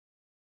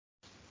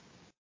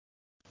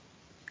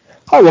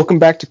Hi, welcome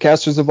back to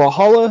Casters of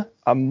Valhalla.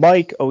 I'm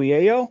Mike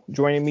Oyeyo.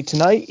 Joining me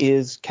tonight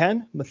is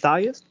Ken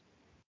Matthias.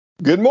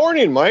 Good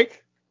morning,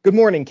 Mike. Good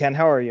morning, Ken.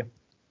 How are you?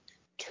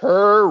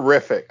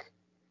 Terrific.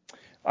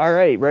 All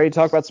right, ready to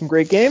talk about some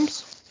great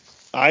games?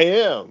 I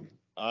am.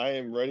 I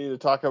am ready to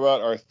talk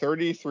about our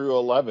 30 through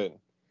 11.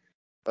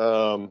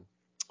 So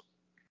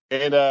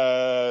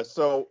I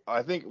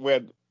think we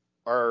had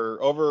our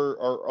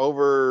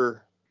overlay.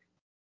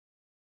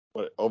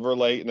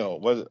 No,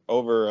 was it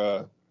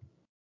over?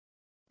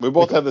 We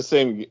both had the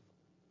same.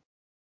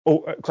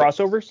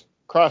 Crossovers?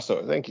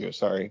 Crossover. Thank you.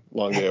 Sorry,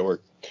 long day at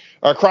work.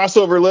 Our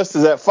crossover list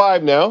is at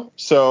 5 now.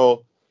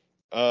 So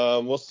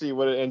we'll see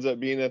what it ends up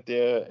being at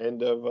the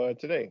end of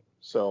today.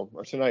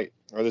 Or tonight,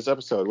 or this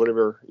episode,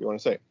 whatever you want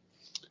to say.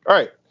 All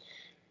right.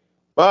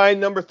 My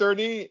number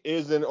 30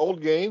 is an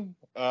old game.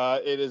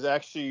 It is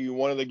actually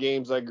one of the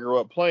games I grew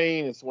up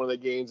playing. It's one of the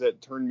games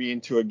that turned me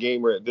into a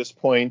gamer at this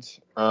point.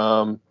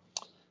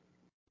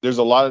 There's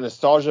a lot of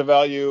nostalgia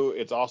value.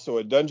 It's also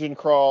a dungeon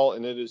crawl,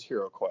 and it is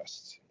Hero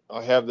Quest.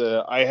 I have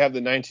the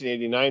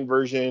 1989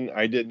 version.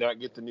 I did not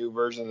get the new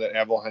version that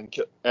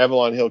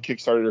Avalon Hill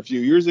kickstarted a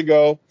few years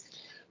ago.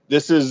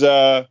 This is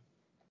I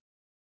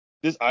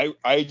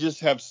just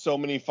have so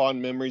many fond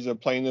memories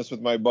of playing this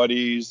with my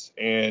buddies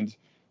and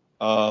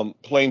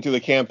playing through the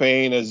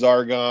campaign as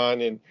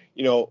Zargon and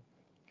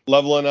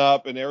leveling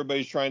up, and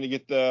everybody's trying to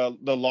get the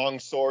long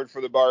sword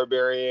for the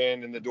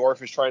barbarian, and the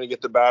dwarf is trying to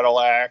get the battle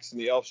axe, and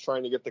the elf's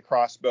trying to get the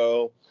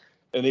crossbow.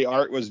 And the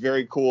art was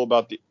very cool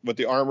about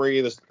the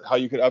armory, how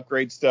you could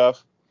upgrade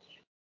stuff.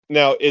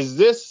 Now, is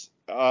this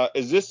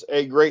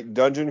a great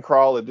dungeon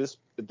crawl at this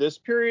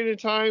period of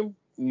time?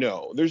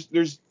 No, a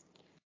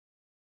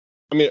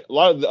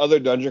lot of the other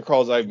dungeon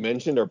crawls I've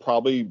mentioned are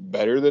probably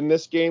better than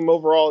this game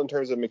overall in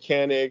terms of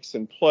mechanics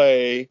and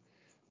play.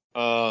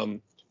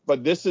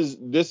 But this is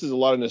a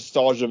lot of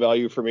nostalgia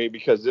value for me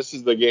because this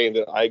is the game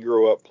that I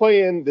grew up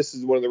playing. This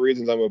is one of the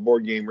reasons I'm a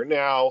board gamer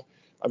now.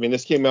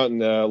 This came out in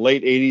the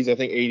late 80s. I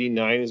think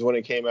 89 is when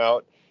it came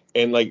out.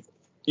 And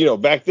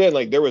back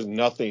then, there was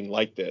nothing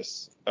like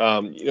this.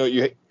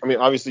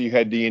 Obviously you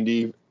had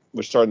D&D,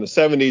 which started in the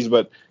 70s,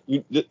 but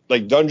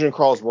dungeon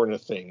crawls weren't a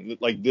thing.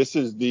 This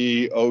is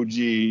the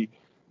OG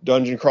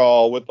dungeon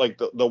crawl with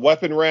the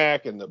weapon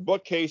rack and the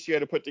bookcase you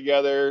had to put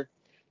together.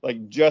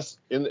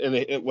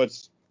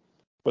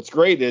 What's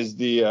great is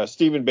the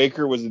Stephen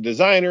Baker was the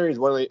designer. He's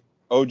one of the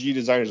OG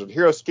designers of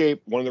HeroScape.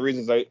 One of the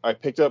reasons I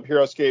picked up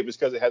HeroScape is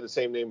because it had the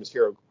same name as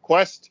Hero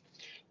Quest.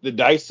 The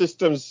dice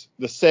system's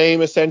the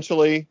same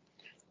essentially.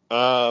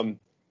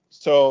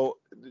 So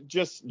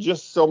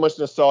just so much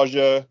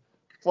nostalgia.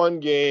 Fun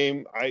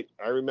game. I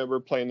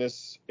remember playing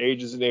this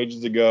ages and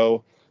ages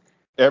ago.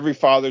 Every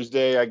Father's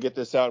Day, I get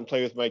this out and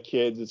play with my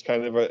kids. It's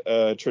kind of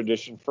a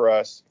tradition for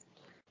us.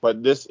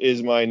 But this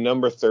is my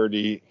number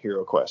 30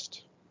 Hero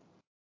Quest.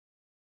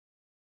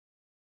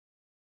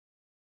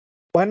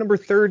 My number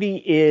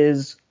 30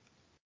 is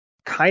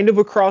kind of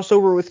a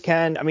crossover with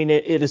Ken.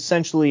 It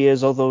essentially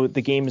is, although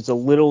the game is a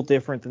little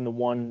different than the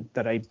one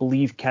that I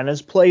believe Ken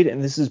has played,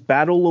 and this is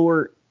Battle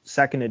Lore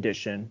 2nd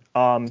Edition.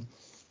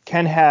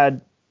 Ken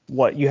had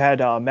you had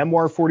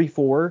Memoir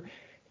 44,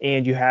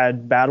 and you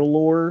had Battle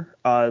Lore.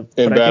 And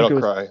Battle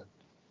Cry.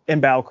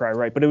 And Battle Cry,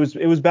 right. But it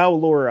was Battle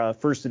Lore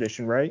 1st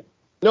Edition, right?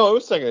 No, it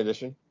was 2nd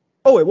Edition.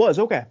 Oh, it was?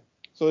 Okay.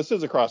 So this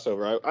is a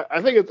crossover.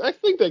 I think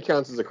that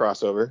counts as a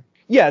crossover.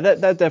 Yeah,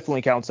 that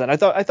definitely counts then. I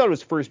thought it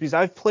was first because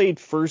I've played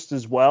first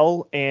as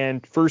well,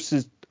 and first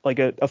is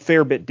a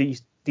fair bit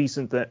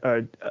decent,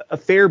 a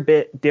fair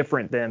bit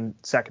different than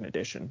 2nd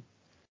edition.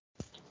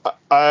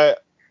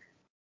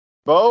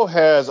 Bo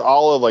has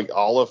all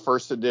of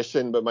 1st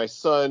edition, but my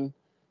son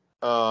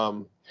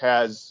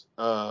has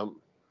I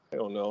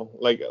don't know,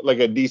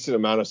 a decent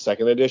amount of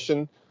 2nd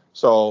edition.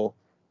 So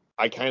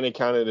I kind of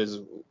counted as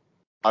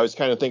I was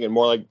kind of thinking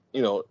more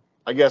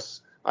I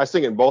guess. I was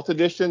thinking both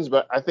editions,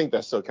 but I think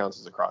that still counts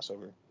as a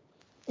crossover.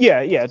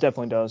 Yeah, it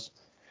definitely does.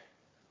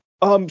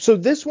 So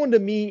this one to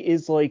me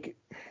is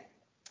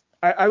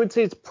I would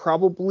say it's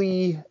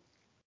probably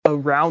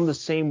around the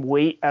same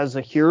weight as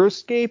a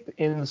HeroScape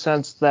in the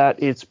sense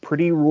that it's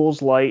pretty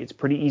rules light. It's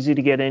pretty easy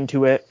to get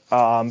into it.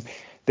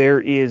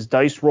 There is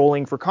dice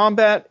rolling for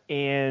combat,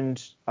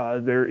 and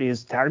there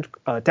is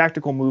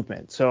tactical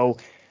movement. So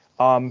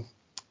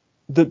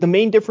the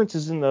main difference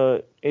is in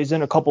a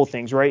couple of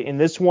things, right? In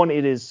this one,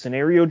 it is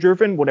scenario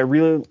driven. What I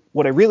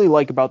really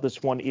like about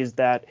this one is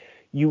that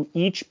you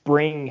each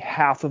bring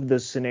half of the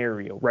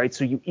scenario, right?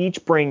 So you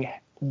each bring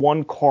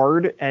one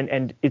card,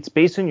 and it's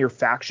based on your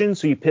faction.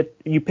 So you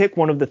pick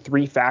one of the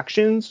 3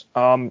 factions,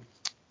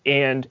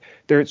 and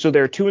there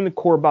are 2 in the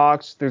core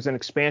box. There's an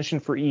expansion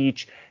for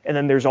each, and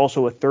then there's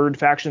also a 3rd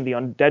faction, the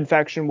Undead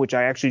faction, which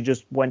I actually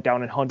just went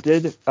down and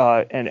hunted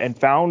and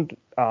found.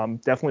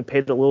 Definitely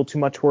paid a little too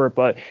much for it,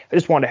 but I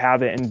just wanted to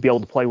have it and be able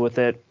to play with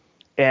it.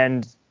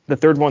 And the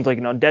 3rd one's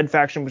an Undead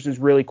faction, which is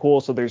really cool.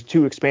 So there's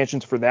 2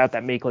 expansions for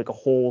that make a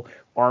whole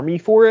army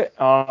for it.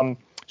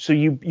 So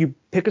you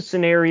pick a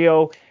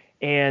scenario,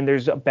 and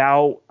there's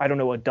about, I don't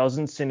know, a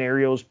dozen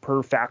scenarios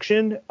per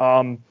faction.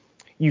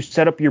 you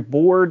set up your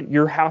board,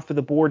 your half of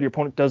the board, your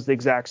opponent does the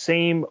exact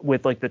same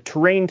with like the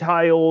terrain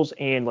tiles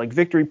and like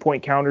victory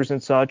point counters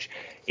and such.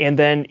 And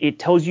then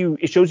it shows you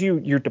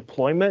your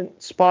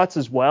deployment spots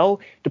as well.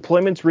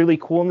 Deployment's really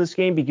cool in this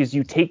game because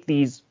you take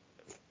these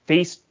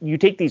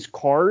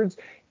cards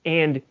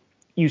and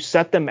you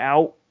set them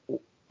out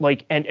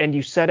like and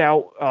you set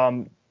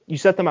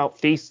them out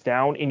face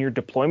down in your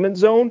deployment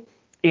zone,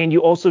 and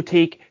you also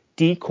take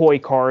decoy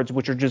cards,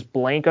 which are just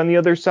blank on the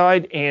other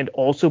side, and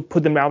also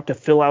put them out to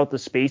fill out the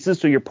spaces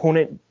so your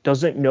opponent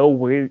doesn't know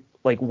where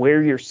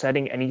you're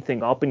setting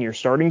anything up in your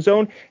starting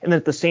zone. And then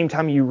at the same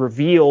time, you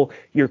reveal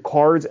your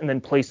cards and then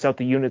place out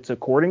the units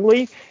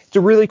accordingly. It's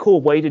a really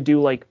cool way to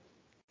do like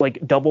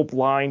double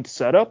blind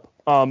setup.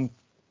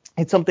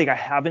 It's something I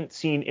haven't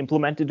seen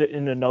implemented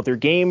in another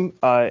game,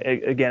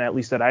 again, at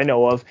least that I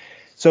know of.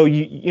 So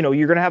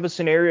you're going to have a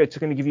scenario. It's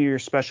going to give you your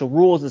special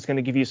rules. It's going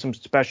to give you some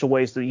special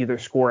ways to either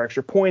score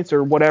extra points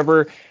or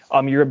whatever.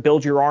 You're going to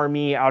build your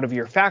army out of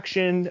your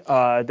faction.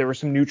 There were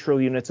some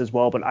neutral units as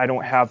well, but I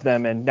don't have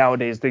them. And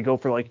nowadays they go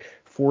for like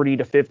 $40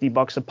 to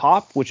 $50 a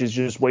pop, which is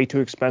just way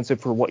too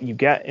expensive for what you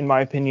get, in my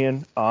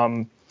opinion.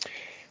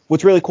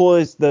 What's really cool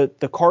is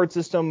the card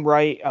system,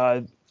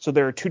 right? So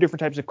there are two different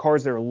types of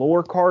cards. There are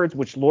lore cards,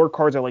 which lore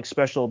cards are like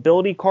special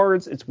ability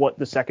cards. It's what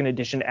the second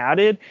edition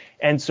added.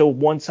 And so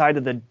one side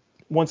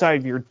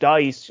of your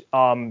dice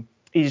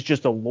is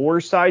just a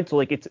lore side. So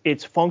like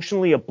it's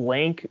functionally a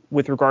blank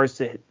with regards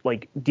to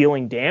like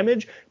dealing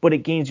damage, but it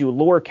gains you a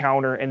lore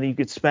counter, and then you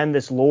could spend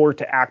this lore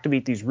to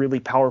activate these really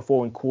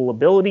powerful and cool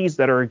abilities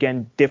that are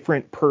again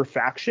different per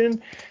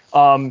faction.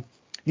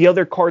 The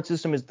other card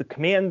system is the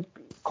command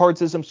card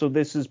system. So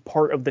this is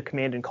part of the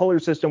command and color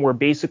system, where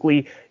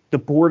basically the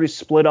board is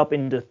split up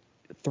into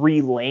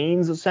 3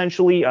 lanes,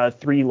 essentially,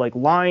 3 like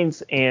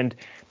lines, and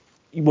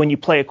when you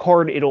play a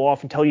card, it'll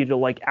often tell you to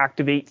like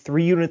activate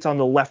 3 units on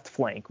the left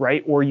flank,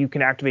 right? Or you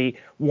can activate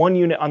 1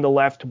 unit on the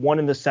left, 1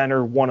 in the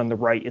center, 1 on the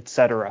right,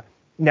 etc.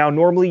 Now,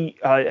 normally,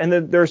 and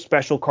then there are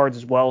special cards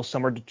as well.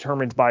 Some are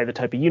determined by the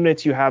type of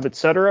units you have,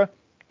 etc.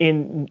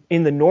 In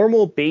the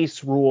normal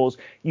base rules,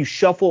 you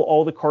shuffle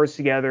all the cards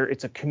together.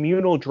 It's a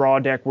communal draw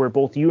deck where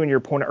both you and your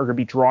opponent are going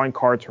to be drawing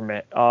cards from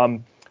it.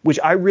 Which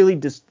I really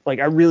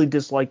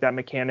dislike that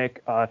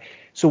mechanic.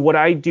 So what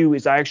I do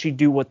is I actually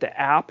do what the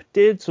app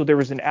did. So there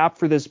was an app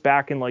for this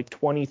back in like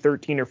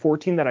 2013 or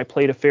 14 that I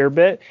played a fair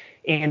bit.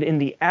 And in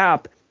the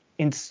app,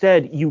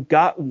 instead, you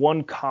got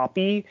 1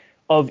 copy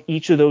of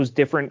each of those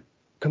different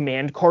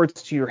command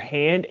cards to your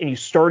hand, and you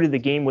started the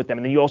game with them.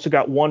 And then you also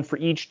got 1 for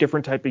each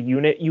different type of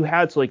unit you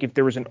had. So like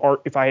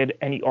if I had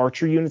any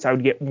archer units, I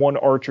would get 1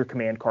 archer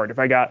command card. If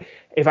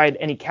I had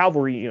any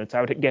cavalry units,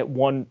 I would get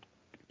 1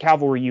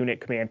 cavalry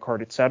unit command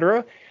card,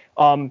 etc.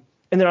 And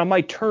then on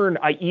my turn,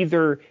 I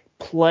either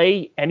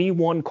play any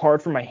 1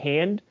 card from my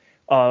hand,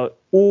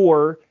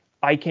 or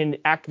I can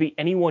activate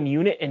any 1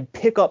 unit and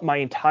pick up my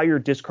entire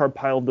discard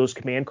pile of those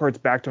command cards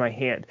back to my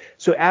hand.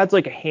 So it adds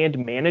like a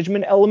hand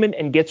management element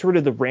and gets rid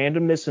of the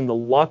randomness and the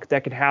luck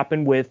that could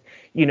happen with,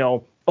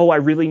 I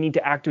really need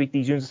to activate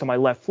these units on my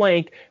left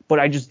flank,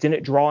 but I just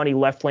didn't draw any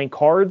left flank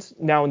cards.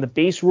 Now, in the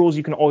base rules,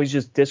 you can always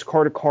just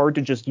discard a card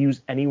to just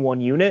use any 1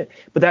 unit,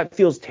 but that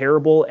feels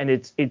terrible, and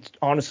it's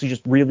honestly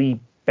just really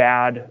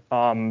bad.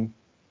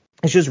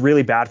 It's just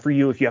really bad for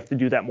you if you have to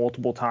do that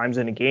multiple times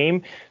in a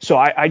game. So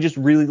I just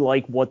really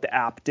like what the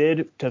app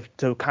did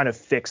to kind of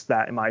fix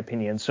that, in my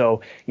opinion.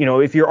 So,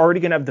 if you're already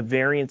going to have the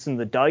variance in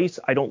the dice,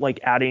 I don't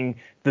like adding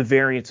the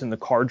variance in the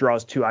card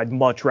draws too. I'd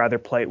much rather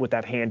play it with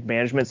that hand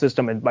management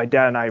system. And my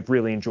dad and I have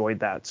really enjoyed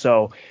that.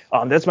 So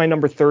that's my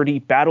number 30,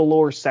 Battle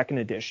Lore 2nd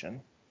edition.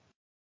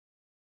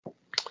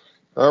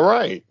 All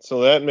right.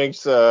 So that makes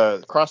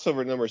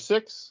crossover number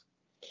 6.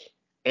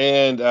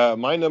 And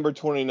my number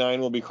 29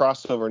 will be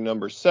crossover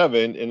number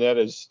 7, and that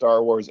is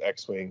Star Wars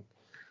X-Wing.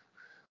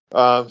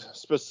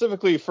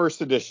 Specifically,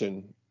 1st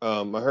edition.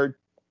 I heard,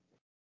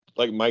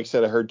 like Mike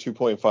said, I heard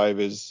 2.5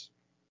 is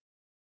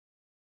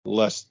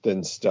less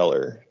than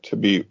stellar, to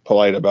be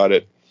polite about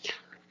it.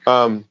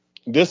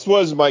 This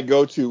was my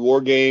go-to war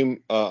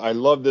game. I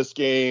love this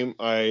game.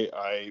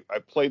 I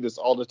played this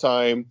all the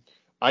time.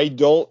 I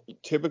don't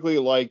typically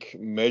like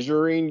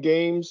measuring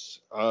games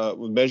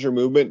with measure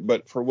movement,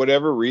 but for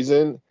whatever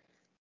reason,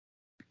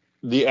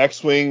 the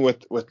X-wing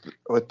with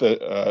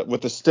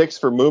the sticks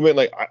for movement,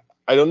 like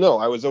I don't know,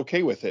 I was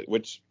okay with it,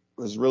 which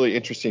was really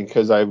interesting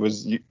because I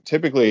was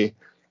typically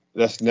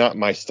that's not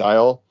my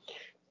style.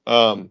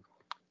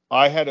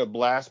 I had a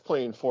blast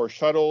playing 4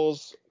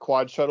 shuttles,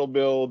 quad shuttle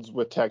builds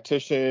with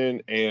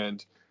tactician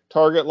and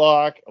target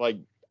lock. Like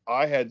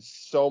I had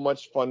so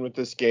much fun with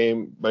this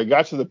game, but I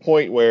got to the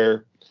point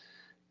where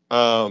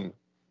it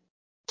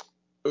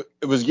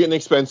was getting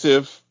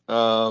expensive.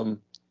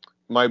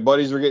 My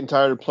buddies were getting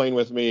tired of playing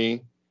with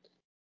me.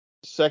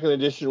 2nd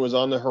edition was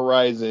on the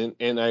horizon,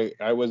 and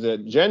I was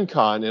at Gen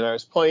Con, and I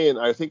was playing.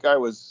 I think I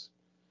was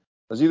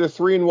either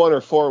 3-1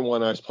 or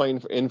 4-1. I was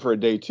playing in for a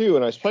day 2,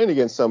 and I was playing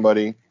against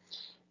somebody,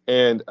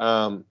 and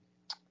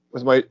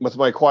with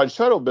my quad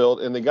shuttle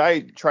build, and the guy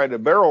tried to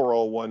barrel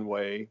roll one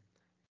way,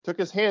 took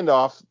his hand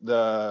off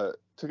the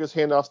his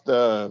hand off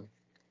the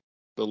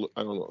I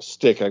don't know,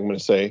 stick, I'm going to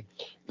say,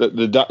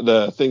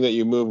 the thing that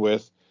you move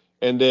with,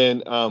 and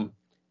then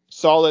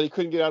saw that he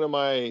couldn't get out of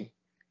my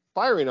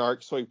firing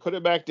arc, so he put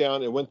it back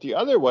down and went the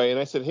other way. And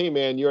I said, "Hey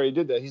man, you already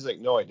did that." He's like,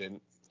 "No, I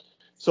didn't."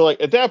 So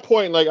like at that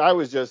point, like I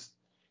was just,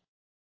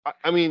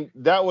 I mean,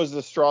 that was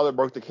the straw that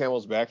broke the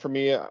camel's back for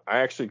me. I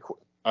actually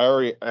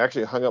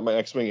hung up my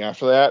X-wing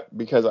after that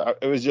because I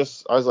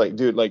was like,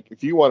 dude, like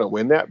if you want to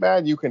win that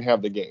bad, you can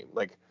have the game.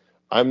 Like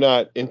I'm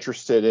not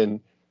interested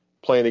in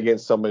playing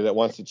against somebody that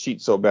wants to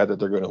cheat so bad that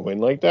they're going to win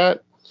like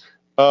that.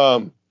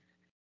 But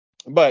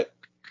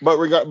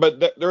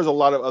there's a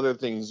lot of other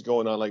things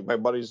going on. Like my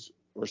buddies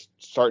were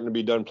starting to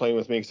be done playing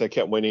with me because I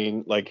kept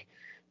winning. Like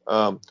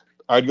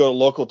I'd go to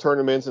local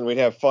tournaments and we'd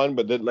have fun,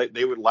 but then like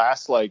they would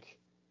last like,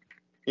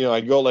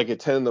 I'd go like at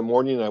 10 in the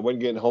morning and I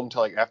wouldn't get home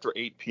till like after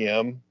 8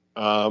 p.m.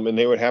 And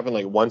they would happen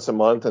like once a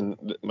month.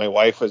 And my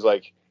wife was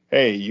like,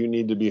 "Hey, you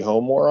need to be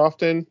home more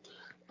often."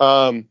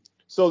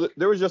 So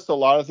there was just a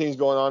lot of things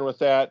going on with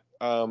that.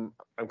 I'm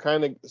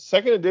kind of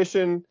second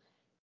edition,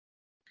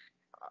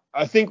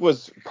 I think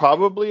was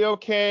probably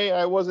okay.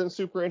 I wasn't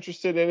super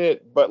interested in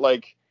it, but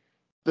like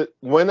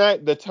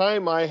the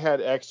time I had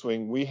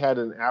X-Wing, we had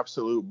an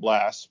absolute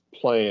blast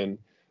playing.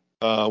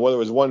 Whether it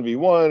was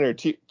 1v1 or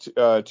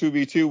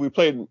 2v2,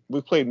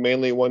 we played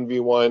mainly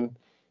 1v1.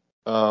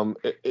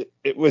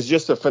 It was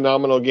just a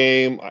phenomenal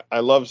game.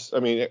 I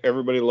mean,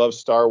 everybody loves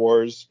Star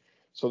Wars,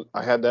 so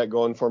I had that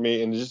going for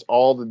me, and just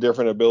all the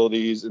different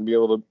abilities and be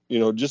able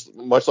to, just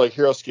much like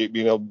HeroScape,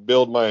 being able to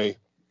build my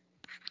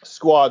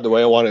squad the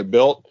way I want it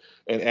built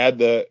and add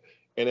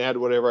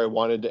whatever I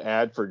wanted to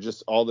add for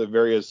just all the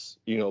various,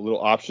 little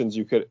options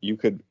you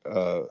could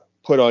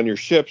put on your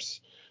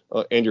ships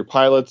and your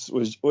pilots.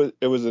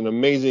 It was an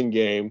amazing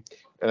game,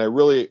 and I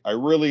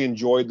really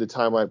enjoyed the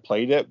time I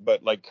played it.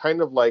 But like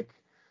kind of like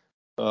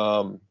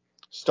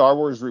Star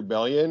Wars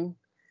Rebellion,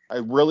 I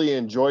really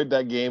enjoyed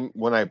that game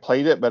when I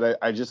played it, but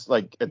I just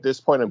like at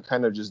this point I'm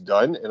kind of just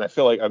done, and I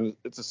feel like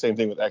it's the same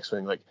thing with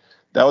X-Wing. Like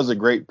that was a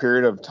great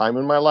period of time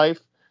in my life.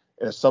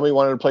 And if somebody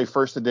wanted to play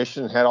first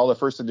edition and had all the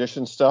first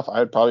edition stuff,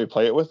 I'd probably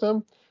play it with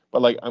them.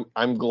 But like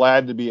I'm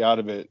glad to be out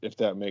of it, if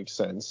that makes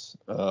sense.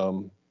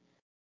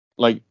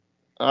 Like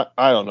I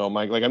don't know,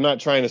 Mike. Like I'm not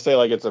trying to say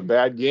like it's a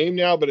bad game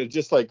now, but it's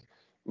just like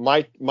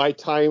my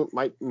time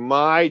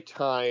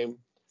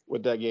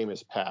with that game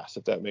is past,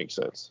 if that makes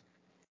sense.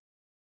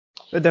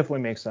 That definitely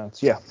makes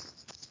sense. Yeah.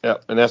 Yeah,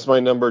 and that's my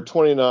number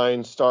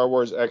 29, Star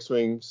Wars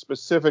X-Wing,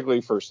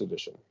 specifically first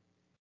edition.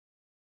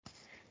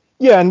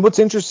 Yeah, and what's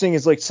interesting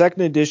is like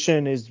second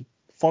edition is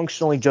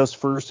functionally just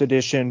first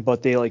edition,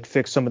 but they like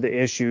fix some of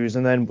the issues,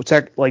 and then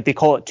like they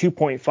call it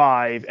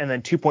 2.5, and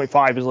then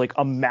 2.5 is like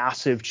a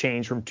massive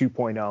change from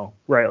 2.0,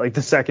 right? Like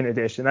the second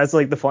edition. That's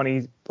like the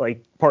funny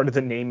like part of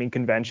the naming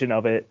convention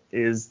of it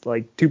is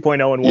like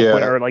 2.0 and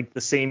 1.0 are like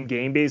the same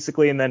game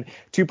basically, and then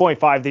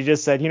 2.5 they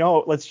just said,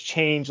 let's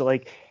change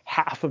like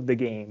half of the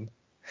game.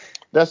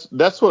 That's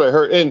what I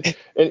heard. And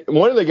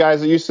one of the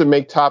guys that used to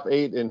make top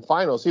 8 in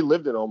finals, he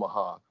lived in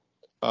Omaha.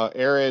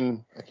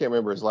 Aaron, I can't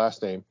remember his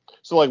last name.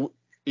 So like,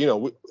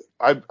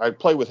 I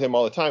play with him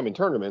all the time in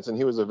tournaments, and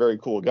he was a very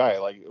cool guy.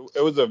 Like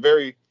it was a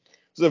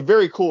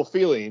very cool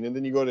feeling. And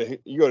then you go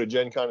to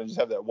Gen Con and just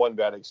have that one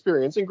bad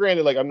experience. And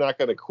granted, like I'm not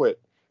going to quit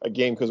a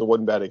game because of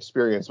one bad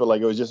experience, but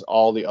like it was just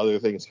all the other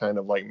things kind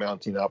of like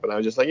mounting up. And I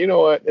was just like, you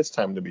know what, it's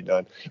time to be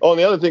done. Oh, and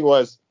the other thing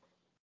was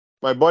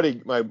my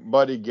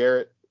buddy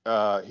Garrett,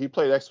 he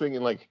played X-Wing,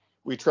 and like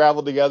we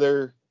traveled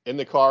together in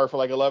the car for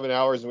like 11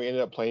 hours, and we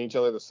ended up playing each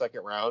other the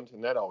second round,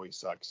 and that always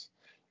sucks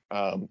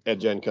at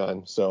Gen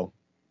Con. So.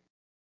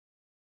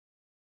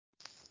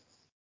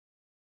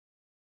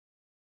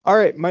 All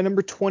right, my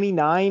number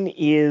 29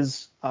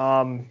 is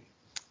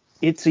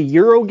it's a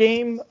Euro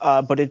game,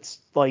 but it's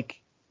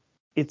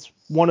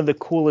one of the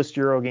coolest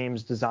Euro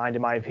games designed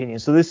in my opinion.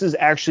 So this is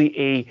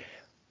actually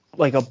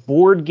a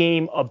board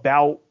game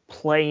about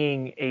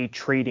playing a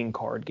trading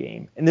card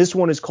game, and this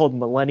one is called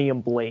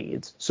Millennium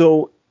Blades.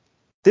 So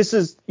this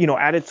is,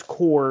 at its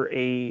core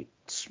an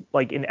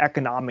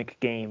economic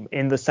game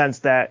in the sense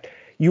that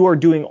you are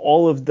doing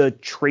all of the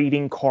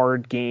trading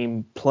card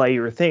game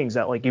player things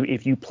that like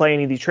if you play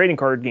any of these trading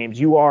card games,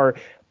 you are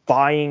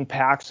buying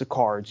packs of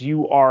cards,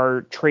 you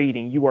are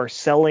trading, you are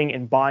selling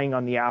and buying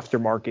on the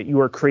aftermarket, you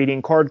are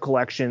creating card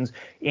collections,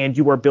 and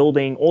you are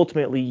building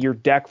ultimately your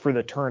deck for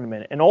the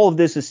tournament. And all of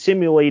this is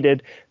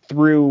simulated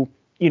through,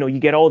 you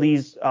get all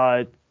these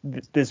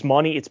this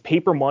money. It's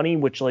paper money,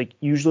 which like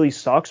usually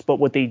sucks, but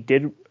what they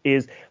did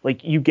is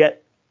like you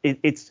get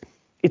it's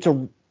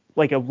a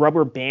like a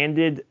rubber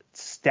banded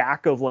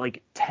stack of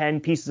like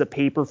 10 pieces of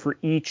paper for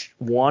each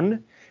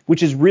one,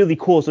 which is really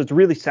cool. So it's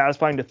really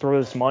satisfying to throw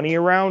this money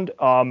around.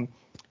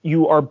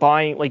 You are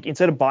buying, like,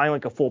 instead of buying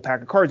like a full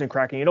pack of cards and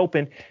cracking it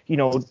open,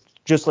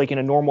 just like in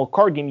a normal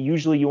card game,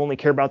 usually you only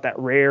care about that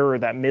rare or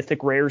that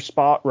mythic rare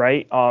spot,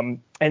 right?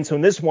 And so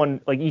in this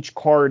one, like each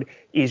card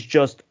is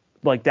just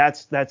like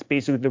that's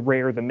basically the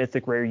rare, the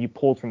mythic rare you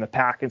pulled from the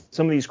pack. And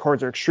some of these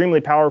cards are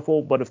extremely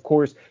powerful, but of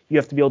course you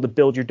have to be able to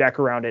build your deck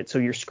around it. So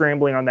you're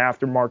scrambling on the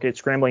aftermarket,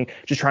 scrambling,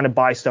 just trying to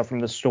buy stuff from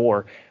the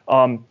store.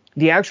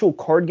 The actual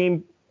card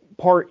game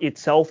part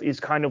itself is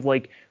kind of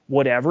like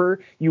whatever.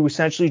 You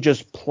essentially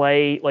just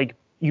play, like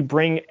you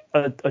bring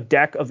a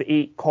deck of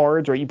 8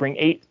 cards, or you bring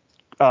 8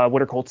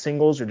 what are called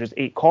singles, or just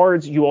 8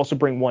 cards. You also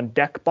bring 1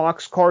 deck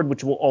box card,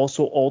 which will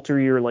also alter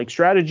your like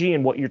strategy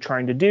and what you're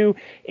trying to do.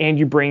 And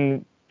you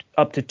bring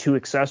up to 2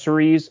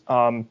 accessories.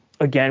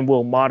 Again,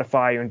 will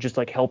modify and just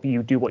like help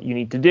you do what you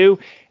need to do.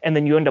 And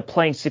then you end up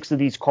playing 6 of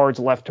these cards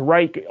left to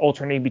right,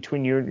 alternating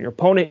between you and your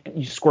opponent.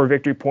 You score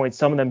victory points.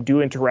 Some of them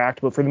do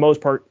interact, but for the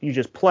most part, you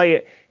just play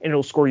it and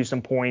it'll score you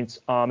some points.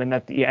 And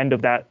at the end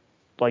of that,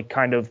 like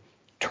kind of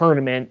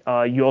tournament,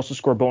 you also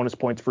score bonus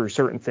points for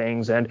certain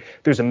things. And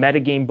there's a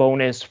metagame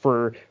bonus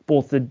for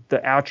both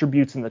the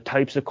attributes and the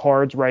types of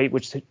cards, right?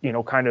 Which, you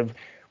know, kind of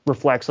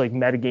reflects like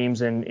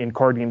metagames in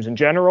card games in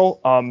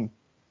general.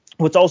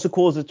 What's also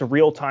cool is it's a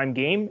real-time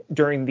game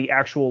during the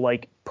actual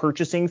like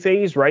purchasing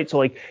phase, right? So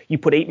like you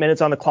put 8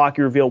 minutes on the clock,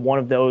 you reveal one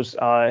of those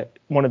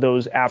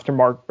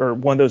aftermarket or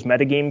one of those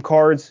metagame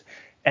cards,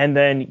 and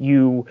then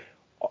you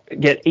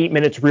get 8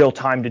 minutes real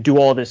time to do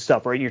all this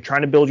stuff, right? You're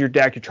trying to build your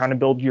deck, you're trying to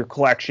build your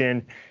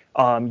collection,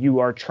 you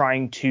are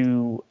trying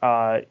to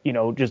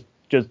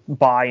just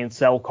buy and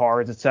sell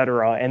cards,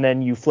 etc. And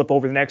then you flip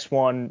over the next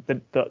one,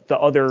 the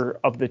other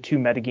of the 2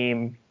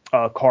 metagame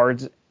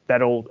cards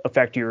that'll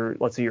affect your,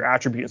 let's say, your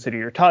attribute instead of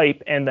your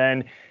type, and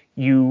then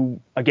you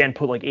again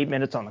put like 8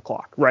 minutes on the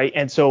clock, right?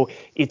 And so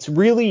it's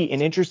really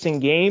an interesting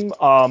game.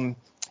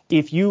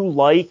 If you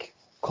like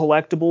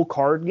collectible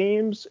card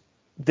games,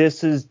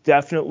 this is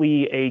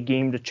definitely a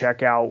game to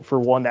check out, for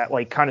one that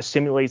like kind of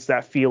simulates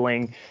that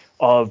feeling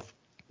of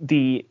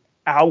the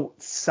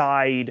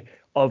outside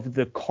of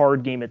the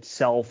card game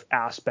itself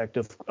aspect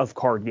of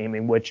card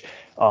gaming, which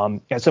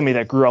as somebody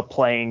that grew up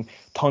playing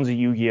tons of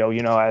Yu-Gi-Oh,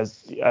 you know,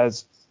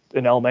 as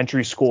an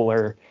elementary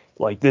schooler,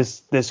 like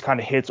this kind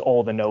of hits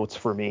all the notes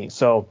for me.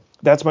 So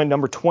that's my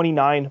number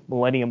 29,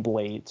 Millennium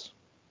Blades.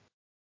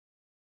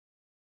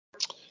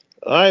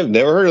 I've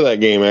never heard of that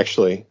game,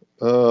 actually.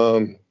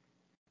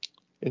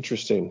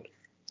 Interesting.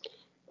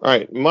 All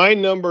right, my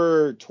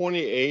number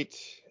 28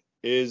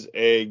 is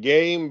a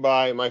game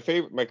by my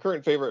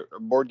current favorite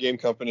board game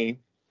company,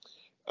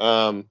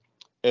 and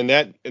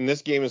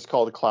this game is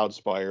called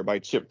Cloudspire by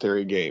Chip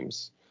Theory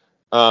Games.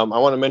 I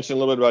want to mention a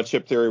little bit about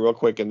Chip Theory real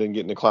quick, and then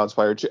get into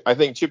Cloudspire. I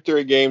think Chip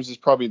Theory Games is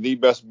probably the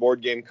best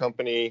board game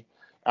company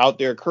out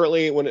there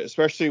currently,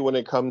 especially when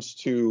it comes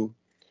to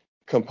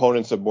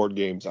components of board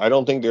games. I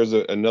don't think there's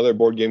another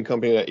board game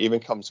company that even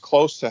comes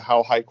close to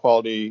how high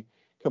quality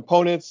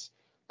components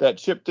that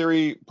Chip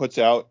Theory puts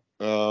out.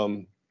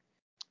 They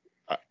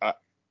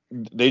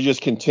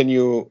just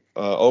continue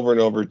over and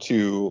over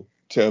to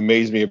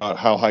amaze me about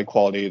how high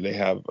quality they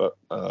have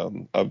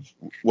of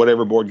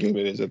whatever board game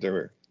it is that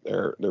they're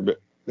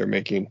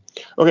making.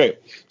 Okay,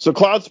 so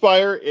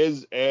Cloudspire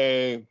is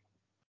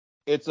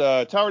it's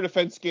a tower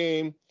defense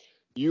game.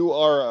 You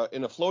are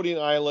in a floating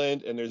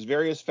island, and there's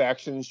various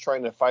factions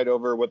trying to fight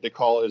over what they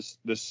call is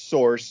the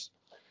source.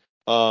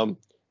 And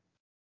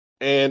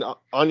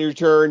on your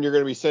turn, you're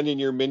going to be sending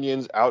your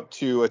minions out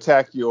to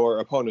attack your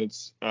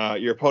opponent's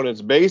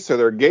base or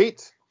their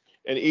gate.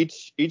 And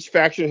each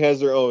faction has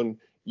their own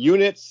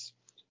units.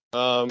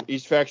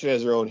 Each faction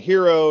has their own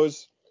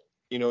heroes.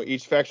 You know,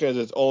 each faction has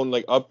its own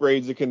like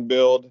upgrades it can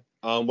build.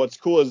 What's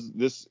cool is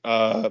this.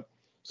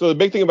 So the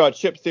big thing about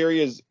Chip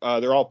Theory is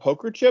they're all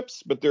poker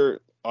chips, but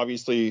they're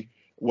obviously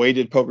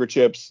weighted poker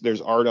chips.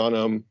 There's art on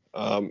them,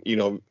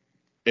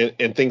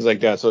 and things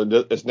like that.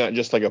 So it's not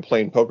just like a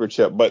plain poker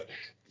chip. But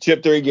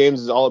Chip Theory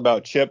Games is all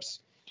about chips.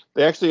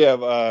 They actually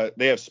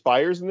have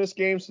spires in this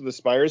game, so the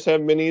spires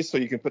have minis, so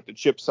you can put the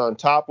chips on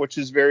top, which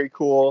is very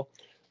cool.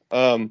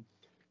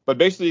 But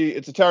basically,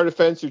 it's a tower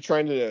defense. You're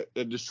trying to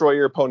destroy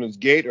your opponent's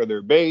gate or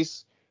their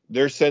base.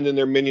 They're sending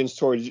their minions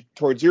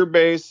towards your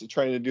base,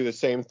 trying to do the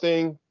same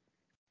thing.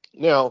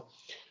 Now,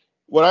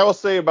 what I will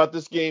say about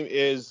this game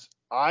is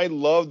I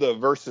love the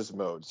versus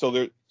mode.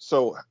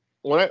 So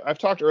when I've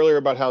talked earlier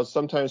about how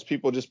sometimes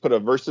people just put a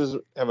versus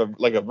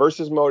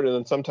mode, and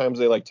then sometimes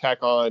they like tack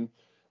on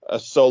a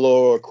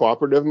solo or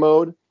cooperative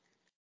mode.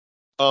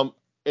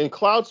 In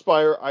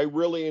Cloudspire, I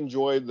really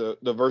enjoy the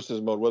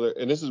versus mode,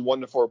 and this is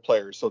 1 to 4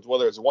 players. So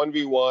whether it's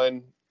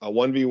 1v1, a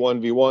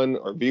 1v1v1,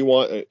 or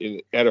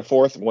v1 at a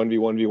fourth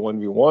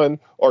 1v1v1v1,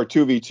 or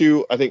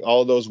 2v2, I think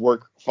all of those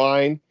work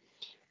fine.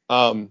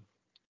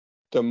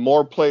 The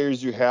more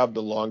players you have,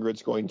 the longer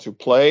it's going to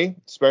play,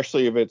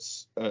 especially if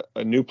it's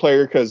a new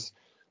player, because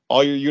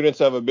all your units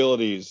have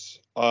abilities.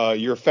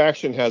 Your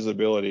faction has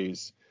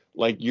abilities.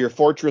 Like your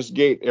fortress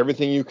gate,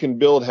 everything you can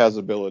build has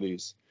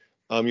abilities.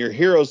 Your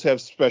heroes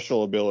have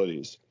special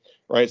abilities,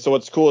 right? So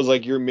what's cool is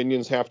like your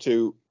minions have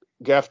to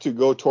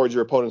go towards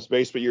your opponent's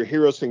base, but your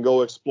heroes can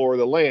go explore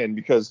the land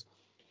because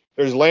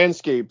there's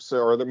landscapes,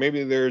 or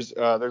maybe there's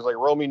like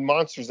roaming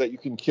monsters that you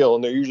can kill,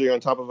 and they're usually on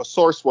top of a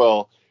source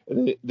well.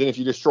 And then if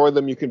you destroy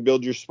them, you can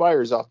build your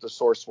spires off the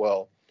source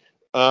well.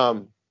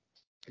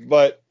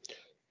 But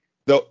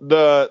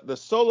the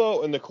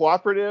solo and the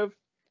cooperative,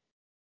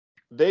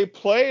 they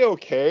play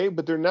okay,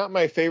 but they're not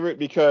my favorite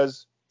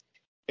because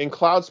in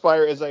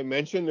Cloudspire, as I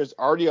mentioned, there's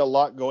already a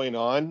lot going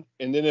on.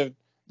 And then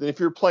if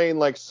you're playing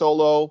like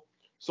solo,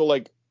 so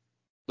like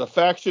the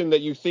faction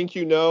that you think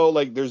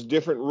like there's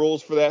different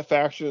rules for that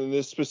faction in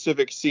this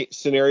specific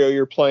scenario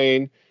you're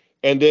playing.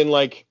 And then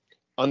like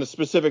on the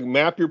specific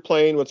map you're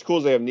playing, what's cool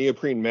is they have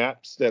neoprene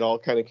maps that all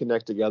kind of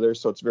connect together.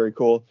 So it's very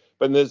cool.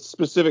 But in this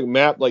specific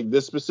map, like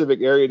this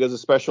specific area does a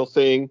special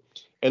thing.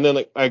 And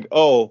then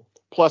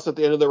plus at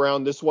the end of the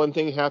round, this one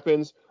thing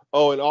happens.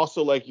 Oh, and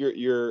also like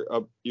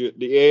the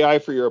AI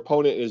for your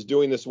opponent is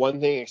doing this one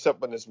thing, except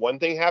when this one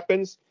thing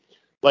happens,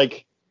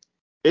 like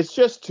it's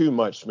just too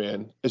much,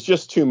 man. It's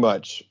just too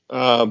much.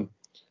 Just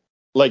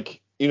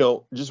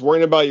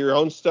worrying about your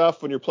own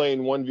stuff when you're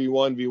playing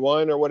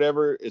 1v1v1 or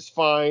whatever is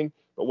fine.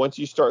 But once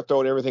you start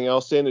throwing everything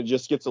else in, it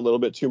just gets a little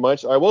bit too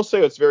much. I will say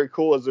what's very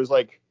cool is there's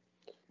like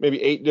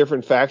maybe 8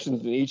 different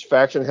factions, and each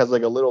faction has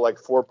like a little like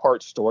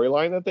 4-part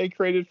storyline that they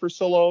created for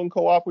solo and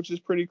co-op, which is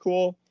pretty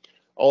cool.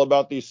 All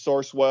about these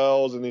source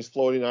wells and these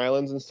floating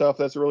islands and stuff.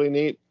 That's really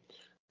neat.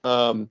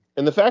 And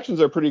the factions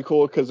are pretty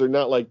cool because they're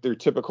not like their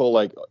typical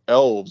like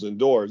elves and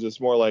dwarves. It's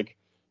more like,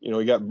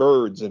 you got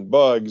birds and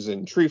bugs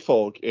and tree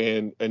folk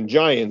and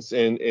giants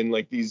and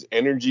like these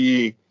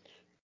energy,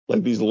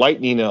 like these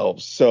lightning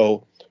elves.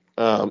 So,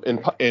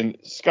 and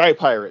sky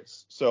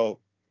pirates. So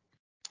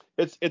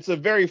it's a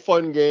very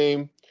fun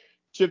game.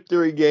 Chip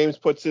Theory Games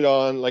puts it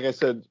on. Like I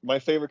said, my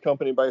favorite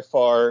company by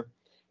far.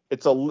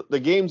 The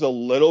game's a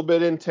little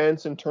bit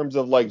intense in terms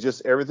of like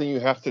just everything you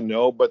have to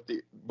know, but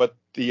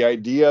the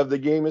idea of the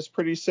game is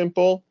pretty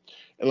simple.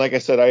 And like I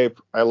said,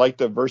 I like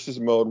the versus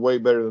mode way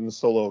better than the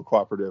solo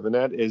cooperative. And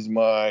that is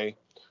my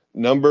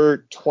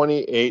number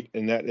 28,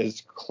 and that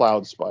is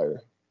Cloudspire.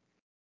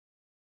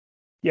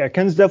 Yeah,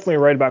 Ken's definitely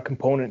right about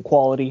component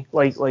quality.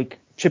 Like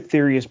Chip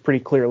Theory is pretty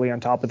clearly on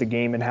top of the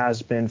game and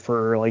has been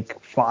for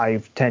like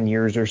 5-10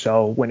 years or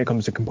so when it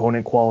comes to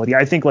component quality.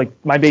 I think like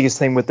my biggest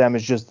thing with them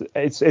is just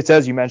it's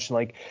as you mentioned,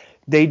 like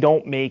they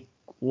don't make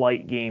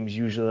light games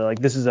usually. Like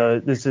this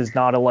is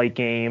not a light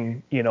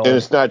game, And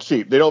it's not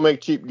cheap. They don't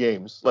make cheap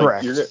games. Like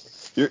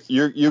correct.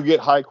 You get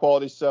high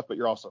quality stuff, but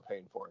you're also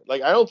paying for it.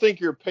 Like I don't think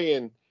you're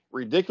paying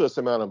ridiculous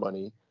amount of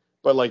money,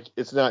 but like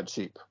it's not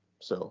cheap.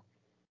 So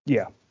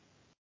yeah.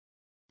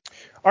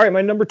 All right,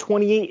 my number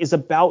 28 is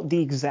about the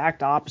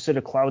exact opposite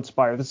of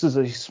Cloudspire. This is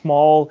a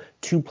small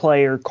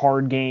 2-player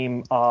card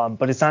game,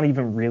 but it's not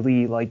even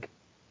really like,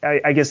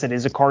 I guess it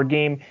is a card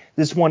game.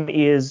 This one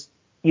is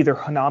either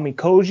Hanami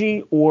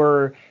Koji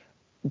or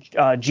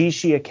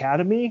Jishi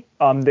Academy.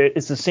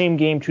 It's the same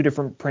game, 2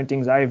 different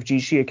printings. I have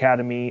Jishi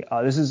Academy.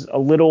 This is a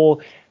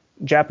little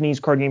Japanese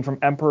card game from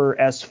Emperor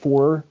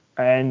S4,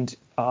 and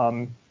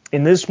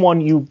in this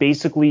one, you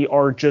basically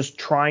are just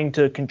trying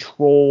to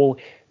control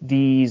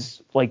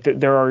these, like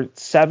there are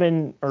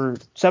seven or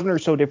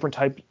so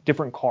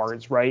different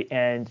cards, right?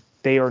 And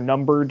they are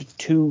numbered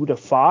 2 to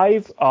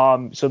 5.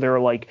 So there are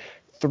like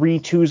 3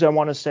 2s, I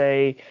want to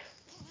say,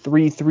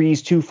 3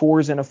 3s, 2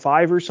 4s, and a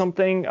 5 or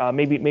something.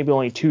 Maybe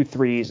only 2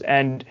 3s.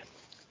 And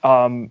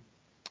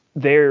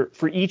there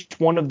for each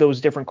one of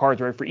those different cards,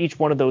 right? For each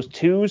one of those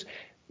 2s,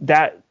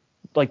 that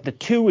like the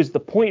 2 is the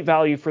point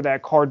value for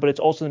that card, but it's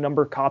also the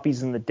number of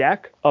copies in the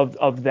deck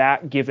of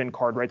that given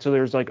card, right? So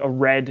there's like a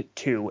red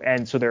 2,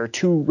 and so there are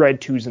 2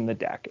 red 2s in the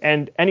deck.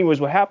 And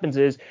anyways, what happens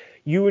is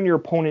you and your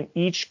opponent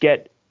each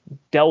get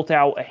dealt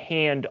out a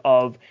hand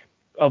of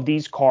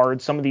these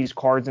cards, some of these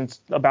cards, and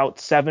about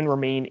 7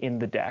 remain in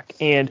the deck.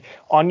 And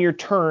on your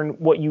turn,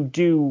 what you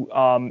do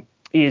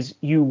is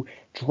you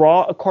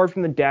draw a card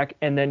from the deck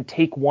and then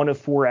take one of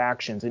 4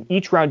 actions. And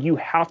each round you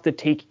have to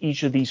take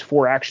each of these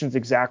 4 actions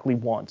exactly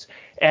once.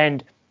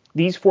 And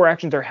these 4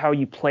 actions are how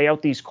you play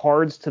out these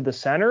cards to the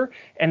center.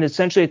 And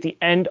essentially at the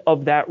end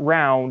of that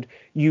round,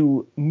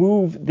 you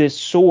move this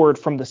sword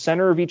from the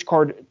center of each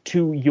card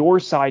to your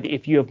side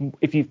if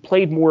you've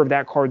played more of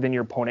that card than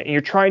your opponent. And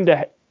you're trying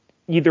to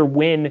either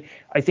win,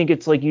 I think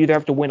it's like you either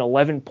have to win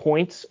 11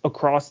 points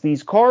across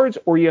these cards,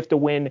 or you have to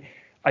win,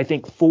 I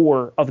think,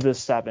 4 of the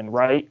 7,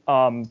 right?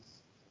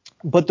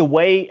 But the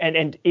way,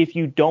 and if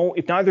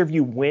neither of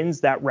you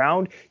wins that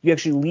round, you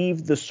actually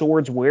leave the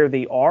swords where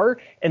they are,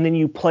 and then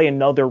you play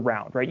another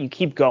round, right? You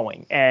keep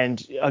going. And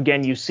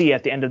again, you see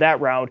at the end of that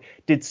round,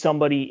 did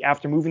somebody,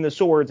 after moving the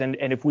swords, and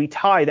if we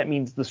tie, that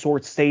means the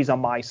sword stays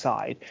on my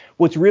side.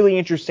 What's really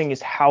interesting is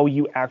how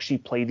you actually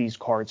play these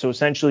cards. So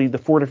essentially the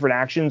 4 different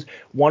actions,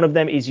 one of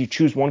them is you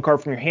choose one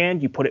card from your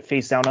hand, you put it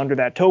face down under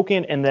that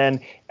token, and then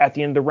at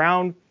the end of the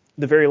round,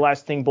 the very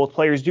last thing both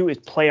players do is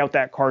play out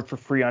that card for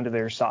free onto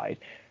their side.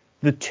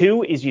 The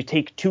 2 is you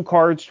take 2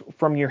 cards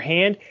from your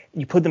hand,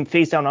 you put them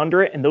face down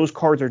under it, and those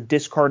cards are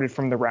discarded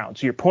from the round.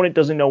 So your opponent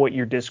doesn't know what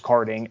you're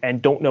discarding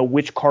and don't know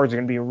which cards are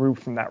going to be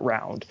removed from that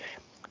round.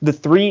 The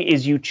 3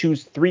 is you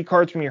choose 3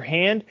 cards from your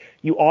hand,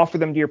 you offer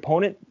them to your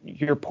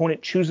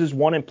opponent chooses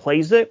one and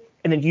plays it,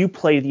 and then you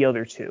play the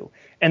other 2.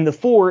 And the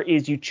 4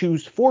 is you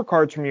choose 4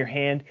 cards from your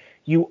hand,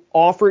 you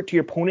offer it to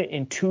your opponent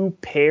in 2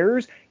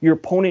 pairs. Your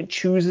opponent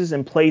chooses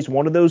and plays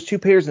one of those 2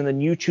 pairs, and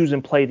then you choose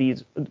and play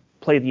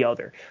the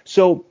other.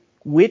 So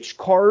which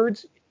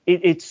cards,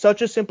 it's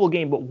such a simple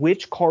game, but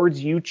which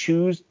cards you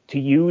choose to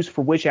use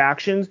for which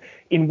actions,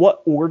 in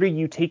what order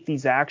you take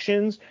these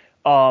actions,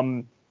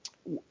 how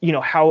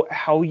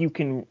you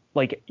can,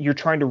 like, you're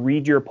trying to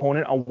read your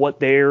opponent on what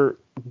they're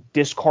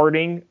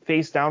discarding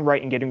face down,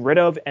 right, and getting rid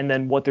of, and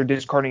then what they're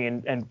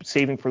discarding and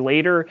saving for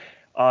later.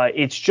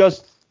 It's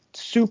just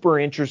super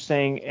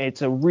interesting.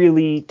 It's a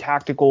really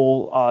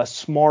tactical,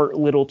 smart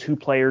little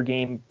 2-player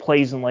game.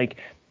 Plays in like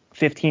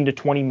 15 to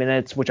 20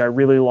 minutes, which I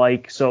really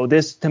like. So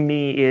this to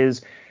me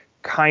is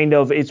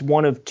it's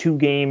one of 2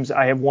 games.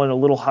 I have one a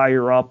little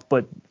higher up,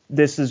 but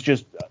this is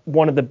just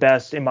one of the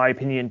best, in my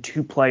opinion,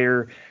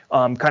 2-player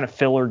kind of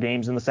filler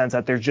games, in the sense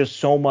that there's just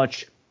so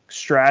much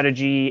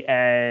strategy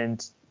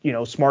and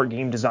smart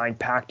game design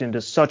packed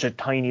into such a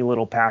tiny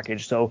little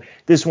package. So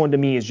this one to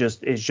me is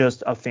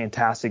just a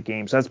fantastic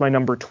game. So that's my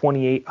number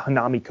 28,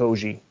 Hanami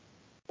Koji,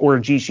 or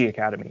Jishi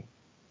Academy.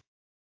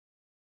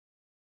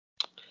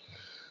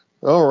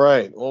 All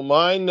right. Well,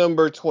 my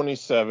number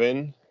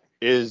 27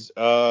 is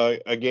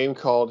a game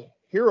called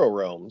Hero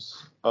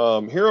Realms.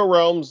 Hero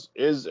Realms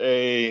is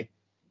a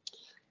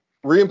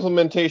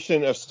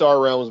reimplementation of Star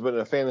Realms, but in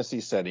a fantasy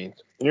setting.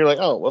 And you're like,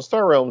 oh, well,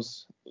 Star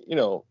Realms,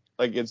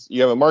 like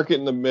you have a market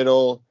in the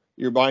middle.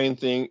 You're buying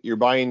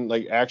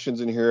like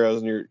actions and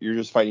heroes, and you're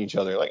just fighting each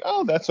other. Like,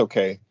 oh, that's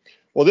okay.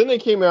 Well, then they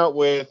came out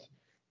with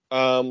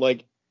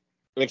like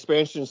an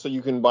expansion, so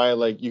you can play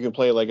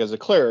like as a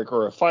cleric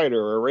or a fighter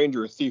or a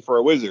ranger, a thief, or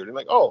a wizard. And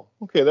like, oh,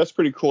 okay, that's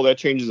pretty cool. That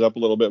changes up a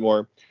little bit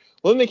more.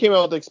 Well, then they came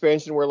out with the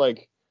expansion where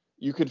like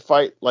you could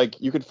fight like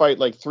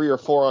 3 or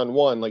 4 on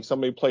 1. Like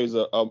somebody plays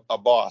a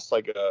boss,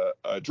 like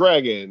a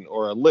dragon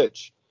or a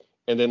lich,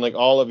 and then like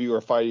all of you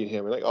are fighting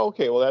him. And like, oh,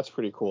 okay, well, that's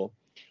pretty cool.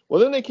 Well,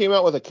 then they came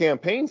out with a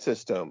campaign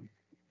system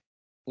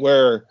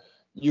where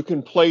you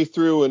can play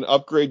through and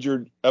upgrade your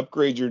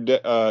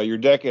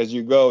deck as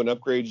you go, and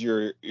upgrade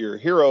your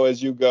hero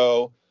as you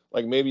go.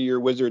 Like maybe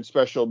your wizard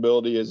special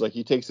ability is like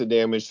he takes the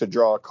damage to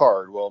draw a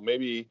card. Well,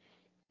 maybe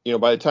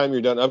by the time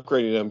you're done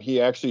upgrading him,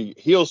 he actually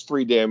heals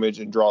 3 damage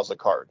and draws a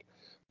card.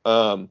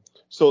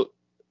 So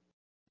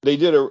they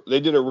did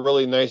a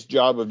really nice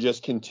job of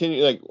just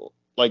continuing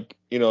like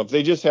if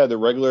they just had the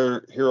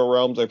regular Hero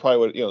Realms, I probably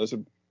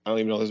would I don't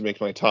even know if this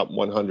makes my top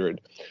 100,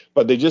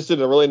 but they just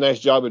did a really nice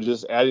job of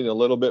just adding a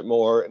little bit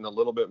more and a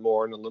little bit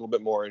more and a little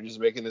bit more, and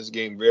just making this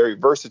game very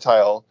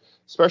versatile,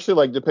 especially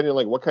like depending on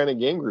like what kind of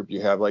game group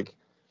you have. Like,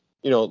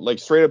 like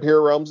straight up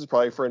Hero Realms is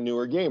probably for a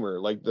newer gamer.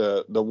 Like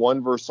the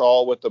one versus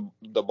all with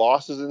the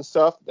bosses and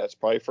stuff, that's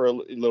probably for a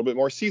little bit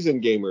more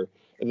seasoned gamer.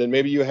 And then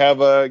maybe you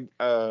have a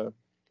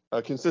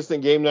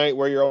consistent game night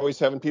where you're always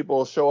having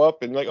people show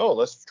up and like, oh,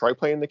 let's try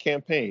playing the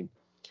campaign.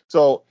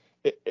 So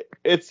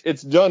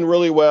it's done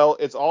really well.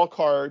 It's all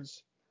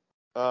cards.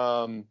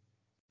 You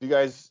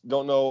guys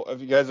don't know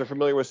if you guys are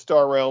familiar with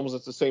Star Realms.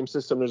 It's the same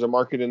system. There's a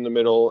market in the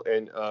middle,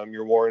 and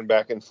you're warring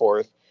back and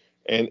forth.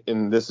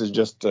 And this is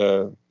just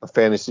a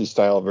fantasy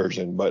style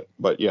version.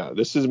 But yeah,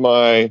 this is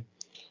my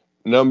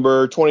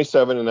number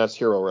 27, and that's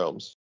Hero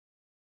Realms.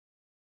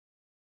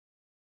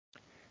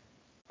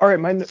 All right,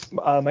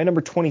 my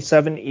number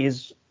 27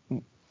 is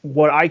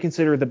what I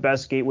consider the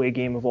best gateway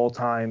game of all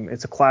time.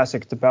 It's a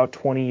classic. It's about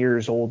 20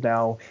 years old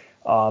now.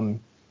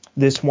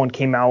 This one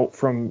came out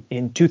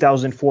in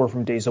 2004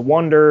 from Days of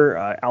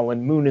Wonder.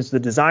 Alan Moon is the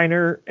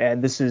designer,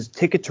 and this is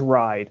Ticket to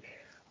Ride.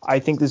 I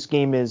think this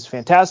game is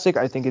fantastic.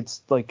 I think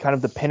it's like kind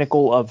of the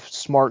pinnacle of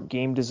smart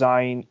game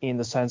design, in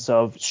the sense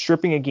of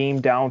stripping a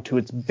game down to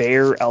its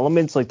bare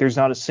elements. Like there's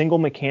not a single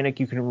mechanic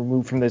you can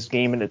remove from this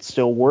game and it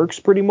still works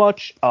pretty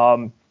much.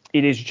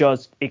 It is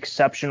just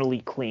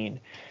exceptionally clean.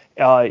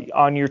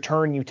 On your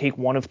turn, you take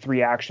one of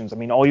 3 actions. I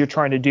mean, all you're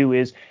trying to do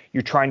is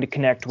you're trying to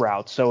connect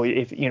routes. So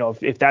if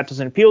that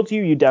doesn't appeal to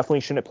you, you definitely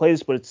shouldn't play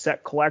this. But it's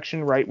set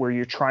collection, right, where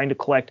you're trying to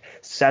collect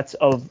sets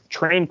of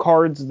train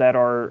cards that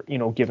are,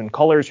 given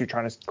colors. You're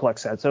trying to collect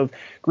sets of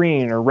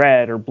green or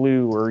red or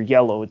blue or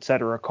yellow,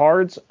 etc.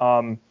 cards.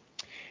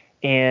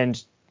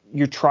 And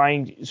you're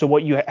trying. So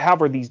what you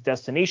have are these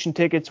destination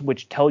tickets,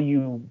 which tell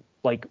you,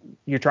 like,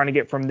 you're trying to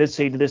get from this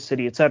city to this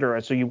city,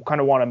 etc. So you kind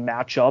of want to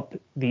match up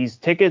these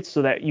tickets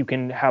so that you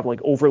can have like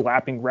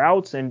overlapping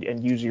routes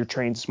and use your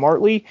train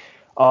smartly.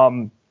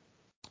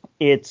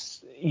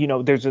 It's,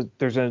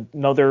 there's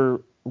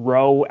another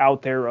row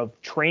out there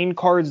of train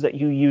cards that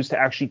you use to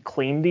actually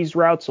claim these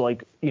routes. So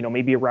like,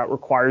 maybe a route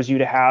requires you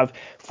to have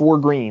 4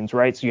 greens,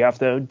 right? So you have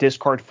to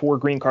discard 4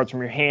 green cards from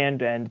your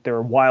hand, and there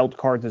are wild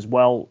cards as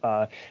well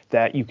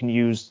that you can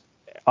use.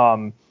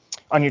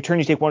 On your turn,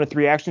 you take 1 of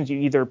 3 actions. You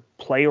either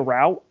play a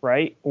route,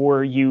 right?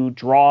 Or you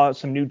draw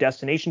some new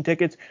destination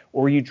tickets,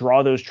 or you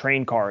draw those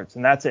train cards,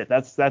 and that's it.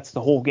 That's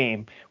the whole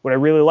game. What I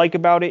really like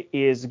about it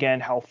is, again,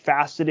 how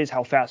fast it is,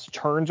 how fast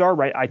turns are,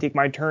 right? I take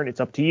my turn,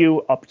 it's up to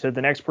you, up to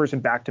the next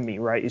person, back to me,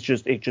 right?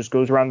 It just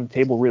goes around the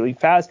table really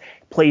fast,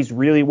 plays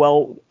really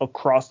well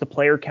across the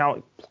player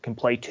count. Can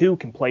play 2,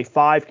 can play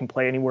 5, can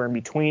play anywhere in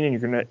between,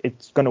 and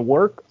it's gonna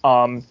work.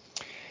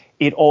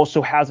 It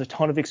also has a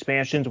ton of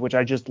expansions, which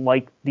I just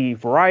like the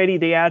variety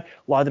they add.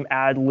 A lot of them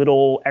add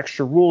little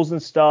extra rules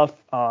and stuff.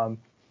 For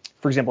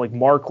example, like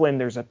Markland,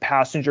 there's a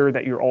passenger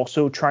that you're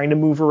also trying to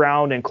move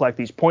around and collect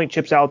these point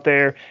chips out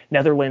there.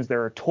 Netherlands,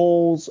 there are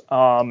tolls.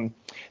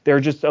 There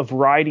are just a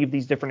variety of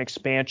these different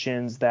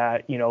expansions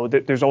that,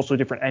 there's also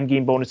different end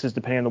game bonuses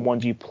depending on the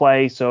ones you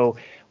play. So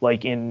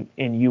like in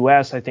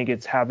US, I think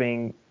it's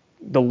having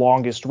the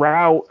longest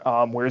route,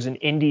 whereas in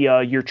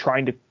India, you're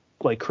trying to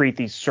like create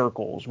these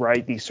circles,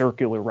 right? These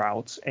circular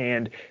routes,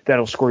 and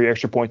that'll score you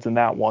extra points in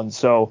that one.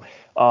 So,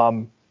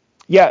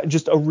 yeah,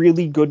 just a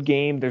really good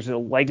game. There's a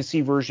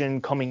legacy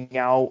version coming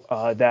out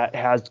that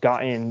has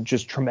gotten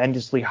just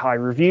tremendously high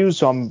reviews.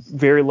 So I'm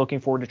very looking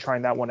forward to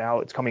trying that one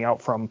out. It's coming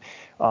out from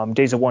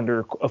Days of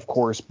Wonder, of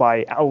course,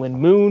 by Alan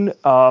Moon,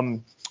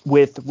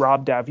 with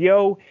Rob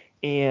Davio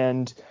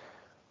and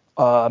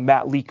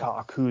Matt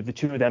Leacock, who the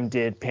two of them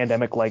did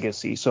Pandemic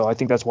Legacy. So I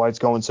think that's why it's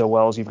going so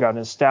well, is you've got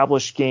an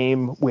established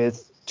game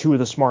with two of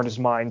the smartest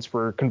minds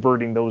for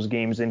converting those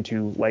games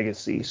into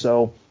Legacy.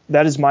 So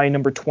that is my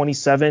number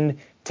 27,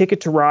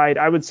 Ticket to Ride.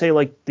 I would say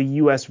like the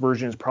US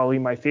version is probably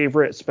my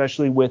favorite,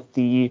 especially with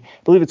I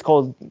believe it's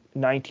called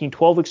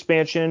 1912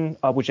 expansion,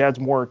 which adds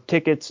more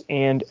tickets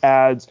and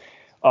adds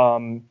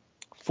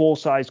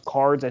full-size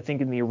cards. I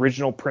think in the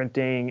original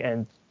printing,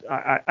 and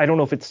I don't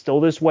know if it's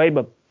still this way,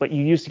 but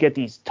you used to get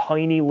these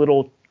tiny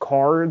little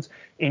cards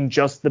in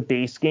just the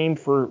base game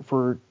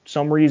for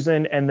some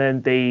reason, and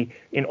then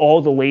in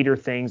all the later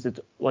things, it's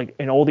like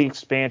in all the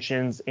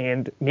expansions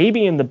and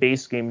maybe in the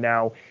base game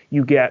now,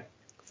 you get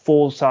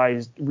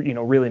full-sized,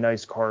 really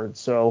nice cards.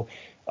 So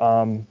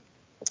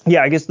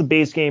yeah, I guess the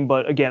base game,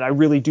 but again, I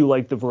really do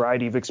like the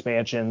variety of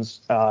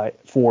expansions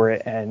for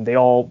it, and they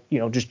all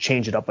just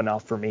change it up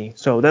enough for me.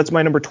 So that's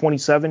my number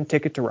 27,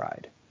 Ticket to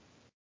Ride.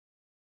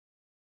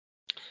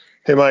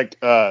 Hey, Mike,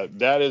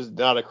 that is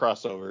not a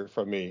crossover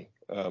from me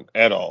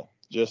at all.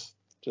 Just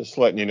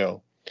letting you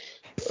know.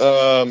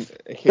 In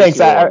case Thanks.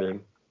 you were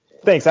wondering.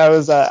 Thanks. I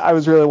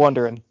was really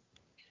wondering.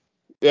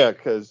 Yeah,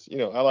 because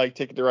I like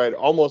Ticket to Ride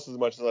almost as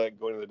much as I like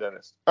going to the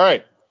dentist. All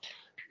right,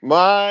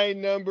 my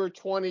number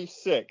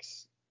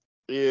 26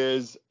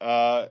 is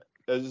a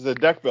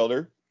deck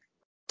builder,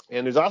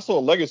 and there's also a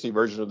legacy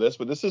version of this,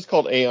 but this is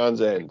called Aeon's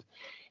End.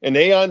 In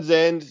Aeon's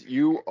End,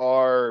 you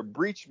are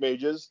breach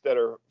mages that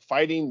are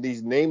fighting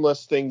these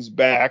nameless things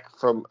back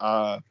from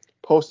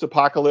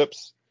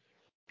post-apocalypse.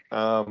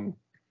 And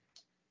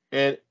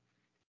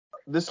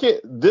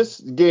this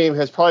game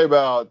has probably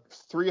about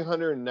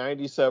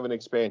 397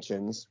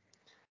 expansions,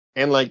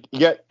 and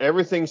yet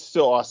everything's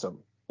still awesome.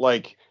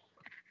 Like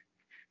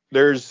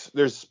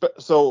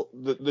so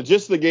the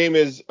gist of the game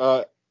is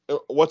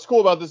what's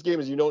cool about this game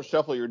is you don't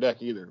shuffle your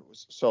deck either.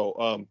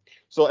 So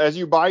as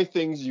you buy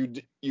things, you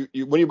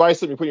when you buy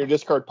something, you put in your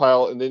discard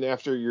pile, and then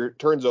after your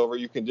turn's over,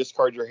 you can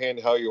discard your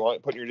hand how you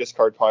want, put in your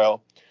discard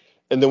pile.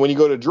 And then when you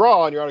go to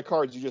draw and you're out of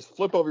cards, you just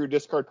flip over your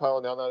discard pile,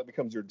 and now that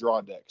becomes your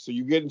draw deck. So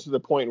you get into the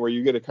point where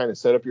you get to kind of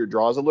set up your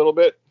draws a little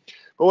bit.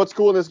 But what's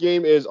cool in this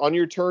game is on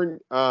your turn,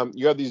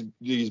 you have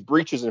these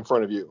breaches in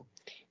front of you.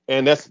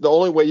 And that's the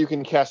only way you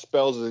can cast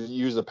spells is to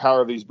use the power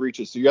of these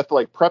breaches. So you have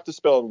to prep the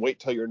spell and wait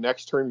till your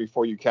next turn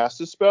before you cast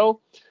the spell.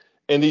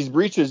 And these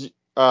breaches,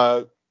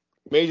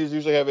 mages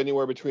usually have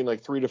anywhere between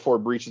 3 to 4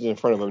 breaches in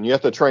front of them. And you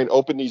have to try and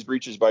open these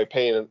breaches by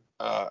paying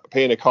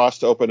a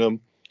cost to open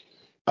them.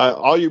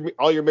 All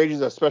your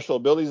mages have special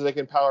abilities they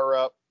can power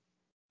up.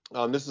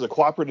 This is a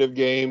cooperative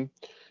game.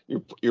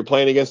 You're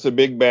playing against a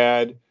big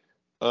bad,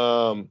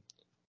 and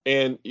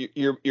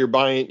you're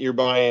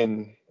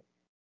buying.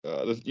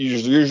 There's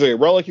usually a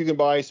relic you can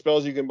buy,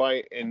 spells you can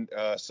buy, and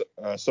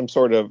some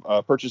sort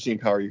of purchasing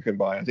power you can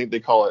buy. I think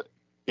they call it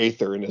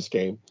Aether in this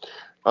game.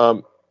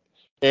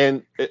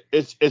 And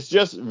it's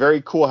just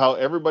very cool how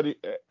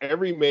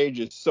every mage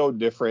is so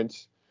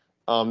different.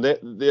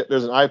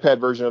 There's an iPad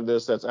version of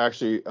this that's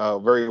actually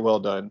very well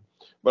done.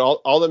 But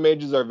all the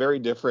mages are very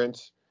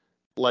different.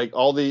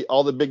 All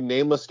the big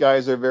nameless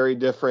guys are very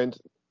different.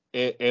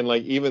 And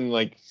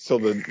so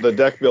the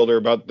deck builder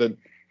about the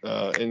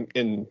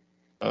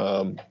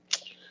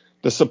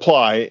the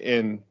supply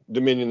in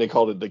Dominion, they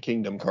called it the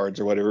Kingdom cards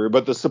or whatever.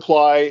 But the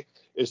supply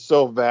is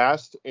so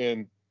vast,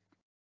 and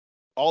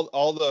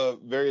all the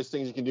various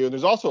things you can do. And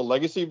there's also a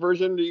legacy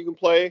version that you can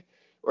play,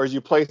 or as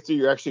you play through,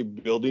 you're actually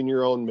building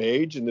your own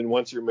mage. And then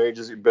once your mage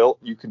is built,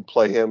 you can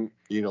play him,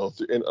 in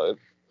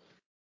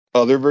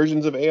other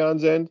versions of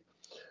Aeon's End.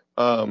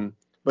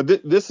 But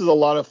this is a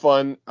lot of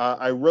fun.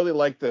 I really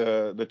like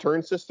the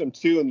turn system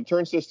too, and the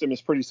turn system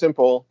is pretty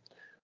simple.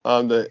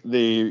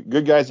 The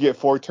good guys get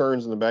 4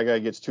 turns and the bad guy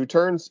gets 2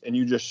 turns,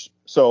 and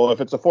so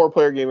if it's a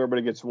 4-player game,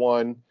 everybody gets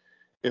 1,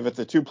 if it's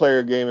a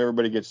 2-player game,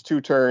 everybody gets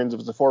 2 turns. If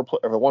it's a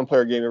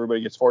 1-player game,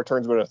 everybody gets 4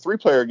 turns. But a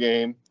 3-player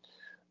game,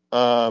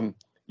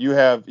 you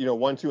have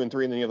 1, 2, and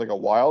 3, and then you have like a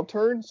wild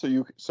turn. So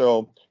you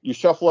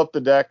shuffle up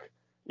the deck.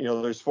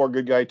 There's 4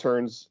 good guy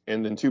turns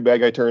and then 2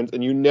 bad guy turns,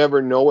 and you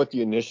never know what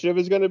the initiative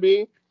is going to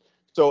be.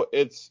 So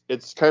it's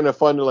kind of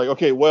fun to like,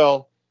 okay,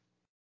 well,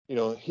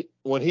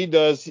 when he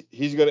does,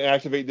 he's going to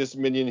activate this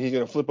minion. He's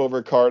going to flip over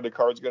a card. The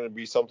card's going to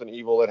be something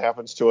evil that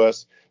happens to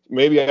us.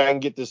 Maybe I can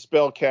get this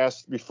spell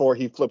cast before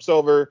he flips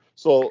over.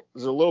 So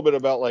there's a little bit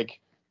about like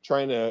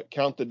trying to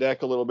count the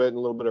deck a little bit and a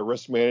little bit of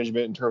risk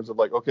management in terms of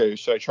like, okay,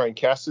 should I try and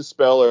cast this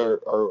spell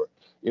or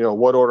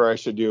what order I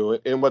should do?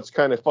 And what's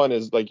kind of fun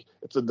is like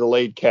it's a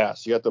delayed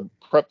cast. You have to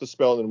prep the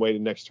spell and then wait the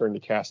next turn to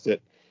cast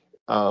it.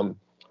 But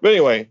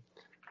anyway,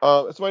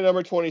 it's my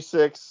number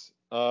 26.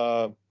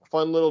 Fun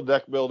little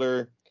deck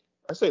builder.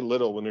 I say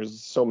little when there's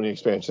so many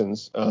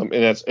expansions, and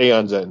that's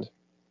Aeon's End.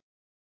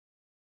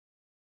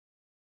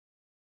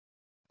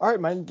 All right,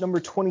 my number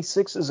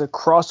 26 is a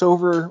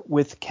crossover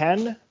with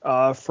Ken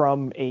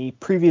from a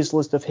previous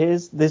list of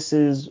his. This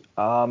is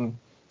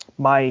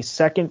my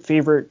second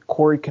favorite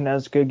Corey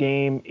Konieczka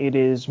game. It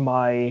is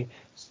my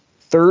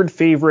third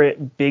favorite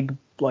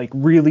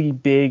really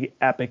big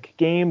epic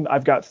game.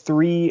 I've got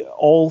 3,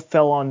 all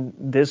fell on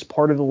this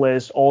part of the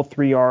list. All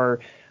 3 are,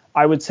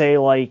 I would say,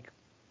 like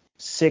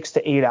 6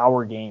 to 8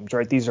 hour games,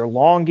 right? These are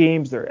long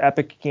games, they're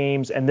epic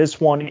games, and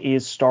this one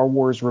is Star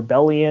Wars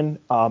Rebellion.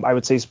 I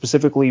would say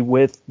specifically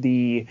with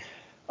the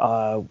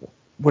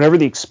whatever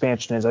the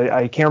expansion is.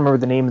 I can't remember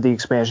the name of the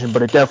expansion,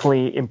 but it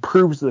definitely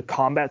improves the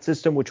combat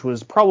system, which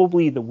was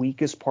probably the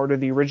weakest part of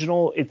the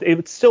original.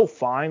 It's still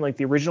fine. Like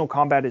the original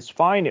combat is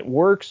fine, it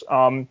works,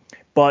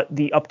 but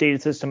the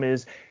updated system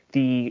is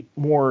the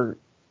more,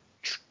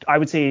 I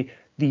would say,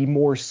 the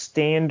more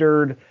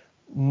standard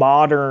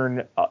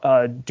modern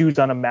dudes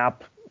on a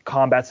map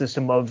combat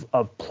system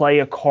of play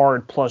a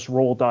card plus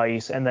roll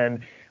dice, and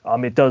then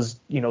it does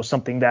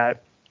something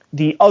that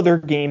the other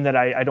game that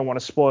I don't want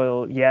to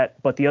spoil yet,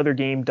 but the other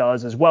game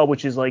does as well,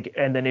 which is like,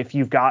 and then if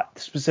you've got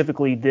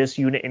specifically this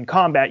unit in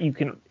combat, you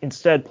can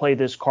instead play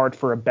this card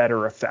for a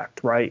better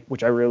effect, right?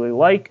 Which I really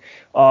like.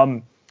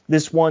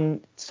 This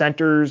one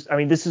centers,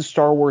 this is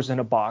Star Wars in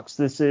a box.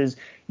 This is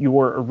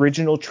your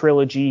original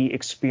trilogy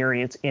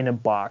experience in a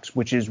box,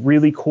 which is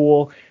really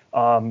cool.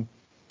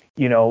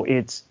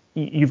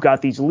 You've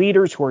got these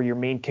leaders who are your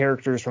main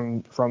characters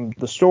from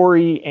the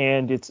story,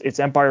 and it's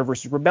Empire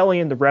versus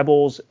Rebellion. The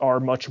rebels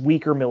are much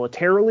weaker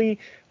militarily.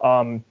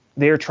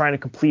 They're trying to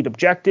complete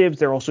objectives.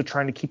 They're also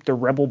trying to keep the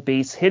rebel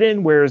base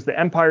hidden, whereas the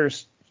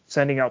Empire's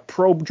sending out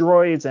probe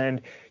droids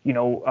and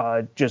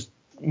just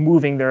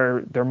moving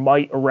their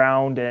might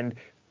around and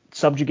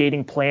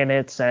subjugating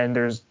planets, and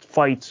there's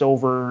fights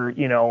over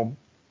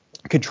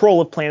control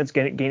of planets,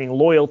 gaining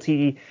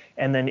loyalty.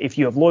 And then if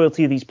you have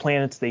loyalty to these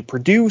planets, they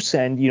produce,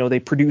 and they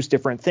produce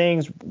different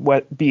things,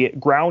 be it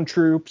ground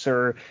troops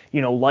or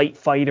light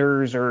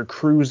fighters or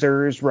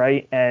cruisers,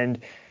 right?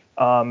 And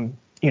the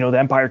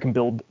Empire can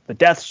build the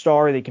Death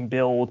Star, they can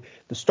build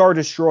the Star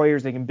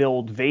Destroyers, they can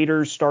build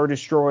Vader's Star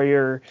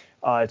Destroyer.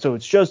 So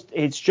it's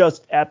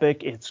just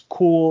epic. It's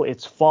cool.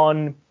 It's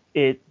fun.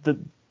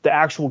 The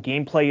actual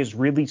gameplay is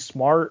really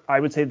smart. I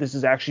would say this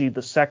is actually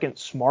the second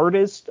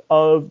smartest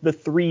of the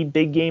 3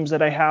 big games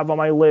that I have on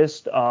my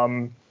list.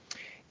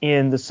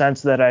 In the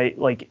sense that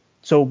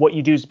so what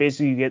you do is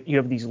basically you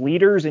have these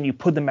leaders and you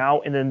put them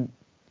out, and then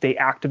they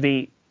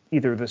activate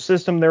either the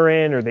system they're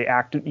in, or they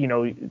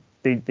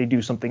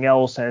do something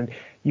else, and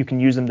you can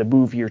use them to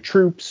move your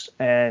troops.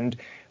 And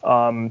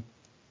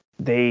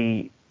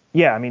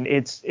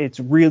it's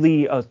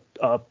really a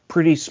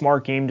pretty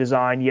smart game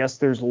design. Yes,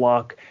 there's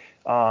luck.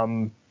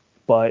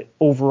 But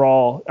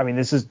overall,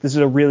 this is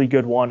a really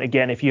good one.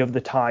 Again, if you have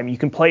the time, you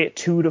can play it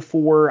 2 to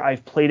 4.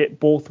 I've played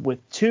it both with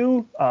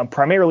 2,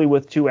 primarily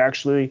with 2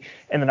 actually,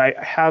 and then I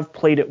have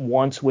played it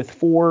twice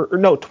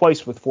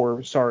with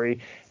 4. Sorry,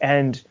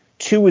 and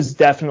 2 is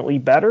definitely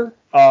better.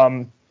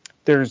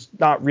 There's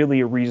not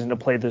really a reason to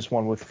play this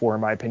one with 4,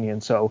 in my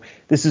opinion. So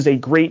this is a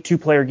great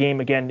 2-player game.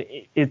 Again,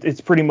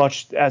 it's pretty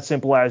much as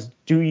simple as,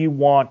 do you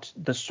want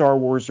the Star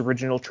Wars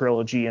original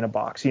trilogy in a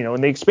box?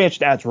 And the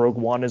expansion adds Rogue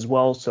One as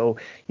well, so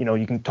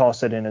you can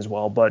toss it in as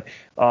well. But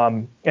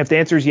if the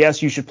answer is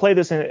yes, you should play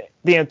this, and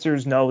the answer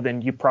is no,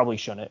 then you probably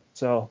shouldn't.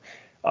 So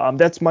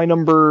that's my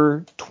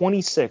number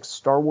 26,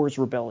 Star Wars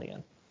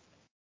Rebellion.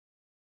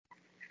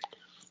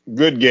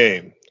 Good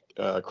game.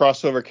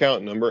 Crossover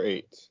count number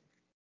 8.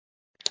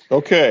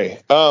 Okay,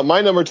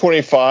 my number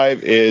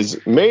 25 is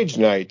Mage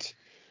Knight.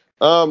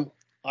 I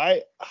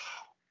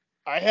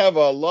have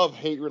a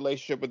love-hate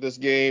relationship with this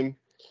game.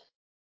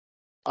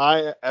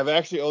 I have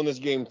actually owned this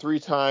game 3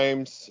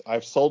 times.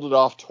 I've sold it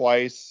off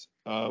twice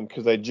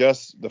because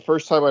the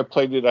first time I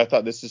played it, I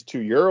thought this is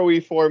too Euro-y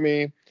for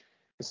me.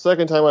 The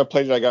second time I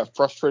played it, I got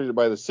frustrated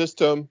by the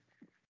system.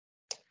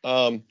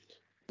 The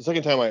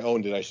second time I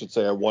owned it, I should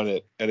say, I won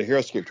it at a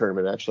HeroScape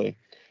tournament, actually.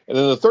 And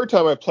then the third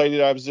time I played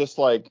it, I was just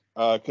like,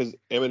 because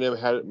M&M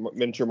had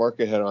Miniature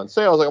Market had on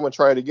sale, I was like, I'm going to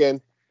try it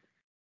again.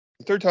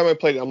 The third time I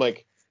played it, I'm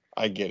like,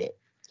 I get it.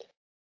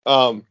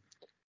 Um,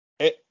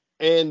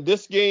 and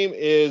this game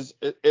it's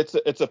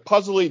a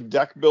puzzly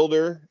deck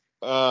builder.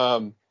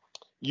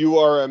 You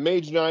are a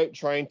mage knight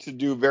trying to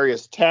do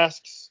various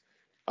tasks.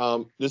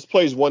 This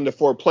plays 1 to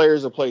 4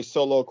 players. It plays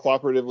solo,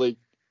 cooperatively,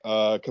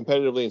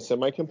 competitively, and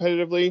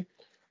semi-competitively.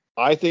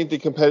 I think the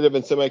competitive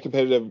and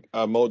semi-competitive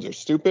modes are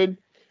stupid.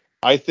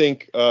 I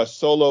think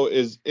solo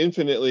is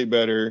infinitely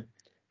better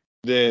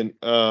than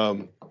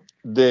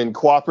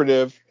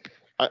cooperative.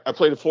 I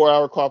played a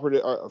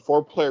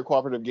 4-player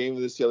cooperative game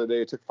of this the other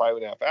day. It took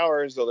 5.5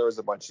 hours, though there was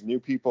a bunch of new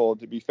people,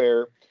 to be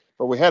fair,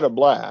 but we had a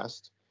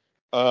blast.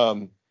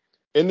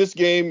 In this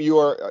game, you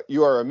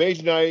are a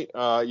mage knight.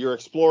 You're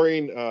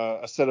exploring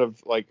a set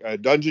of like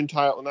dungeon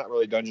tile, well, not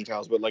really dungeon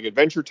tiles, but like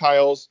adventure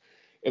tiles.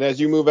 And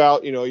as you move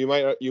out,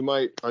 you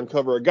might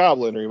uncover a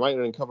goblin, or you might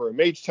uncover a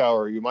mage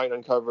tower, you might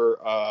uncover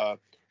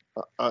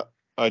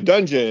a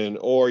dungeon,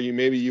 or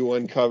you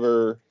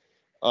uncover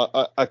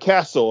a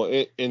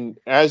castle. And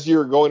as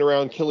you're going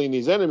around killing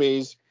these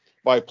enemies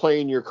by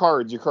playing your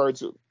cards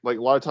like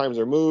a lot of times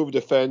are move,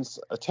 defense,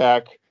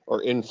 attack,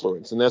 or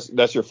influence, and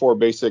that's your 4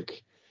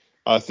 basic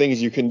things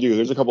you can do.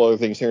 There's a couple other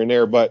things here and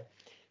there, but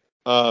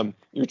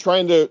you're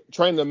trying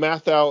to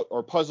math out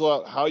or puzzle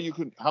out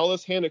how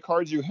this hand of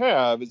cards you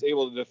have is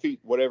able to defeat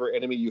whatever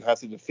enemy you have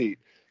to defeat.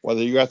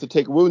 Whether you have to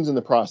take wounds in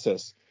the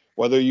process,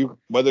 whether you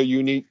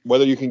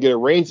can get a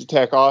ranged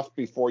attack off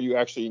before you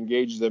actually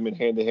engage them in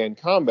hand-to-hand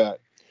combat.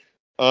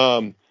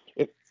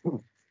 It,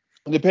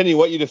 depending on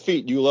what you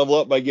defeat, you level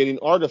up by getting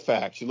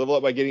artifacts, you level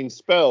up by getting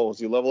spells,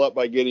 you level up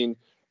by getting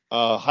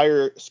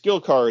higher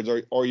skill cards,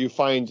 or you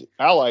find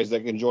allies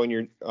that can join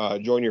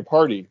your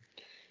party.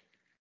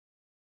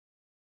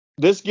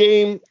 This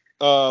game,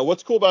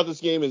 what's cool about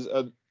this game is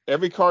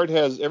every card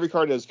has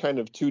kind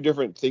of 2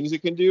 different things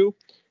it can do.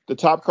 The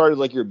top card is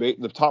like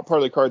the top part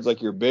of the card is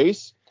like your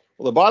base.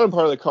 Well, the bottom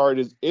part of the card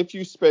is if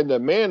you spend a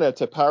mana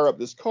to power up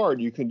this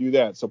card, you can do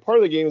that. So part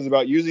of the game is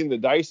about using the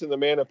dice in the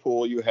mana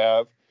pool you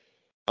have.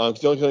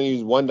 Because you're only going to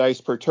use 1 dice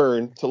per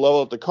turn to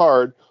level up the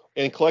card,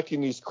 and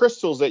collecting these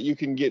crystals that you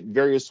can get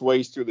various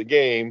ways through the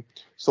game,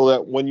 so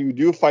that when you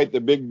do fight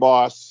the big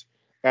boss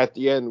at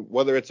the end,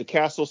 whether it's a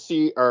castle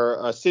siege or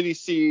a city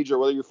siege, or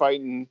whether you're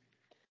fighting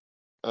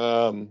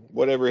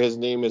whatever his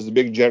name is, the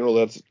big general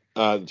that's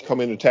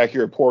coming to attack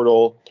your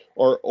portal,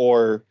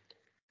 or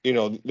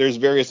there's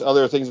various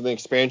other things in the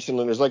expansion.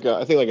 And there's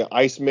I think an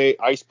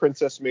ice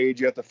princess mage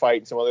you have to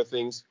fight, and some other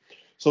things.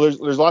 So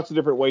there's lots of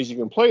different ways you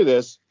can play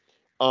this.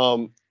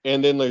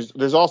 And then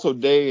there's also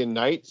day and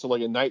night. So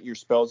like at night, your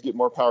spells get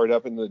more powered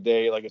up. In the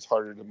day, like it's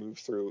harder to move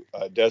through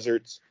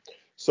deserts.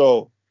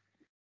 So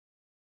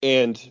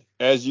and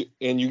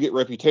you get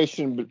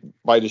reputation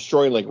by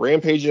destroying like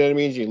rampaging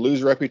enemies. You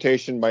lose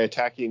reputation by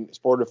attacking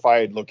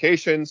fortified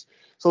locations.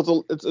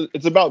 So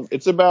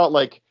it's about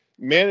like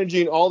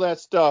managing all that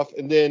stuff.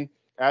 And then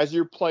as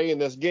you're playing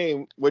this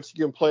game, which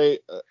you can play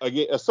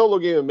a solo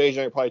game of Mage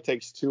Knight probably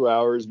takes 2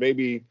 hours,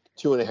 maybe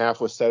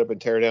 2.5 with setup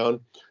and teardown.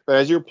 But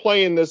as you're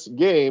playing this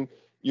game,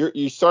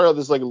 you start out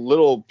this like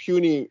little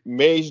puny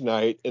Mage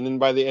Knight, and then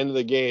by the end of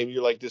the game,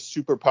 you're like this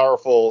super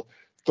powerful,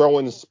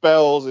 throwing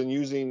spells and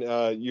using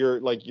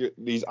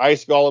these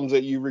ice golems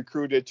that you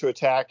recruited to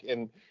attack.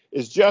 And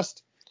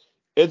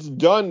it's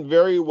done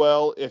very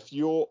well. If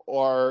you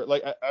are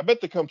like, I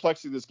bet the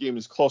complexity of this game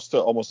is close to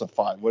almost a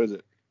 5. What is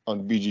it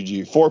on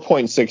BGG?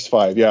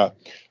 4.65. Yeah.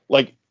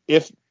 Like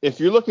if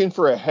you're looking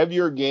for a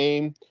heavier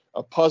game,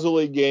 a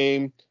puzzly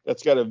game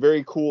that's got a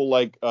very cool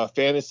like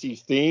fantasy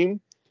theme,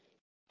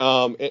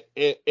 and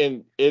it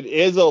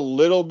is a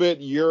little bit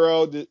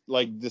Euro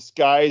like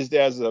disguised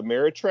as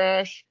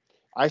Ameritrash.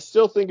 I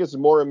still think it's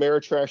more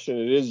Ameritrash than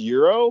it is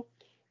Euro,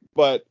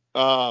 but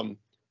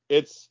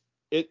it's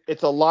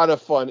a lot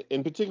of fun.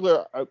 In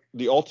particular,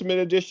 the Ultimate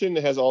Edition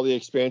has all the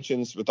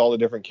expansions with all the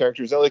different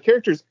characters. Now the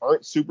characters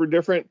aren't super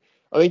different.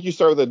 I think you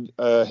start with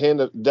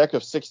a deck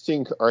of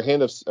 16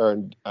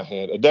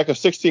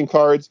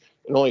 cards,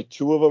 and only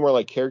 2 of them are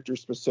like character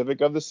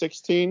specific of the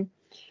 16.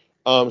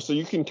 So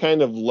you can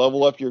kind of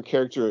level up your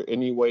character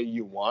any way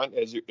you want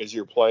as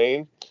you're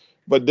playing.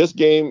 But this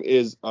game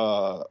is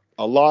a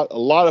lot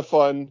of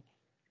fun,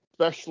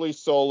 especially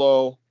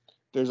solo.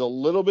 There's a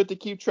little bit to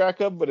keep track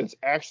of, but it's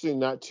actually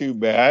not too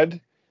bad.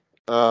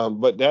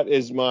 But that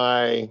is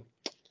my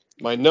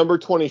number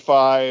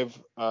 25,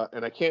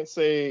 and I can't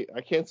say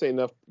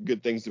enough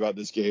good things about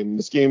this game.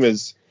 This game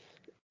is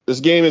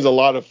a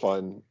lot of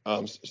fun,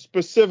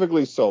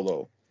 specifically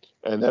solo,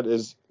 and that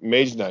is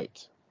Mage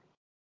Knight.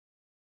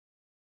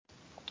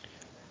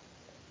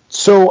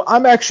 So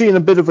I'm actually in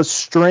a bit of a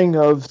string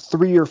of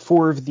 3 or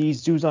 4 of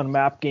these Dudes on a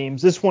Map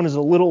games. This one is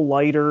a little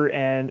lighter,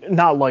 and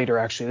not lighter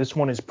actually. This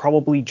one is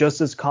probably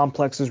just as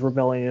complex as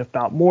Rebellion, if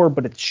not more,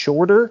 but it's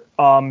shorter.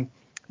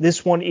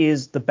 This one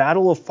is the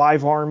Battle of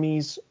 5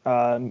 Armies,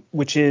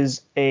 which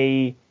is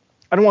I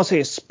don't want to say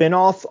a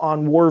spin-off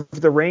on War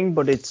of the Ring,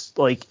 but it's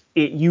like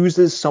it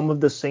uses some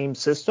of the same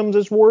systems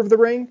as War of the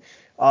Ring.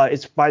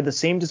 It's by the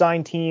same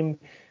design team.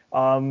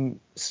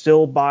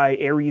 Still by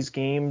Ares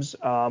Games,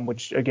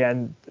 which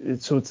again,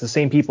 it's the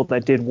same people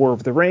that did War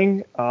of the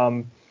Ring.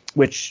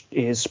 which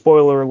is,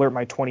 spoiler alert,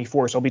 my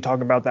 24. So I'll be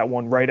talking about that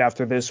one right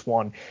after this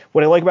one.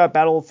 What I like about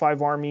Battle of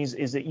Five Armies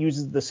is it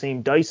uses the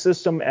same dice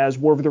system as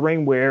War of the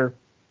Ring, where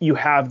you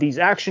have these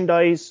action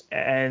dice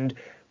and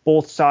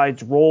both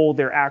sides roll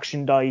their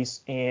action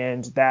dice,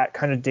 and that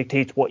kind of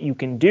dictates what you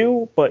can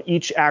do. But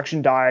each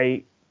action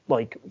die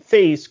like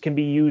face can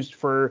be used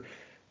for,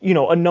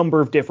 a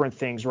number of different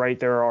things, right?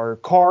 There are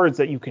cards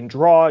that you can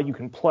draw, you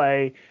can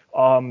play,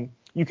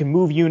 you can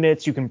move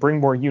units, you can bring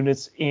more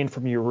units in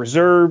from your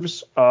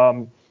reserves,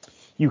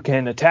 you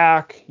can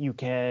attack, you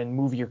can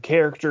move your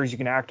characters, you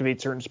can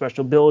activate certain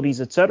special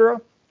abilities,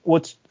 etc.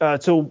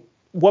 So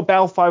what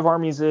Battle 5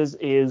 Armies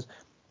is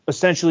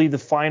essentially the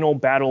final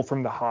battle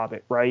from The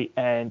Hobbit, right?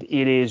 And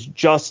it is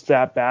just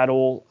that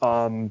battle.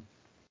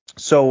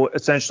 So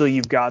essentially,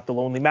 you've got the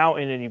Lonely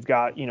Mountain, and you've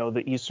got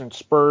the Eastern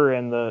Spur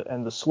and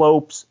the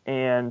slopes,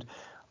 and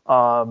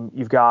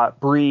you've got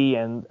Bree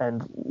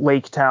and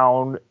Lake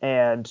Town,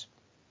 and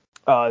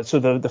so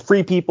the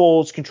Free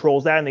Peoples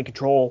controls that, and they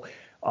control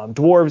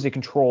dwarves, they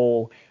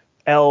control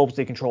elves,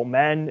 they control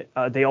men.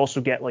 They also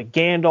get like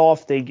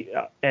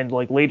Gandalf, and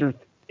like later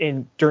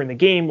during the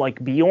game,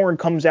 like Bjorn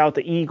comes out,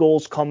 the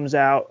Eagles comes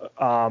out,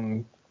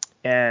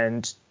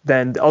 and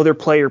then the other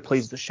player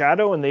plays the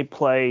Shadow, and they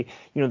play,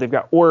 they've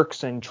got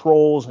orcs and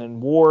trolls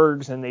and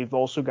wargs, and they've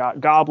also got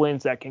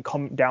goblins that can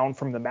come down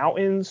from the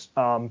mountains.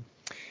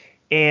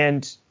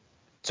 And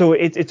so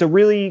it's a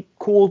really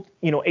cool,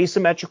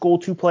 asymmetrical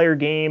two-player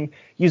game.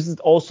 Uses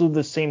also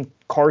the same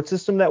card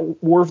system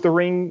that War of the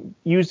Ring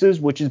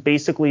uses, which is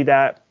basically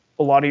that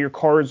a lot of your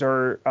cards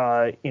are,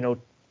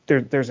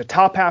 there's a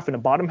top half and a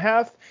bottom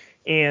half,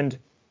 and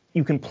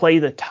you can play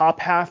the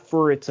top half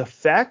for its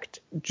effect,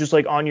 just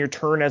like on your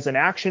turn as an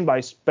action by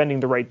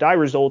spending the right die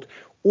result,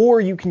 or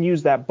you can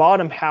use that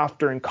bottom half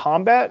during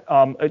combat.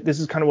 This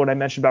is kind of what I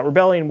mentioned about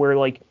Rebellion, where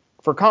like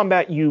for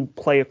combat, you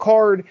play a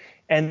card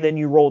and then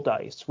you roll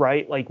dice,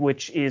 right? Like,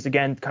 which is,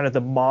 again, kind of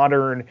the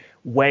modern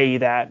way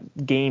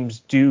that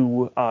games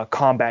do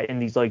combat in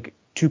these like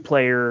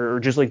two-player, or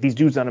just like these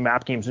dudes on a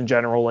map games in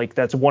general. Like,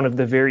 that's one of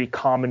the very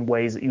common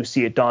ways that you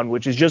see it done,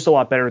 which is just a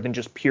lot better than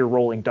just pure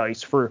rolling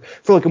dice for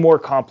like a more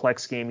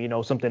complex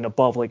game, something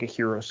above like a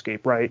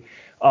HeroScape, right?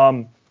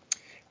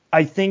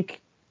 I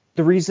think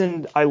the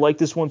reason I like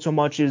this one so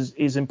much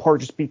is in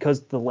part just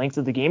because the length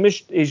of the game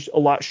is a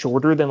lot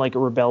shorter than like a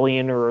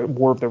Rebellion or a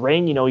War of the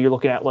Ring. You're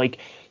looking at like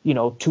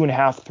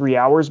 2.5, 3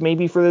 hours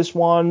maybe for this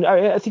one.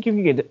 I think you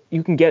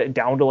can get it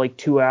down to like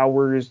 2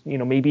 hours,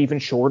 maybe even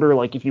shorter,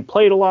 like if you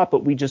play it a lot.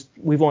 But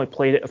we've only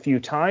played it a few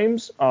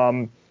times.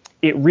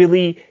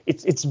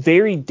 It's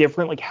very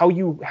different. Like, how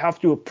you have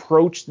to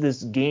approach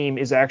this game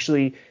is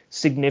actually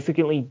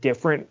significantly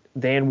different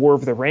than War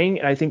of the Ring,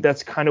 and I think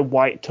that's kind of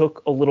why it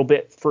took a little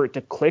bit for it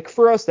to click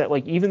for us, that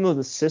like even though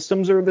the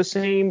systems are the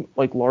same,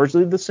 like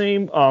largely the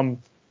same,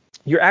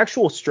 your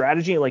actual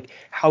strategy, like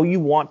how you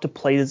want to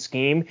play this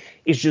game,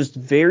 is just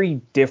very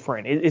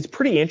different. It's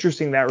pretty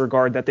interesting in that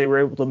regard, that they were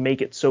able to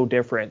make it so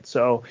different.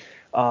 So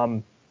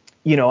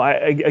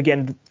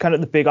again, kind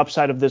of the big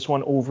upside of this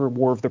one over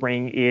War of the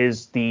Ring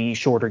is the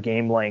shorter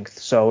game length.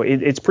 So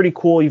it's pretty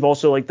cool. You've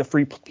also, like, the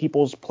Free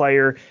People's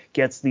player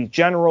gets the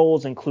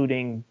generals,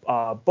 including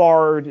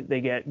Bard.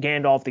 They get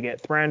Gandalf. They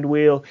get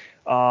Thranduil,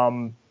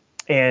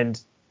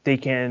 and they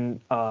can.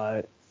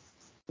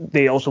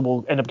 They also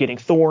will end up getting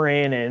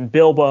Thorin and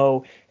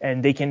Bilbo,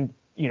 and they can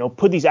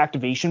put these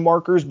activation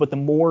markers. But the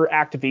more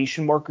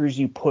activation markers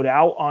you put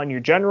out on your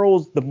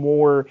generals, the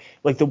more,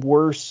 like, the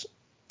worse.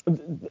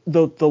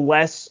 The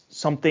less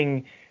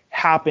something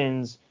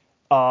happens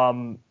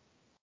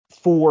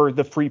for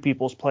the Free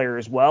People's player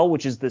as well,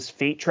 which is this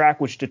fate track,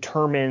 which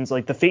determines,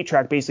 like, the fate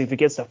track basically, if it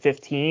gets to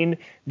 15,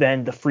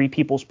 then the Free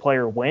People's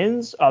player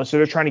wins. So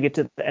they're trying to get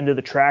to the end of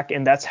the track,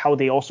 and that's how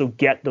they also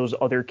get those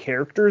other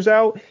characters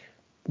out.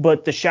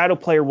 But the Shadow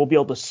player will be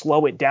able to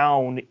slow it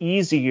down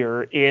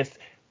easier if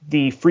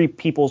the Free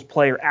People's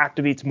player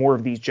activates more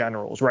of these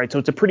generals, right? So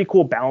it's a pretty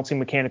cool balancing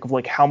mechanic of,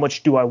 like, how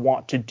much do I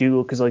want to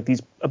do? Because, like,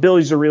 these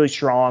abilities are really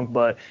strong,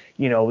 but,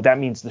 that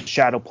means the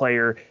Shadow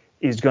player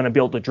is going to be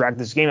able to drag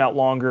this game out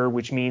longer,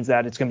 which means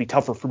that it's going to be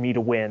tougher for me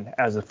to win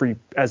as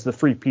the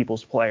Free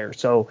People's player.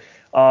 So,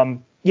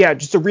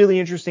 just a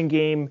really interesting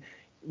game.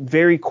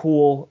 Very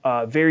cool,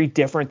 very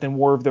different than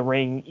War of the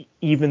Ring,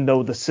 even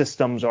though the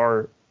systems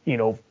are,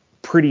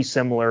 pretty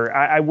similar.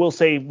 I will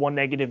say one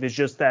negative is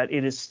just that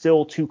it is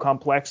still too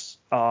complex.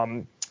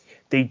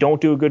 They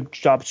don't do a good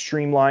job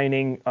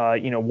streamlining.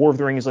 War of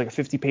the Ring is like a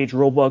 50-page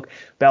rulebook.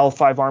 Battle of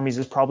Five Armies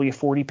is probably a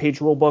 40-page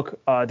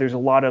rulebook. There's a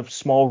lot of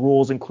small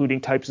rules, including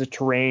types of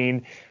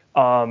terrain,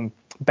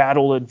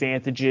 battle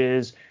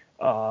advantages,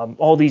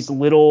 all these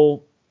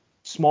little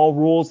small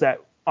rules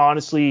that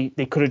honestly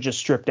they could have just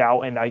stripped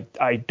out, and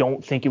I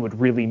don't think it would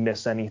really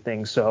miss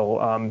anything.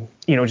 So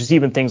just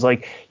even things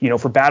like,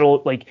 for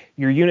battle, like,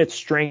 your unit's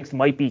strength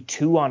might be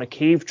 2 on a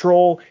cave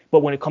troll, but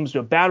when it comes to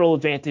a battle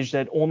advantage,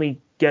 that only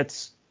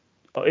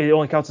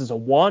counts as a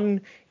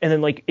 1. And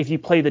then, like, if you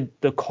play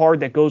the card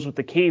that goes with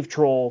the cave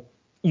troll,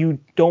 you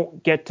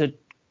don't get to,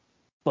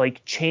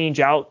 like, change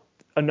out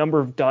a number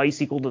of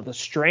dice equal to the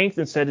strength.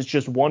 Instead, it's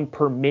just one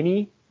per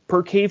mini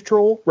per cave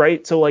troll,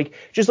 right? So like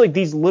just like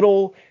these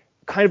little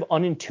kind of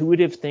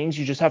unintuitive things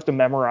you just have to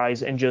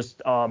memorize and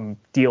just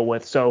deal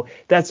with. So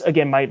that's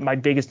again my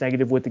biggest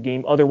negative with the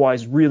game.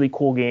 Otherwise, really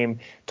cool game,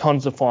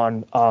 tons of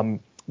fun.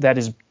 That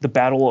is the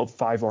Battle of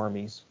Five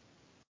Armies.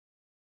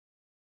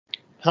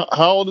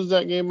 How old is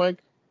that game, Mike?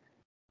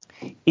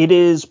 It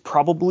is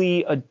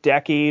probably a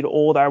decade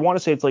old. I want to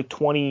say it's like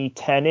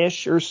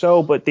 2010-ish or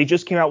so, but they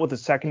just came out with a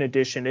second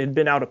edition. It had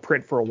been out of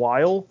print for a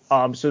while.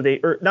 So they,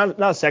 or not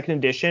a second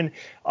edition,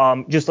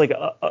 just like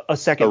a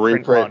second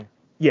print run.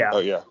 Yeah. Oh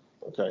yeah.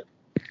 Okay.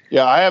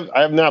 Yeah,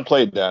 I have not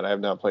played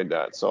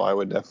that. So I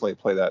would definitely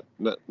play that.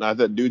 Not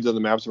that Dudes on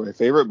the Maps are my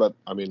favorite, but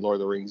I mean Lord of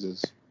the Rings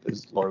is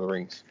Lord of the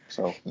Rings.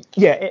 So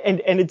yeah,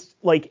 and it's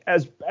like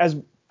as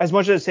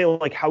much as I say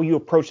like how you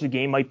approach the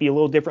game might be a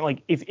little different.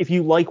 Like if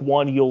you like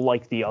one, you'll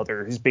like the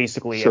other is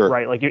basically it,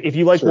 right? Like if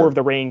you like War of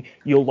the Ring,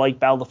 you'll like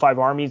Battle of the Five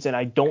Armies. And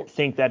I don't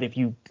think that if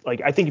you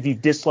like, I think if you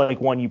dislike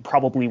one, you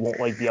probably won't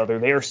like the other.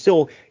 They are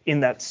still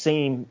in that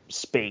same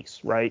space,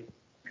 right?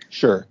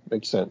 Sure,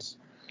 makes sense.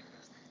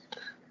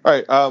 All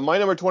right, my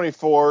number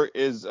 24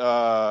 is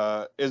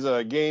a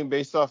game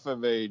based off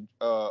of an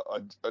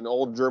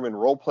old German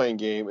role playing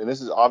game, and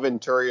this is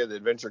Aventuria, the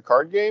adventure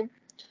card game.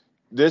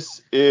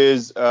 This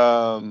is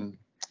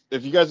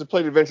if you guys have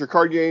played adventure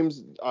card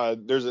games,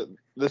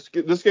 this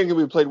game can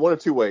be played one of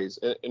two ways,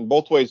 and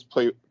both ways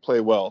play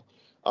well.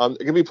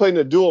 It can be played in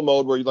a dual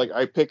mode where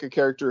I pick a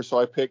character, so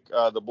I pick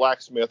the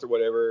blacksmith or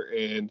whatever,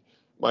 and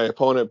my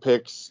opponent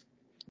picks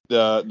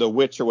the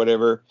witch or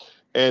whatever.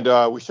 And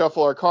we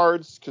shuffle our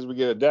cards because we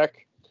get a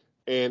deck.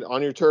 And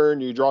on your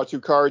turn, you draw two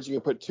cards. You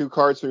can put two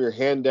cards from your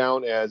hand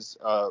down as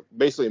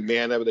basically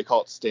mana, but they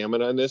call it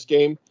stamina in this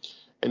game.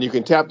 And you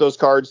can tap those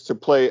cards to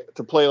play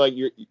like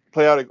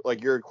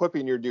you're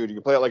equipping your dude. You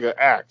can play out like an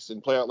axe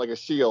and play out like a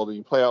shield, and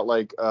you play out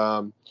like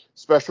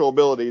special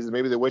abilities. And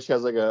maybe the witch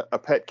has like a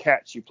pet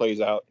cat she plays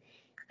out,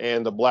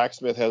 and the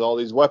blacksmith has all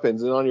these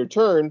weapons. And on your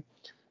turn,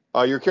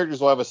 your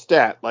characters will have a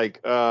stat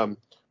like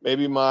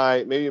maybe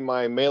my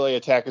melee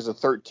attack is a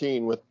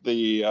 13 with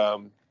the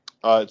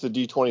it's a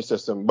D20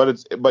 system,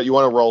 but you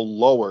want to roll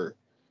lower,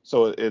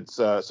 so it's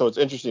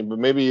interesting. But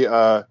maybe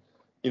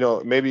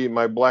maybe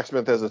my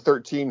blacksmith has a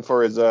 13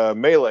 for his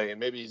melee, and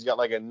maybe he's got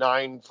like a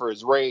 9 for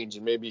his range,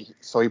 and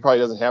so he probably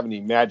doesn't have any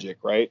magic,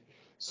 right?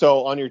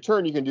 So on your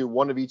turn, you can do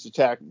one of each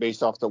attack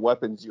based off the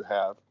weapons you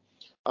have.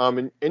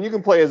 And you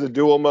can play as a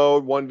dual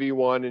mode,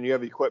 1v1, and you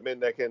have equipment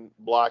that can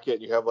block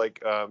it. You have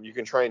you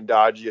can try and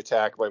dodge the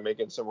attack by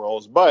making some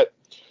rolls. But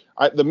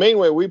the main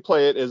way we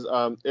play it is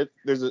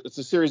it's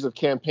a series of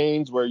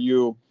campaigns where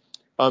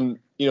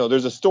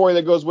there's a story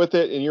that goes with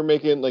it, and you're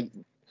making like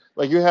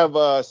you have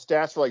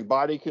stats for like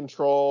body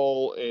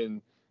control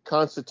and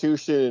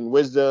constitution and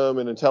wisdom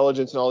and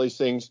intelligence and all these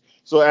things.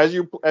 So as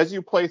you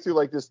play through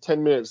like this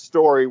 10-minute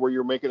story where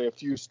you're making a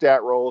few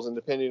stat rolls, and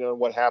depending on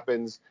what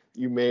happens,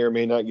 you may or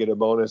may not get a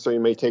bonus, or you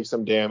may take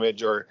some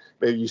damage, or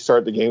maybe you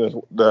start the game with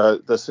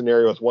the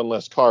scenario with one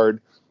less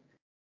card.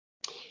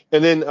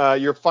 And then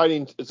you're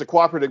fighting. It's a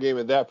cooperative game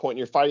at that point. And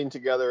you're fighting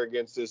together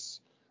against this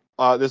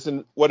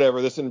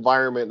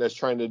environment that's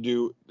trying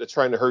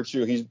to hurt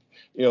you. He's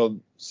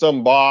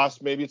some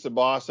boss. Maybe it's a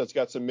boss that's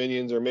got some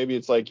minions, or maybe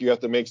it's like you have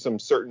to make some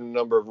certain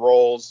number of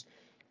rolls,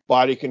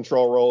 body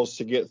control rolls,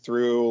 to get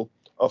through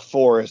a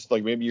forest.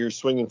 Like maybe you're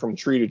swinging from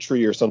tree to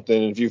tree or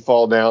something, and if you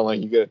fall down,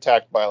 like you get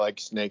attacked by like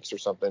snakes or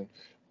something.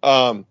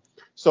 It's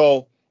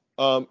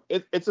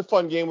a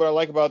fun game. What I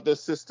like about this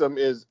system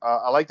is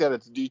I like that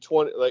it's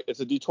D20, like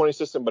it's a D20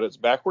 system, but it's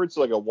backwards.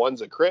 So like a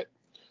 1's a crit,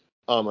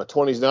 a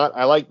 20's not.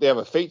 They have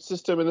a fate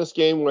system in this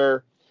game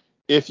where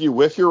if you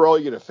whiff your roll,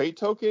 you get a fate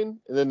token,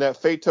 and then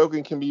that fate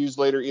token can be used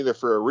later either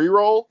for a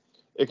reroll,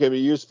 it can be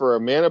used for a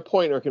mana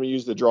point, or it can be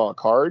used to draw a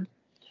card.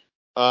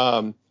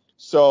 And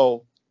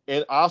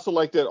I also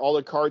like that all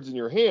the cards in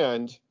your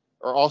hand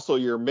are also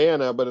your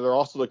mana, but they're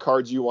also the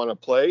cards you want to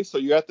play. So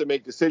you have to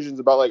make decisions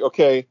about like,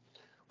 okay,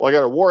 well, I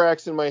got a war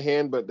axe in my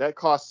hand, but that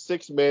costs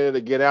 6 mana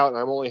to get out,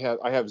 and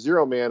I have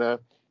 0 mana,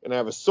 and I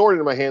have a sword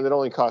in my hand that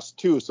only costs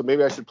 2. So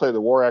maybe I should play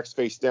the war axe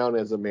face down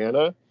as a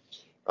mana,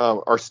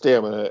 or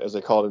stamina, as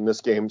they call it in this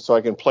game, so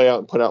I can play out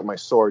and put out my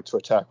sword to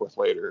attack with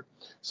later.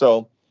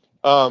 So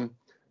I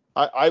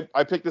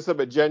picked this up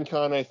at Gen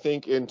Con, I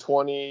think in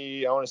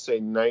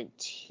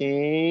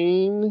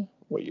 19.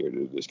 What year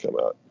did this come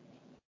out?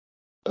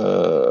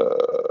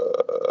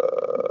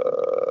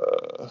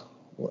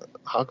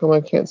 How come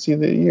I can't see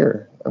the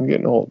year? I'm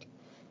getting old.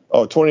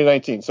 Oh,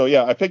 2019. So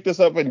yeah, I picked this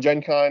up in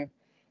Gen Con.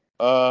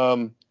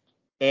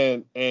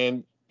 It's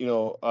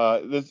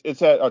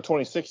at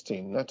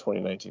 2016, not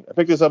 2019. I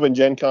picked this up in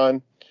Gen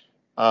Con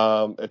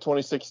at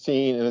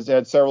 2016, and it's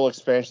had several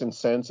expansions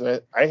since.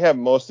 And I have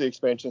most of the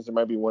expansions. There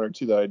might be one or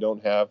two that I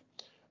don't have.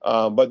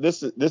 But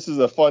this is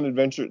a fun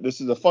adventure.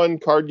 This is a fun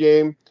card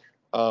game.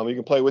 You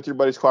can play with your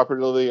buddies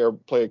cooperatively or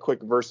play a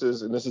quick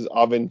versus. And this is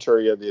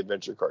Aventuria, the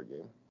adventure card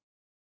game.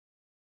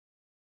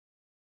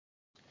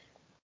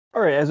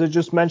 All right, as I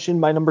just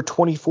mentioned, my number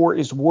 24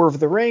 is War of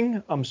the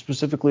Ring,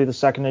 specifically the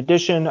second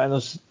edition. I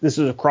know this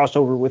is a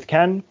crossover with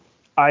Ken.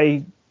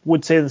 I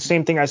would say the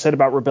same thing I said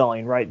about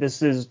Rebellion, right?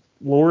 This is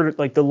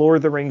the Lord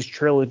of the Rings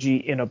trilogy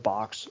in a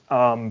box.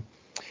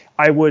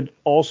 I would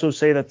also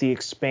say that the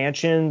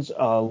expansions,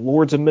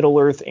 Lords of Middle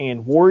Earth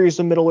and Warriors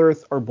of Middle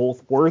Earth, are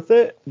both worth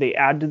it. They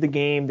add to the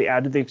game, they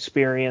add to the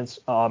experience.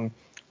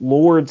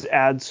 Lords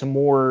add some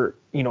more,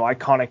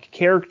 iconic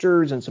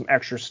characters and some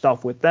extra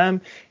stuff with them.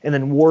 And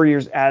then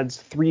Warriors adds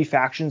 3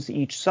 factions to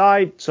each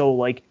side. So,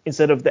 like,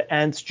 instead of the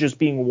Ents just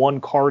being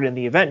one card in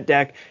the event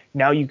deck,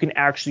 now you can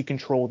actually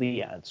control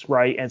the Ents,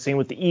 right? And same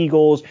with the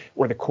Eagles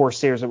or the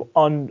Corsairs of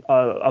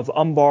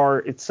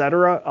Umbar,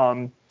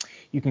 etc.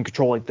 You can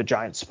control like the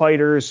giant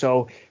spiders.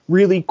 So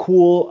really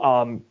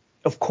cool.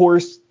 Of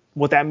course,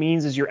 what that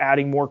means is you're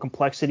adding more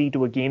complexity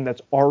to a game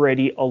that's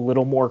already a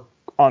little more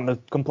on the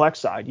complex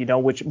side,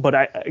 but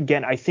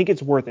I think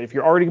it's worth it. If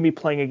you're already going to be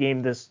playing a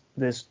game this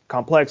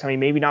complex, I mean,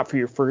 maybe not for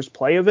your first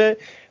play of it,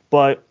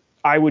 but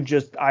I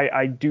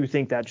do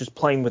think that just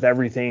playing with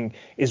everything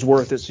is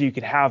worth it, so you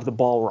could have the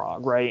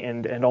Balrog, right,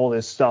 and all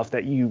this stuff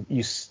that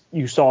you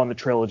saw in the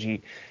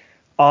trilogy.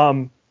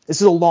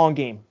 This is a long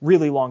game,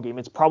 really long game.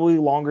 It's probably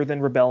longer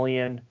than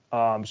Rebellion.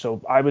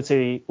 So I would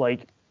say,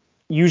 like,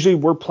 usually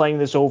we're playing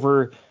this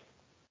over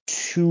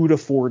 2 to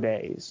 4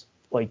 days.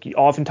 Like,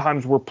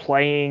 oftentimes we're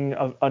playing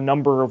a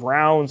number of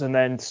rounds and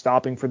then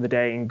stopping for the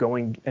day and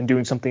going and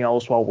doing something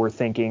else while we're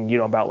thinking,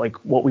 about like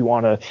what we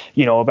want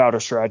to, about our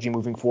strategy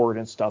moving forward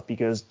and stuff,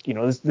 because,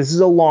 this is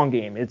a long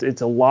game.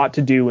 It's a lot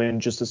to do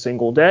in just a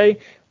single day.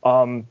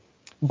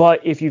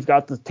 But if you've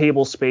got the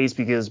table space,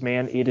 because,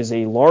 man, it is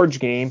a large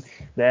game,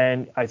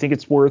 then I think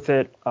it's worth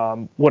it.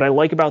 What I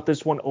like about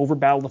this one over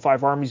Battle of the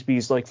Five Armies,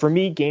 because, like, for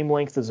me, game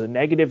length is a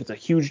negative. It's a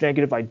huge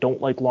negative. I don't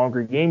like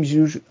longer games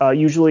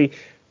usually.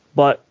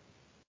 But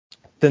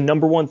the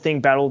number one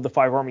thing Battle of the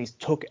Five Armies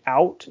took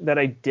out that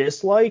I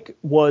dislike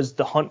was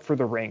the hunt for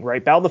the ring,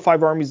 right? Battle of the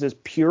Five Armies is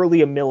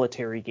purely a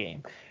military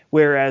game,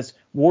 whereas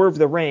War of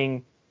the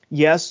Ring,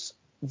 yes,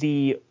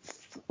 the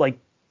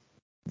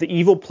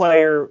evil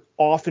player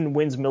often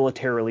wins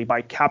militarily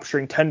by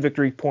capturing 10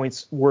 victory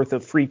points worth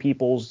of free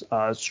people's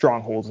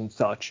strongholds and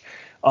such.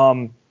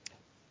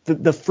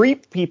 The free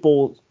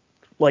people,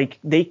 like,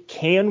 they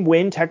can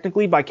win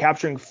technically by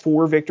capturing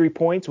 4 victory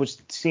points, which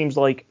seems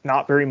like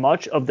not very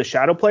much of the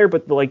shadow player,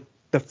 but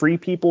the free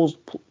people's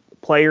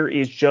player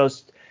is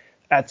just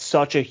at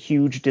such a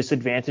huge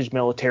disadvantage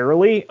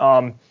militarily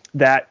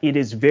that it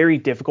is very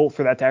difficult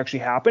for that to actually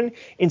happen.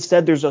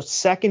 Instead, there's a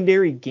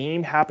secondary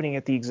game happening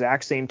at the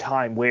exact same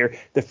time where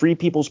the Free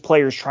People's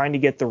player is trying to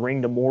get the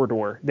ring to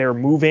Mordor. They're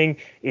moving.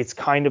 It's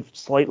kind of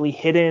slightly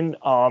hidden.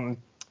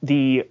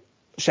 The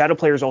Shadow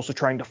player is also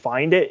trying to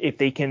find it. If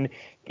they can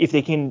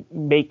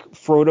make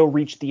Frodo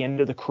reach the end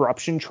of the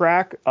corruption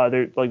track,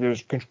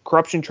 there's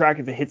corruption track.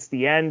 If it hits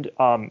the end,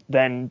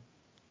 then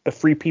the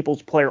Free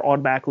People's player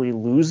automatically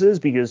loses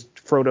because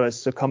Frodo has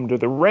succumbed to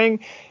the ring.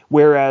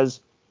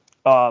 Whereas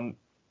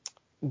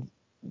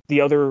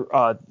the other,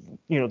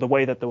 the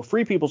way that the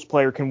Free People's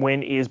player can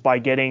win is by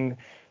getting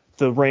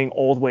the ring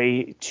all the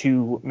way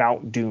to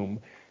Mount Doom.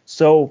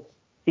 So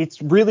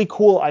it's really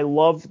cool. I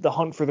love the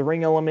hunt for the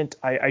ring element.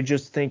 I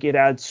just think it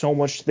adds so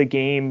much to the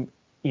game,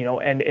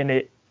 and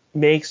it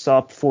makes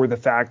up for the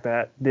fact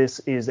that this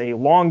is a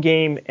long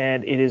game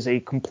and it is a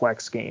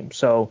complex game.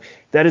 So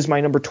that is my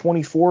number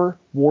 24,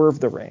 War of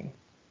the Ring.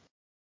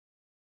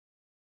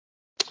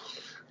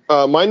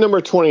 My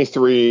number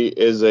 23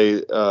 is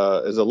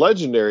a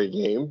legendary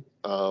game.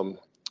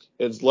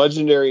 It's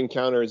Legendary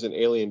Encounters, an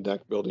alien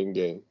deck building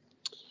game.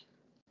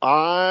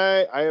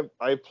 I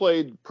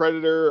played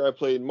Predator, I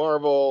played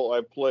Marvel,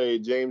 I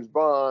played James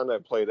Bond, I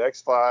played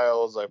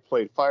X-Files, I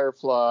played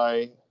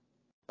Firefly.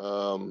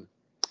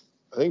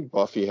 I think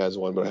Buffy has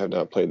one, but I have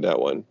not played that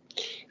one.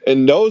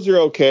 And those are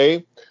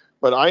okay,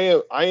 but I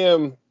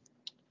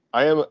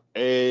am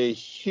a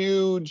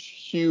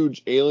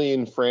huge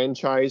Alien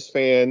franchise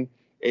fan.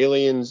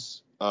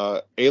 Aliens,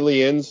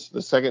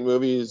 the second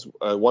movie is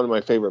one of my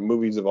favorite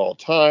movies of all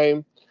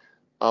time.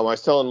 I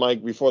was telling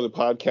Mike before the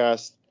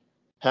podcast,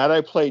 had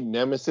I played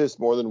Nemesis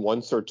more than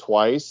once or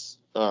twice,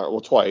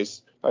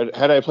 twice,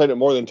 had I played it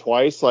more than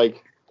twice,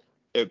 like,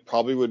 it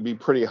probably would be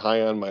pretty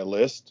high on my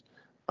list.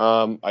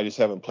 I just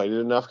haven't played it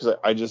enough because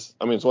it's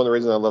one of the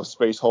reasons I love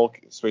Space Hulk,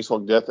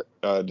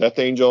 Death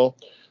Angel.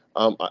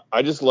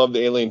 I just love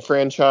the Alien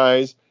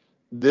franchise.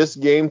 This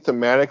game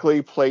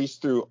thematically plays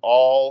through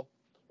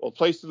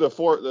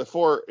the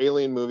four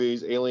Alien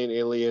movies: Alien,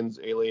 Aliens,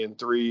 Alien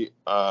 3,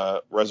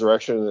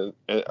 Resurrection,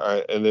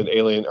 and then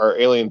Alien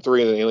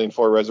 3, and then Alien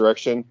 4,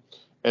 Resurrection,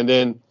 and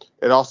then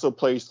it also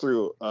plays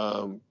through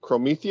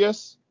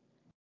Prometheus.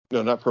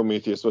 No, not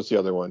Prometheus. What's the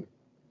other one?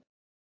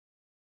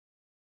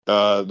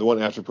 The one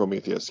after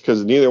Prometheus,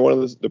 because neither one of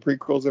the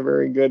prequels are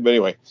very good. But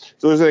anyway,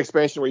 so there's an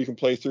expansion where you can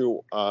play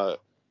through. Now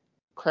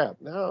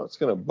it's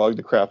gonna bug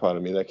the crap out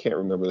of me. I can't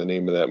remember the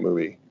name of that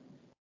movie.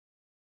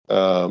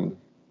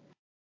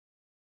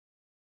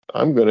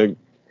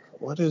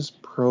 What is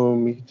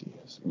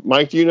Prometheus?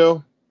 Mike, do you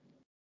know?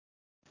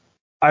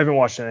 I haven't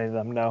watched any of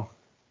them. No.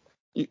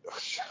 You,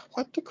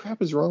 what the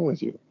crap is wrong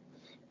with you?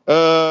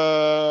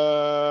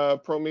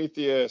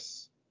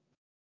 Prometheus.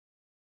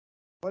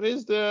 What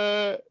is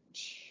that?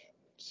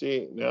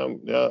 See, now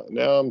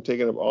I'm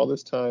taking up all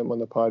this time on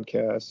the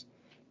podcast,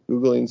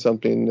 Googling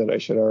something that I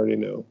should already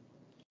know.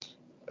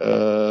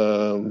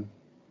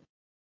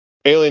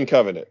 Alien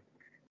Covenant.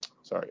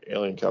 Sorry,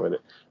 Alien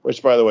Covenant.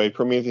 Which, by the way,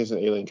 Prometheus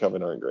and Alien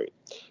Covenant aren't great.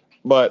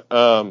 But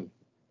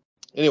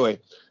anyway,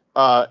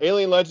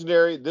 Alien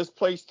Legendary. This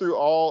plays through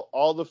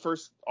all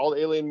the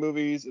Alien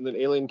movies and then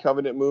Alien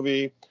Covenant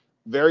movie.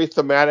 Very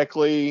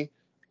thematically,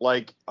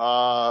 like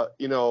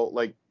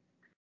like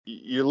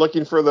you're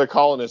looking for the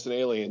colonists and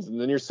aliens, and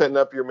then you're setting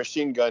up your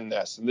machine gun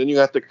nest, and then you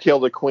have to kill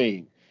the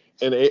queen.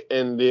 And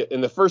in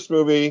the first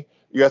movie,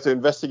 you have to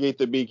investigate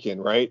the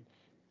beacon, right?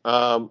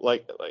 And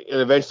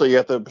eventually you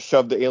have to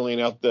shove the alien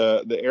out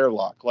the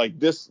airlock. Like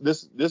this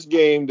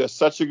game does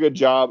such a good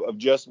job of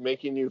just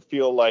making you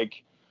feel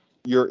like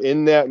you're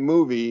in that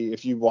movie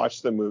if you've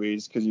watched the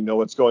movies because you know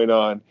what's going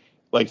on.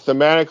 Like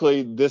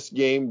thematically, this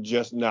game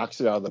just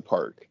knocks it out of the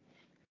park.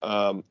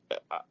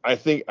 I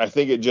think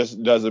it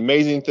just does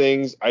amazing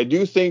things. I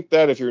do think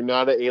that if you're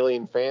not an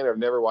Alien fan or have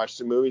never watched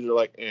the movies, you're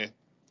like, eh.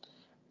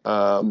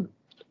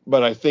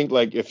 But I think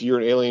like if you're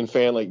an Alien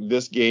fan, like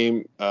this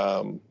game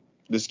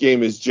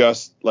is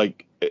just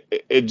like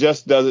it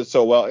just does it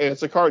so well, and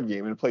it's a card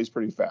game and it plays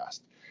pretty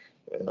fast.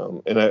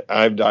 And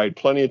I've died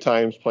plenty of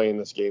times playing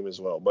this game as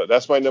well. But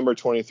that's my number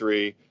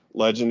 23,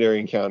 Legendary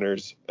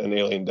Encounters, an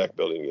Alien deck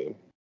building game.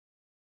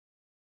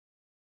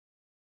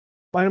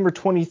 My number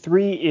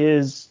 23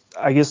 is,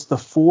 I guess, the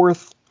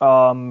fourth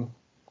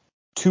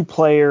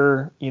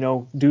two-player,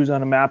 dudes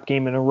on a map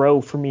game in a row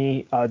for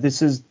me.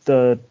 This is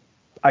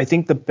I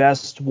think the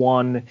best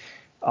one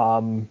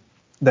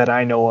that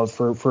I know of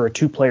for a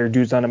two-player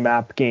dudes on a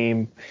map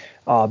game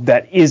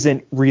that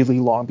isn't really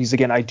long. Because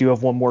again, I do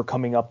have one more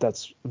coming up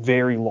that's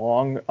very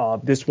long.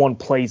 This one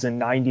plays in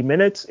 90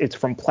 minutes. It's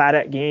from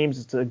Planet Games.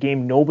 It's a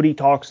game nobody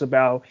talks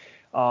about,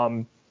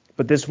 but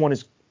this one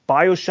is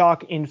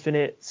BioShock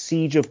Infinite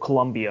Siege of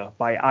Columbia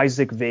by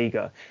Isaac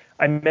Vega.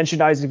 I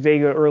mentioned Isaac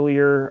Vega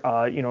earlier,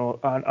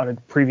 on a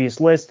previous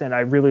list, and I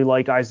really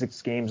like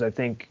Isaac's games. I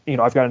think,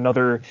 I've got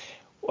another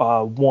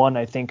one,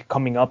 I think,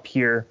 coming up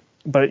here.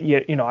 But yeah,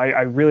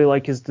 I really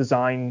like his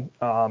design,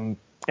 and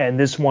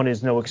this one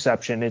is no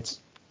exception. It's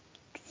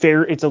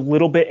fair. It's a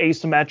little bit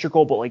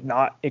asymmetrical, but like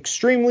not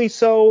extremely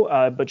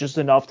so, but just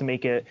enough to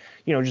make it,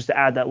 just to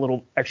add that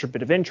little extra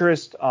bit of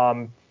interest.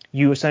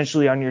 You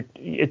essentially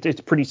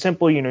it's pretty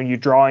simple. You're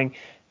drawing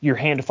your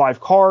hand of 5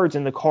 cards,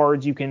 and the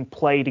cards you can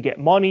play to get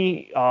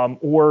money,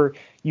 or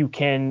you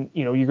can,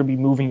 you're going to be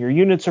moving your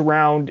units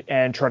around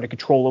and trying to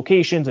control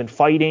locations and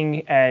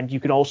fighting. And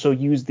you can also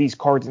use these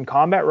cards in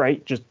combat,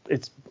 right?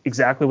 It's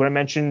exactly what I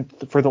mentioned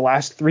for the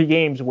last 3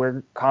 games,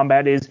 where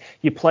combat is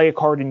you play a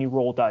card and you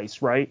roll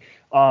dice, right?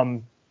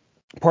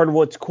 Part of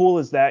what's cool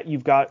is that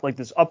you've got like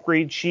this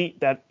upgrade sheet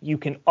that you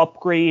can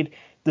upgrade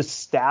the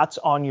stats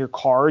on your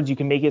cards. You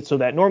can make it so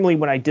that normally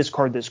when I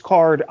discard this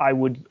card, I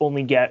would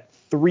only get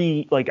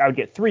 3, like I would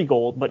get 3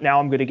 gold, but now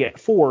I'm going to get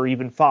 4 or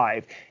even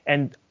 5.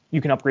 And you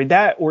can upgrade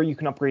that, or you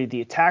can upgrade the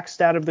attack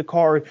stat of the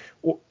card,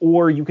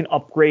 or you can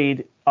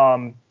upgrade,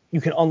 you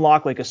can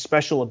unlock like a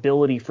special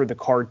ability for the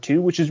card too,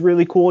 which is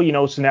really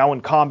cool. So now in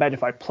combat,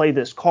 if I play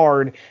this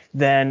card,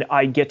 then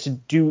I get to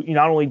do,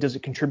 not only does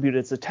it contribute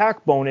its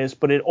attack bonus,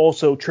 but it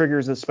also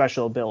triggers a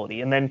special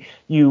ability. And then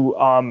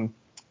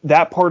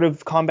that part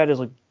of combat is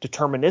like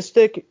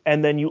deterministic.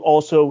 And then you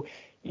also,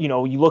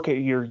 you look at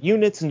your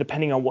units, and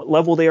depending on what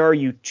level they are,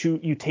 you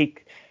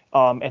take,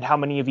 and how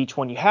many of each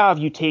one you have,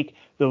 you take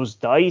those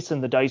dice,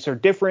 and the dice are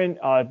different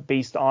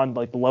based on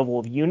like the level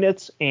of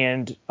units,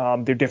 and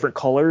they're different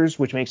colors,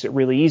 which makes it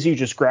really easy. You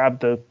just grab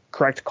the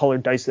correct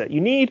colored dice that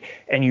you need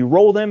and you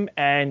roll them,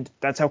 and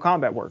that's how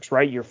combat works,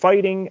 right? You're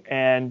fighting,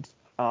 and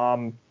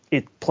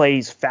it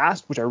plays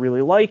fast, which I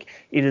really like.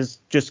 It is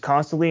just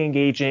constantly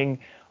engaging.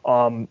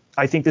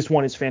 I think this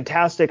one is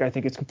fantastic. I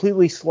think it's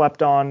completely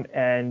slept on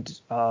and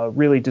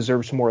really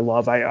deserves more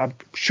love. I'm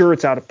sure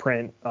it's out of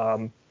print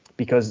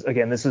because,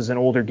 again, this is an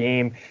older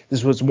game.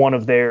 This was one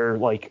of their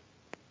like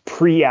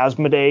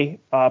pre-Asmodee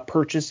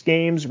purchase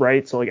games,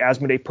 right? So like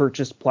Asmodee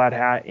purchased Plaid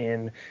Hat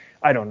in,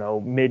 I don't know,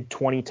 mid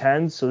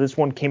 2010s. So this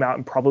one came out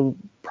in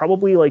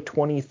probably like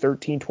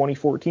 2013,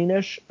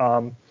 2014-ish.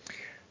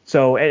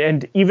 So,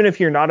 and even if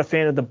you're not a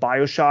fan of the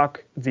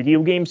BioShock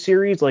video game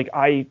series, like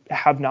I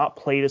have not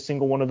played a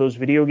single one of those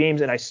video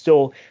games, and I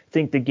still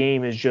think the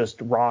game is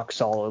just rock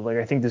solid. Like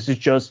I think this is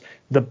just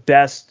the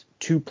best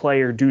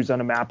 2-player dudes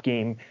on a map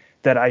game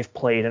that I've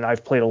played, and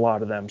I've played a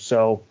lot of them.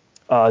 So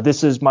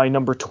this is my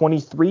number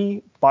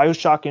 23,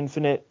 BioShock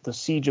Infinite, The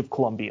Siege of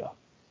Columbia.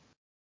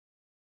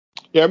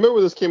 Yeah, I remember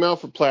when this came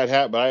out for Plaid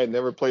Hat, but I had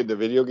never played the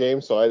video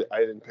game, so I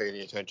didn't pay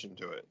any attention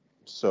to it.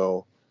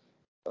 So,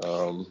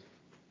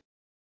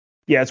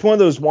 yeah, it's one of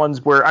those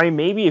ones where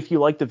maybe if you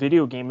like the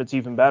video game, it's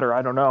even better.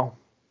 I don't know.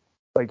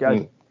 Like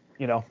I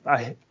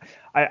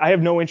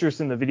have no interest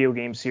in the video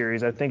game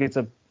series. I think it's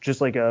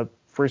just like a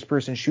first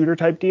person shooter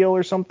type deal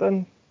or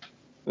something.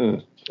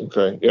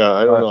 Okay. Yeah,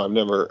 I don't But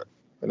know.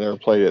 I never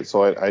played it,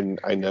 so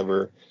I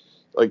never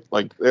like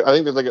I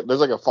think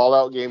there's a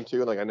Fallout game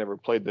too. Like I never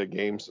played the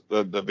games,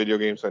 the video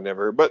games. So I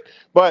never. But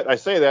I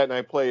say that, and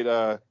I played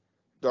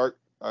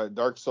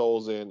Dark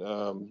Souls and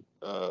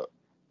uh,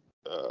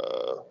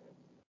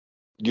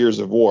 Gears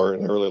of War,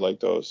 and I really like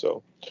those.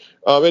 So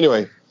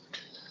anyway.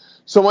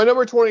 So my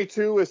number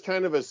 22 is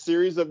kind of a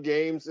series of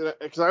games,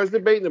 because I was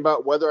debating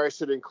about whether I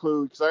should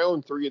include, because I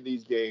own 3 of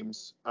these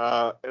games,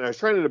 and I was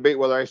trying to debate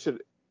whether I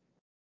should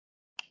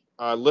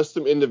list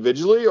them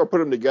individually or put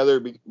them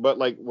together. But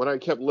like when I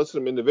kept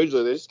listing them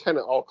individually, they just kind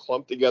of all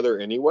clump together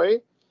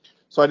anyway.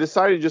 So I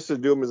decided just to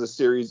do them as a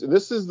series. And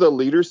this is the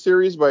Leader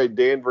series by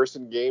Dan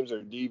Versen Games,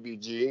 or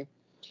DVG.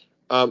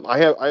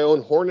 I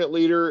own Hornet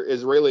Leader,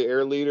 Israeli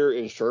Air Leader,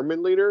 and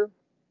Sherman Leader.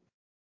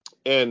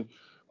 And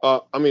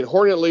I mean,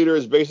 Hornet Leader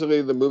is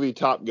basically the movie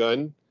Top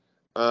Gun.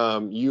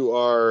 You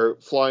are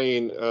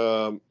flying,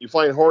 you're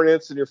flying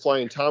Hornets and you're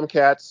flying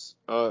Tomcats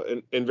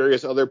and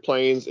various other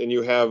planes, and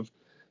you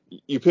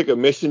pick a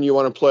mission you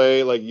want to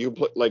play. Like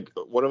like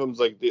one of them's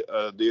like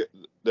the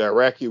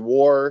Iraqi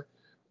War.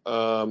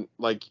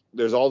 Like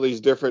there's all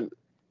these different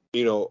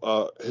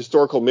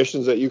historical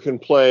missions that you can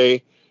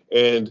play,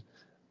 and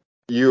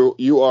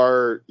you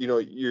are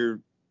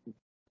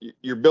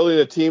you're building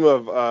a team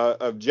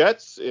of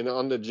jets, and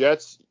on the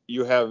jets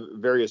you have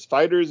various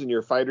fighters, and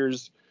your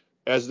fighters,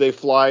 as they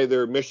fly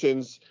their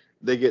missions,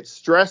 they get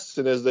stressed,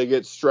 and as they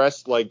get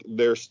stressed, like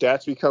their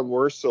stats become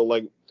worse. So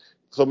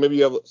maybe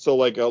you have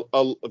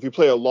if you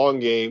play a long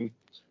game,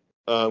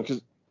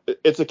 because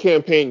it's a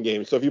campaign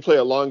game, so if you play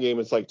a long game,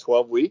 it's like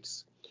 12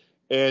 weeks,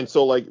 and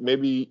so like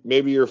maybe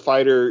your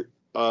fighter,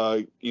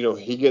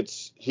 he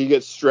gets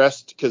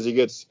stressed because he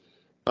gets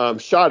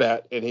shot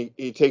at, and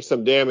he takes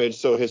some damage,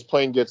 so his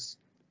plane gets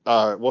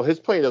his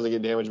plane doesn't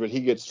get damaged, but he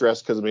gets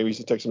stressed because maybe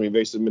he takes some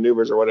evasive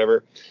maneuvers or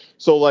whatever.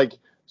 So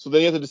then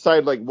you have to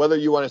decide like whether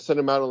you want to send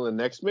him out on the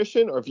next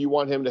mission, or if you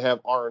want him to have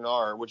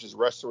R&R, which is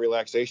rest and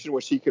relaxation,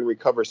 which he can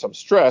recover some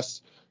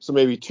stress. So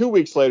maybe 2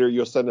 weeks later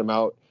you'll send him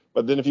out,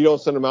 but then if you don't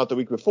send him out the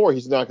week before,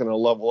 he's not going to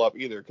level up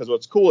either. Because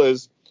what's cool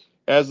is,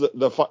 as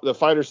the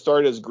fighters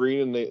start as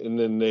green, and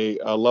then they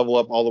level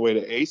up all the way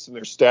to ace, and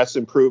their stats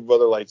improve,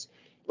 whether it's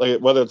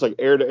like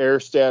air to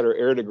air stat or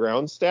air to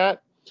ground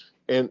stat.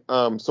 And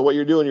so what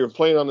you're doing, you're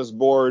playing on this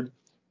board,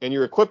 and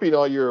you're equipping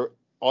all your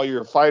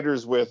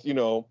fighters with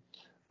Sidewinder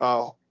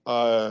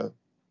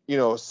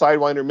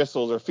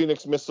missiles or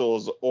Phoenix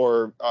missiles,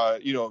 or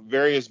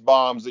various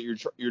bombs that you're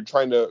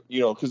trying to,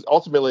 because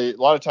ultimately a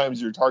lot of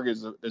times your target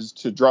is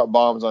to drop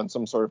bombs on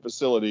some sort of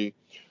facility,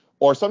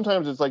 or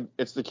sometimes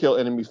it's to kill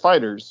enemy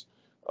fighters.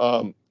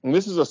 And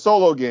this is a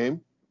solo game,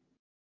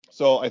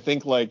 so I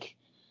think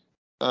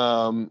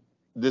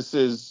this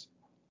is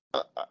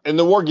in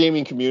the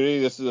wargaming community,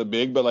 this is a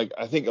big, but like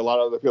I think a lot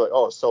of other people are like,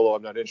 oh, solo,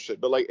 I'm not interested.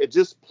 But like it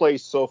just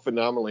plays so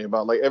phenomenally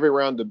about like every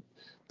round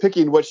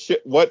picking what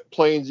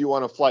planes you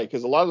want to fly,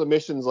 because a lot of the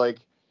missions like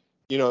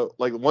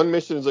one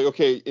mission is like,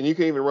 okay, and you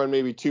can even run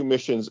maybe 2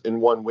 missions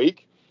in 1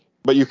 week,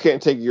 but you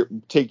can't take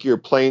your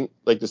plane,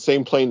 like the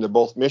same plane, to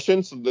both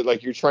missions. So that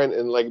like you're trying,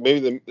 and like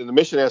maybe the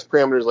mission has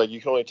parameters like you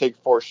can only take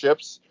 4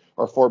 ships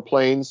or 4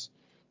 planes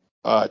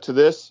to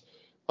this.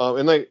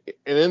 And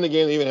in the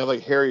game they even have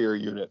like Harrier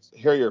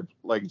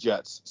like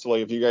jets. So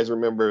like if you guys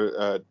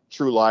remember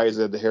True Lies,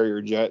 they had the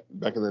Harrier jet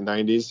back in the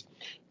 90s.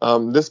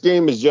 This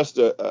game is just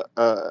like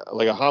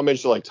a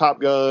homage to like Top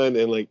Gun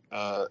and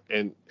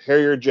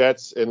Harrier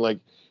jets, and like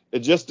it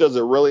just does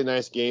a really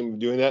nice game of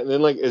doing that. And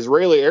then like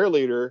Israeli Air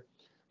Leader,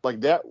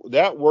 like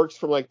that works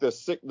from like the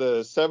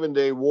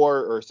 7-day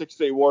war or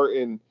 6-day war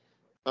in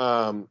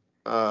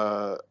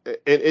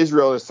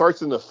Israel. It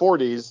starts in the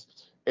 40s.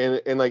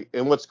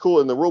 And what's cool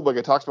in the rule book,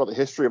 it talks about the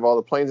history of all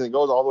the planes, and it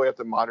goes all the way up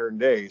to modern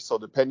day. So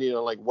depending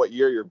on like what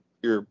year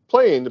you're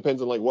playing,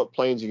 depends on like what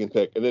planes you can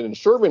pick. And then in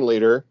Sherman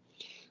Leader,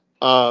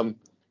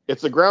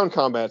 it's a ground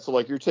combat. So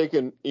like you're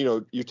taking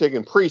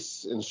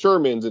priests and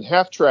Shermans and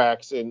half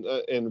tracks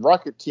and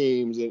rocket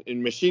teams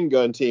and machine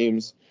gun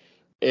teams,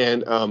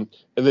 and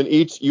then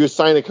you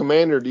assign a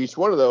commander to each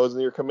one of those,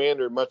 and your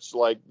commander, much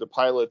like the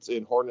pilots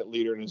in Hornet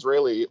Leader and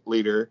Israeli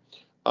Leader,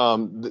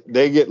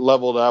 they get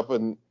leveled up,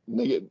 and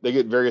they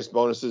get various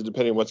bonuses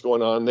depending on what's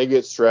going on. They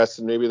get stressed,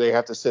 and maybe they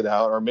have to sit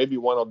out, or maybe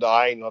one will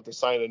die and you'll have to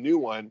assign a new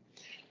one.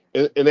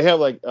 And they have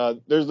like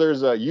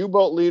there's a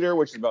U-boat leader,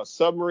 which is about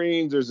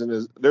submarines.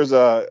 There's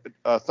a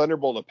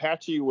Thunderbolt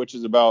Apache, which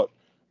is about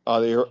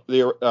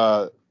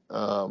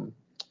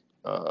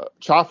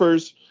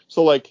choppers.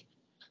 So like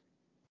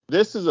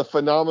this is a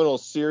phenomenal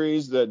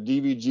series that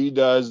DVG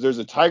does. There's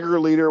a Tiger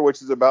Leader,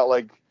 which is about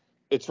like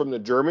it's from the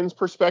Germans'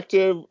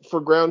 perspective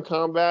for ground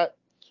combat.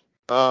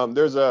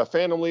 There's a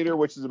Phantom Leader,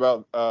 which is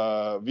about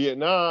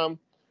Vietnam.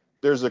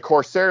 There's a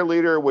Corsair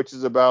Leader, which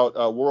is about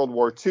World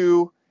War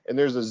II. And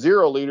there's a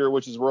Zero Leader,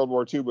 which is World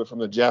War II, but from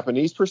the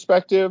Japanese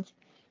perspective.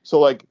 So,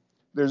 like,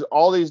 there's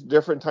all these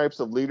different types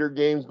of leader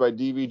games by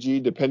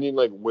DVG, depending,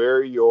 like,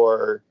 where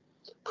your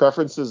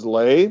preferences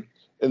lay.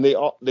 and they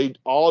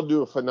all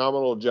do a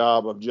phenomenal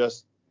job of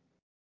just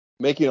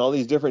making all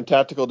these different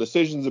tactical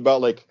decisions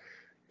about, like,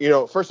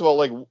 first of all,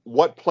 like,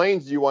 what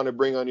planes do you want to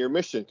bring on your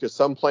mission? Because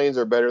some planes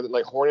are better than,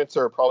 like, Hornets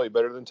are probably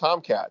better than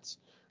Tomcats.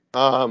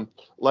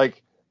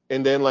 Like,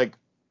 and then, like,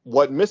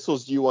 what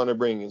missiles do you want to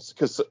bring?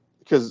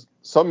 Because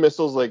some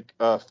missiles, like,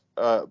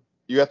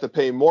 you have to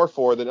pay more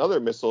for than other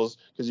missiles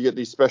because you get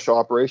these special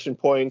operation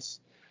points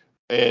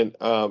and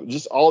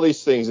just all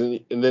these things.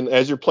 And then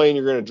as you're playing,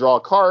 you're going to draw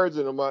cards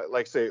and it might,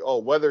 like, say, oh,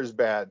 weather's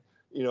bad,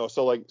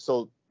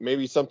 so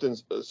maybe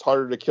it's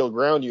harder to kill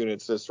ground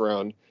units this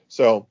round.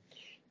 So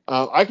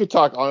I could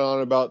talk on and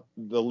on about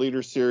the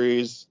Leader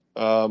series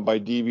by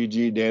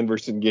DVG,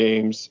 Danverson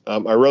Games.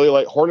 I really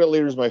like Hornet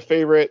Leader is my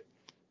favorite.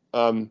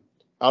 Out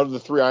of the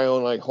three, I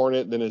own, like,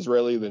 Hornet, then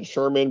Israeli, then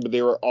Sherman, but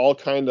they were all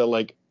kind of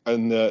like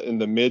in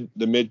the mid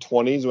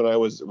 20s when I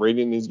was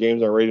rating these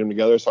games. I rated them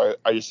together, so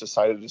I just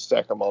decided to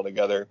stack them all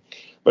together.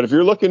 But if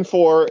you're looking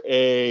for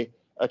a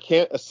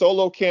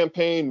solo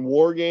campaign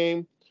war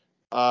game,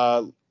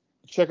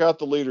 check out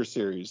the Leader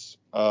series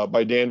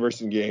by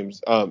Danverson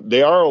Games.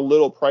 They are a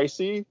little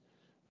pricey,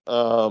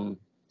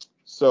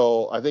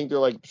 so I think they're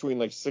like between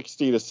like $60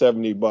 to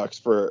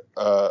 $70 for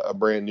a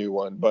brand new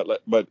one.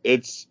 But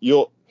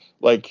you'll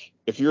like,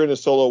 if you're into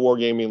solo war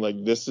gaming, like,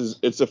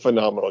 it's a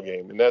phenomenal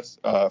game, and that's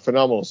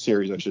phenomenal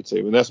series, I should say.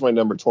 And that's my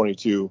number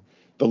 22,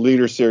 the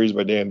Leader series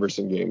by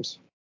Danverson Games.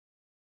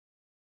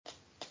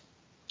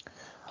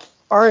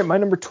 All right, my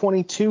number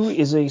 22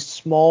 is a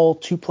small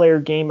 2-player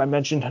game. I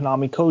mentioned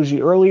Hanami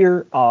Koji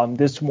earlier.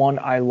 This one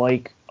I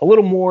like a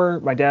little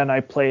more. My dad and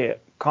I play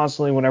it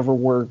constantly whenever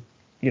we're,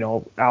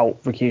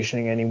 out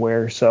vacationing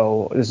anywhere.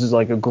 So this is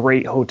like a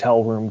great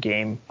hotel room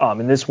game.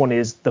 And this one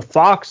is The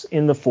Fox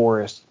in the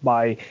Forest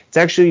it's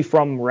actually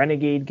from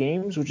Renegade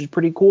Games, which is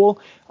pretty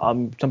cool.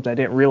 Something I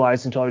didn't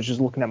realize until I was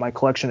just looking at my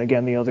collection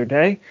again the other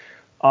day.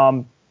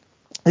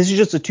 This is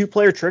just a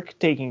 2-player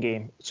trick-taking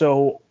game.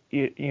 So,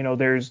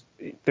 there's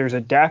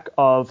a deck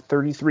of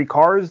 33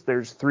 cards.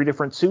 There's 3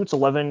 different suits,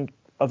 11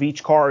 of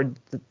each card.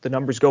 The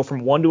numbers go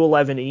from 1 to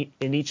 11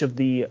 in each of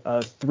the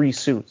 3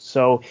 suits.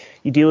 So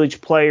you deal each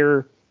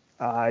player,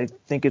 I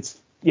think it's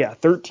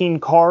 13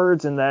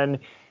 cards, and then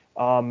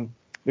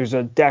there's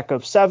a deck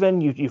of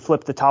 7. You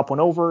flip the top one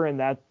over, and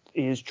that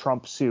is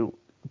Trump suit.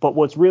 But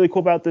what's really cool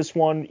about this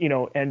one,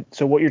 and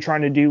so what you're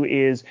trying to do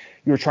is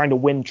you're trying to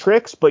win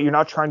tricks, but you're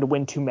not trying to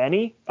win too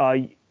many.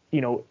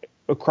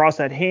 Across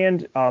that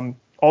hand,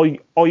 all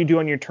you do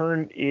on your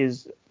turn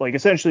is, like,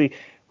 essentially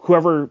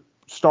whoever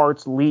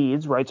starts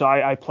leads, right? So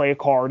I play a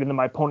card, and then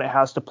my opponent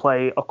has to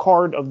play a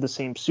card of the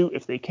same suit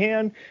if they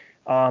can.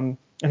 And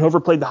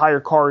whoever played the higher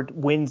card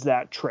wins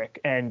that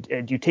trick. And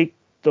you take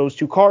those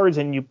 2 cards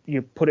and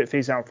you put it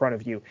face out in front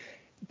of you.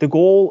 The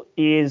goal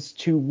is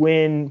to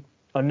win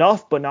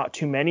enough, but not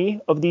too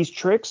many of these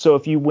tricks. So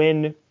if you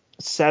win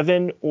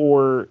 7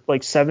 or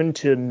like 7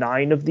 to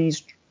 9 of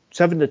these,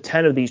 7 to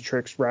 10 of these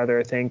tricks, rather,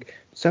 I think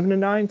 7 to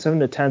 9, 7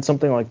 to 10,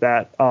 something like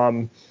that,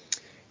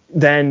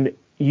 then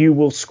you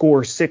will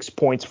score 6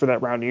 points for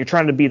that round. And you're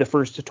trying to be the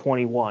first to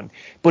 21.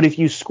 But if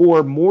you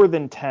score more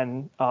than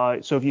 10,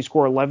 so if you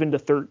score 11 to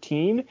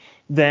 13,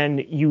 then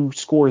you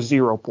score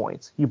 0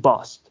 points. You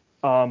bust.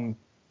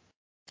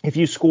 If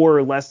you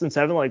score less than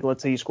 7, like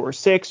let's say you score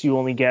 6, you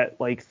only get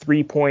like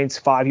 3 points.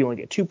 5, you only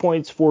get 2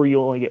 points. 4,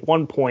 you only get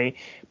 1 point.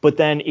 But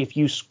then if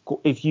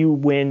you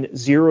win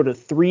 0 to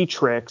 3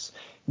 tricks,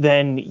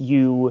 then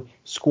you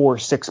score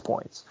 6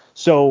 points.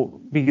 So,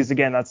 because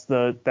again, that's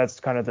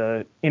kind of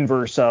the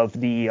inverse of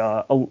the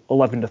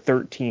 11 to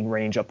 13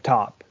 range up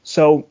top.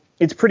 So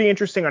it's pretty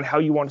interesting on how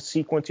you want to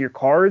sequence your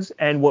cards.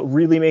 And what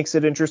really makes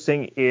it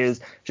interesting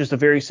is just a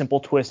very simple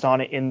twist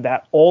on it, in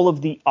that all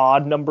of the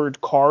odd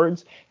numbered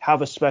cards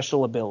have a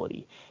special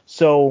ability.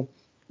 So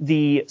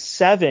the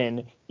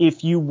 7,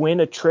 if you win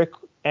a trick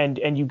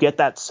and you get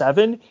that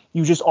 7,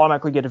 you just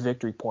automatically get a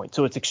victory point.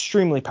 So it's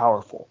extremely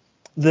powerful.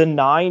 The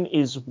 9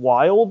 is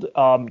wild.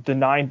 The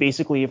 9,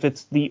 basically, if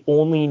it's the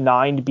only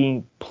 9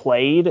 being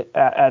played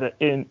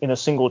in a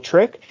single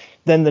trick,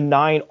 then the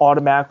 9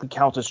 automatically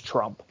counts as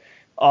trump.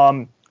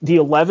 The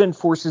 11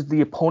 forces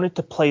the opponent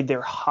to play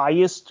their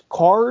highest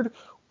card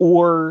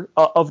or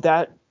of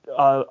that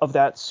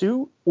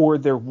suit, or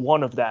their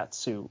 1 of that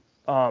suit.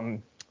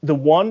 The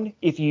 1,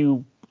 if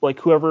you, like,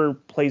 whoever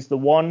plays the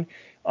 1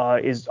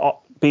 is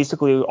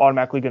basically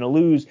automatically going to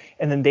lose,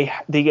 and then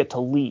they get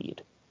to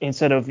lead.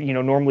 Instead of,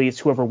 normally it's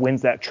whoever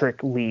wins that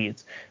trick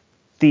leads.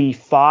 The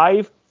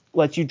 5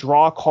 lets you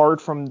draw a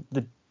card from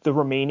the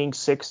remaining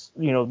 6,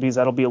 because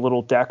that'll be a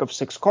little deck of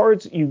 6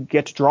 cards. You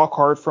get to draw a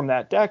card from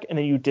that deck, and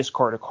then you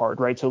discard a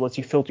card, right? So it lets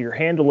you filter your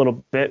hand a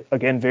little bit.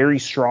 Again, very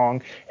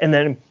strong. And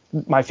then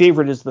my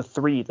favorite is the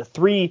 3. The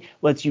 3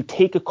 lets you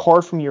take a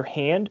card from your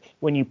hand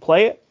when you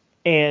play it.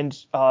 And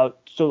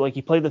so, like,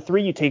 you play the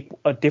 3, you take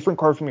a different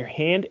card from your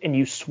hand, and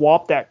you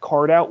swap that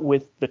card out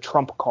with the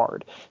trump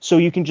card. So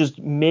you can just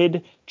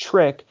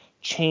mid-trick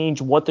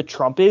change what the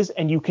trump is,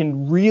 and you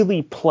can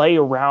really play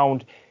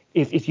around.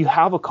 If you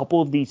have a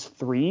couple of these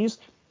 3s,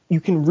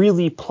 you can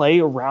really play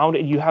around,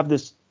 and you have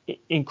this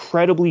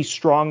incredibly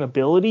strong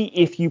ability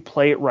if you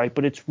play it right,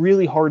 but it's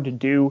really hard to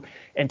do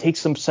and takes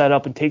some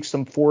setup and takes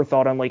some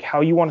forethought on like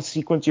how you want to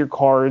sequence your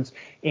cards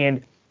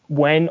and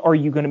when are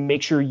you going to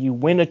make sure you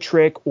win a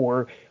trick,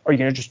 or are you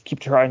going to just keep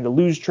trying to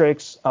lose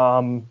tricks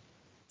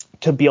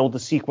to be able to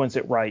sequence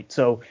it right.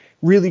 So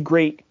really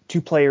great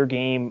 2-player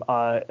game.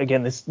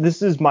 Again,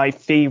 this is my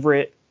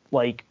favorite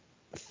like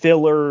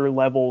filler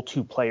level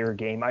 2-player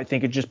game. I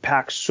think it just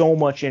packs so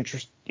much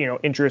interest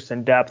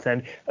and depth.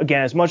 And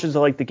again, as much as I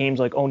like the games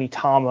like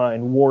Onitama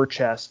and War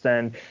Chest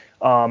and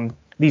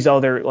these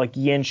other like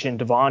Yinch and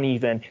Devon,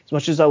 even as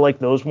much as I like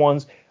those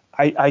ones,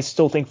 I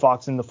still think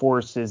Fox in the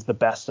Forest is the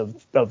best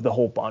of the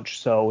whole bunch.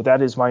 So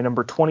that is my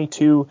number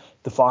 22,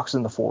 The Fox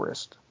in the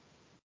Forest.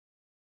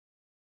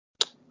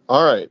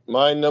 All right,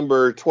 my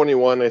number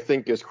 21, I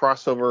think, is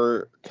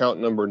crossover count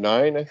number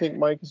 9. I think,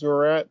 Mike, is where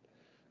we're at,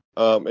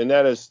 and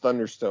that is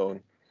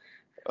Thunderstone.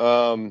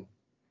 I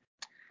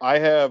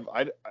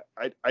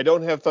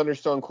don't have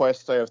Thunderstone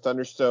Quest. I have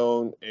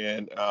Thunderstone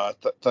and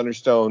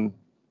Thunderstone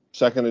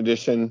Second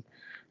Edition.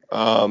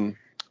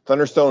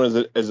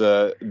 Thunderstone is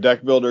a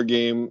deck builder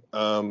game,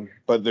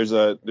 but there's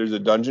a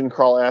dungeon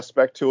crawl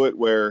aspect to it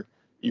where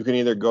you can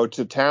either go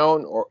to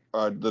town or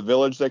the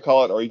village they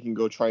call it, or you can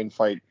go try and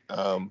fight.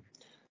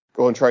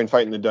 Go and try and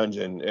fight in the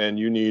dungeon, and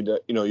you need,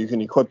 you can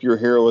equip your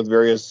hero with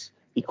various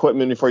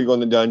equipment before you go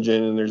in the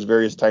dungeon, and there's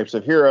various types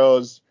of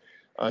heroes,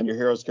 and your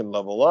heroes can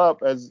level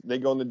up as they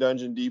go in the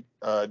dungeon deep.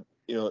 As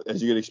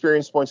you get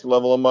experience points, you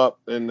level them up,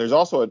 and there's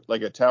also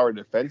a tower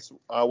defense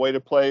way to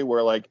play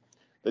where like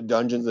the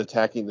dungeon's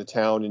attacking the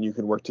town, and you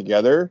can work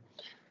together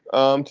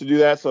to do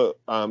that. So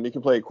you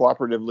can play it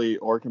cooperatively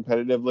or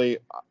competitively.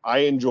 I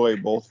enjoy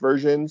both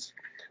versions.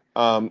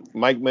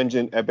 Mike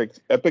mentioned Epic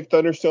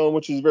Thunderstone,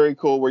 which is very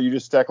cool, where you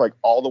just stack like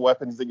all the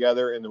weapons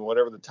together, and then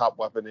whatever the top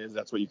weapon is,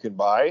 that's what you can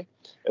buy,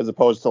 as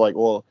opposed to like,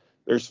 well,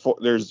 there's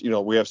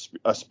we have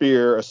a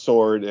spear, a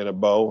sword, and a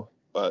bow.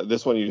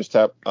 This one you just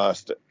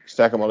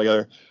stack them all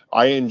together.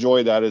 I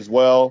enjoy that as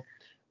well.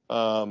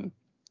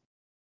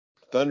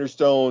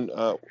 Thunderstone,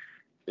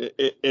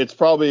 it's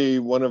probably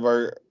one of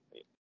our.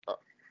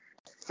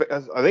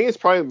 I think it's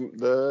probably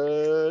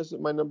is it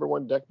my number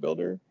one deck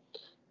builder?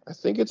 I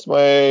think it's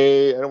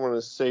I don't want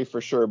to say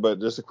for sure,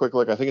 but just a quick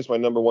look. I think it's my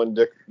number one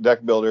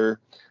deck builder.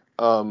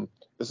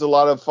 It's a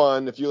lot of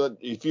fun. If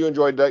you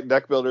enjoy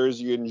deck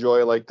builders, you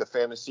enjoy like the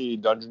fantasy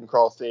dungeon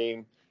crawl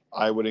theme,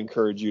 I would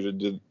encourage you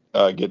to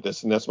get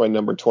this. And that's my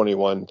number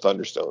 21,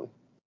 Thunderstone.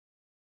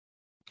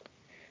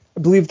 I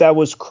believe that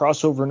was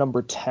crossover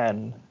number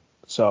 10.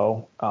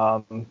 So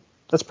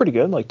that's pretty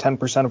good, like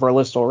 10% of our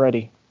list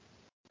already.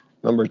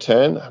 Number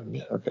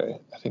 10? Okay,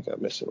 I think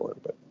I'm missing one,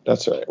 but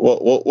that's all right.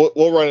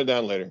 We'll run it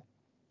down later.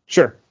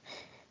 Sure.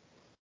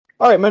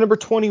 All right, my number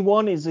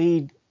 21 is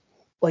a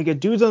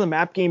Dudes on the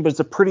Map game, but it's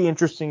a pretty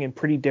interesting and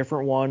pretty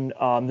different one.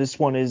 This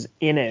one is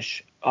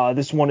Inish.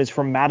 This one is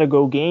from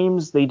Matago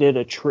Games. They did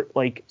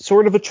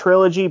sort of a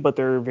trilogy, but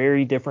they're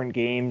very different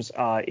games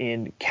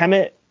in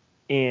Kemet,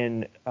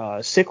 in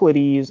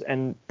Cyclades,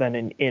 and then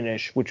in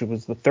Inish, which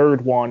was the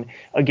third one.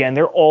 Again,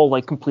 they're all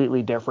like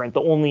completely different.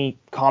 The only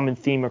common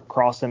theme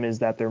across them is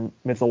that they're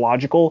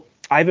mythological.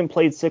 I haven't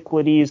played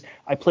Cyclades.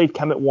 I played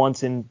Kemet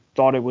once and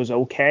thought it was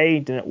okay.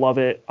 Didn't love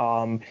it.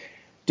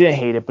 Didn't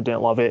hate it, but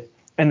didn't love it.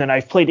 And then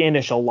I've played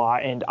Inish a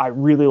lot, and I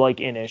really like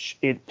Inish.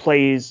 It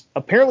plays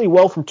apparently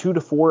well from 2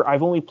 to 4.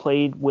 I've only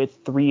played with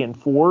 3 and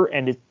 4,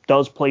 and it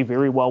does play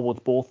very well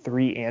with both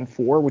 3 and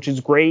 4, which is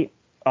great.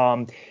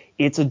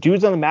 It's a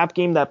Dudes on the Map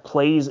game that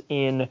plays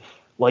in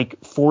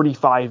like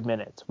 45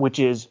 minutes, which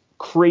is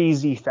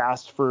crazy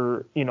fast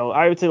for,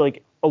 I would say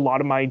like a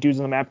lot of my Dudes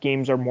on the Map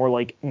games are more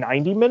like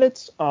 90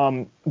 minutes.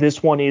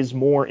 This one is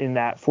more in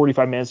that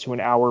 45 minutes to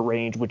an hour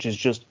range, which is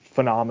just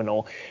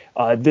phenomenal.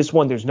 This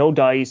one, there's no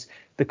dice.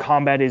 The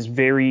combat is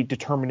very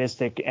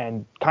deterministic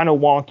and kind of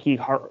wonky.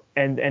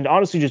 And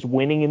honestly, just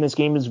winning in this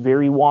game is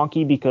very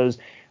wonky because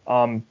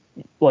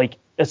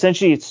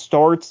essentially it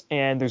starts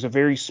and there's a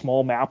very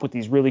small map with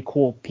these really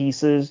cool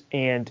pieces,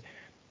 and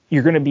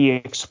you're going to be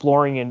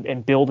exploring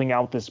and building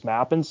out this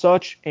map and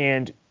such.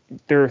 And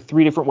there are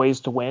 3 different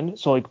ways to win.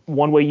 So like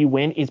one way you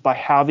win is by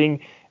having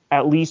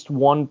at least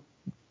one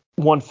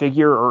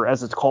figure, or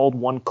as it's called,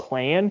 one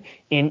clan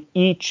in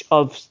each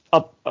of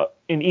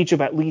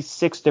at least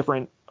 6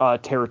 different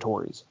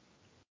territories.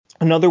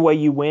 Another way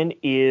you win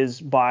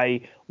is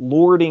by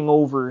lording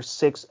over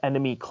 6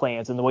 enemy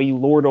clans. And the way you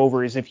lord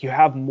over is if I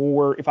have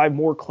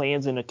more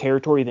clans in a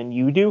territory than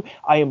you do,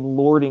 I am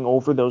lording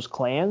over those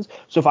clans.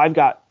 So if I've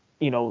got,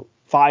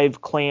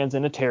 5 clans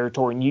in a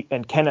territory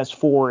and Ken has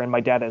 4 and my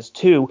dad has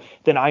 2,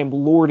 then I am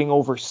lording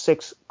over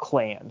 6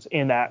 clans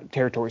in that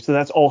territory. So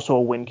that's also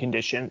a win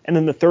condition. And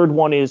then the third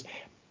one is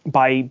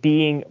by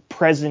being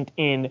present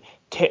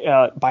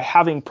by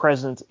having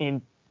presence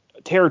in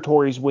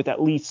territories with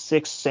at least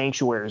 6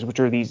 sanctuaries, which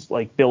are these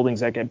like buildings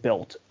that get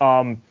built.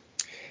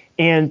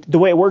 And the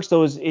way it works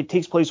though is it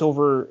takes place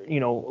over,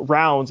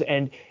 rounds,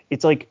 and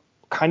it's like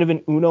kind of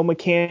an Uno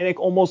mechanic,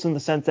 almost in the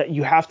sense that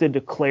you have to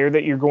declare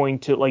that you're going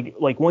to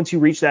like once you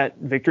reach that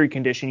victory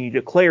condition, you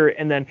declare it,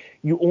 and then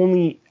you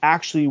only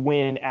actually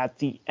win at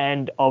the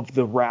end of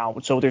the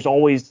round. So there's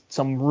always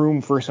some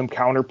room for some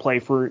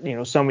counterplay for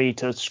somebody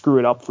to screw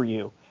it up for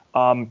you.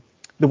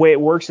 The way it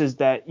works is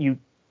that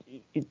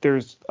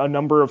there's a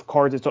number of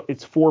cards.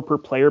 It's 4 per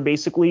player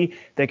basically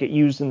that get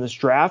used in this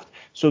draft.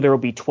 So there will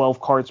be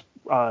 12 cards.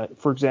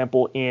 For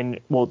example,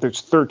 there's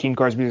 13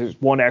 cards because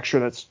there's one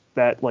extra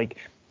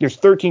there's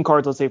 13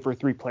 cards, let's say, for a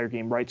 3-player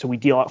game, right? So we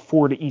deal out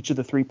 4 to each of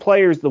the 3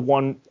 players. The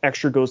one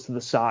extra goes to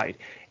the side,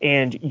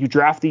 and you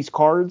draft these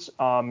cards,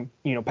 passing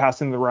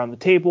them around the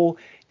table,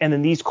 and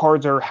then these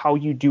cards are how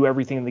you do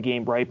everything in the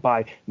game, right?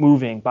 By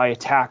moving, by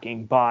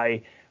attacking,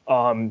 by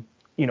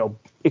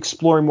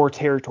exploring more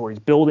territories,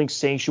 building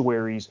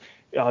sanctuaries,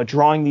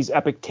 drawing these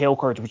epic tail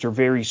cards, which are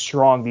very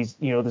strong. This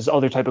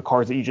other type of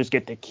cards that you just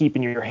get to keep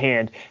in your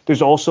hand.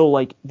 There's also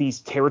like these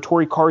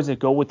territory cards that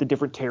go with the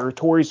different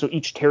territories. So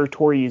each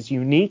territory is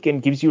unique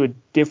and gives you a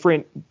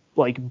different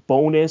like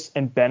bonus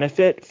and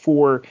benefit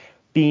for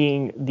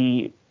being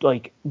the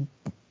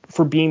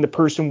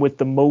person with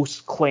the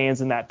most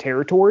clans in that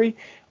territory.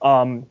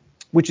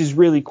 Which is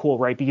really cool,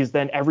 right? Because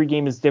then every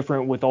game is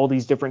different with all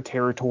these different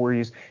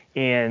territories,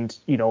 and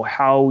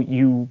how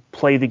you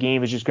play the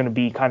game is just going to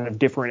be kind of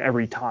different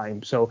every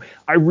time. So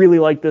I really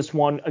like this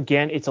one.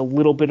 Again, it's a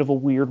little bit of a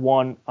weird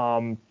one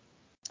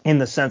in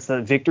the sense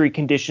that victory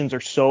conditions are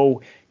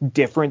so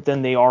different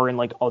than they are in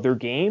like other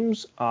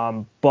games.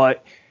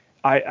 But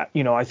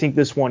I think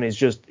this one is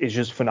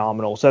just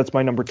phenomenal. So that's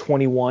my number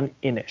 21,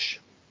 Inish.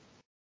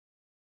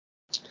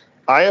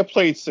 I have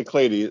played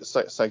Cyclades,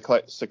 or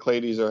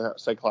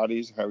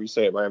Cyclades, however you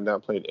say it, but I have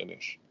not played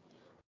Inish.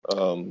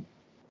 I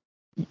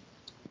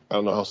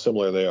don't know how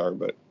similar they are,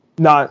 but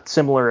not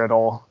similar at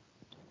all.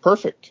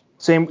 Perfect.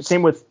 Same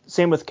with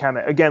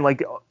Kemet. Again,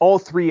 like all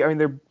 3, I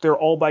mean they're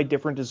all by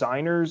different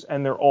designers,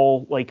 and they're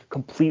all like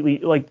completely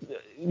like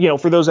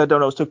for those that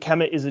don't know, so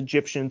Kemet is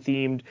Egyptian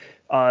themed,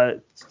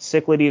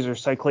 Cyclades or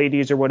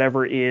Cyclades or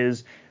whatever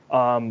is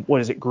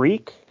what is it,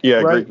 Greek? Yeah,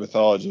 right? Greek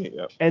mythology.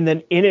 Yeah. And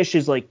then Inish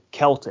is like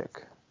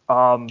Celtic.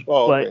 Okay.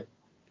 But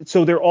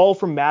so they're all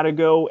from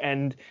Matago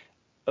and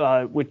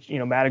which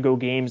Matago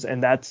Games,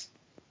 and that's,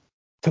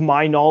 to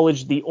my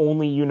knowledge, the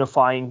only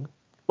unifying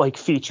like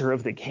feature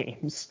of the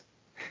games.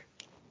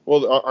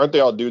 Well, aren't they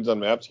all dudes on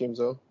maps games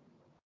though?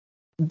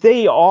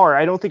 They are.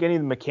 I don't think any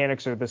of the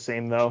mechanics are the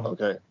same though.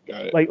 Okay,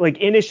 got it. Like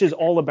Inish is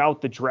all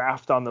about the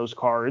draft on those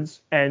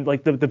cards, and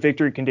like the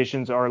victory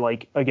conditions are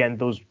like, again,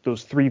 those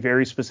 3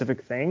 very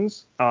specific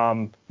things,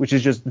 which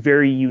is just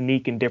very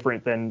unique and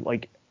different than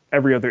like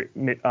every other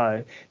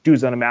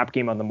dudes on a map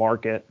game on the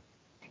market.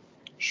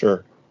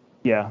 Sure.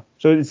 Yeah.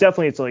 So it's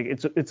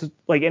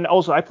like, and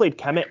also I played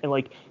Kemet, and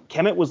like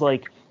Kemet was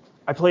like,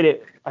 I played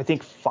it, I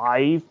think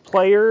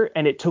 5-player,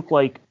 and it took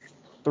like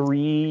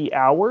 3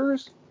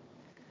 hours,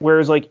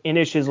 whereas like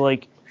Inish is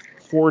like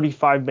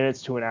 45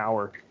 minutes to an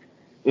hour.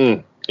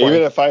 Even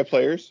at 5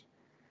 players?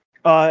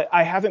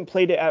 I haven't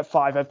played it at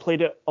 5. I've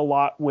played it a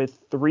lot with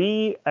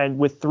 3, and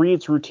with 3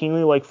 it's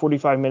routinely like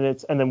 45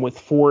 minutes, and then with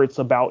 4 it's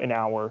about an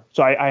hour.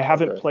 So I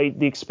haven't played.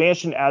 The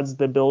expansion adds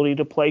the ability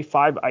to play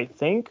 5, I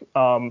think,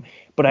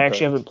 but I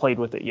actually haven't played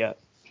with it yet.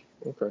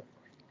 Okay,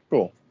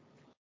 cool.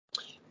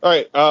 All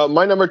right,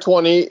 my number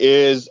 20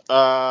 is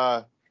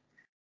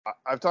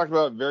I've talked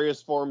about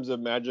various forms of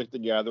Magic the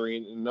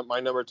Gathering, and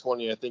my number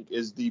 20 I think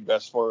is the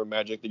best form of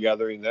Magic the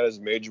Gathering. That is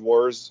Mage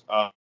Wars.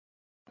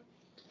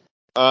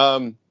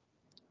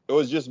 It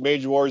was just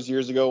Mage Wars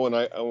years ago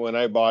when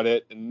I bought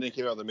it, and they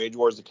came out with the Mage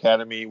Wars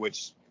Academy,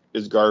 which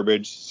is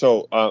garbage.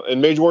 So in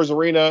Mage Wars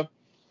Arena,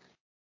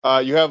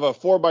 you have a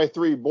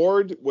 4x3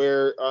 board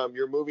where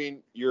you're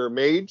moving your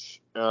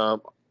mage,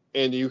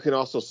 and you can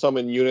also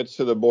summon units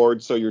to the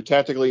board. So you're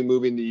tactically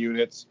moving the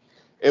units.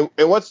 And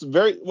what's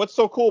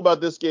so cool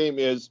about this game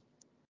is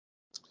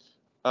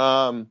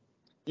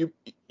you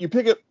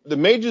pick up the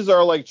mages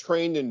are like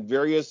trained in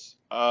various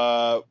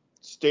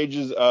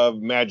stages of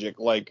magic,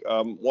 like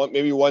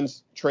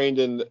one's trained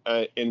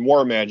in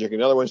war magic,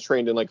 another one's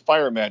trained in like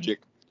fire magic.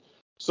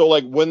 So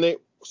like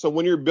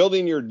when you're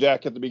building your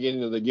deck at the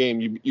beginning of the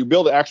game, you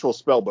build an actual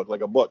spell book,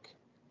 like a book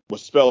with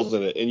spells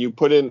in it, and you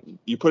put in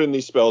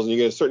these spells, and you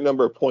get a certain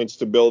number of points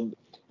to build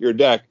your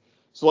deck.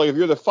 So like if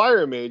you're the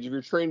fire mage, if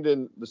you're trained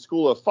in the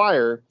school of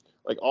fire,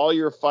 like all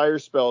your fire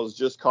spells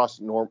just cost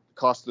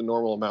the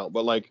normal amount,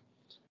 but like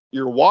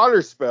your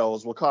water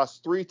spells will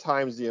cost 3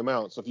 times the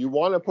amount. So if you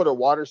want to put a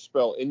water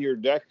spell in your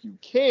deck, you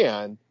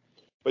can,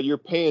 but you're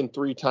paying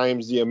 3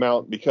 times the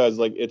amount because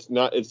like it's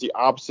the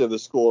opposite of the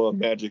school of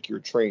magic you're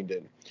trained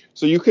in.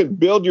 So you can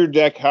build your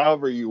deck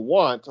however you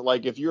want.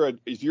 Like if you're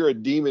a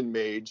demon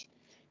mage,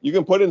 you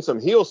can put in some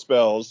heal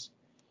spells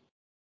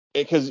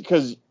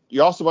because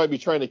you also might be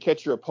trying to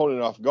catch your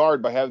opponent off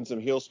guard by having some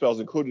heal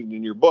spells included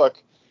in your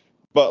book,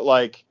 but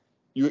like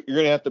you're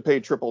going to have to pay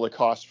triple the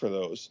cost for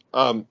those.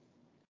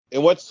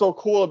 And what's so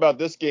cool about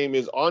this game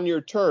is on your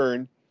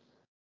turn,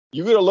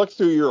 you're going to look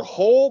through your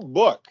whole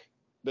book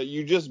that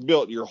you just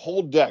built, your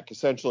whole deck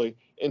essentially,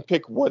 and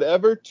pick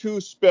whatever 2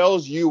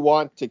 spells you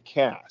want to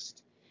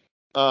cast.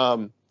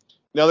 Now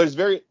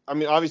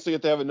obviously you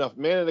have to have enough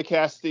mana to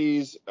cast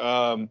these.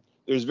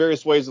 There's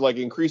various ways to like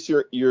increase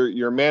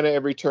your mana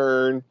every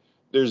turn.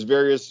 There's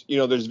various,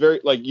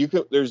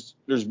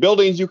 there's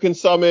buildings you can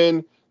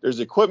summon. There's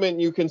equipment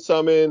you can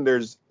summon.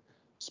 There's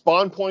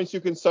spawn points you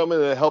can summon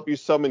that help you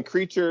summon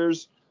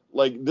creatures.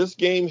 Like, this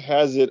game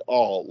has it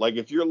all. Like,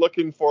 if you're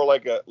looking for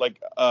like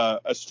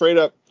a straight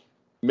up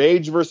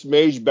mage versus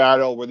mage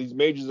battle where these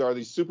mages are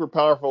these super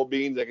powerful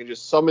beings that can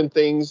just summon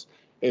things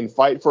and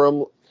fight for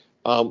them,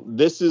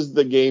 this is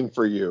the game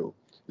for you.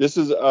 This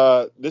is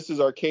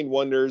Arcane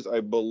Wonders,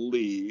 I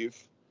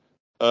believe.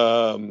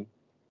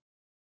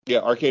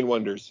 Arcane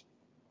Wonders,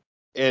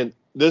 and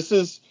this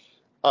is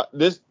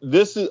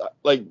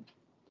like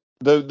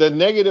the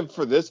negative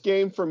for this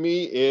game for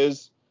me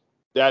is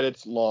that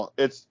it's long.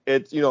 It's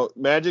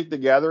Magic the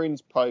Gathering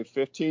is probably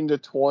 15 to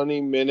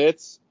 20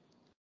 minutes,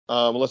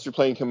 unless you're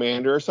playing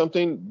Commander or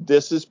something.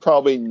 This is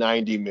probably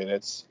 90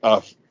 minutes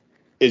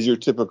is your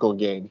typical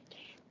game.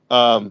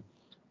 But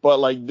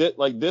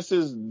this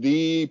is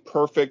the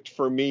perfect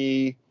for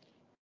me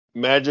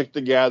Magic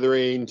the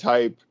Gathering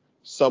type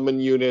summon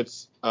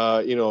units,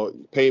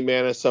 pay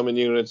mana, summon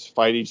units,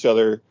 fight each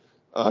other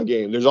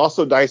game. There's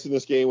also dice in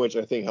this game, which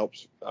I think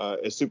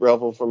is super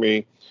helpful for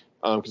me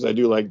because I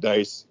do like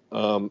dice.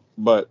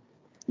 But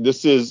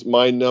this is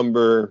my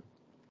number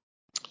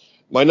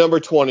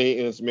 20,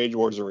 and it's Mage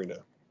Wars Arena.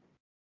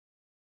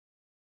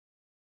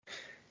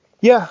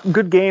 Yeah,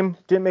 good game.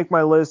 Didn't make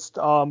my list.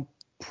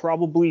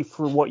 Probably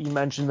for what you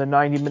mentioned, the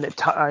 90-minute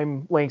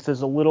time length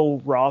is a little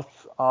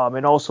rough.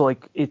 And also,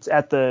 like,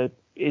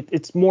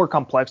 it's more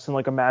complex than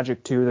like a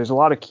Magic 2. There's a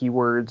lot of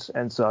keywords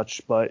and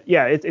such. But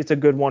yeah, it's a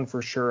good one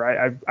for sure.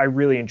 I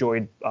really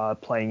enjoyed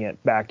playing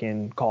it back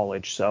in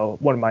college. So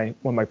one of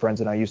my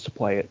friends and I used to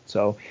play it.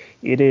 So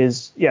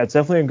it's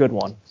definitely a good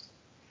one.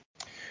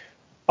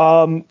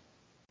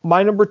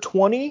 My number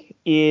 20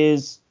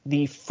 is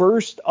the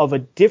first of a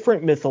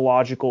different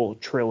mythological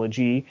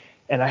trilogy,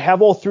 and I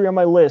have all 3 on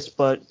my list,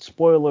 but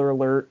spoiler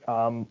alert,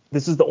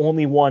 this is the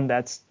only one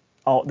that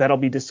I'll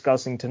be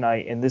discussing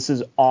tonight, and this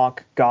is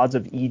Ankh, Gods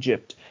of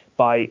Egypt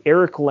by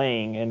Eric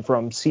Lang and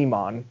from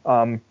CMON.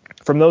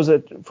 For those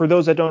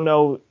that don't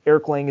know,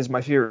 Eric Lang is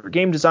my favorite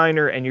game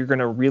designer, and you're going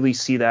to really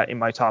see that in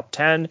my top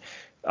 10.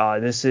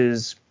 This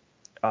is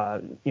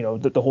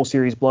the whole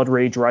series, Blood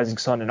Rage, Rising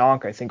Sun, and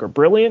Ankh, I think are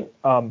brilliant.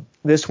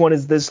 This one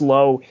is this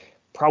low,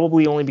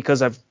 probably only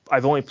because I've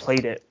only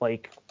played it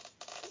like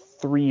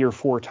 3 or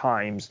 4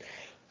 times.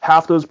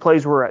 Half those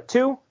plays were at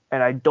 2,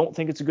 and I don't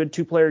think it's a good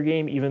 2-player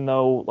game, even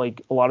though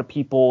like a lot of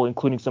people,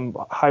 including some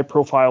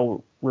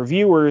high-profile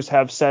reviewers,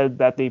 have said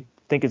that they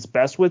think it's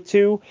best with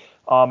 2.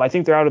 I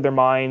think they're out of their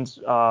minds.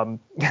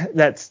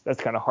 That's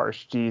kind of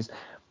harsh. Geez.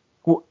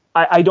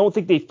 I don't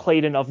think they've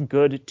played enough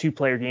good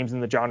 2-player games in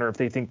the genre if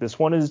they think this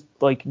one is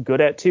like good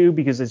at 2,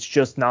 because it's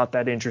just not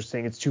that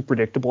interesting. It's too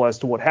predictable as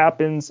to what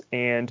happens,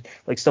 and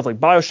like stuff like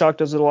BioShock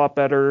does it a lot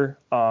better.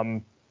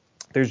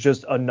 There's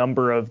just a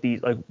number of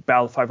these, like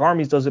Battle of 5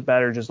 Armies does it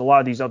better. Just a lot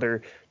of these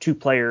other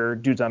 2-player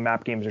dudes on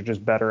map games are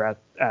just better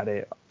at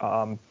it.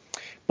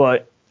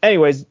 But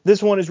anyways,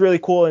 this one is really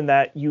cool in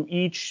that you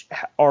each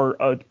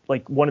are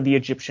like one of the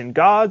Egyptian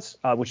gods,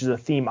 which is a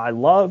theme I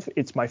love.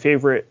 It's my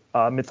favorite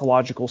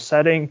mythological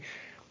setting.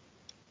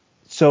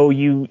 So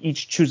you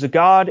each choose a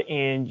god,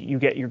 and you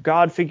get your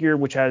god figure,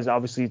 which has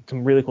obviously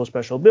some really cool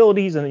special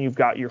abilities. And then you've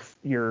got your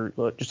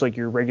just like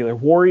your regular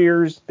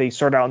warriors. They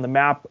start out on the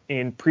map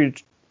in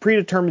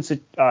predetermined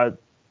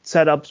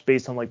setups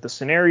based on like the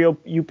scenario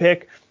you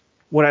pick.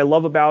 What I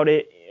love about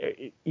it,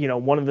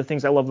 one of the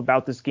things I love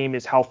about this game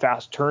is how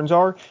fast turns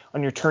are.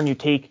 On your turn, you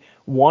take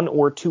 1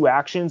 or 2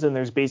 actions, and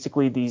there's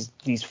basically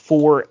these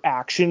 4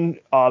 action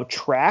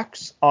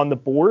tracks on the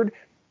board.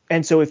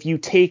 And so if you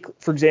take,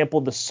 for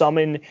example, the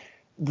summon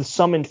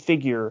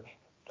figure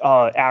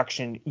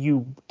action,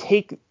 you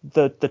take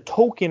the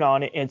token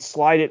on it and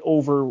slide it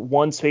over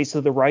 1 space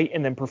to the right,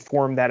 and then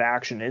perform that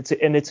action. It's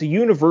a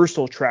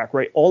universal track,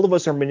 right? All of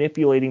us are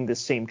manipulating the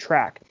same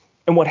track.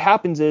 And what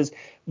happens is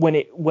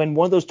when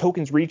one of those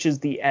tokens reaches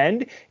the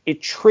end,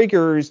 it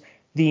triggers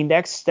the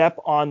next step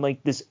on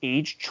like this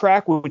age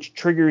track, which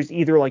triggers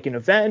either like an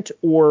event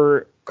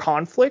or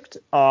conflict.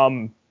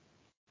 And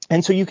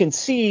so you can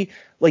see,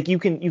 like, you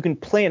can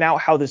plan out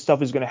how this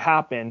stuff is going to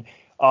happen.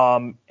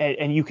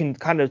 And you can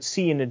kind of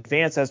see in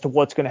advance as to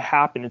what's going to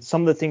happen. And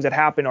some of the things that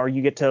happen are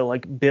you get to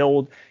like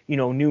build,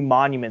 new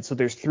monuments. So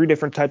there's 3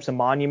 different types of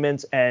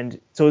monuments. And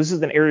so this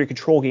is an area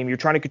control game. You're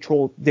trying to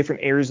control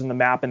different areas in the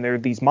map. And there are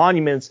these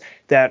monuments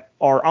that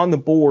are on the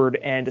board.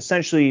 And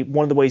essentially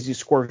one of the ways you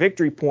score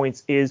victory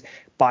points is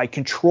by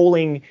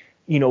controlling,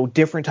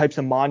 different types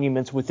of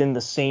monuments within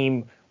the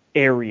same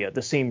area,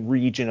 the same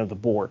region of the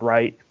board,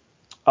 right?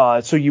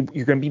 So you're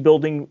going to be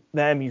building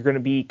them. You're going to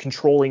be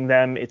controlling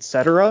them,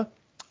 etc.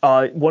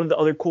 One of the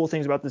other cool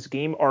things about this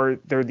game are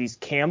there are these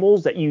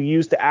camels that you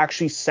use to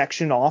actually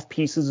section off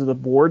pieces of the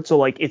board. So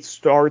like it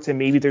starts and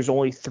maybe there's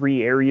only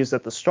 3 areas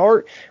at the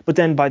start, but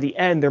then by the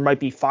end there might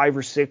be 5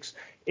 or 6,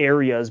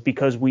 areas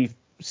because we've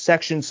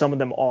sectioned some of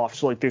them off.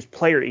 So like there's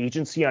player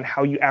agency on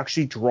how you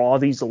actually draw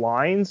these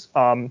lines,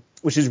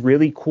 which is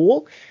really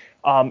cool.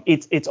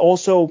 It's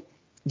also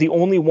the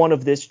only one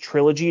of this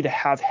trilogy to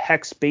have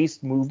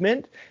hex-based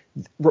movement.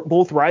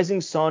 Both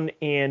Rising Sun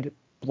and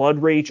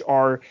Blood Rage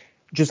are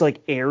just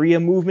like area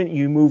movement.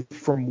 You move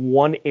from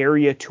one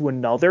area to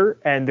another,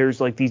 and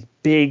there's like these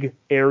big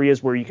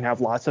areas where you can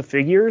have lots of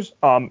figures.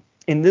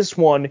 In this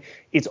one,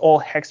 it's all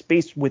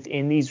hex-based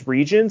within these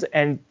regions,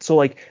 and so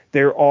like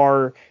there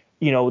are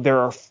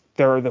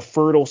the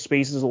fertile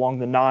spaces along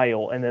the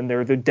Nile, and then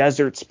there are the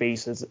desert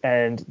spaces,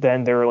 and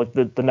then there are like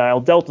the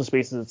Nile Delta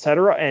spaces,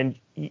 etc. And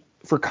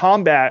for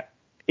combat,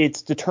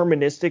 it's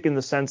deterministic in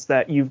the sense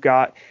that you've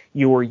got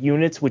your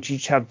units which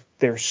each have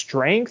their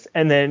strength,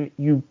 and then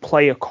you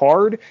play a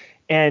card,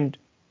 and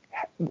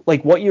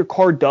like what your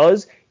card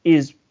does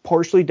is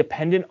partially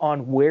dependent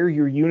on where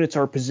your units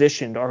are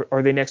positioned.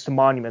 Are they next to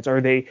monuments? Are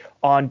they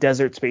on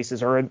desert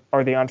spaces? Or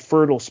are they on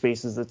fertile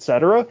spaces,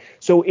 etc.?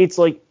 So it's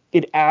like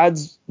it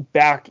adds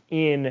back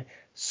in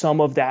some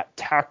of that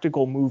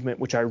tactical movement,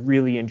 which I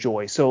really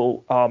enjoy.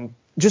 So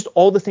just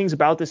all the things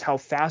about this, how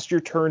fast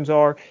your turns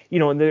are,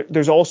 and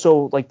there's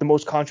also like the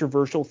most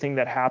controversial thing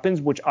that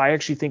happens, which I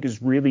actually think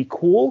is really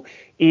cool,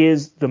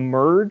 is the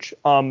merge.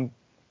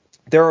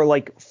 There are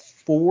like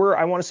 4,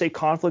 I want to say,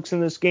 conflicts in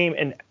this game,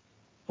 and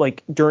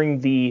like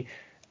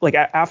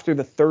after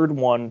the third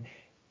one,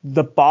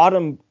 the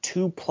bottom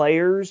 2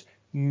 players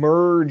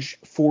merge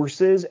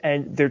forces,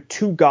 and their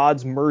 2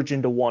 gods merge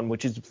into one,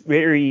 which is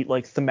very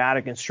like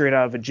thematic and straight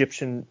out of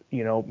Egyptian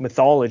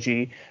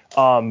mythology.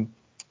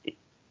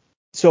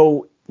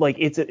 So like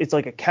it's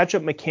like a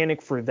catch-up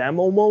mechanic for them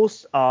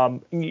almost.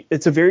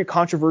 It's a very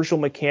controversial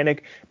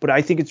mechanic, but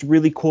I think it's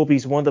really cool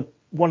because one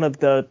of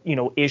the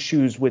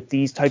issues with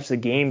these types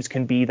of games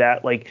can be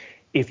that like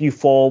if you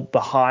fall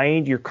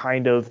behind, you're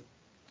kind of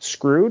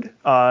screwed,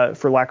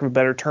 for lack of a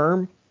better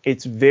term.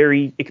 It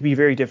can be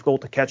very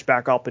difficult to catch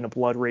back up in a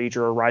Blood Rage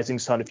or a Rising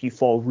Sun if you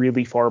fall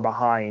really far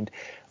behind.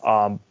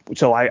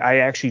 So I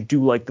actually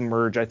do like the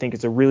merge. I think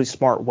it's a really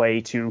smart way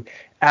to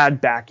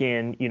add back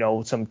in,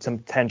 some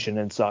tension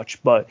and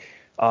such. But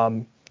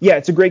yeah,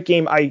 it's a great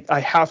game. I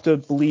have to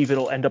believe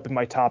it'll end up in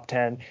my top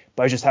 10,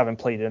 but I just haven't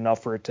played it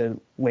enough for it to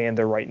land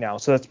there right now.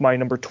 So that's my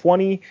number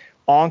 20,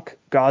 Ankh,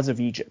 Gods of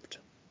Egypt.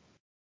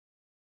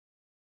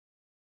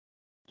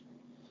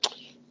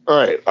 All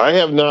right, I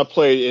have not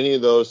played any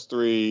of those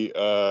 3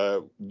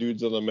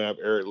 Dudes on the Map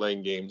Eric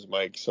Lang games,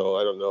 Mike. So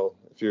I don't know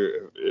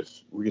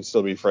if we can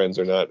still be friends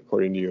or not,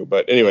 according to you.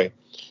 But anyway,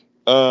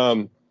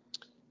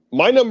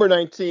 my number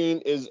 19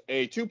 is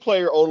a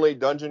 2-player only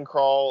dungeon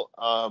crawl.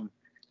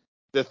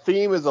 The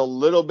theme is a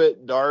little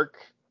bit dark.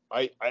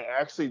 I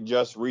actually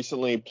just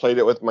recently played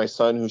it with my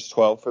son, who's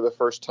 12, for the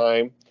first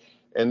time,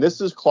 and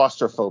this is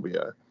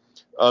Claustrophobia.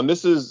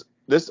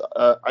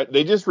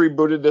 They just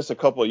rebooted this a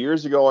couple of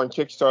years ago on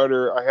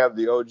Kickstarter. I have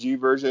the OG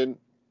version.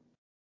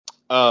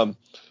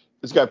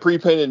 It's got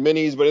pre-painted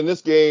minis, but in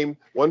this game,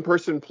 one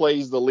person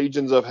plays the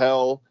Legions of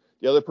Hell,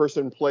 the other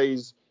person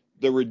plays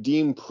the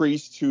Redeemed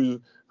Priest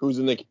who's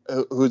in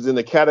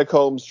the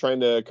catacombs trying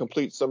to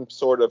complete some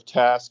sort of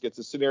task. It's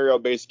a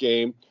scenario-based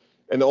game,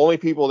 and the only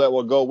people that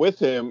will go with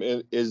him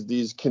is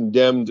these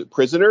condemned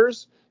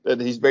prisoners that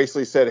he's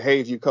basically said,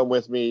 hey, if you come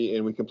with me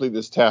and we complete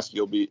this task,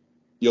 you'll be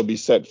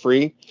set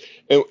free.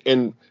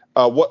 And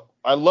what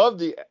I love,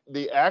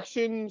 the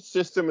action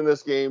system in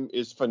this game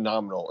is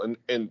phenomenal,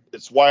 and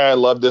it's why I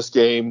love this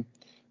game.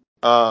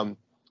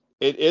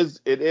 It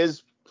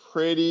is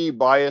pretty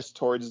biased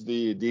towards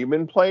the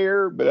demon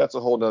player, but that's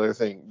a whole nother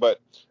thing. But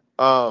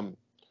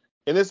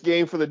in this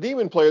game, for the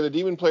demon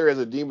player has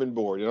a demon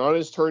board, and on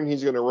his turn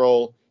he's going to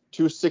roll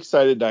 2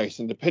 6-sided dice,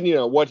 and depending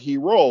on what he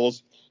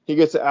rolls, he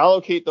gets to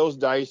allocate those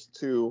dice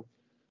to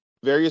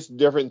various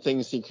different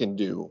things he can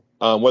do,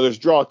 whether it's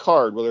draw a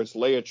card, whether it's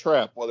lay a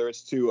trap, whether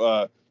it's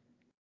to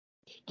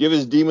give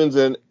his demons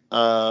an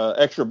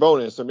extra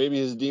bonus, or maybe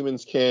his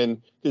demons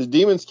can't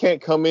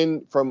come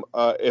in from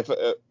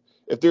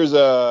if there's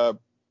a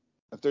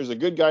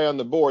good guy on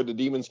the board, the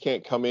demons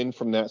can't come in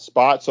from that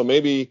spot. So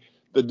maybe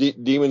the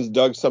demons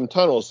dug some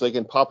tunnels so they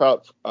can pop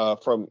out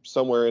from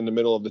somewhere in the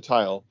middle of the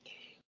tile.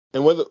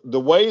 And the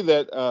way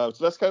that so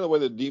that's kind of the way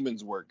the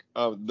demons work.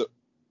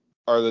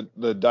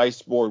 The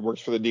dice board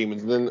works for the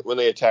demons. And then when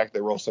they attack,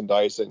 they roll some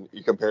dice and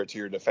you compare it to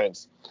your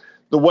defense.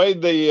 The way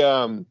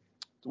the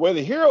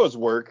heroes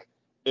work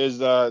is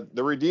the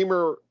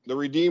redeemer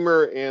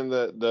and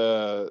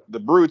the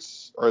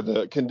brutes, or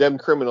the condemned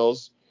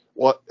criminals,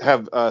 will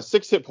have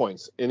 6 hit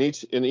points in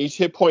each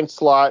hit point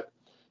slot.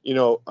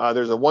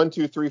 There's a 1,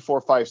 2, 3,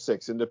 4, 5,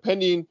 6, and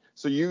depending,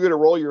 so you're gonna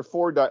roll your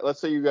 4 dice. Let's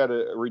say you got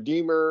a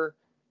redeemer,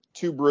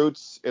 2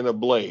 brutes, and a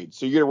blade.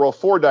 So you're gonna roll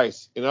 4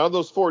 dice, and out of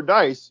those 4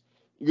 dice,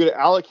 you're gonna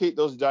allocate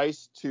those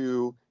dice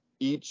to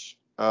each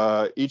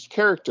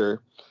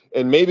character,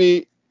 and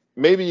maybe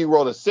you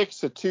rolled a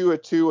 6, a 2, a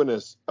 2,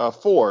 and a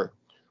 4.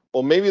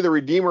 Well, maybe the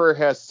Redeemer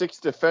has 6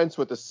 defense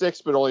with a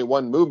 6, but only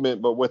 1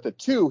 movement. But with a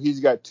 2, he's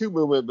got 2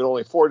 movement, but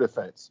only 4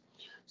 defense.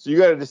 So you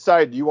got to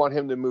decide, do you want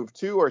him to move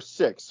 2 or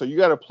 6? So you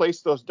got to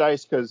place those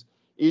dice because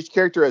each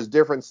character has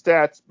different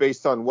stats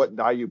based on what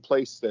die you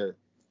place there.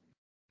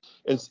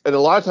 And a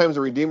lot of times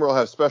the Redeemer will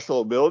have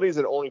special abilities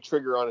that only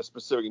trigger on a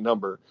specific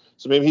number.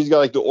 So maybe he's got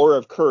like the Aura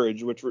of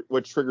Courage,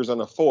 which triggers on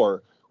a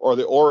 4, or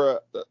the Aura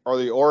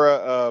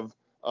of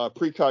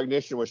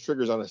Precognition, which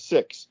triggers on a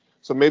 6.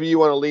 So maybe you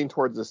want to lean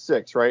towards the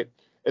 6, right?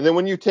 And then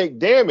when you take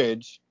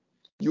damage,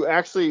 you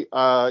actually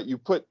you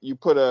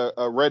put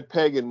a red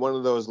peg in one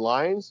of those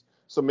lines.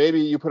 So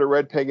maybe you put a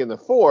red peg in the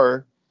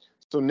 4.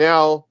 So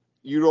now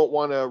you don't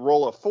want to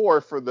roll a 4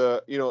 for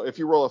the, if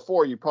you roll a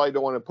 4, you probably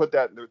don't want to put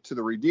that to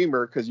the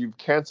Redeemer because you've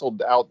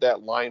canceled out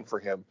that line for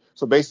him.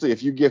 So basically,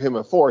 if you give him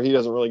a 4, he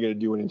doesn't really get to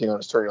do anything on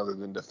his turn other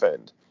than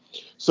defend.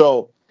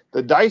 So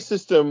the dice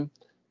system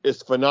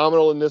is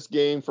phenomenal in this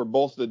game for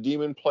both the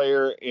Demon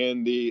player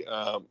and the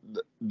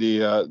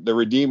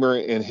Redeemer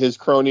and his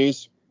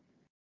cronies.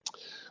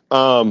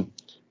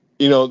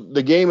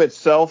 The game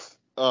itself,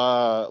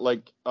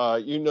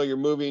 you're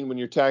moving when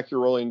you attack, you're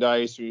rolling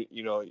dice.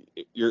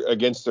 You're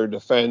against their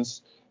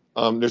defense.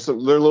 There's a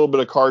little bit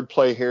of card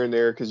play here and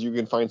there because you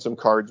can find some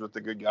cards with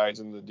the good guys,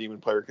 and the Demon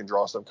player can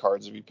draw some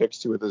cards if he picks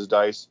 2 with his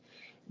dice.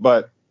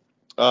 But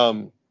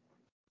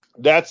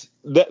that's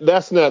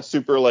not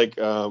super like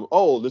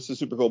this is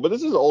super cool. But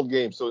this is an old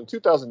game, so in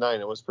 2009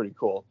 it was pretty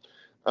cool.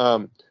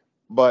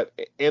 But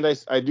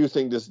I do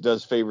think this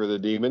does favor the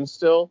Demons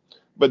still.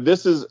 But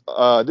this is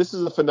a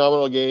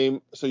phenomenal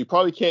game. So you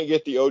probably can't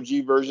get the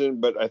OG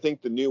version, but I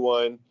think the new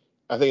one,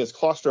 I think it's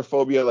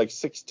Claustrophobia, like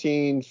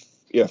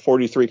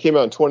 1643, came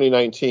out in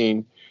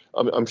 2019.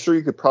 I'm sure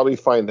you could probably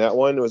find that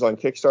one. It was on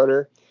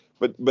Kickstarter.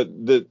 But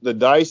the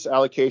dice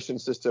allocation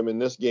system in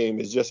this game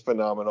is just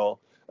phenomenal.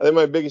 I think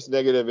my biggest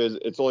negative is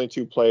it's only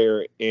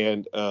 2-player,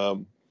 and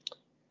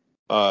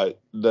it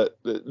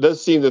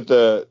does seem that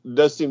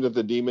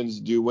the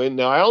Demons do win.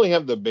 Now I only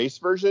have the base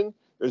version.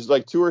 There's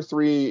like 2 or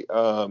 3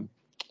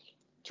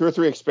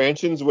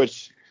 expansions,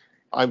 which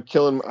I'm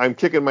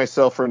kicking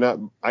myself for not.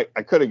 I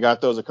could have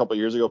got those a couple of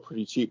years ago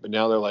pretty cheap, but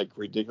now they're like a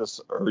ridiculous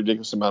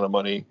amount of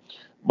money.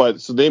 But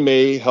so they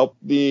may help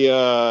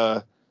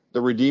the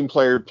Redeemed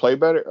player play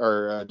better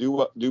or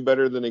do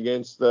better than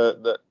against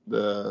the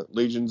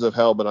Legions of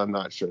Hell, but I'm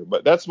not sure.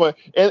 But that's my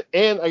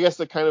and I guess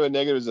the kind of a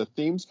negative is the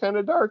theme's kind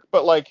of dark,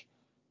 but like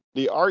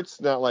the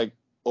art's not like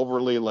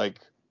overly like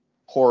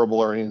horrible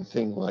or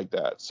anything like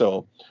that.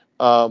 So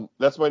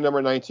that's my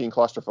number 19,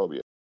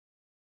 Claustrophobia.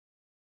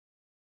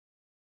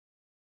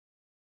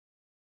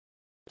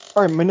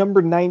 All right, my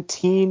number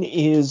 19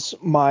 is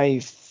I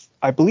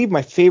believe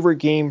my favorite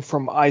game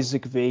from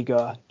Isaac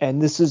Vega,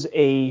 and this is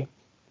a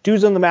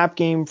Dudes on the Map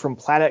game from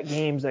Planet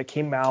Games that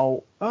came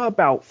out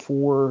about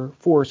 4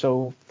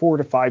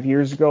 to 5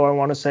 years ago, I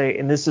want to say,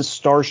 and this is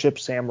Starship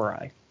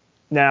Samurai.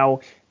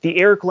 Now, the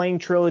Eric Lang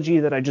trilogy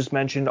that I just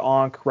mentioned,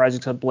 Ankh,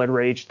 Rising Sun, Blood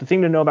Rage, the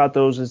thing to know about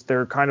those is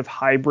they're kind of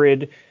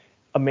hybrid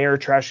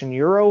Ameritrash and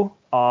Euro.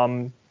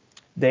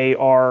 They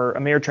are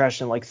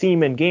Ameritrash in like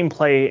theme and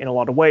gameplay in a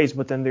lot of ways,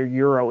 but then they're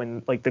Euro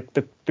in like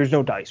there's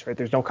no dice, right?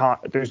 There's no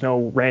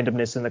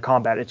randomness in the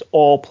combat. It's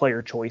all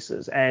player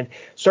choices. And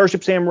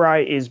Starship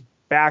Samurai is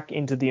back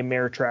into the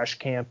Ameritrash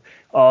camp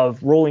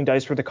of rolling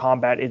dice for the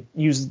combat.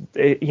 Everybody's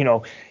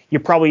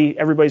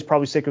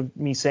probably sick of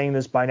me saying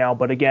this by now,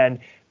 but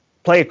again,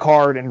 play a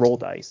card and roll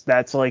dice.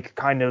 That's like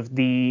kind of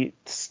the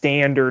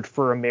standard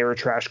for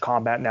Ameritrash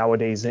combat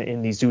nowadays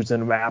in these Dudes in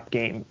the Map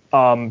game.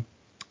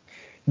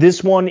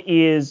 This one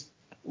is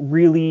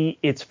really,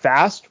 it's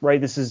fast, right?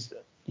 This is,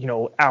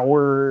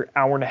 hour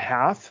and a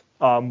half,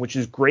 which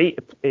is great.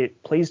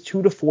 It plays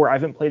 2 to 4. I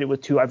haven't played it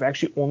with 2. I've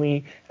actually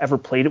only ever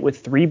played it with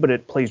 3, but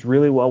it plays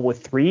really well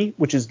with 3,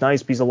 which is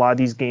nice because a lot of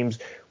these games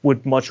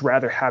would much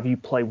rather have you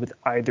play with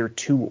either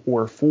 2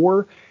 or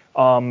 4.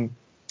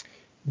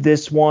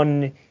 This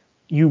one,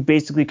 you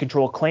basically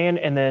control a clan,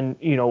 and then,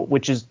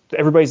 which is,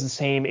 everybody's the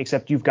same,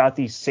 except you've got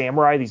these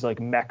samurai, these like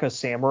mecha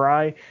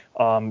samurai,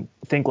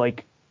 think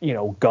like,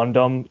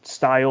 Gundam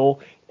style.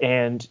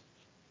 And,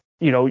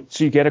 so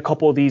you get a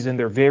couple of these and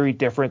they're very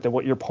different than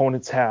what your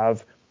opponents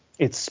have.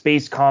 It's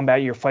space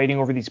combat. You're fighting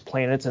over these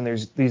planets, and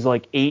there's these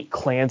like 8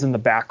 clans in the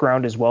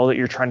background as well that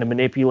you're trying to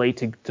manipulate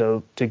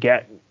to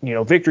get,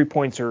 victory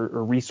points or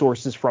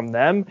resources from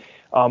them.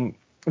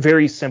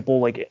 Very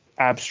simple, like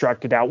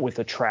abstracted out with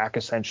a track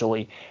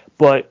essentially.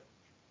 But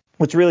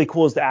what's really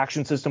cool is the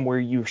action system where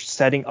you're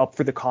setting up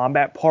for the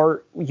combat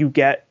part.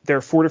 There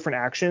are 4 different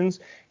actions,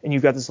 and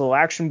you've got this little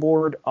action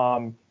board.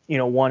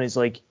 One is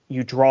like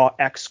you draw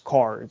X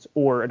cards,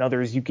 or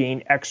another is you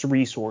gain X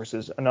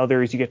resources.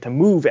 Another is you get to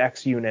move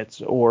X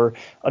units, or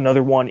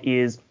another one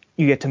is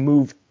you get to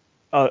move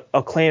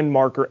a clan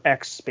marker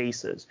X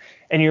spaces.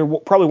 And you're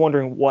probably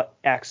wondering what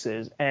X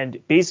is. And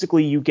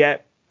basically you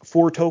get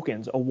 4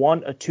 tokens, a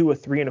 1, a 2, a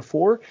 3, and a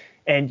 4.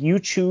 And you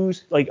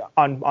choose, like,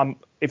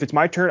 if it's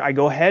my turn, I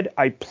go ahead,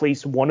 I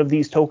place one of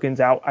these tokens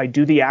out, I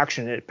do the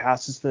action, and it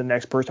passes to the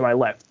next person to my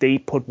left. They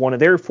put one of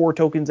their 4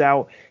 tokens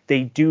out,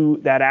 they do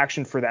that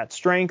action for that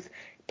strength,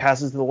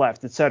 passes to the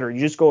left, etc. You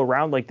just go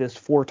around like this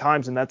 4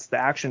 times, and that's the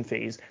action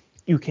phase.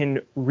 you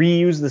can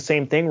reuse the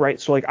same thing,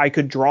 right? So like I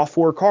could draw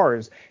 4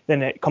 cards,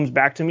 then it comes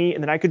back to me,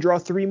 and then I could draw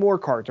 3 more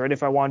cards, right?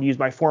 If I want to use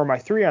my 4 and my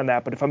 3 on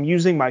that. But if I'm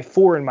using my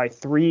 4 and my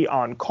 3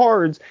 on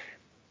cards,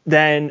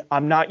 then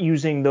I'm not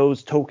using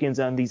those tokens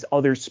on these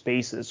other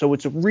spaces. So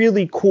it's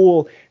really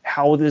cool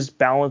how this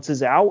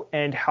balances out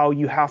and how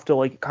you have to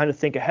like kind of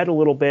think ahead a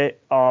little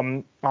bit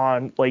on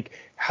like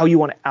how you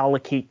want to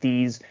allocate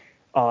these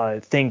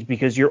things,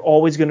 because you're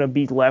always going to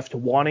be left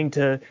wanting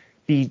to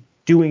be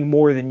doing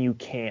more than you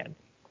can.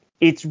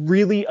 It's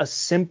really a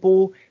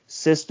simple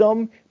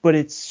system, but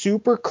it's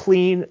super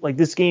clean. Like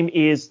this game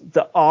is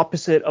the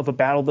opposite of a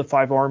Battle of the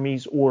Five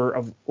Armies or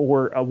a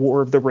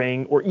War of the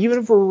Ring or even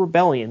of a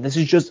Rebellion. This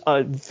is just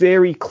a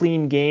very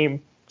clean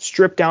game,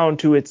 stripped down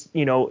to its,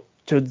 to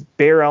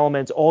bare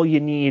elements, all you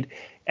need.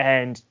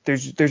 And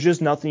there's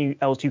just nothing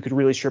else you could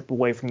really strip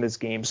away from this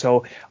game.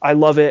 So I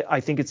love it. I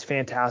think it's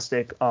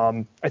fantastic.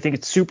 I think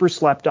it's super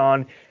slept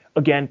on.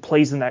 Again,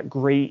 plays in that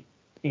great,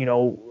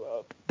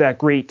 that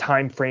great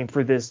time frame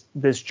for this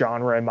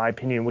genre, in my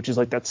opinion, which is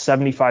like that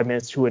 75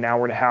 minutes to an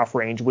hour and a half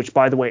range, which,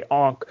 by the way,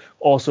 Ankh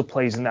also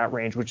plays in that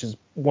range, which is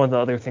one of the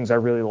other things I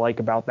really like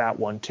about that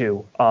one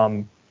too.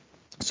 So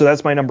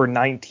that's my number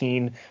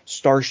 19,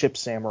 Starship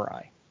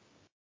Samurai.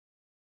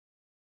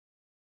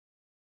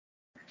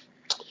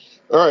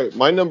 All right,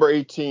 my number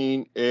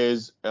 18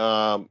 is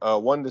a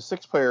 1 to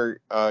 6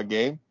 player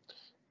game,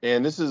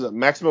 and this is a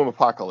Maximum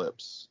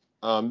Apocalypse.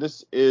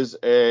 This is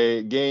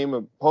a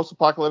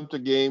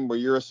post-apocalyptic game where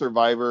you're a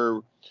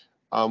survivor,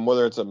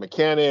 whether it's a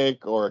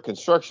mechanic or a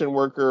construction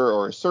worker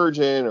or a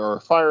surgeon or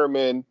a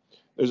fireman.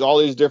 There's all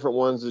these different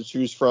ones to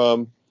choose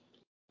from.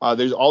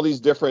 There's all these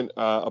different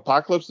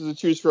apocalypses to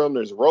choose from.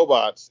 There's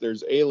robots,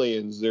 there's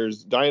aliens,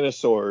 there's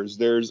dinosaurs,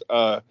 there's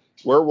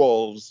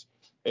werewolves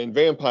and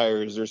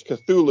vampires, there's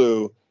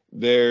Cthulhu,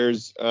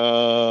 there's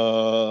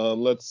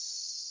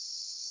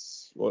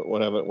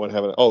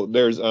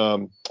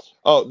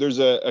there's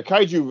a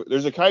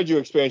kaiju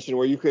expansion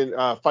where you can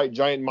fight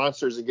giant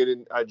monsters and get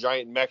in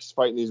giant mechs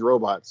fighting these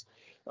robots.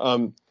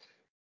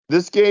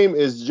 This game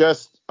is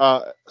just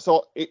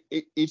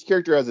each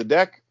character has a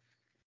deck.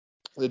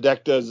 The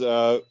deck does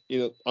on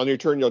your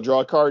turn you'll draw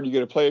a card, you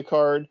get to play a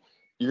card.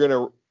 You're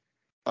gonna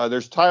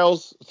there's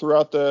tiles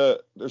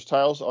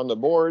on the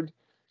board.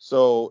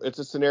 So it's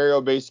a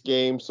scenario-based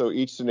game. So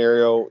each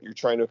scenario, you're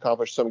trying to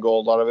accomplish some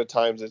goal. A lot of the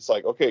times it's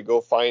like, okay, go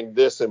find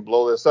this and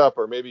blow this up,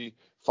 or maybe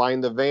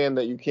find the van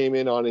that you came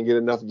in on and get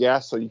enough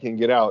gas so you can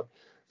get out.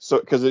 So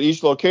because at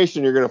each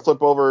location, you're going to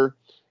flip over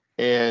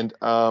and,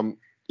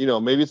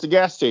 maybe it's a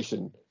gas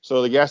station.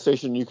 So the gas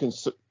station, you can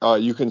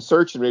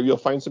search and maybe you'll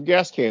find some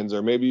gas cans,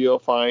 or maybe you'll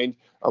find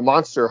a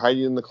monster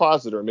hiding in the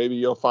closet, or maybe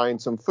you'll find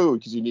some food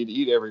because you need to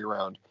eat every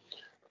round.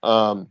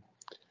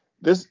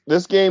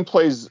 This game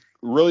plays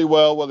really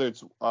well, whether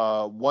it's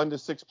 1 to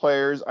 6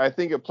 players. I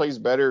think it plays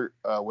better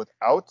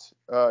without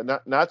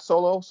not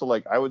solo. So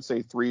like I would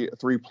say 3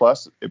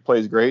 plus. It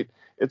plays great.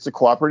 It's a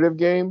cooperative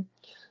game.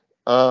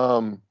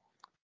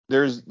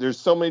 There's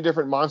so many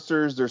different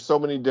monsters. There's so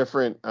many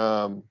different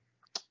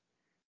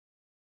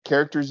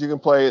characters you can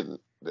play.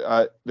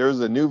 There's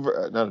not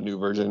a new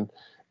version.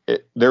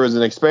 There was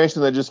an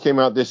expansion that just came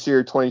out this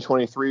year,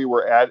 2023,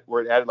 where it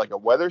added like a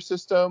weather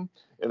system,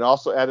 and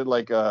also added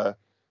like a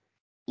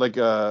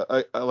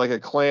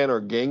clan or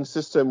gang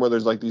system where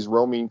there's like these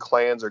roaming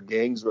clans or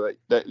gangs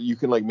that you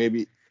can like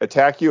maybe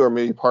attack you or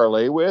maybe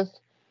parlay with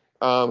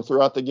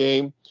throughout the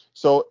game.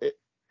 So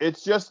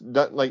it's just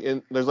done, like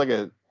there's like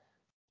a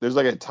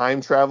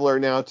time traveler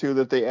now too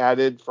that they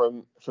added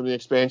from the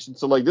expansion.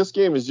 So like this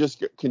game has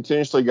just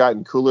continuously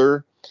gotten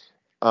cooler.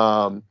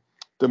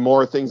 The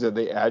more things that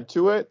they add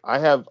to it, I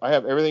have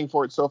everything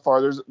for it so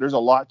far. There's a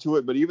lot to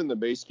it, but even the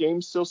base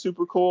game's still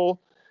super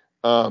cool.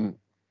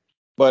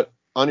 But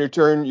on your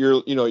turn,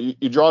 you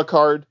draw a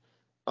card.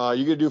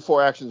 You get to do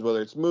 4 actions,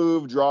 whether it's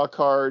move, draw a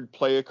card,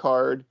 play a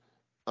card,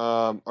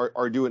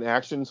 or do an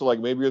action. So like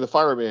maybe you're the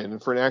fireman,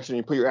 and for an action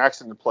you put your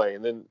axe into play,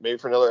 and then maybe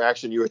for another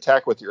action you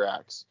attack with your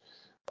axe.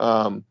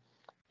 And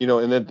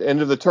at the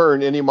end of the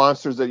turn, any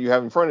monsters that you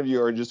have in front of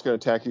you are just going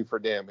to attack you for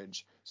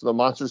damage. So the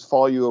monsters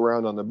follow you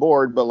around on the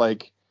board, but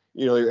like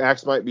your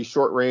axe might be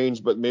short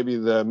range, but maybe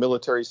the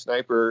military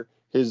sniper,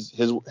 his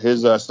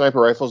sniper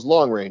rifle is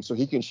long range, so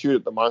he can shoot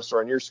at the monster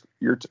on your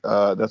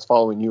that's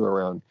following you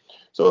around.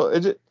 So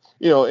and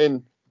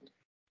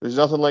there's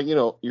nothing like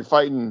you're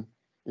fighting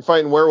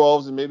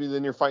werewolves, and maybe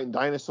then you're fighting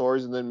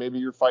dinosaurs, and then maybe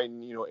you're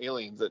fighting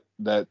aliens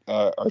that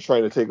are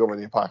trying to take over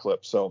the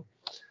apocalypse. So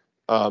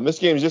this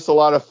game is just a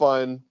lot of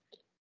fun.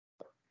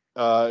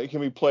 It can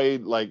be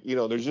played like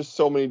there's just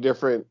so many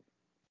different.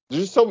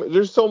 There's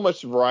so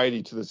much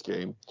variety to this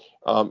game,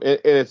 and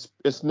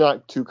it's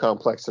not too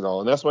complex at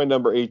all. And that's my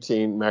number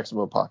 18,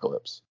 Maximum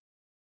Apocalypse.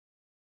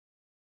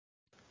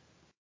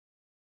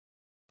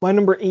 My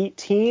number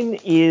 18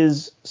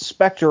 is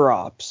Spectre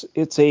Ops.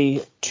 It's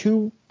a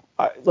 2,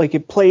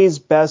 it plays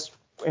best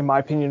in my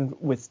opinion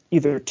with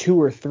either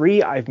 2 or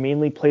 3. I've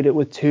mainly played it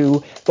with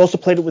 2. I've also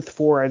played it with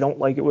 4. I don't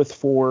like it with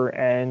 4,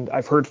 and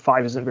I've heard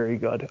 5 isn't very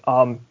good.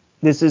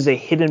 This is a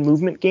hidden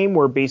movement game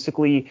where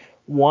basically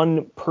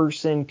one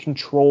person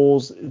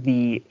controls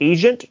the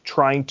agent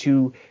trying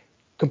to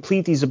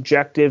complete these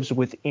objectives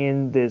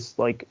within this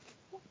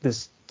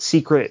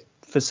secret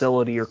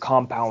facility or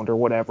compound or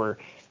whatever.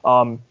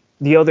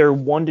 The other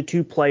 1 to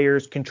 2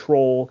 players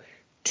control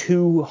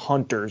 2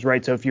 hunters,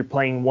 right? So if you're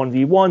playing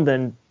 1v1,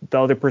 then the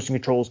other person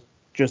controls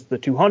just the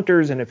 2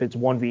 hunters, and if it's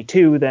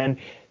 1v2, then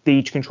they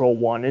each control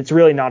 1. It's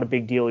really not a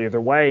big deal either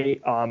way.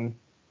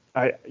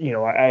 I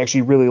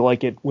actually really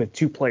like it with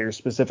 2 players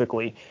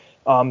specifically.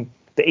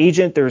 The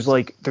agent, there's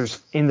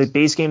in the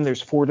base game,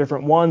 there's 4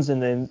 different ones, and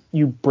then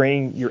you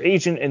bring your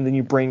agent, and then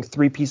you bring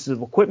 3 pieces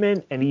of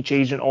equipment, and each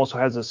agent also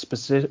has a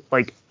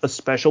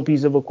special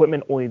piece of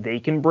equipment only they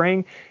can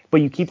bring.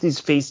 But you keep these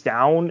face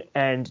down,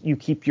 and you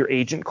keep your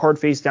agent card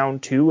face down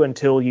too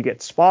until you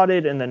get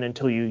spotted, and then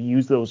until you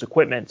use those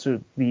equipment.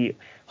 So the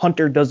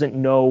hunter doesn't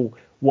know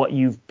what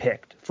you've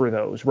picked for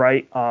those,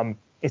 right?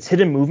 It's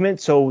hidden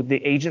movement, so the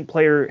agent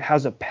player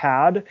has a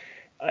pad,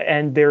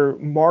 and they're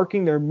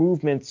marking their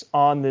movements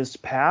on this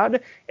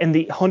pad, and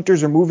the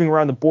hunters are moving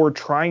around the board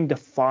trying to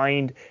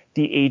find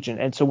the agent.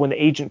 And so when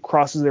the agent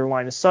crosses their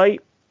line of sight,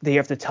 they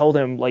have to tell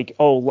them, like,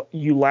 oh,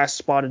 you last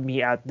spotted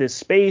me at this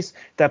space.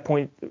 At that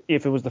point,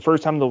 if it was the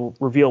first time, they'll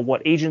reveal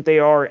what agent they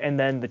are, and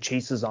then the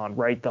chase is on,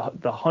 right?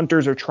 The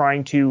hunters are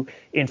trying to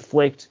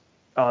inflict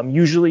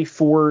usually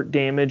 4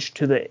 damage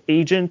to the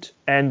agent,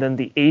 and then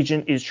the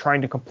agent is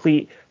trying to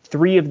complete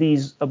 3 of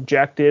these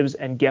objectives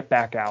and get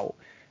back out.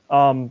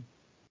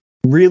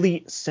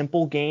 Really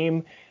simple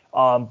game,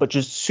 but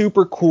just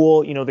super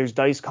cool. There's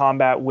dice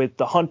combat with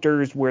the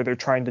hunters where they're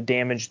trying to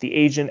damage the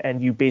agent,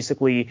 and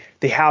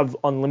they have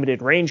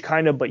unlimited range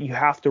kind of, but you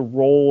have to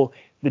roll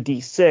the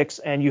d6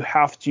 and you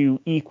have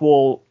to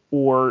equal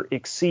or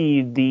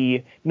exceed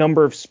the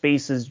number of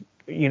spaces,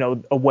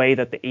 away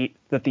that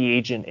the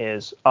agent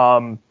is.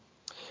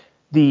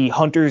 The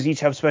hunters each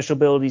have special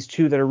abilities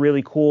too that are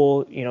really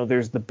cool.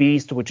 There's the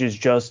beast, which is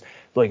just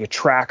like a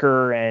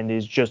tracker and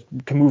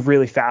can move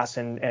really fast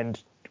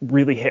and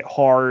really hit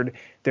hard.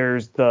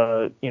 There's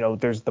the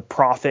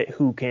prophet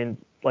who can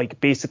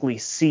basically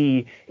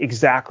see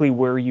exactly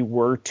where you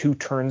were 2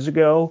 turns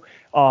ago.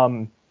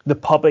 The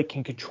puppet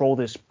can control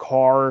this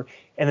car,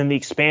 and then the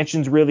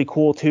expansion's really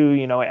cool too.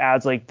 It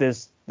adds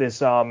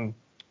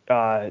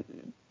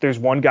there's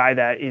one guy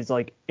that is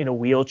in a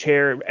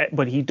wheelchair,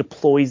 but he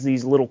deploys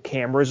these little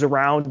cameras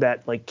around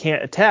that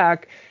can't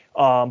attack,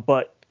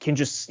 but he can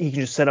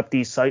just set up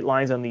these sight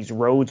lines on these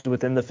roads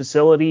within the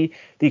facility.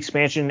 The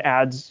expansion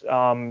adds,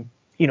 the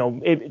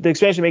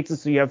expansion makes it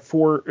so you have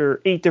 4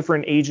 or 8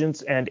 different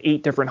agents and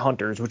 8 different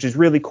hunters, which is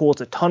really cool.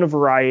 It's a ton of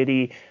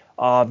variety,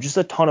 just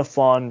a ton of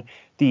fun.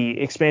 The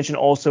expansion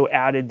also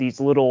added these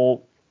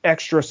little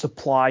extra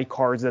supply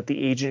cards that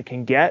the agent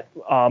can get,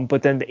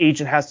 but then the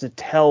agent has to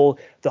tell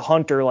the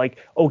hunter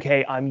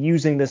okay, I'm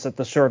using this at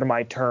the start of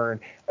my turn.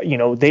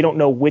 They don't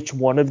know which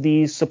one of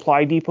these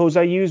supply depots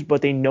I use,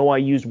 but they know I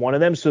used one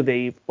of them, so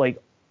they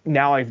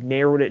now I've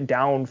narrowed it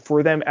down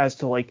for them as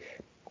to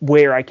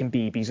where I can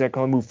be, because I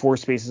can only move 4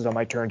 spaces on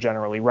my turn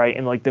generally, right?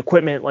 And the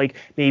equipment,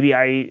 maybe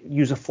I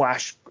use a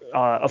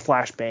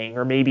flashbang,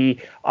 or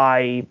maybe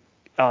I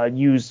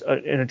use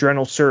an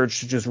adrenal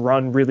surge to just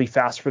run really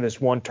fast for this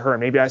one turn.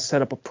 Maybe I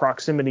set up a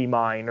proximity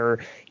mine, or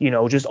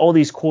just all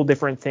these cool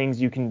different things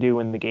you can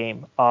do in the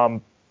game.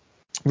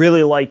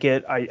 Really like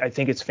it. I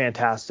think it's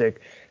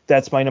fantastic.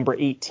 That's my number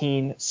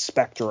 18,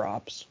 Spectre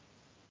Ops.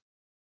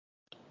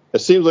 It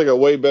seems like a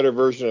way better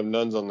version of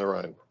Nuns on the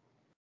Run.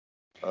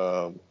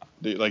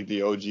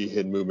 The OG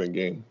hidden movement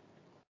game.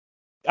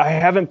 I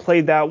haven't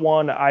played that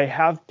one. I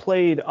have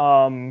played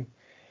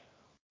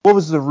what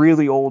was the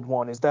really old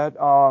one? Is that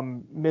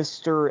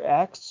Mr.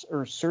 X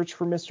or Search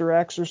for Mr.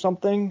 X or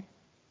something?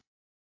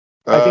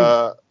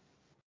 I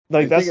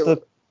think that's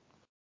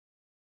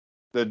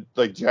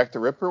the Jack the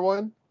Ripper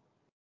one.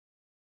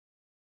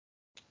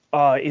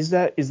 Is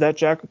that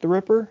Jack the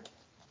Ripper?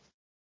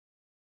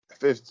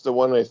 If it's the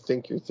one I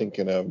think you're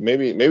thinking of,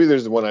 maybe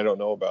there's the one I don't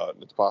know about.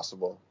 It's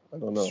possible. I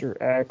don't know. Mr.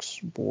 X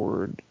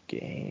board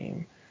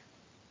game.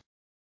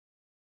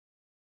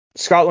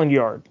 Scotland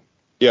Yard.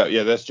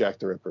 Yeah, that's Jack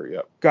the Ripper.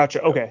 Yep.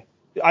 Gotcha. Okay.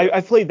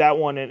 I played that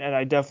one, and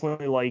I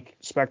definitely like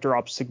Spectre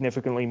Ops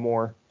significantly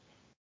more.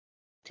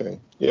 Okay.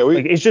 Yeah,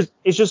 it's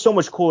just so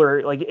much cooler.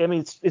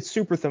 It's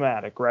super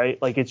thematic, right?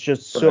 It's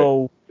just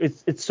so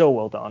it's so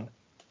well done.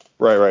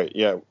 Right.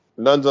 Yeah.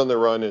 Nuns on the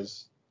Run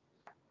is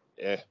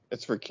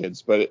it's for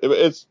kids, but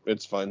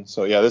it's fun.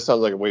 So yeah, this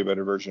sounds like a way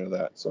better version of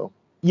that. So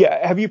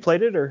yeah, have you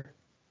played it or?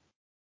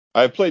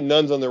 I've played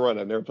Nuns on the Run.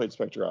 I've never played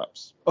Spectre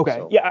Ops. Okay.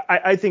 So. Yeah,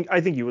 I think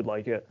you would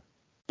like it.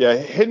 Yeah,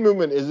 hidden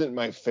movement isn't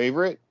my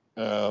favorite,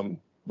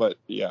 but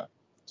yeah.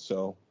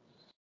 So,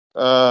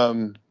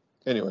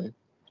 anyway.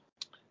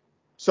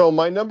 So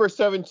my number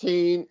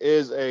 17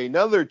 is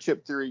another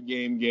Chip Theory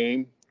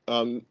game,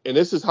 and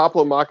this is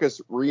Hoplomachus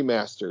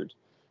Remastered.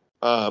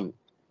 Hoplomachus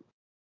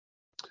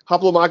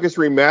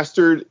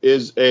Remastered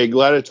is a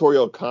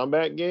gladiatorial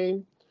combat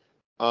game,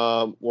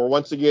 where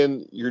once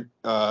again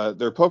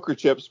they're poker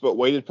chips, but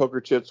weighted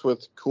poker chips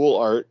with cool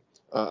art.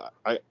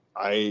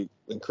 I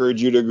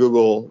encourage you to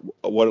Google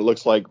what it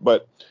looks like.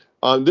 But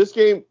this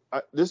game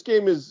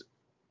is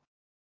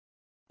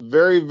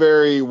very,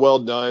 very well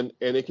done,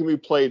 and it can be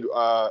played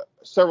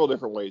several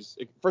different ways.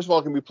 First of all,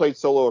 it can be played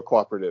solo or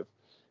cooperative,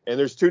 and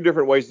there's two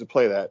different ways to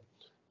play that.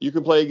 You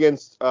can play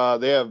against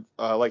they have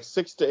like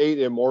 6 to 8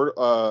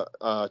 immortal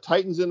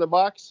Titans in the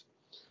box,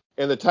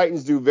 and the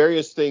Titans do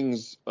various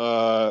things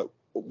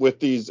with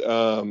these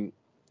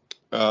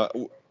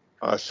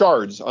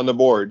shards on the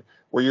board,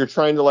 where they're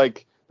trying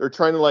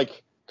to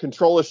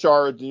control the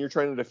shards, and you're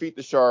trying to defeat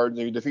the shards,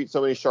 and you defeat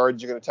so many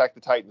shards, you can attack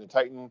the Titan. The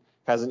Titan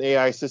has an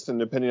AI system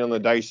depending on the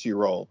dice you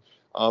roll.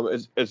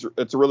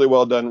 It's really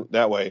well done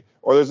that way.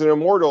 Or there's an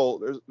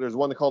immortal. There's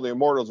one called the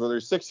Immortals, where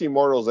there's 60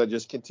 immortals that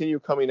just continue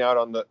coming out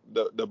on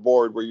the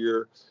board, where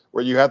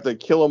you have to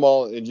kill them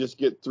all and just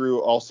get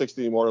through all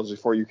 60 immortals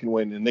before you can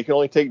win. And they can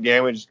only take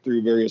damage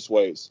through various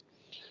ways.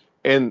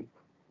 And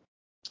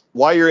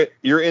while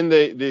you're in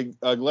the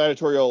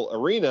gladiatorial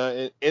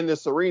arena, in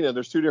this arena,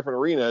 there's two different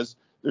arenas.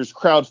 There's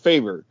crowd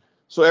favor.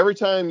 So every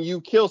time you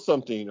kill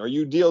something or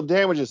you deal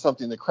damage to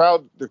something, the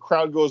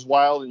crowd goes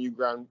wild, and you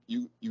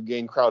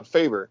gain crowd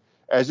favor.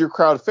 As your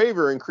crowd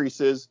favor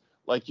increases,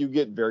 like, you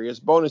get various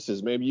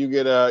bonuses. Maybe you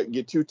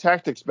get 2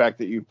 tactics back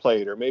that you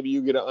played, or maybe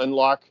you get to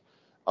unlock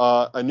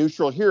a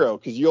neutral hero,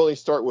 because you only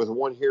start with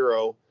one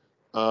hero.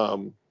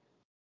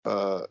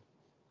 Start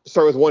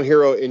with one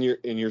hero in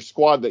your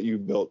squad that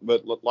you've built,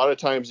 but a lot of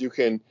times you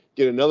can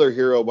get another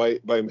hero by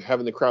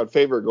having the crowd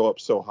favor go up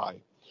so high.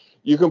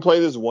 You can play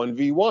this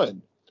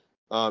 1v1.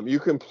 You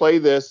can play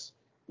this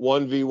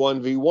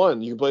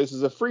 1v1v1. You can play this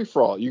as a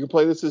free-for-all. You can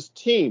play this as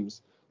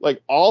teams.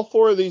 Like, all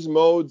 4 of these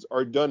modes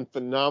are done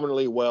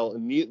phenomenally well,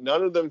 and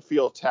none of them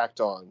feel tacked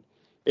on.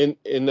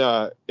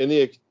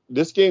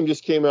 This game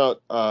just came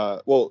out.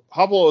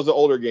 Hoplo is an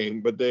older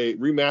game, but they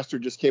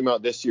remastered just came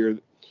out this year.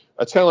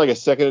 It's kind of like a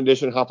second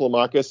edition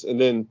Hoplomachus, and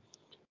then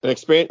I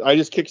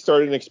just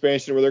kickstarted an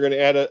expansion where they're going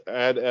to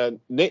add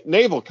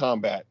naval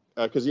combat,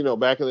 because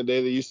back in the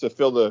day they used to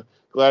fill the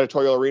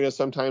gladiatorial arena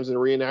sometimes and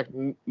reenact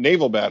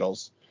naval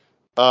battles.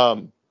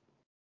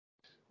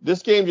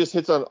 This game just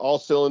hits on all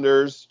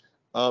cylinders.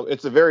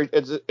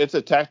 It's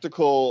a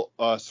tactical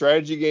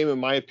strategy game, in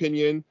my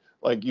opinion.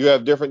 Like, you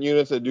have different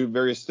units that do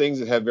various things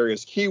that have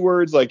various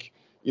keywords. Like,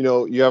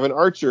 you have an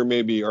archer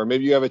maybe, or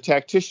maybe you have a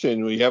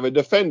tactician, or you have a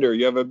defender,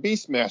 you have a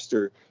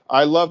beastmaster.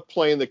 I love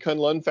playing the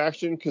Kunlun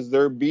faction because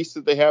their beast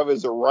that they have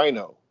is a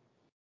rhino.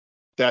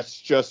 That's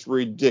just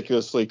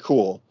ridiculously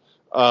cool.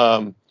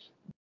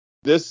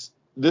 This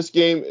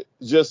game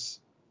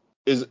just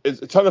is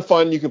a ton of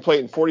fun. You can play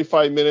it in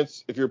 45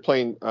 minutes if you're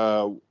playing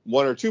 1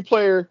 or 2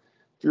 player.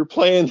 If you're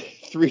playing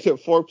 3 to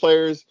 4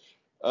 players,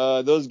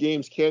 those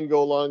games can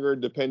go longer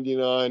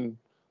depending on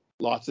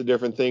lots of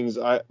different things.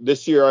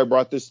 This year I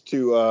brought this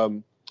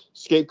to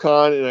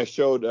ScapeCon, and I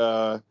showed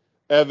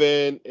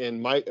Evan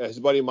and his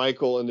buddy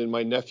Michael, and then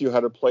my nephew how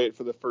to play it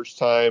for the first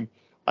time.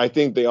 I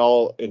think they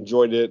all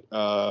enjoyed it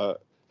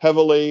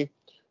heavily.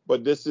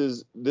 But this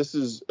is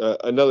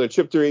another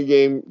chip theory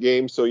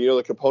game, so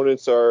the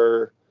components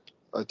are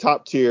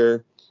top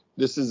tier.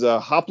 This is a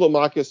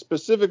Hoplomachus,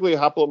 specifically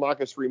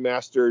Hoplomachus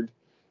remastered.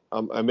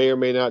 I may or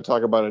may not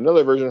talk about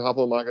another version of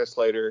Hoplomachus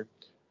later,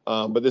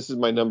 but this is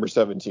my number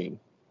 17.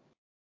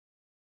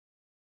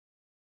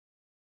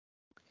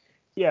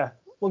 Yeah,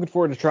 looking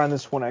forward to trying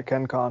this one at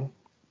KenCon.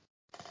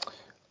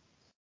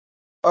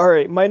 All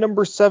right, my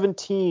number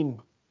 17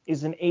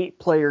 is an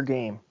 8-player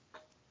game.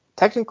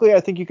 Technically, I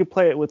think you could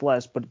play it with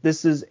less, but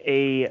this is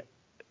an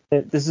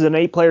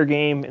 8-player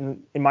game,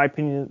 and in my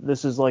opinion,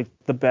 this is like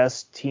the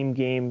best team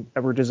game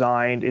ever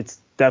designed. It's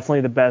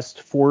definitely the best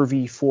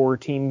 4v4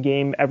 team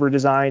game ever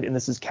designed, and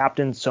this is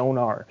Captain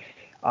Sonar.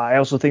 I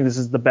also think this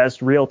is the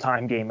best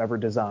real-time game ever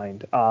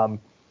designed.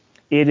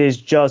 It is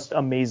just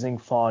amazing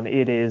fun.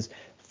 It is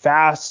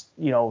fast,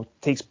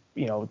 takes,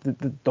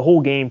 the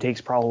whole game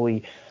takes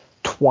probably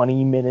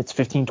 20 minutes,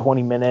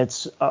 20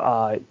 minutes.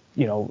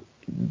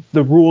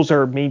 The rules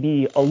are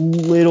maybe a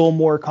little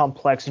more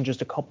complex and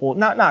just a couple,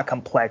 not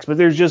complex, but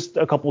there's just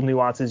a couple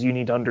nuances you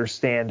need to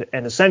understand.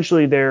 And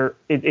essentially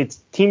it's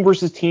team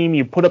versus team.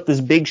 You put up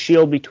this big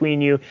shield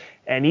between you,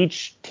 and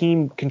each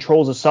team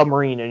controls a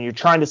submarine, and you're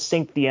trying to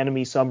sink the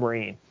enemy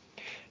submarine.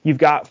 You've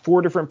got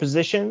 4 different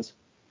positions.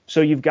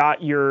 So you've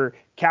got your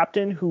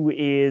captain, who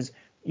is,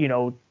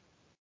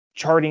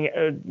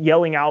 charting,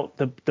 yelling out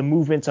the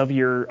movements of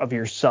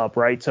your sub,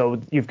 right?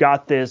 So you've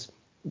got this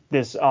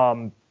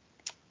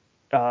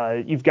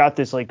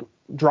like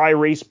dry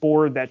erase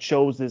board that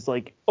shows this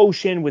like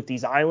ocean with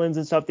these islands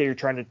and stuff that you're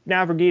trying to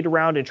navigate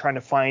around and trying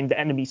to find the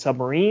enemy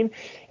submarine.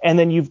 And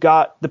then you've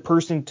got the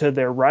person to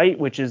their right,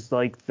 which is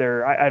like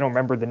I don't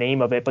remember the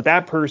name of it, but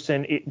that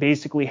person, it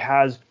basically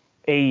has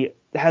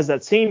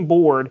that same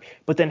board,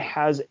 but then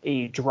has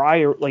a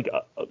drier,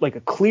 like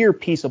a clear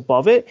piece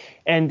above it,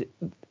 and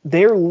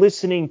they're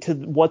listening to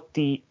what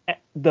the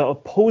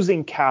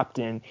opposing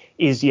captain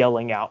is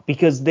yelling out,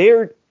 because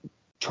they're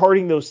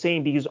charting those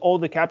same, because all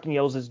the captain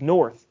yells is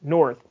north,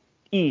 north,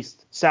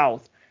 east,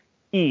 south,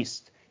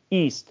 east,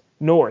 east,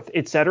 north,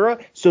 etc.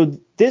 So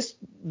the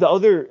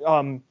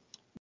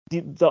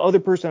other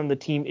person on the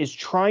team is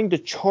trying to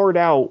chart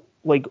out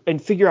like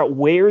and figure out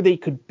where they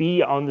could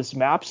be on this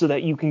map so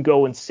that you can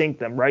go and sync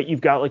them, right?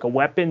 You've got like a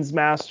weapons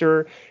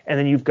master, and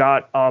then you've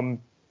got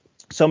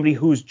somebody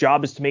whose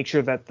job is to make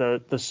sure that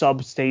the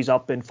sub stays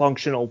up and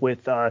functional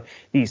with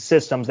these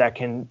systems that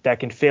can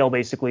fail,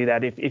 basically,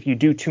 that if you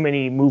do too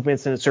many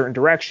movements in a certain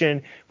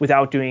direction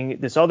without doing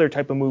this other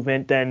type of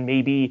movement, then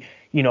maybe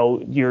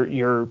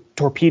your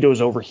torpedoes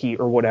overheat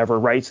or whatever,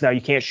 right? So now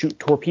you can't shoot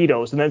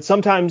torpedoes. And then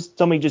sometimes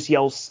somebody just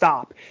yells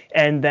stop,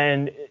 and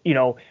then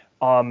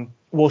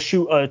we'll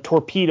shoot a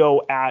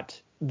torpedo at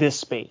this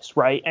space,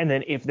 right? And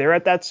then if they're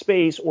at that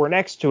space or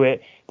next to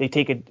it, they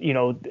take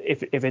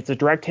if it's a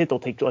direct hit, they'll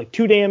take like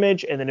 2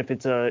 damage, and then if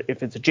it's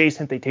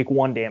adjacent, they take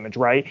 1 damage,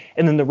 right?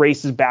 And then the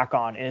race is back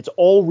on, and it's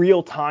all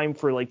real time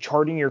for like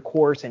charting your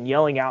course and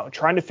yelling out,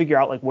 trying to figure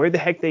out like where the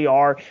heck they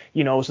are,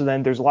 so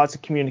then there's lots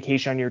of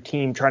communication on your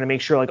team trying to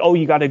make sure like, oh,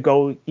 you got to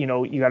go.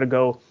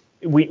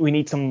 We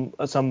need some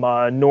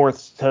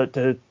north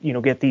to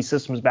get these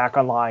systems back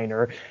online,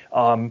 or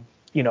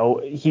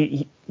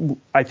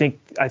I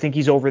think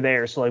he's over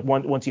there. So like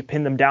once you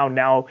pin them down,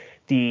 now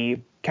the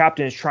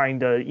captain is trying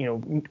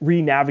to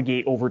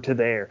re-navigate over to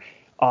there.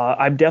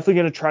 I'm definitely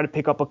going to try to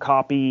pick up a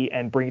copy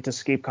and bring it to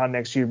ScapeCon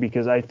next year,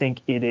 because I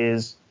think it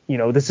is,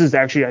 this is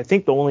actually, I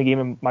think, the only game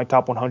in my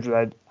top 100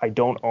 that I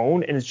don't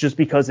own, and it's just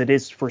because it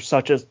is for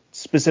such a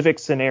specific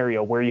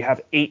scenario where you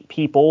have 8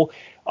 people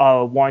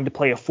wanting to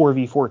play a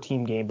 4v4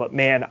 team game. But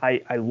man,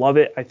 I love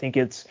it. I think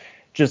it's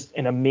just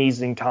an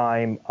amazing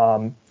time.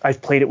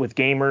 I've played it with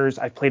gamers,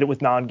 I've played it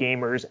with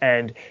non-gamers,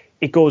 and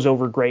it goes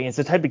over great. It's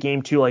the type of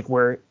game too, like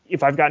where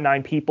if I've got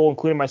 9 people,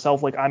 including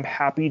myself, like I'm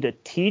happy to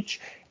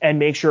teach and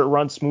make sure it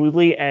runs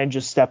smoothly and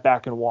just step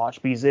back and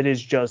watch, because it's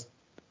just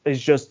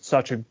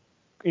such a,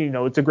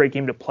 it's a great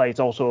game to play. It's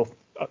also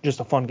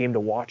just a fun game to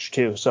watch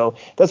too. So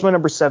that's my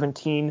number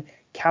 17,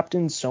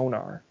 Captain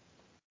Sonar.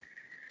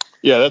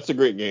 Yeah, that's a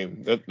great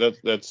game.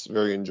 That's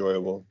very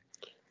enjoyable.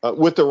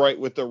 With the right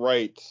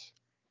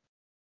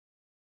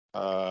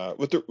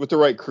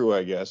crew,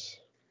 I guess.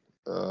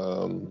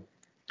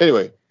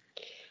 Anyway,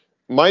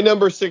 my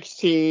number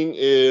 16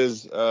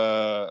 is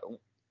a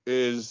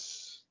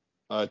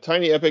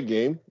Tiny Epic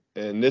game,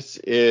 and this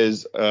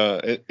is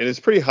and it's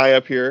pretty high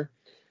up here.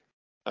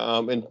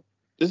 And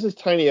this is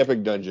Tiny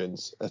Epic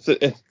Dungeons.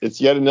 It's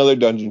yet another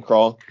dungeon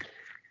crawl.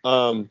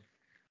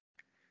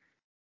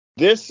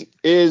 This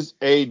is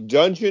a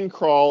dungeon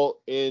crawl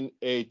in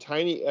a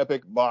Tiny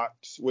Epic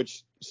box,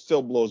 which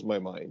still blows my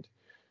mind.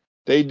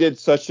 They did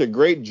such a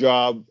great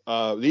job.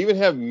 They even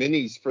have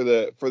minis for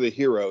the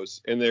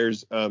heroes, and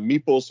there's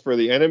meeples for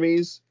the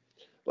enemies.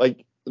 And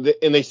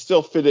they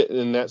still fit it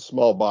in that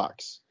small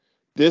box.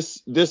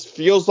 This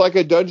feels like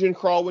a dungeon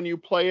crawl when you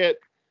play it.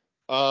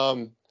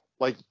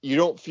 Like you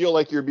don't feel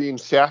like you're being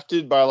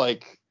shafted by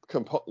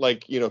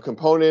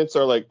components,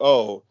 or like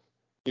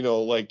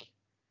like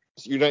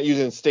you're not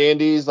using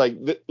standees.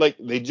 Like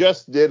they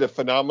just did a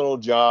phenomenal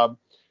job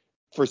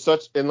for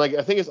such, and like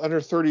I think it's under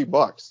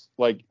 $30.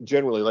 Like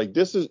generally, like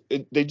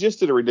they just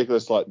did a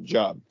ridiculous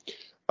job.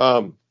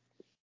 On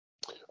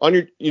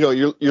your,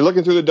 you're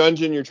looking through the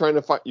dungeon. You're trying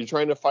to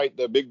fight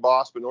the big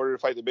boss, but in order to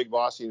fight the big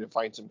boss, you need to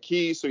find some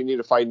keys. So you need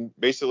to find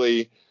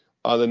basically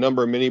the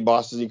number of mini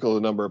bosses equal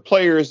the number of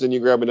players. Then you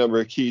grab a number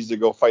of keys to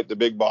go fight the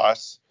big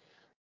boss.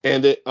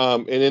 And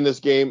in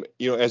this game,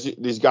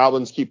 these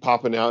goblins keep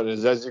popping out,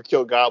 and as you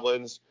kill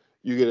goblins,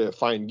 you get to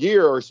find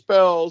gear or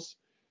spells.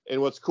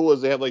 And what's cool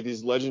is they have like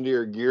these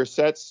legendary gear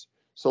sets.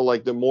 So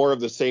like the more of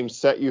the same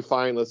set you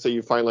find, let's say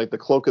you find like the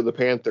cloak of the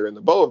panther and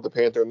the bow of the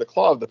panther and the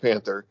claw of the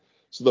panther.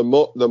 So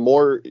the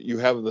more you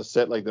have of the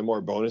set, like the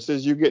more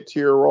bonuses you get to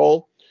your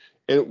roll.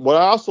 And what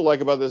I also like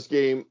about this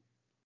game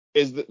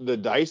is the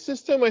dice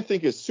system. I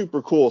think is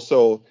super cool.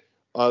 So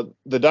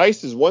the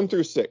dice is 1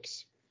 through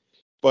 6,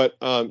 but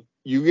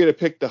you get to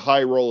pick the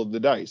high roll of the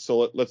dice.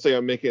 So let's say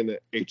I'm making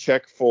a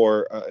check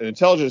for an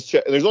intelligence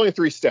check. There's only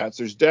 3 stats.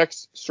 There's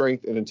Dex,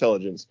 Strength, and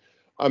Intelligence.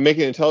 I'm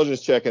making an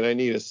intelligence check, and I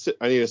need a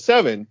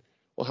 7.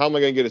 Well, how am I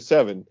going to get a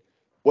 7?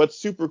 What's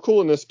super cool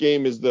in this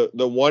game is the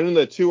 1 and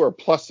the 2 are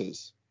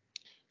pluses.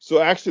 So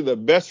actually, the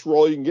best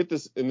roll you can get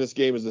in this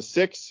game is the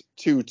 6,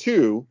 2,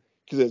 2,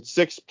 because it's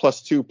 6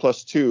 plus 2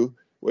 plus 2,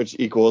 which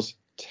equals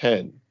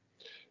 10.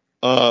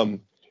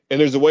 And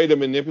there's a way to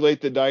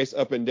manipulate the dice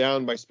up and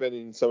down by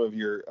spending some of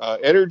your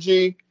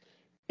energy.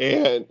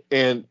 And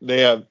they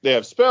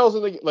have spells,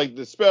 and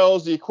the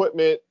spells, the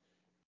equipment,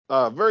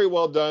 very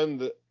well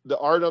done. The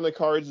art on the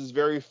cards is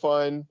very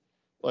fun.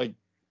 Like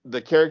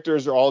the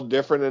characters are all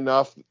different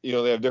enough. They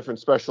have different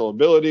special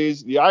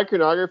abilities. The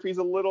iconography is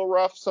a little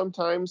rough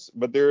sometimes,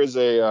 but there's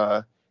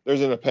an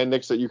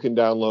appendix that you can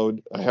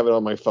download. I have it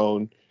on my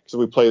phone because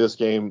we play this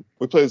game.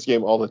 We play this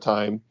game all the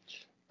time.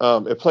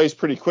 It plays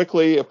pretty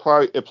quickly.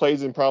 It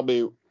plays in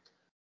probably,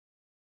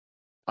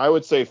 I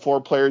would say,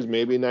 4 players,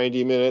 maybe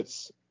 90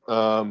 minutes.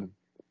 2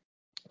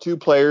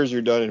 players,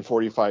 you're done in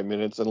 45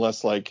 minutes,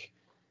 unless I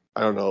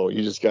don't know,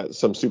 you just got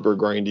some super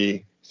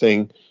grindy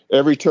thing.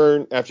 Every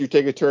turn, after you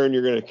take a turn,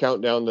 you're going to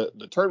count down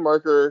the turn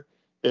marker.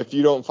 If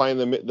you don't find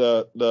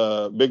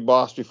the big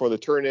boss before the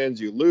turn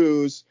ends, you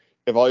lose.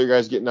 If all your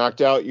guys get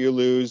knocked out, you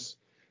lose.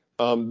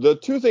 The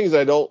two things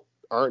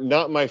are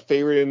not my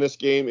favorite in this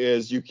game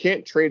is you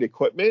can't trade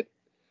equipment.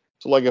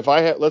 So like if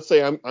I had, let's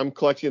say I'm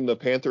collecting the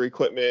Panther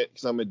equipment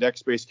because I'm a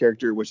Dex-based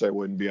character, which I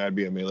wouldn't be. I'd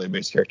be a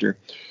melee-based character.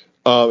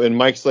 And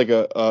Mike's like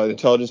a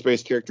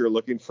intelligence-based character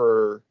looking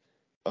for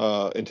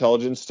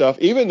intelligence stuff.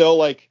 Even though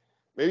like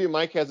maybe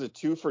Mike has a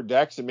 2 for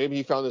Dex and maybe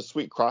he found this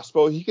sweet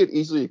crossbow, he could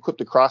easily equip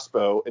the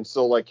crossbow and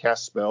still like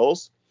cast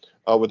spells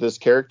with his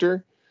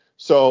character.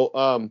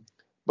 So,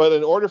 but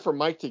in order for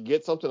Mike to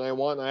get something I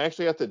want, I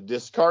actually have to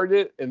discard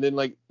it. And then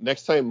like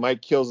next time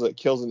Mike kills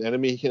an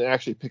enemy, he can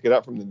actually pick it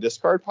up from the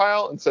discard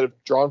pile instead of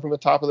drawing from the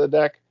top of the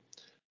deck.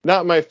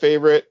 Not my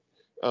favorite.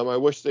 I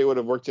wish they would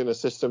have worked in a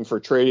system for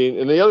trading.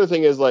 And the other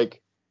thing is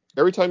like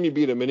every time you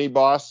beat a mini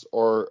boss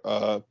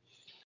or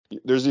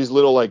there's these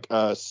little like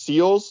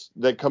seals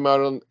that come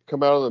out on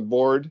the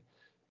board.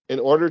 In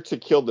order to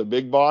kill the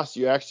big boss,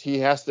 he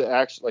has to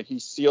actually like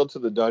he's sealed to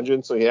the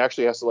dungeon, so he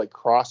actually has to like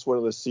cross one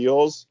of the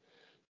seals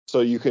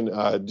so you can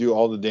do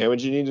all the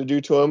damage you need to do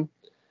to him.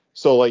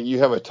 So like you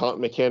have a taunt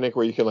mechanic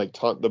where you can like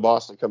taunt the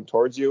boss and come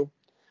towards you.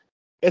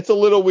 It's a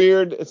little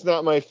weird. It's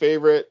not my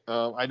favorite.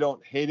 I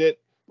don't hate it.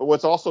 But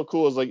what's also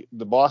cool is like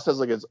the boss has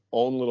like its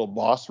own little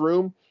boss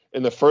room.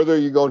 And the further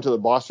you go into the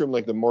boss room,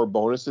 like the more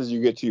bonuses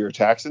you get to your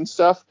attacks and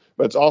stuff.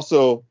 But it's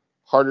also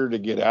harder to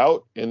get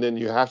out. And then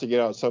you have to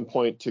get out at some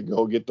point to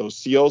go get those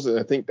seals. And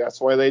I think that's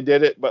why they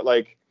did it. But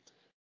like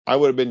I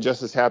would have been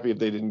just as happy if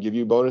they didn't give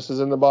you bonuses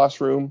in the boss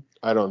room.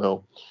 I don't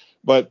know.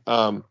 But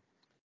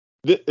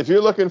if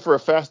you're looking for a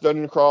fast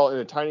dungeon crawl in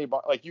a tiny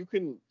box, like you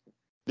can,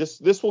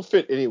 this will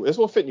fit anyway. This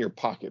will fit in your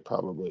pocket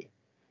probably.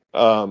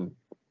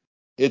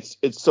 It's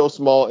so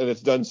small and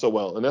it's done so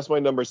well. And that's my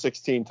number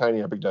 16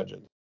 Tiny Epic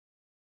Dungeon.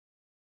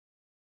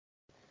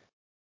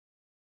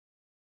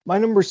 My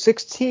number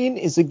 16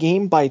 is a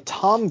game by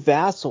Tom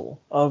Vassell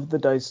of the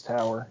Dice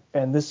Tower,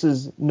 and this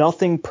is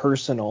nothing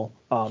personal.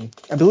 I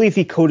believe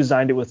he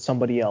co-designed it with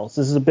somebody else.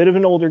 This is a bit of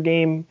an older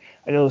game.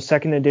 I know the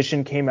second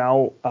edition came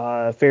out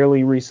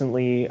fairly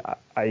recently.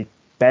 I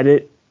bet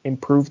it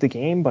improved the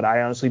game, but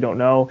I honestly don't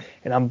know,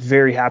 and I'm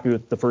very happy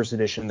with the first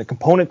edition. The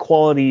component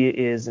quality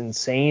is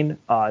insane.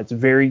 It's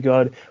very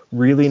good,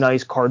 really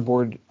nice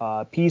cardboard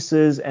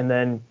pieces, and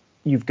then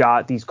you've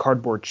got these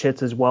cardboard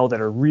chits as well that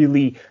are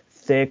really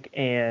thick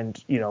and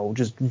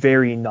just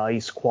very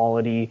nice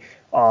quality.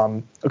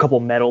 A couple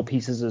metal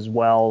pieces as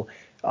well.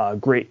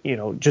 Great,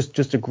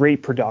 just a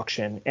great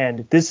production.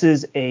 And this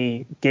is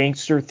a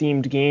gangster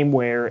themed game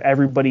where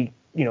everybody,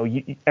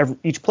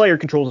 each player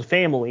controls a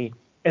family,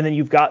 and then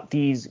you've got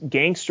these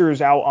gangsters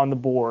out on the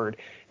board.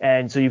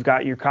 And so you've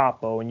got your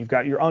capo and you've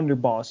got your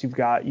underboss, you've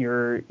got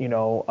your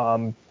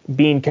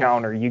bean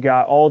counter, you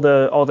got all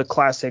the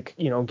classic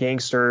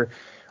gangster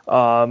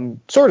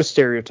sort of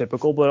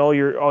stereotypical, but all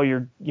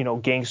your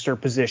gangster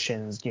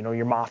positions,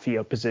 your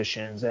mafia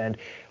positions, and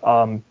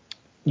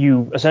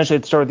you essentially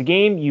at the start of the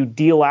game you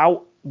deal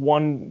out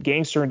one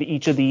gangster into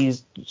each of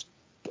these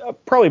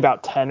probably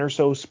about 10 or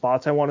so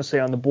spots I want to say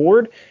on the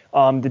board.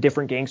 The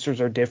different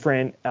gangsters are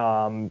different.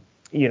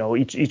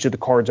 Each of the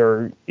cards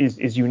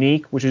is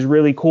unique, which is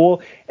really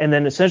cool. And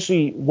then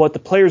essentially what the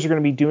players are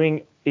going to be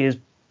doing is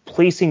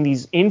placing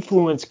these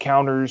influence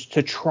counters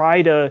to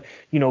try to,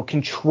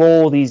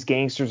 control these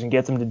gangsters and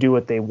get them to do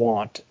what they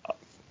want.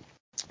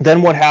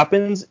 Then what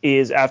happens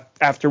is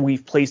after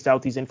we've placed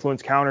out these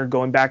influence counter,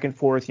 going back and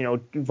forth,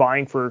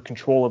 vying for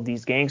control of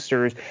these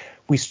gangsters,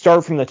 we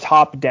start from the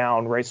top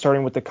down, right?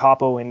 Starting with the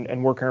capo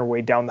and working our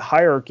way down the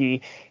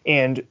hierarchy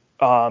and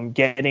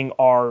getting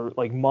our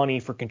money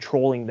for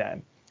controlling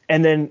them.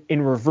 And then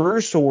in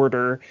reverse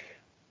order,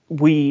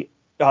 we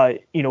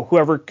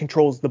whoever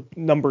controls the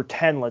number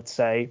 10, let's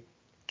say,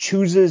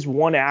 chooses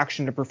one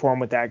action to perform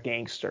with that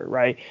gangster,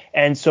 right?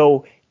 And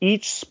so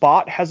each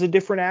spot has a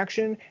different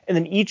action, and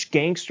then each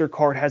gangster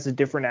card has a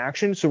different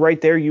action. So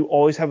right there, you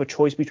always have a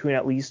choice between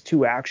at least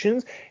two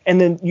actions. And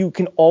then you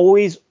can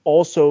always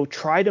also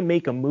try to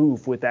make a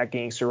move with that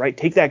gangster, right?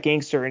 Take that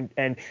gangster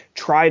and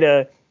try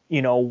to,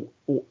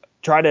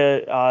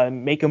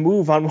 make a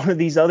move on one of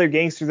these other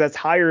gangsters that's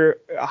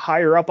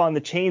higher up on the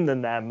chain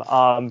than them.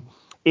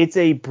 It's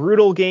a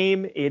brutal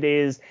game. It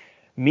is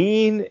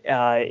mean.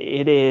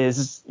 It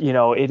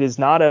is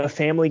not a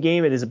family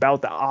game. It is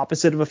about the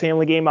opposite of a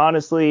family game,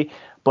 honestly.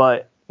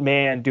 But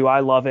man, do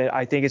I love it.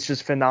 I think it's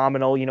just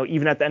phenomenal.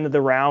 Even at the end of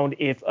the round,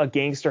 if a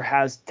gangster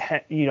has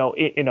 10, in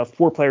a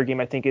 4-player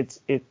game, I think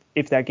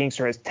if that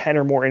gangster has 10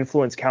 or more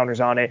influence counters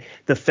on it,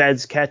 the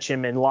feds catch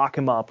him and lock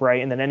him up,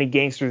 right? And then any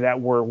gangsters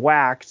that were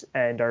whacked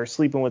and are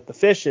sleeping with the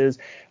fishes,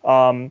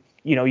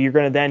 you're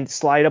going to then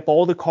slide up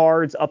all the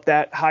cards up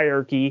that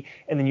hierarchy,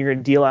 and then you're going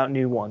to deal out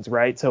new ones,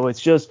 right? So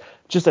it's just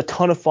a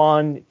ton of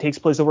fun. It takes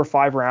place over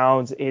 5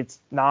 rounds. It's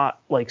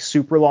not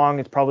super long.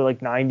 It's probably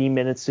 90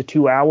 minutes to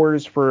 2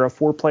 hours for a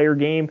 4-player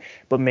game,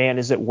 but man,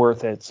 is it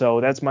worth it.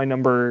 So that's my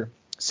number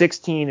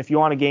 16, if you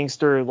want a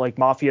gangster like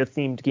mafia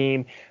themed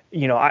game,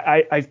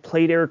 I've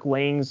played Eric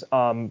Lang's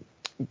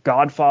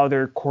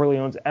Godfather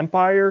Corleone's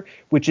Empire,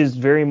 which is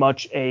very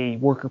much a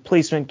worker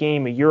placement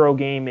game, a Euro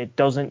game. It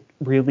doesn't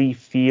really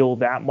feel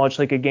that much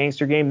like a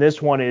gangster game.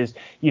 This one is,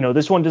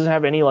 this one doesn't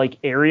have any like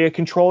area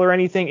control or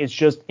anything. It's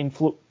just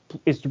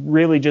it's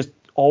really just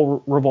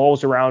all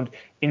revolves around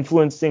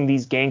influencing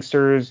these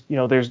gangsters.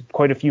 There's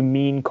quite a few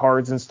mean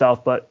cards and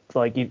stuff, but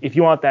like if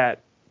you want that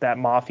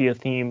mafia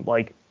theme,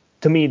 like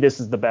to me, this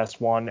is the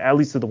best one, at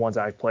least of the ones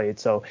I've played.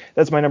 So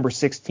that's my number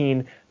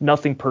 16,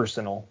 Nothing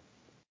Personal.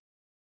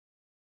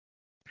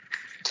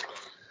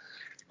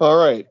 All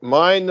right,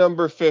 my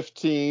number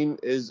 15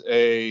 is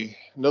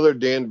another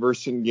Dan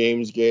Verson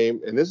Games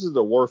game, and this is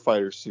the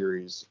Warfighter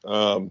series.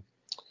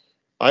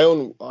 I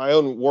own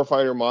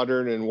Warfighter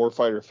Modern and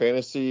Warfighter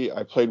Fantasy.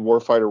 I played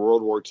Warfighter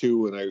World War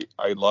II, and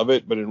I love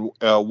it. But in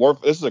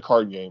this is a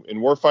card game. In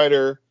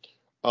Warfighter,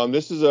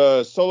 this is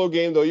a solo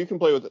game, though you can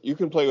play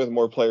with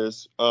more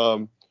players.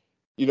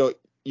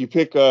 You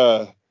pick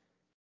a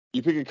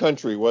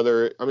country,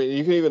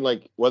 you can even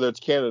whether it's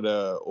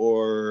Canada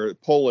or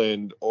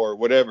Poland or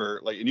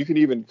whatever, and you can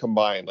even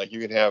combine, you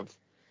can have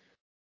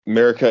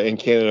America and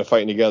Canada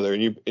fighting together,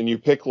 and you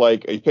pick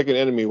an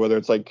enemy, whether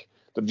it's like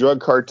the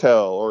drug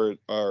cartel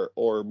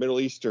or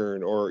Middle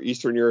Eastern or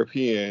Eastern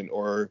European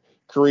or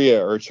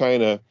Korea or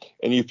China,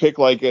 and you pick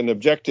an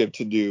objective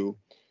to do.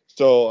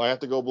 So I have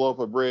to go blow up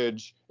a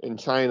bridge in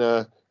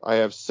China. I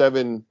have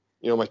 7,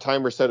 my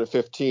timer's set at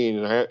 15,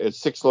 and it's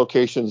 6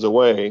 locations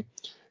away.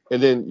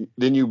 And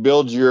then you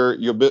build your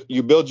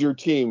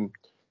team.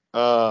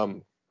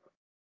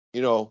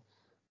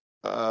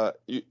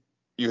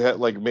 You have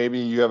maybe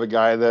you have a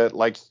guy that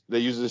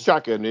uses a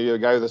shotgun, maybe a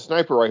guy with a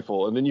sniper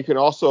rifle, and then you can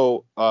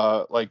also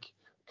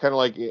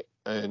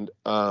in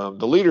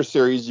the leader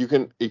series, you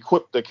can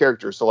equip the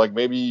character. So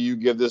maybe you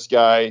give this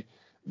guy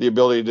the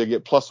ability to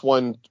get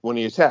 +1 when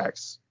he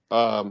attacks,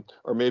 or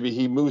maybe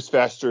he moves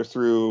faster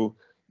through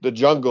the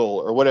jungle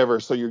or whatever.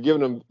 So you're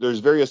giving him. There's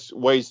various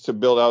ways to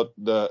build out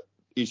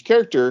each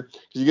character,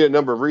 because you get a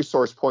number of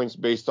resource points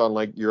based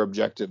on your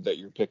objective that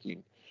you're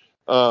picking.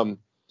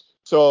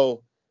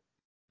 So,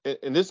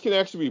 and this can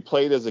actually be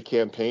played as a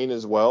campaign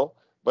as well,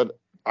 but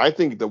I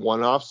think the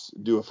one-offs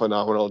do a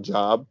phenomenal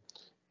job.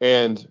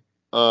 And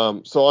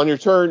so on your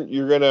turn,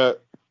 you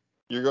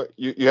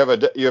have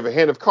a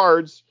hand of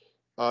cards,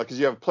 because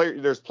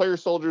there's player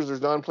soldiers,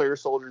 there's non-player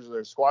soldiers, and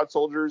there's squad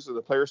soldiers. And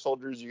the player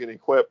soldiers you can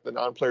equip. The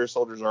non-player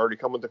soldiers already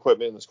come with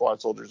equipment, and the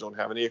squad soldiers don't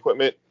have any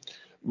equipment.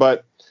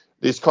 But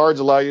these cards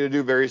allow you to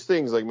do various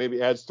things, like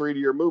maybe adds 3 to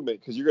your movement,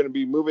 because you're going to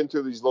be moving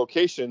through these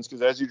locations,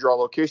 because as you draw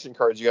location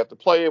cards, you have to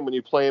play them. When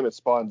you play them, it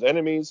spawns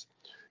enemies.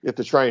 You have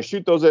to try and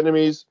shoot those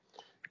enemies.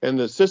 And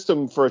the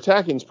system for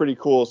attacking is pretty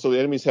cool. So the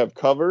enemies have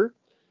cover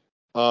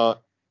and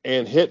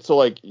hit.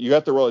 So you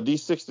have to roll a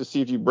d6 to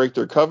see if you break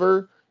their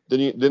cover.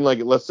 Then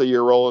let's say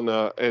you're rolling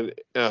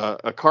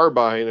a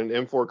carbine, an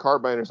M4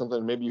 carbine or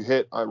something. Maybe you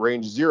hit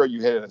range 0, you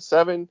hit it at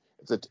 7.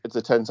 It's a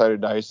 10-sided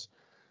dice.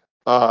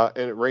 And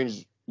at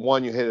range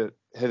 1, you hit it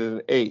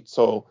at 8.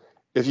 So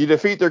if you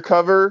defeat their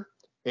cover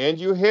and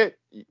you hit,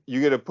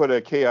 you get to put a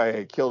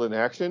KIA, killed in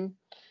action.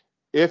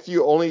 If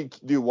you only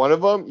do one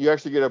of them, you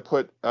actually get to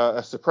put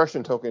a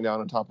suppression token down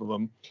on top of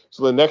them.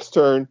 So the next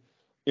turn,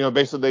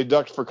 basically they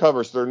ducked for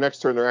cover. So their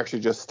next turn, they're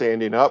actually just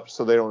standing up,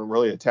 so they don't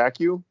really attack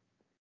you.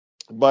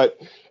 But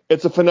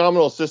it's a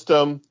phenomenal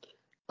system.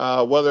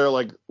 Whether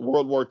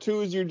World War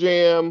II is your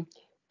jam,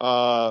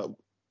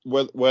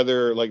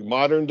 whether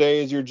modern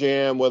day is your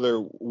jam, whether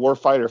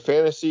Warfighter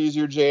Fantasy is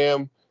your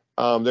jam.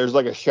 There's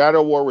a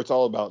Shadow War where it's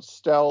all about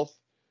stealth.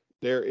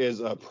 There is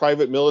a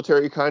private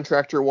military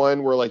contractor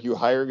one where you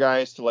hire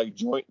guys to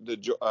join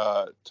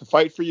to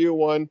fight for you,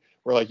 one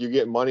where you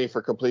get money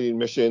for completing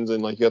missions,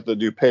 and you have to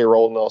do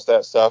payroll and all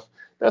that stuff.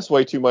 That's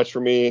way too much for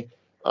me.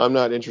 I'm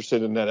not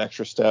interested in that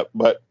extra step.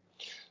 But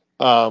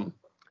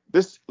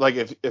this,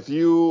 if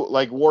you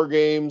like war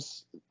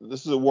games,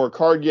 this is a war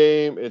card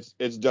game.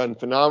 It's done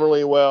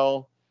phenomenally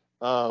well.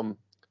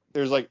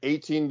 There's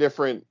 18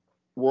 different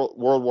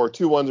World War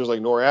II ones. There's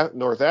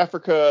North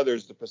Africa.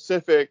 There's the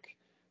Pacific.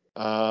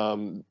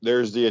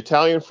 There's the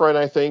Italian front,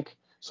 I think.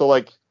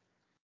 So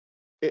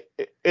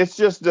it's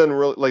just done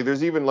really.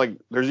 There's even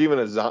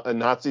a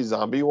Nazi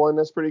zombie one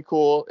that's pretty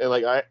cool. And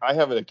I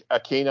have a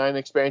canine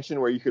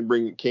expansion where you can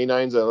bring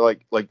canines that are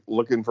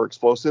looking for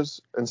explosives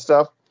and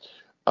stuff.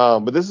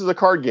 But this is a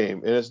card game,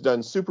 and it's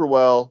done super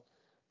well.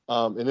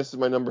 And this is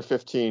my number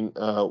 15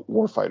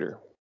 Warfighter.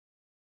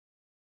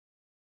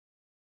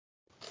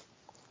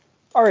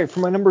 All right, for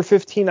my number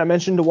 15, I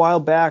mentioned a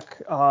while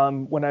back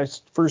when I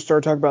first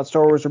started talking about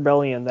Star Wars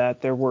Rebellion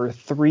that there were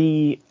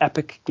 3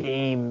 epic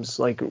games,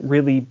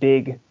 really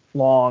big,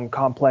 long,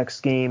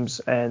 complex games,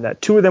 and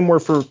that 2 of them were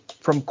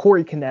from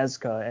Corey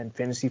Kinezka and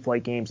Fantasy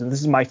Flight Games. And this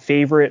is my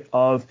favorite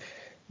of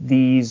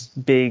these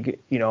big,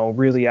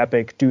 really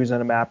epic dudes on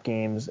a map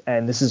games,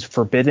 and this is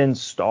Forbidden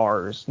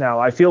Stars. Now,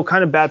 I feel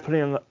kind of bad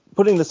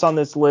putting this on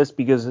this list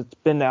because it's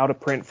been out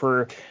of print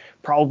for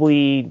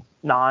probably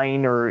 8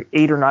 or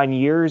 9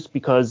 years,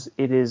 because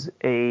it is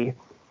a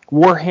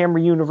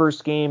Warhammer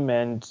universe game.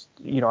 And,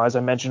 as I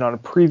mentioned on a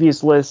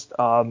previous list,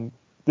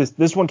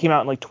 this one came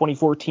out in like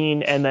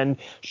 2014, and then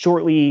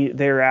shortly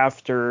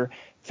thereafter,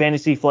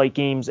 Fantasy Flight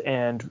Games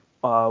and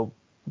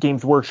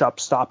Games Workshop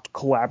stopped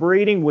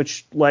collaborating,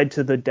 which led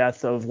to the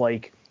death of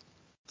like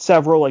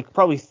several, like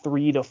probably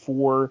 3 to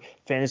 4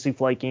 Fantasy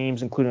Flight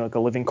games, including like a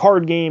living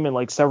card game and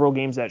like several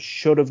games that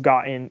should have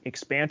gotten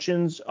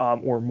expansions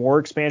or more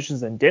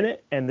expansions than didn't.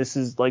 And this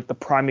is like the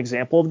prime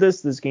example of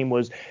this. This game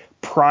was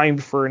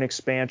primed for an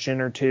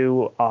expansion or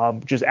two,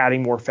 just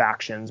adding more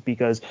factions,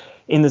 because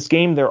in this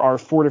game there are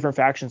 4 different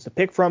factions to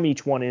pick from.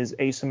 Each one is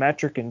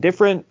asymmetric and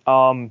different.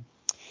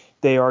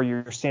 They are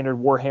your standard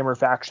Warhammer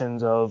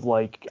factions of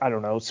like, I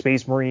don't know,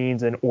 Space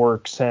Marines and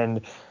Orcs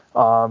and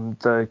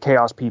the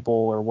Chaos People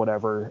or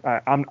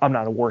whatever. I'm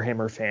not a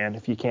Warhammer fan,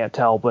 if you can't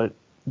tell, but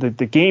the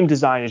game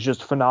design is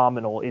just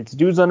phenomenal. It's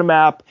dudes on a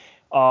map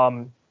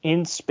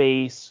in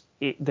space.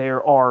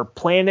 There are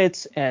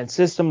planets and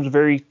systems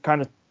very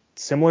kind of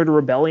similar to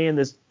Rebellion.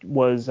 This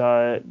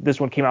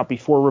one came out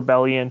before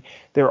Rebellion.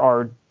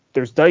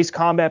 There's dice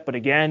combat, but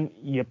again,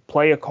 you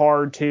play a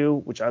card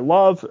too, which I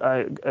love.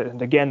 And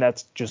again,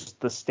 that's just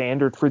the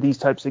standard for these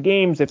types of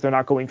games if they're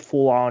not going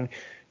full on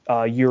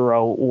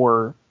Euro,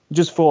 or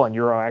just full on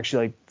Euro.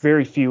 Actually, like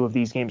very few of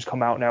these games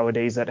come out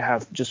nowadays that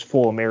have just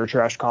full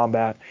Ameritrash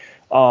combat.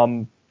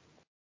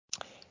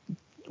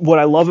 What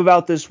I love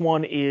about this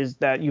one is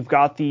that you've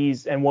got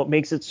these, and what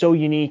makes it so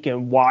unique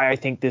and why I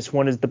think this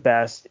one is the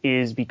best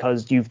is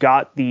because you've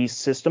got these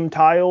system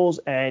tiles,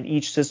 and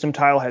each system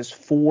tile has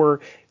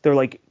 4, they're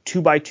like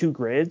 2x2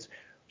 grids.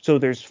 So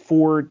there's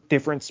 4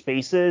 different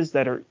spaces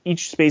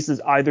each space is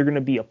either going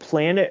to be a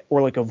planet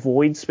or like a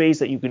void space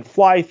that you can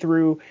fly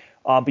through,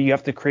 but you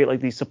have to create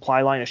like these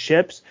supply line of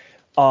ships.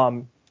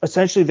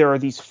 Essentially, there are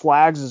these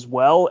flags as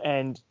well,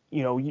 and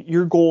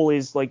your goal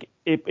is like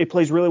it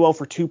plays really well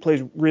for 2,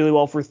 plays really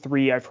well for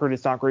 3. I've heard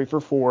it's not great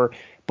for 4,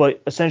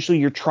 but essentially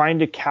you're trying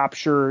to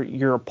capture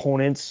your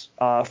opponent's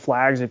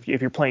flags. If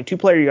you're playing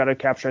 2-player, you got to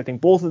capture, I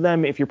think, both of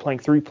them. If you're playing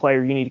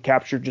 3-player, you need to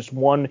capture just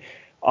one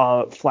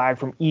flag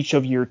from each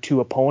of your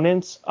 2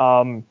 opponents.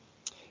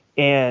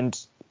 And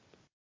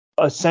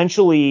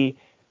essentially,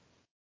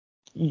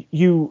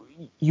 you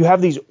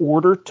have these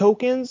order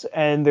tokens,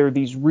 and they're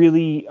these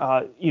really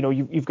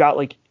you've got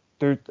like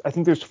I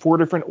think there's 4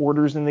 different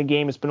orders in the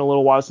game. It's been a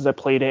little while since I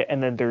played it,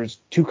 and then there's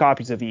 2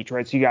 copies of each,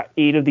 right? So you got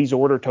 8 of these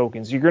order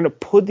tokens. You're going to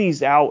put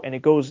these out, and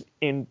it goes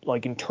in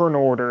like in turn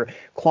order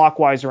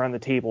clockwise around the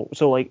table.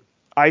 So like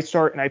I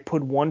start and I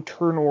put 1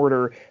 turn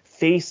order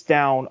face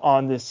down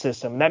on this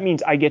system. That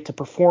means I get to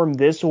perform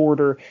this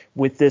order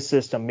with this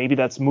system. Maybe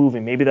that's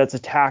moving, maybe that's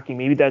attacking,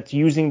 maybe that's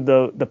using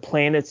the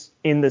planets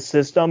in the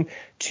system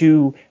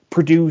to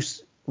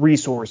produce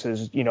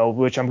resources,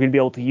 which I'm going to be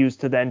able to use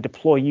to then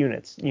deploy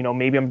units.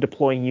 Maybe I'm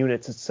deploying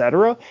units,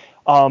 etc.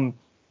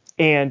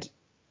 And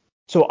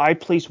so I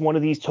place one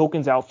of these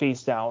tokens out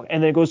face down,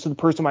 and then it goes to the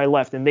person to my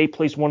left, and they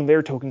place one of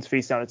their tokens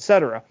face down,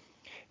 etc.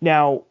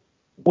 Now,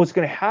 what's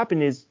going to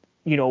happen is,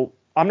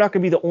 I'm not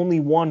going to be the only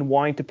one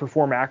wanting to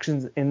perform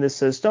actions in this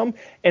system,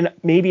 and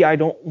maybe I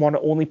don't want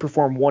to only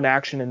perform one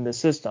action in this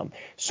system.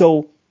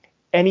 So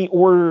any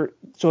order,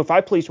 so if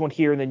I place one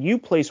here and then you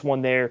place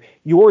one there,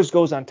 yours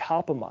goes on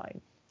top of mine.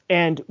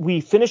 And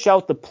we finish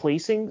out the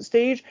placing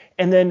stage,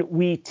 and then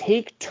we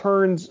take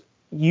turns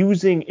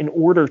using an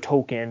order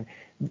token,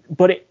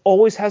 but it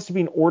always has to be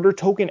an order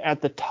token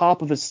at the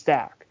top of a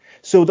stack.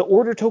 So the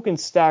order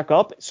tokens stack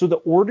up, so the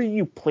order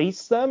you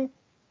place them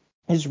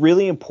is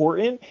really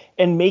important,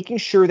 and making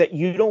sure that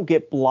you don't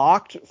get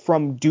blocked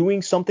from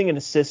doing something in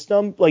a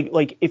system.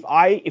 Like if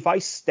I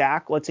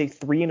stack, let's say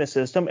 3 in a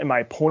system, and my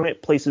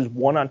opponent places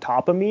 1 on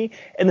top of me,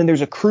 and then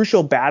there's a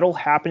crucial battle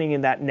happening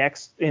in that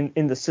next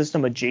in the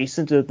system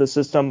adjacent to the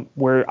system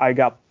where I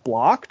got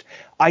blocked,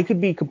 I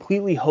could be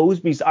completely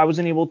hosed because I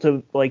wasn't able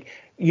to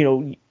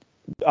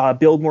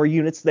build more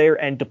units there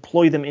and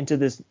deploy them into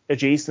this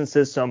adjacent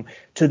system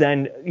to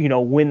then,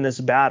 win this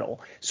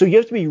battle. So you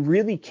have to be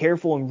really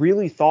careful and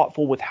really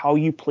thoughtful with how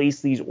you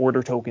place these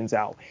order tokens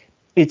out.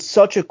 It's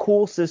such a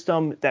cool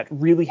system that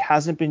really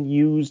hasn't been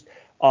used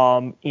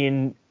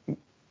in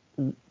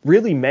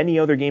really many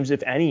other games,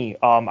 if any.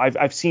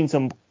 I've seen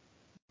some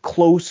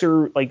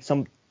closer, like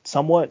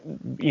somewhat,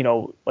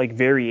 like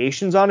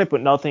variations on it,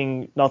 but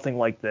nothing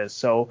like this.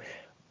 So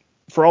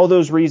for all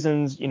those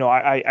reasons,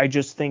 I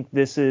just think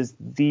this is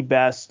the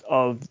best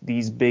of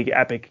these big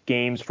epic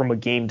games from a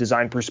game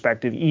design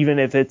perspective, even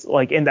if it's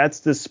like, and that's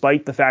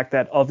despite the fact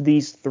that of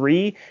these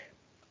 3,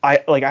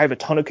 I have a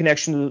ton of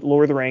connection to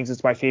Lord of the Rings.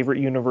 It's my favorite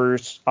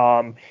universe.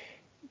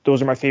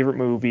 Those are my favorite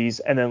movies.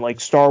 And then like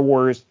Star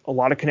Wars, a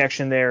lot of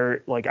connection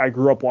there. Like I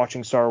grew up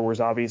watching Star Wars,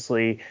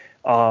 obviously.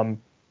 And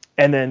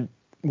then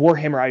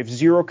Warhammer, I have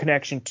 0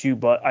 connection to,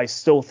 but I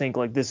still think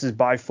like this is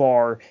by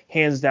far,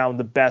 hands down,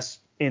 the best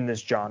in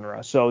this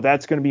genre. So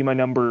that's going to be my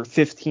number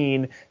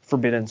 15,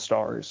 Forbidden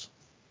Stars.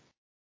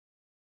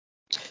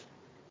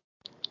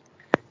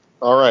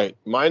 All right,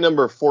 my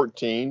number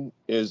 14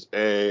 it's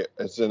an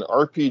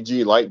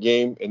RPG light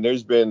game, and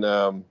there's been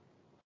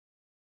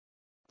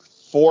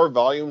 4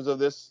 volumes of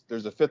this.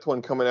 There's a 5th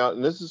one coming out,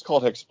 and this is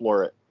called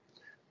Explore It.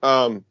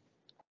 Um,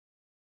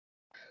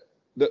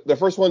 the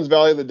first one's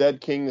Valley of the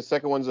Dead King. The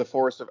second one's the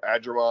Forest of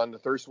Adramon. The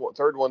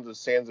third one's the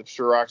Sands of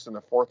Shurax, and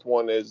the fourth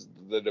one is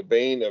the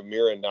Domain of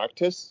Mira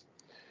Noctis.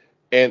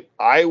 And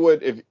I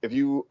would, if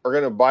you are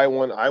gonna buy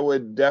one, I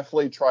would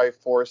definitely try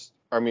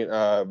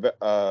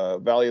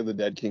Valley of the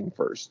Dead King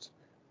first.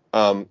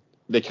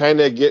 They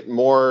kind of get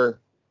more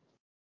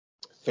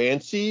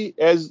fancy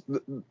as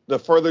the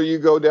further you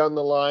go down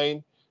the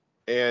line,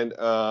 and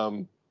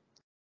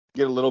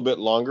get a little bit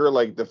longer.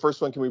 Like the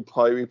first one can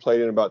probably be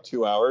played in about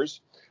 2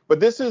 hours. But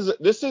this is an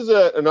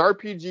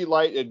RPG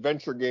light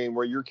adventure game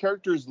where your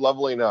character is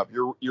leveling up.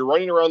 You're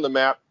running around the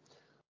map.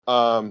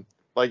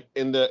 Like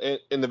in the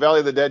Valley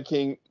of the Dead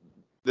King,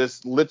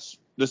 this lich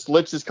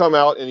has come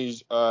out and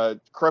he's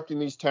corrupting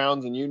these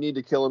towns, and you need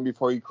to kill him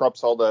before he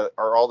corrupts all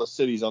the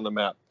cities on the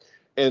map.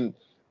 And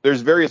there's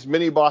various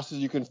mini bosses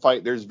you can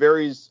fight. There's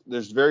various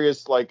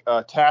like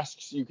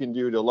tasks you can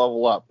do to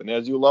level up. And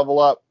as you level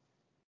up,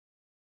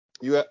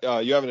 you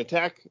have an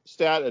attack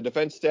stat, a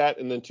defense stat,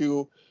 and then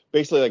 2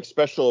 basically like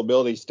special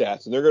ability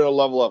stats, and they're going to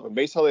level up. And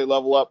based on how they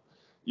level up,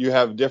 you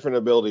have different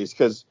abilities.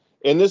 Because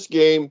in this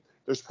game,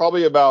 there's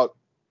probably about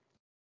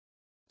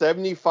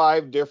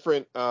 75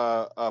 different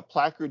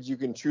placards you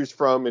can choose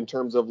from in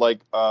terms of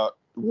like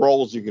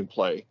roles you can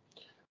play.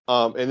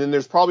 And then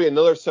there's probably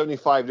another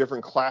 75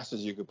 different classes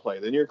you could play.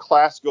 Then your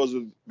class goes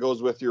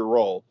with your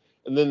role.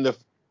 And then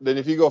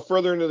if you go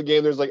further into the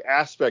game, there's like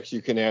aspects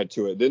you can add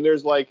to it. Then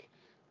there's like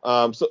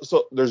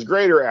so there's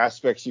greater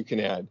aspects you can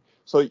add.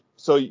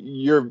 So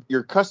you're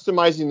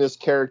customizing this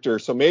character.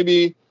 So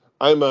maybe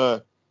I'm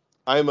a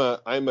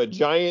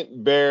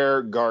giant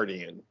bear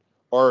guardian,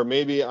 or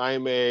maybe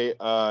I'm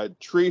a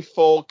tree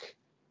folk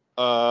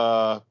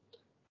flower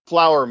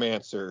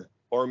mancer,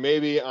 or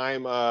maybe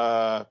I'm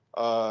an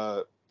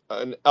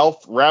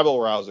elf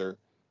rabble rouser.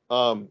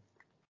 And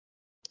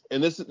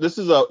this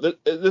is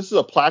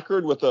a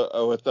placard with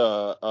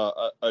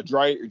a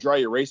dry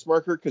erase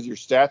marker, because your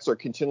stats are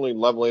continually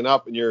leveling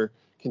up, and you're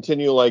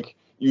continually like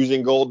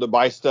using gold to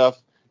buy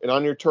stuff. And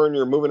on your turn,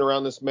 you're moving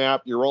around this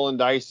map. You're rolling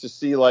dice to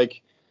see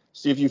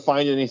if you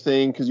find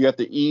anything, because you have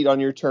to eat on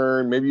your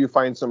turn. Maybe you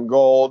find some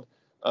gold.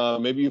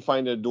 Maybe you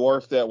find a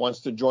dwarf that wants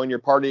to join your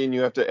party, and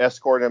you have to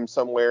escort him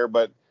somewhere.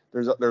 But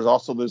there's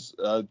also these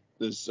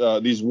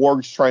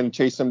wargs trying to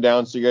chase them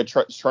down, so you got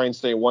to try and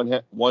stay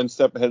one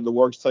step ahead of the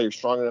wargs till you're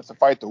strong enough to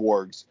fight the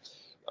wargs.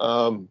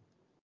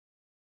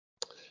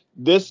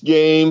 This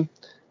game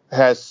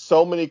has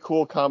so many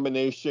cool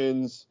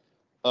combinations.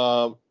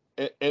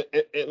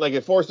 Like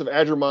at Forest of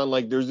Adramon,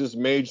 like there's this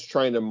mage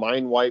trying to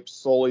mind wipe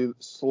slowly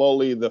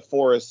the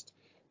forest,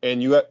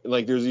 and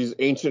there's these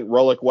ancient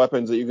relic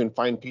weapons that you can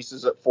find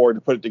pieces for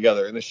to put it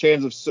together. In the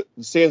Sands of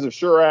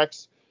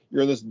Shurax,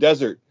 you're in this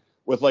desert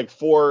with like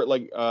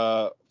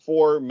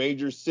four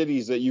major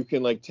cities that you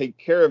can like take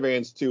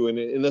caravans to, and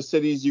in the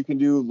cities you can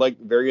do like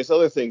various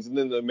other things. And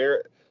then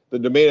the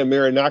domain of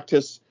Mira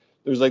Noctis,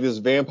 there's like this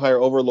vampire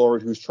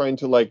overlord who's trying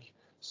to like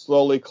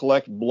slowly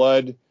collect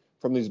blood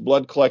from these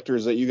blood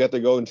collectors that you got to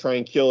go and try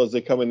and kill as they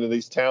come into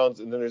these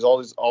towns. And then there's all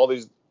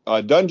these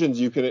dungeons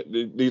you can,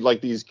 like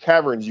these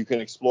caverns you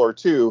can explore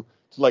too,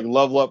 to like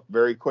level up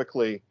very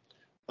quickly.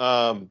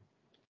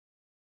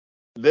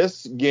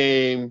 This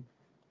game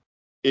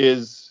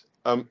is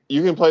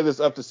you can play this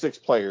up to 6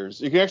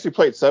 players. You can actually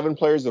play it 7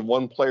 players if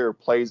one player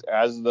plays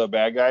as the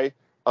bad guy.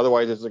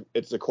 Otherwise,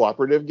 it's a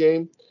cooperative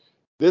game.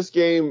 This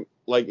game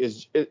like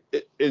is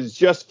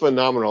just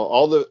phenomenal.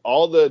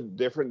 All the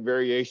different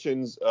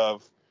variations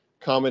of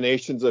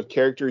combinations of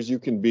characters you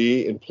can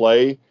be and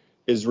play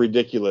is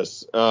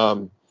ridiculous. The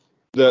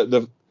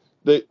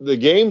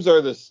games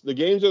are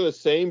the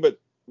same, but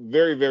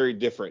very, very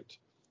different.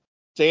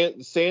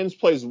 Sands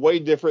plays way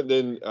different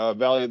than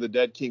Valley of the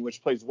Dead King,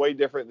 which plays way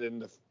different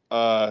than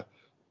the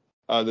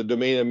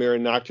Domain of Mira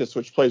Noctis,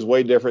 which plays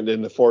way different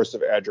than the Forest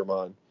of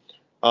Adramon.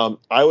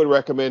 I would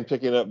recommend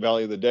picking up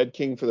Valley of the Dead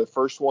King for the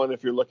first one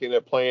if you're looking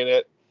at playing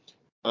it,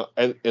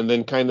 and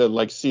then kind of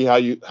like see how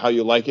you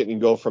like it and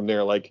go from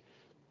there. Like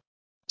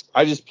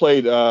I just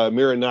played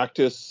Mira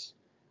Noctis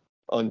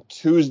on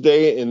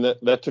Tuesday, and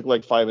that took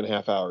like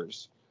 5.5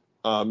 hours,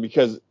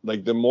 because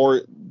like the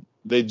more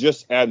they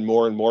just add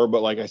more and more.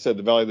 But like I said,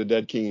 the Valley of the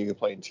Dead King you can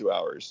play in 2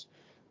 hours.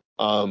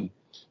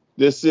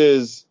 This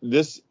is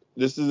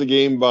a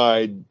game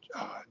by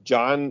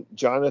Jonathan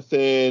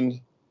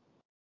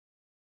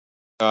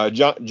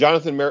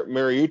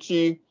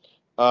Mariucci.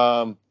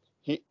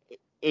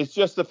 It's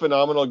just a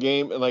phenomenal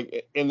game, and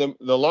like in the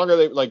longer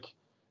they like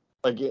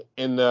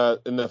in the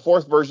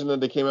 4th version that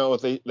they came out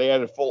with, they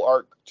added full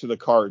art to the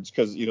cards,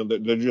 because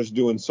they're just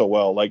doing so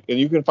well. Like, and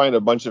you can find a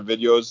bunch of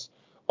videos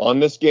on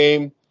this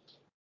game.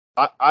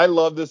 I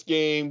love this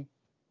game.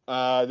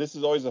 This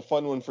is always a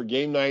fun one for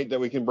game night that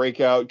we can break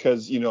out,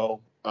 because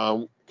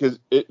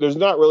there's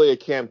not really a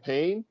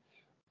campaign.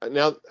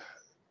 Now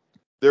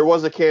There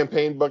was a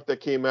campaign book that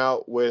came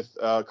out with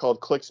called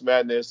Clicks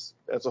Madness.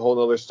 That's a whole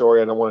other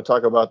story. I don't want to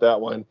talk about that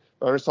one.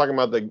 I'm just talking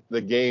about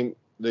the game,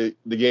 the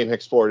game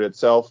Explored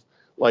itself.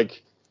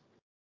 Like,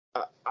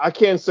 I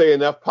can't say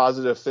enough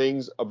positive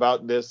things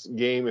about this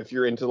game. If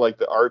you're into like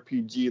the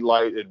RPG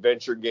light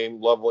adventure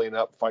game, leveling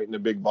up, fighting a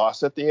big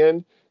boss at the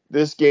end,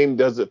 this game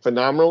does it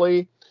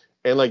phenomenally.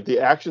 And like the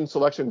action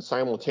selection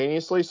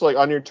simultaneously. So like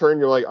on your turn,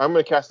 you're like, I'm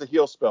going to cast a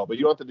heal spell, but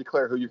you don't have to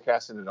declare who you're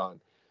casting it on.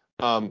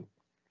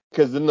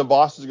 Because then the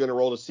boss is going to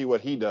roll to see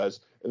what he does,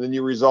 and then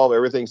you resolve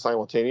everything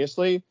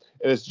simultaneously,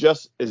 and it's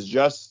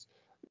just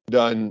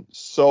done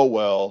so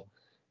well,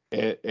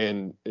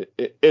 and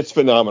it's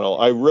phenomenal.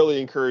 I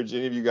really encourage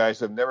any of you guys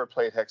who have never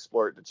played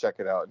Hexplore to check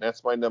it out, and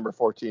that's my number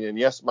 14. And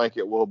yes, Mike,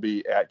 it will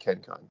be at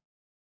KenCon.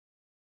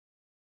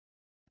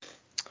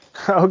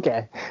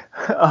 Okay.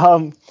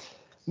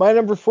 My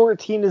number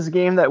 14 is a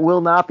game that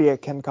will not be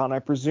at KenCon, I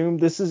presume.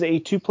 This is a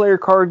 2-player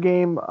card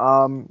game.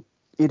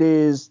 It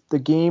is the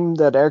game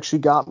that actually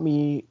got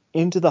me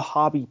into the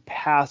hobby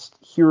past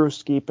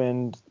HeroScape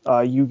and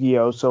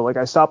Yu-Gi-Oh! So like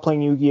I stopped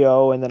playing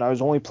Yu-Gi-Oh! And then I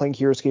was only playing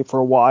HeroScape for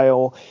a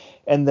while.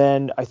 And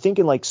then I think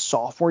in like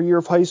sophomore year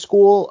of high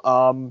school,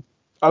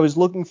 I was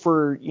looking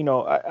for,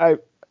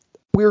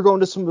 we were going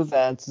to some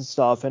events and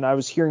stuff, and I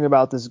was hearing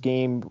about this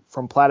game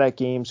from Planet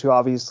Games, who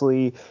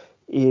obviously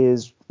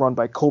is run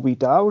by Colby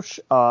Dauch,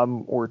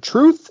 or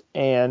Truth,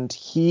 and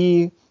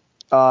he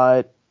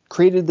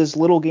created this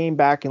little game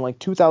back in like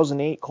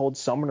 2008 called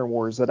Summoner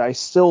Wars that I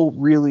still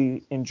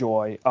really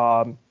enjoy.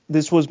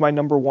 This was my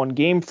number one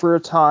game for a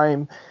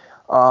time,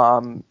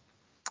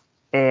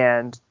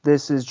 and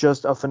this is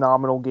just a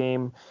phenomenal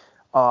game.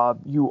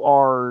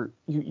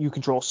 You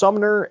control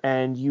Summoner,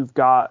 and you've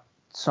got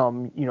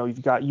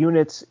you've got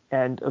units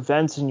and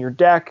events in your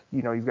deck.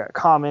 You've got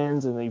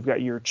commons, and then you've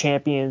got your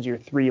champions, your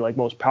 3 like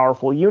most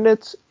powerful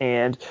units,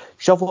 and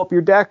shuffle up your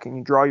deck, and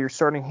you draw your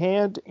starting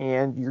hand,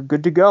 and you're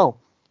good to go.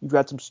 You've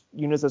got some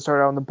units that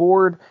start out on the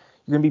board.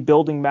 You're going to be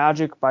building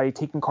magic by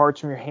taking cards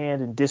from your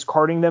hand and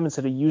discarding them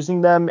instead of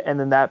using them, and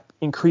then that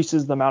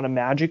increases the amount of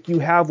magic you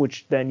have,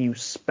 which then you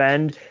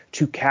spend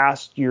to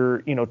cast your,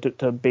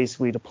 to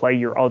basically to play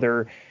your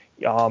other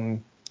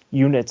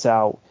units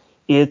out.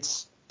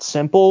 It's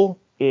simple.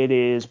 It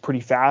is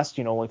pretty fast,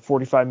 like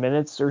 45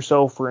 minutes or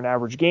so for an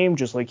average game,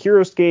 just like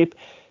HeroScape.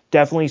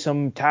 Definitely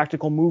some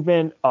tactical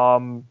movement.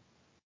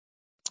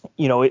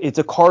 It's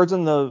a cards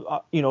on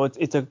the,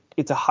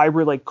 it's a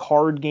hybrid like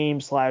card game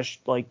 /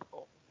 like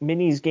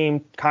minis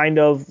game, kind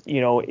of,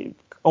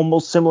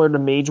 almost similar to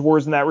Mage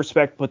Wars in that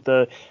respect, but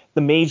the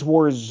Mage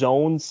Wars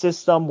zone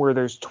system where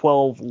there's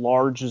 12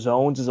 large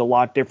zones is a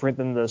lot different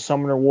than the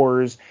Summoner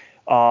Wars,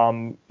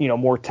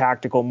 more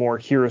tactical, more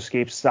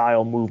HeroScape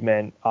style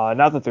movement.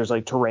 Not that there's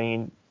like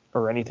terrain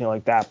or anything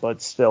like that,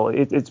 but still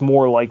it's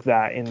more like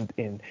that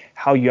in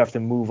how you have to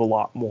move a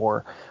lot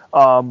more.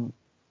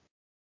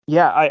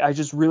 I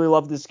just really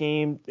love this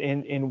game.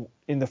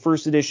 In the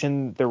first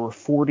edition, there were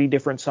 40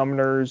 different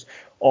summoners,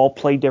 all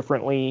play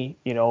differently.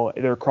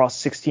 They're across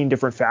 16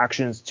 different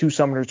factions, 2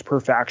 summoners per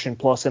faction,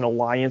 plus an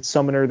alliance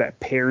summoner that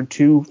paired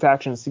 2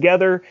 factions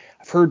together.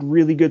 I've heard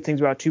really good things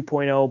about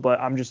 2.0, but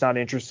I'm just not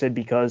interested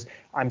because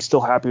I'm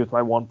still happy with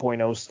my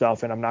 1.0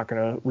 stuff, and I'm not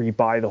going to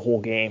rebuy the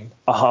whole game.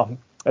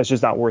 That's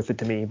just not worth it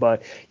to me.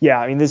 But yeah,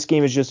 I mean, this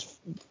game is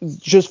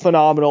just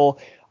phenomenal.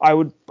 I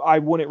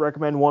wouldn't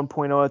recommend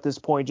 1.0 at this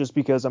point just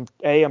because I'm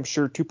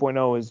sure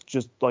 2.0 is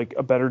just like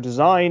a better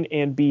design,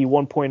 and B,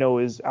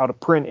 1.0 is out of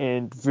print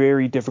and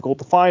very difficult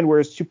to find,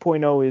 whereas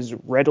 2.0 is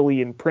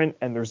readily in print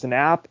and there's an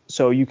app,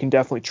 so you can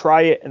definitely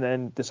try it and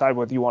then decide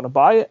whether you want to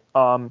buy it.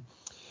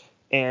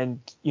 And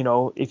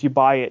if you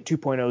buy it,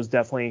 2.0 is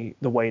definitely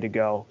the way to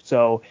go.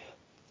 So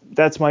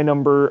that's my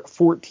number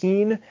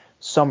 14,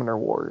 Summoner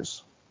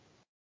Wars.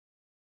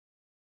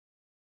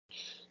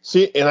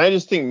 See, and I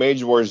just think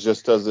Mage Wars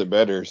just does it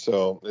better,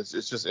 so it's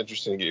just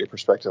interesting to get your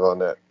perspective on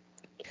that.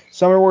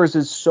 Summoner Wars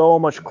is so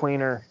much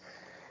cleaner.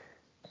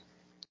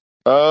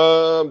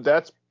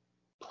 That's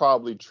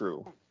probably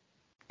true.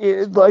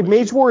 Like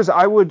Mage Wars,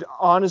 I would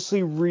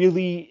honestly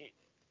really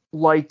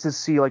like to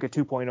see like a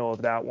 2.0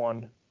 of that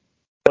one.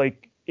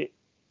 Like,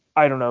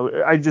 I don't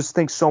know. I just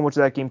think so much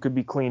of that game could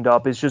be cleaned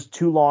up. It's just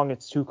too long.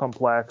 It's too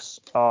complex.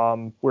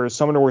 Whereas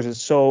Summoner Wars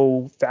is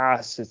so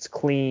fast. It's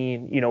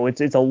clean.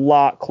 It's a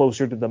lot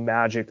closer to the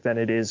Magic than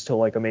it is to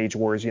like a Mage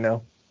Wars. I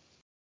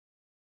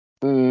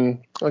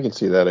can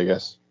see that, I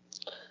guess.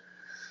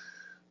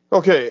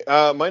 Okay,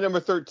 my number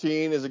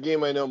 13 is a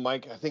game I know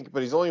Mike, I think,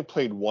 but he's only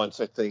played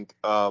once, I think.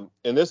 And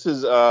this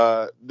is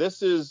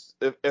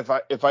if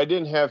I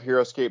didn't have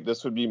HeroScape,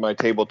 this would be my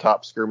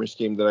tabletop skirmish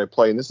game that I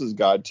play, and this is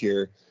God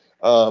Tier.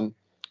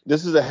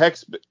 This is a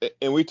hex,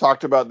 and we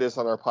talked about this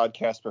on our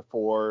podcast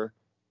before.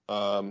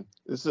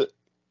 This is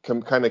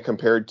kind of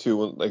compared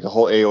to like the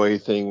whole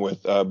AOA thing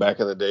with back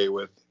in the day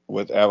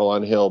with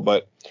Avalon Hill,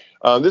 but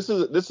this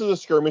is a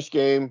skirmish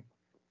game.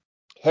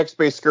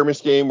 Hex-based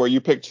skirmish game where you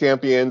pick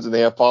champions and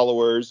they have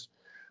followers.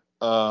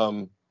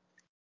 And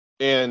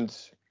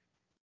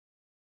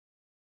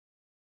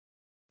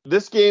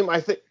this game,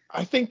 I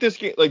I think this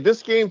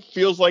game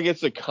feels like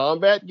it's a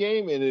combat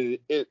game, and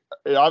it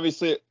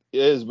obviously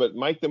is. But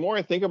Mike, the more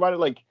I think about it,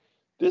 like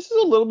this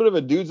is a little bit of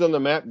a dudes on the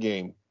map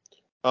game,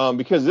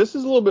 because this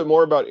is a little bit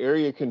more about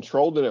area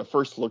control than it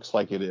first looks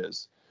like it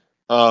is.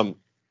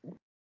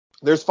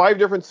 There's 5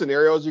 different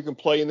scenarios you can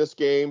play in this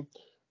game.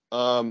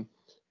 Um,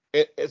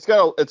 it's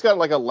got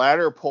like a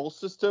ladder pull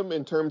system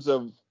in terms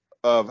of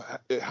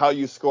how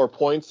you score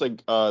points.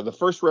 Like the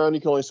first round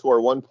you can only score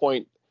 1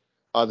 point.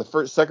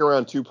 Second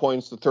round 2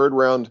 points. The third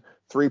round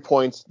 3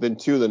 points, then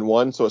 2, then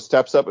 1. So it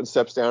steps up and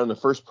steps down, and the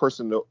first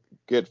person to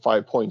get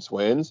 5 points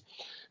wins.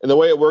 And the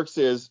way it works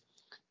is,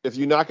 if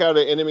you knock out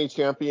an enemy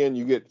champion,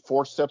 you get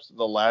 4 steps of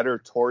the ladder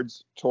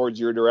towards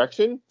your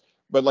direction.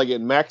 But like it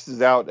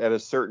maxes out at a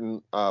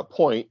certain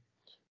point,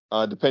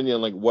 depending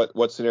on like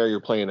what scenario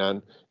you're playing on.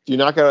 If you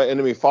knock out an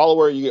enemy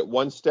follower, you get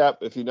 1 step.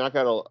 If you knock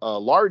out a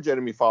large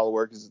enemy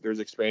follower, because there's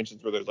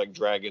expansions where there's like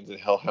dragons and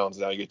hellhounds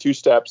now, you get 2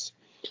 steps.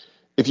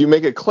 If you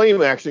make a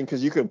claim action,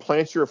 because you can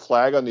plant your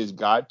flag on these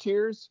god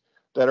tiers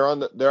that are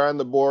on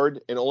the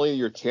board, and only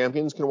your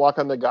champions can walk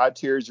on the god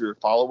tiers, your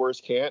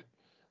followers can't.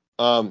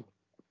 And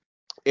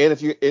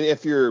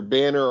if your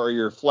banner or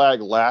your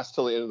flag lasts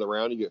till the end of the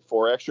round, you get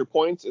 4 extra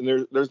points.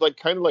 And there's like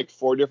kind of like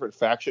 4 different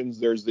factions.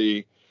 There's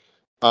the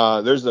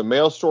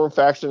Maelstrom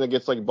faction that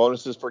gets like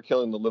bonuses for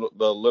killing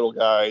the little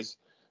guys.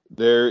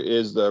 There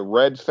is the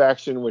Red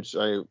faction, which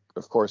I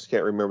of course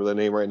can't remember the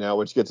name right now,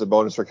 which gets a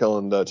bonus for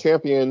killing the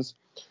champions.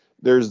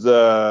 There's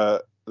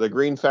the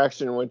Green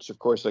faction, which of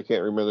course I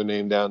can't remember the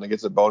name down, that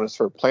gets a bonus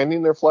for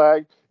planting their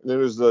flag. And then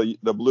there's the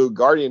Blue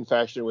Guardian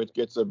faction, which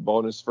gets a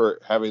bonus for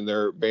having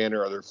their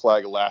banner or their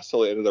flag last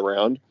till the end of the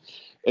round.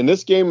 And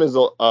this game is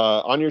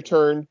on your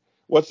turn.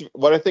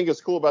 What I think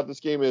is cool about this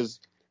game is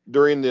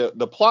during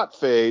the plot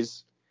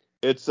phase,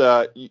 it's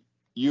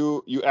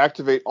you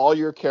activate all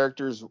your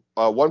characters.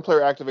 One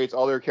player activates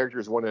all their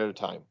characters one at a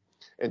time.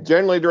 And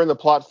generally during the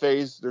plot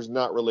phase, there's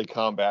not really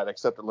combat,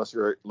 except unless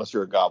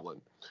you're a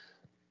goblin.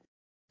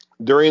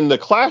 During the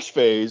clash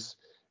phase,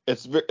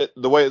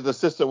 the way the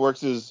system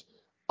works is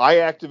I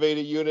activate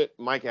a unit,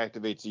 Mike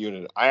activates a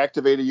unit. I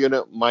activate a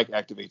unit, Mike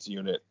activates a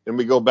unit, and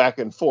we go back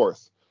and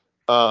forth.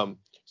 So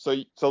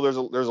there's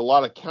a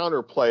lot of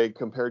counterplay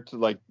compared to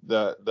like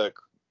the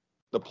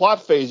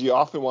plot phase. You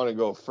often want to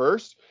go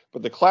first,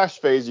 but the clash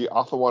phase you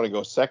often want to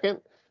go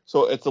second.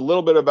 So it's a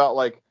little bit about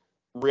like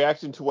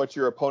reacting to what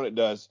your opponent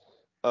does.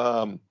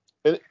 And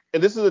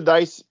this is a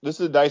dice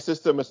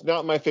system. It's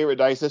not my favorite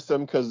dice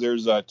system because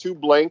there's 2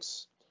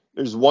 blanks,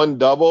 there's 1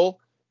 double,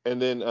 and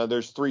then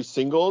there's 3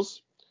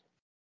 singles.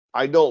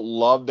 I don't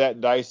love that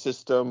dice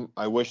system.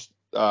 I wish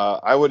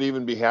I would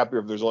even be happier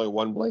if there's only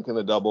 1 blank in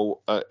the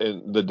double,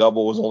 and the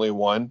double was only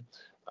 1.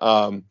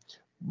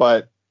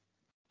 But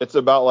it's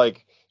about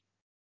like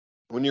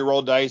when you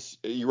roll dice,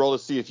 you roll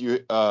to see if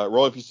you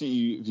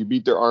if you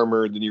beat their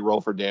armor, then you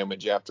roll for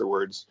damage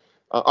afterwards.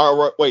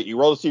 You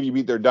roll to see if you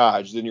beat their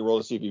dodge, then you roll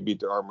to see if you beat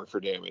their armor for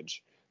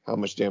damage, how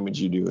much damage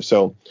you do.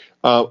 So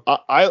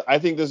I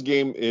think this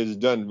game is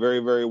done very,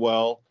 very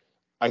well.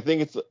 I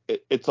think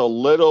it's a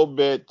little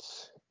bit,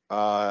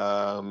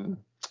 it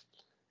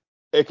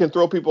can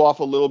throw people off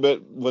a little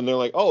bit when they're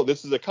like, oh,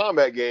 this is a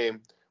combat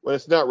game, when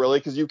it's not really,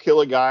 because you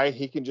kill a guy,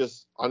 he can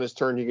just, on his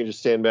turn, he can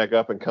just stand back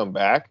up and come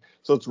back.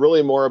 So it's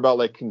really more about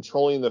like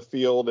controlling the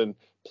field and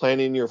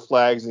planting your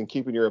flags and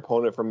keeping your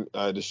opponent from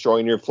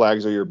destroying your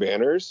flags or your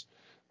banners.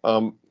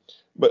 And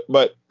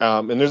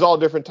there's all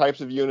different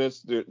types of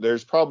units.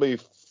 There's probably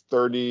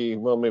 30,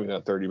 well, maybe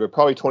not 30, but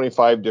probably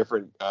 25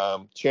 different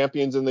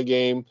champions in the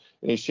game.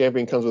 And each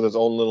champion comes with his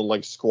own little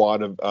like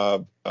squad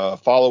of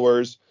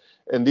followers.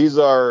 And these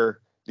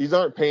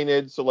aren't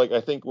painted. So like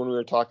I think when we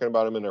were talking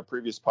about them in our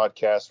previous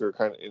podcast, we were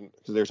kind of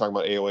because they were talking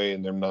about AOA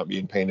and them not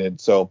being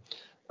painted. So,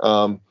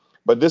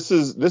 but this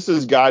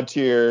is God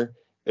tier.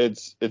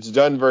 It's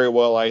done very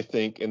well, I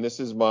think. And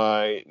this is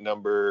my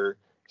number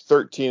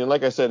 13. And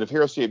like I said, if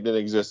HeroScape didn't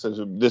exist,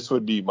 this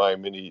would be my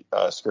mini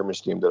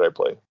skirmish game that I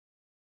play.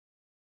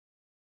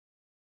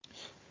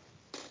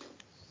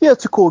 Yeah,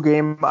 it's a cool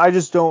game. I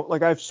just don't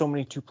like. I have so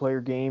many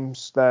 2-player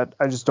games that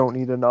I just don't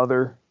need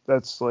another.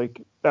 That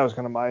was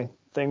kind of my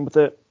thing with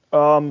it.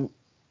 All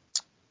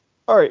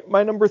right,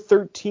 my number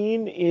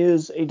 13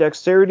 is a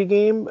dexterity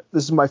game.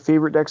 This is my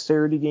favorite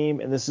dexterity game,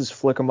 and this is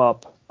Flick 'em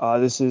Up.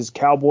 This is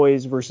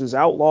Cowboys versus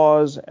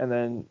Outlaws, and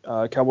then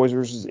Cowboys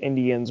versus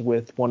Indians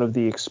with one of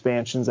the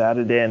expansions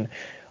added in.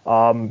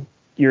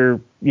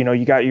 You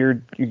got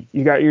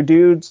your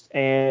dudes,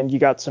 and you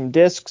got some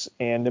discs,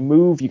 and to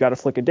move, you got to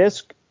flick a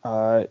disc,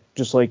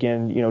 just like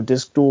in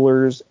disc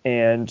duelers,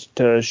 and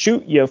to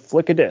shoot, you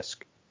flick a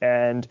disc,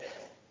 and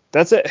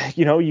that's it.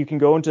 You can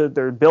go into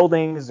their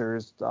buildings.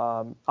 There's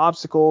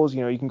obstacles.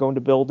 You can go into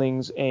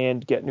buildings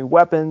and get new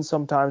weapons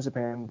sometimes,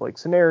 depending on like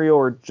scenario,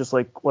 or just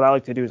like what I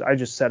like to do is I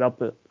just set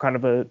up a kind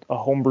of a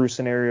homebrew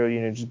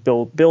scenario. Just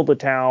build a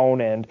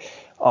town, and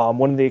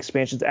one of the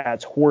expansions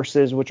adds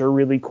horses, which are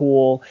really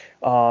cool.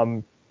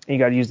 You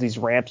got to use these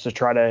ramps to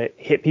try to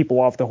hit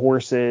people off the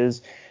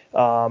horses.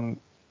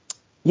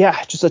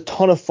 Just a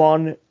ton of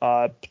fun.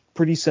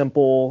 Pretty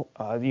simple.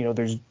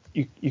 There's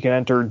you can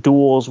enter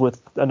duels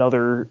with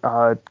another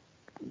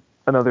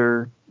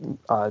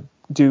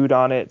dude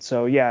on it.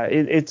 So yeah,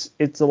 it's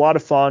a lot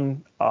of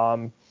fun.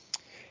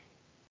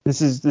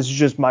 This is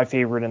just my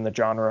favorite in the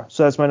genre.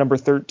 So that's my number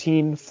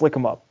 13. Flick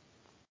 'em up.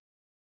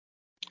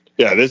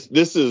 Yeah,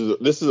 this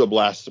is a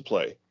blast to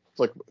play.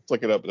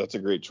 Flick it up. That's a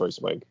great choice,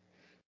 Mike.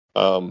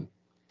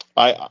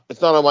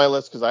 It's not on my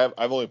list because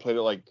I've only played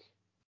it like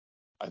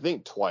I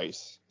think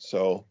twice.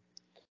 So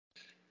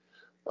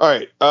all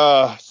right.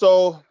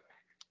 So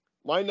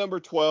my number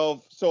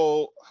 12.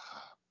 So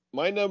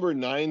my number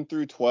 9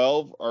 through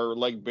 12 are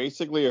like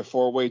basically a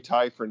 4-way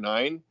tie for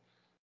 9.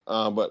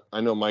 But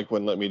I know Mike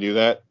wouldn't let me do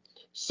that.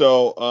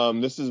 So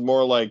this is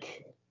more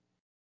like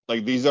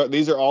these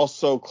are all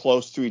so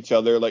close to each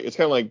other. Like it's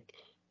kind of like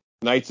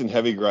Knights and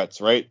Heavy Gruts,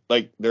 right?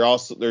 Like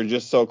they're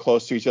just so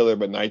close to each other,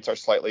 but Knights are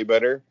slightly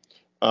better.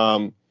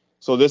 So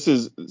this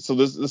is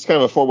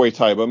kind of a 4-way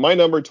tie. But my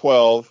number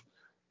 12,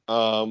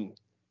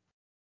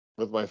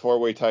 with my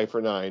 4-way tie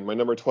for 9, my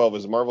number 12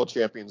 is Marvel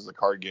Champions, the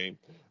card game.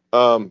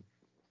 I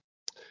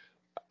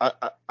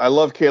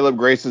love Caleb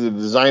Grace as a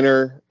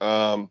designer.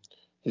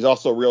 He's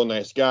also a real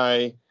nice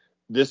guy.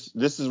 This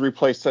has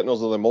replaced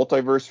Sentinels of the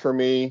Multiverse for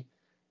me.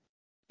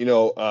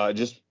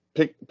 Just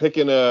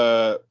picking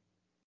a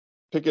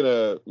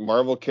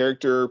Marvel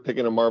character,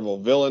 picking a Marvel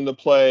villain to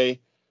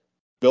play,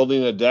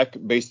 building a deck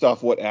based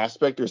off what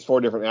aspect. There's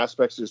 4 different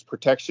aspects. There's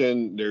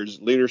protection,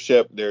 there's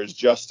leadership, there's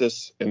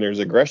justice, and there's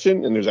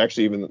aggression, and there's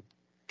actually even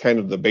kind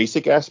of the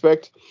basic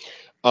aspect.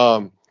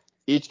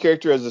 Each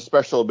character has a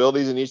special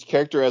abilities, and each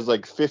character has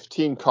like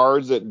 15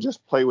 cards that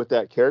just play with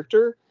that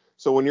character.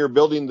 So when you're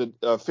building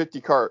the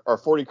 50 card or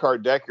 40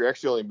 card deck, you're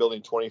actually only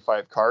building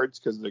 25 cards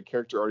because the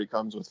character already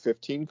comes with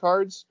 15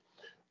 cards.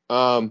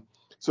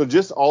 So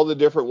just all the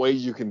different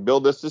ways you can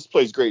build this. This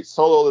plays great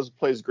solo. This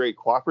plays great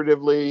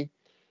cooperatively.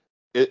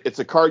 It's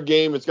a card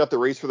game. It's got the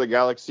Race for the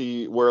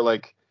Galaxy where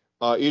like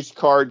each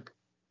card,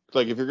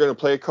 like if you're going to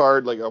play a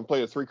card, like I'm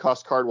playing a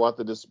 3-cost card, we'll have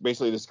to just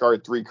basically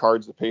discard 3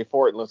 cards to pay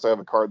for it unless I have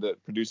a card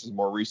that produces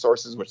more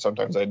resources, which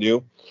sometimes I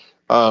do.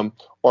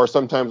 Or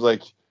sometimes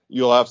like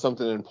you'll have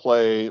something in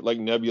play, like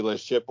Nebula's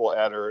ship will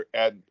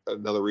add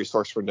another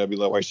resource for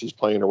Nebula while she's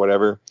playing or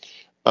whatever.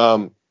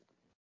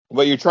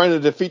 But you're trying to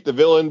defeat the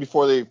villain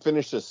before they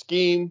finish the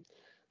scheme.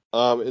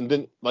 And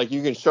then like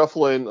you can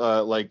shuffle in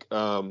I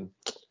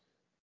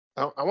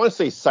want to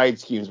say side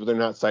schemes, but they're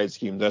not side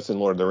schemes. That's in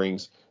Lord of the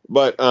Rings.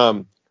 But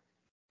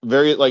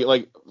very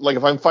like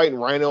if I'm fighting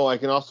Rhino, I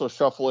can also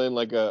shuffle in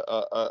like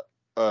a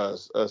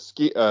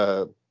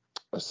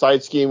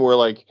side scheme where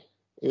like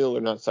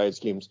they're not side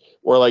schemes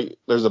where like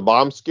there's a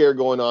bomb scare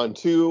going on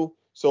too.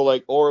 So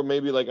like or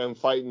maybe like I'm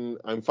fighting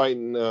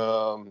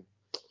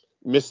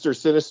Mr.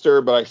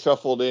 Sinister, but I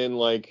shuffled in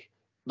like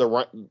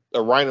the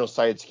Rhino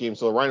side scheme,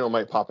 so the Rhino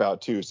might pop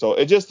out too. So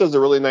it just does a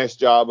really nice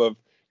job of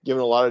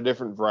giving a lot of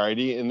different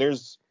variety. And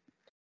there's,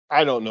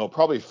 I don't know,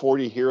 probably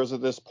 40 heroes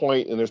at this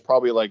point, and there's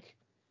probably like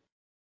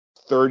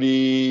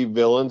 30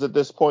 villains at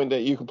this point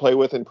that you can play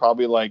with, and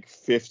probably like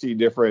 50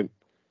 different.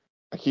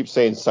 I keep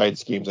saying side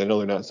schemes. I know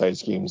they're not side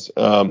schemes.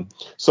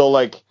 So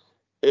like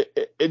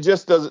it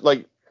just doesn't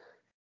like.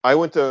 I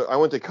went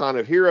to Con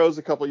of Heroes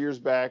a couple years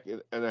back,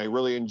 and I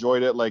really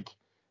enjoyed it. Like,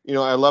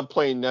 I love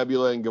playing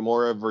Nebula and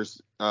Gamora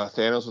versus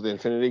Thanos with the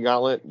Infinity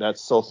Gauntlet.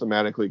 That's so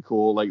thematically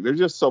cool. Like, there's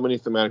just so many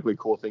thematically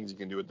cool things you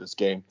can do with this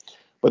game.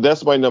 But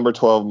that's my number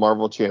 12,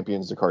 Marvel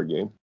Champions, the card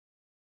game.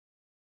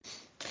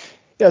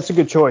 Yeah, it's a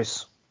good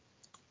choice.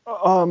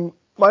 My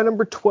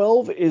number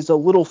 12 is a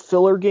little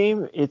filler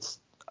game.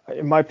 It's,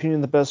 in my opinion,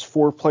 the best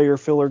 4-player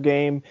filler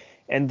game.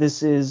 And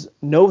this is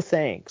No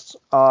Thanks.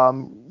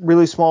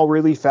 Really small,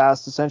 really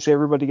fast. Essentially,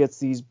 everybody gets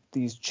these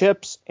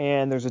chips,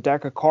 and there's a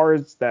deck of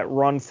cards that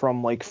run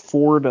from like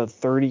 4 to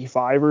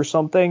 35 or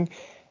something.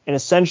 And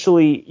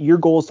essentially, your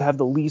goal is to have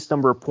the least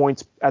number of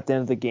points at the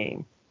end of the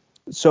game.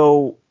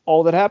 So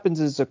all that happens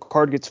is a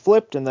card gets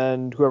flipped, and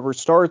then whoever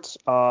starts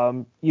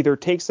either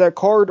takes that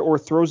card or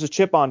throws a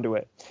chip onto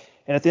it.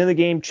 And at the end of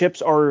the game,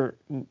 chips are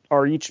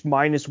each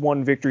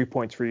 -1 victory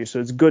points for you. So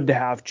it's good to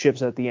have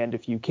chips at the end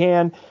if you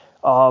can.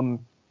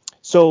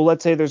 So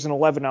let's say there's an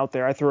 11 out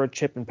there. I throw a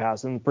chip and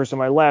pass, and the person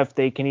on my left,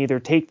 they can either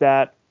take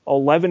that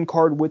 11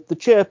 card with the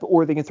chip,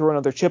 or they can throw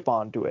another chip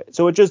onto it.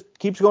 So it just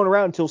keeps going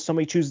around until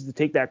somebody chooses to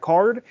take that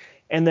card,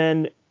 and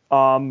then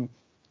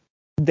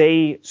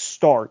they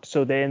start.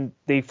 So then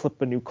they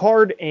flip a new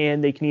card,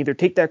 and they can either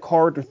take that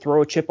card or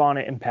throw a chip on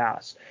it and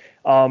pass.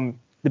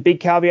 The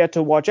big caveat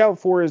to watch out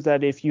for is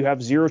that if you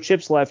have 0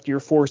 chips left, you're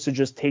forced to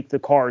just take the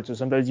card. So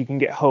sometimes you can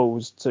get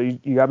hosed. So you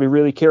got to be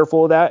really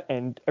careful of that.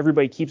 And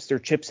everybody keeps their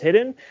chips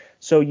hidden,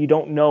 so you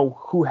don't know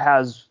who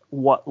has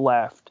what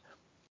left.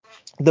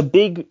 The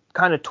big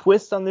kind of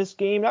twist on this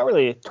game, not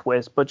really a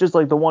twist, but just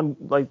like one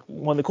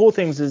of the cool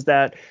things is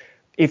that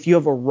if you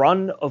have a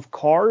run of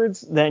cards,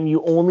 then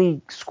you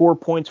only score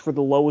points for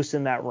the lowest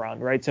in that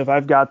run, right? So if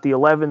I've got the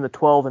 11, the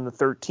 12, and the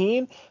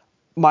 13,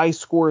 my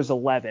score is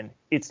 11.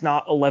 It's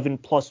not 11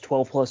 plus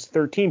 12 plus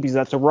 13 because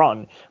that's a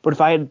run. But if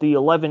I had the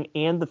 11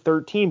 and the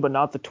 13 but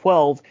not the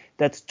 12,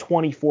 that's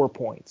 24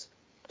 points.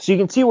 So you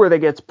can see where that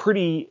gets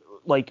pretty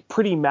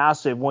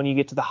massive when you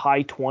get to the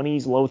high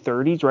 20s, low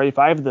 30s, right? If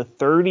I have the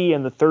 30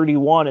 and the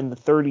 31 and the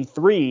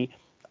 33,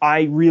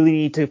 I really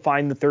need to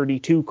find the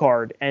 32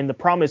 card. And the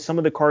problem is some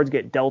of the cards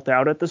get dealt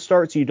out at the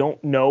start, so you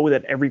don't know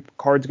that every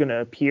card's going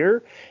to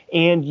appear.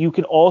 And you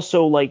can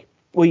also, like,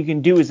 what you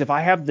can do is if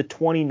I have the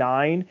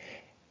 29,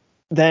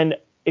 then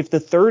if the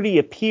 30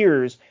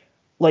 appears,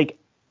 like,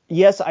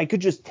 yes, I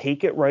could just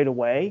take it right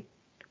away,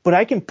 but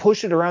I can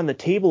push it around the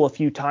table a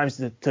few times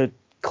to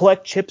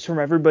collect chips from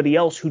everybody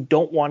else who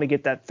don't want to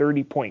get that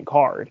 30-point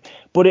card.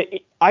 But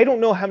I don't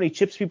know how many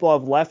chips people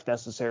have left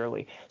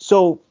necessarily.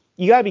 So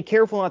you got to be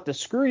careful not to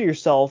screw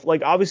yourself.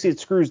 Like, obviously it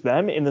screws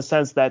them in the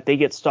sense that they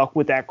get stuck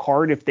with that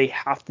card if they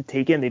have to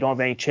take it and they don't have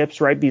any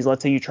chips, right? Because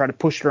let's say you try to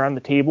push it around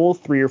the table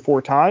 3 or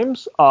 4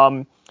 times.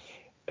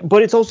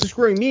 But it's also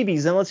screwing me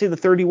because then let's say the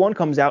 31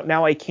 comes out.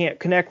 Now I can't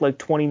connect like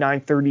 29,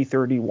 30,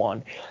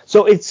 31.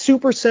 So it's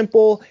super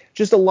simple.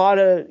 Just a lot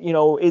of,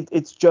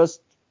 it's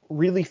just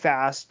really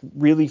fast,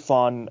 really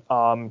fun.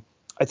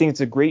 I think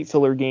it's a great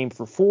filler game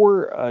for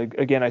 4.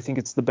 Again, I think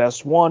it's the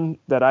best one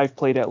that I've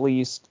played at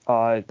least.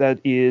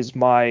 That is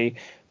my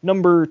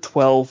number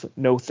 12,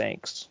 No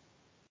Thanks.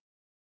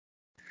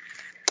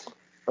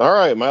 All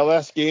right, my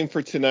last game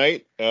for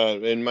tonight,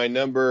 and my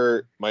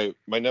number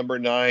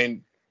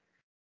 9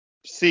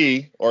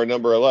 C or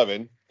number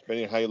 11,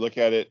 depending on how you look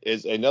at it,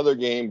 is another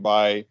game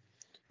by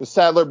the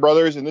Sadler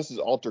brothers, and this is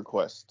Alter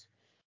Quest.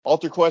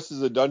 Alter Quest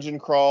is a dungeon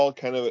crawl,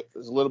 kind of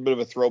is a little bit of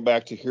a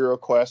throwback to Hero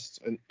Quest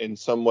in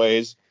some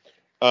ways,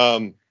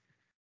 but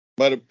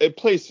it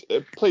plays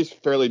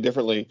fairly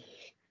differently.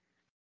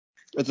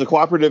 It's a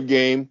cooperative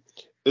game.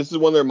 This is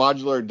one of their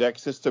modular deck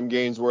system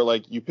games where,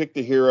 like, you pick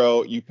the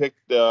hero, you pick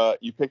the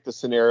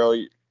scenario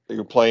that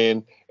you're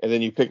playing, and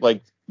then you pick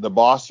like the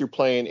boss you're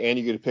playing, and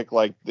you get to pick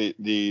like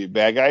the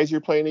bad guys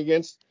you're playing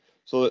against.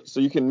 So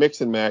you can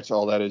mix and match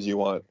all that as you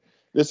want.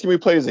 This can be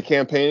played as a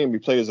campaign and be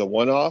played as a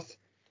one-off.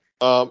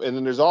 And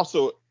then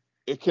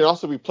it can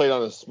also be played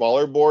on a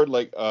smaller board,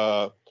 like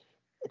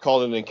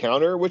called an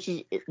encounter, which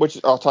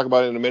I'll talk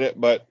about in a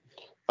minute. But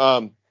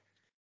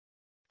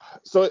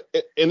so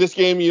in this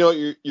game,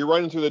 you're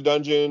running through the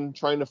dungeon,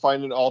 trying to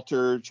find an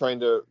altar,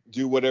 trying to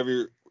do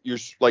whatever you're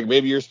like.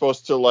 Maybe you're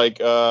supposed to like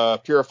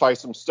purify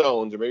some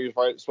stones, or maybe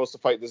you're supposed to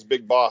fight this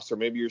big boss, or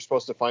maybe you're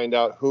supposed to find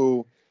out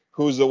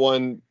who's the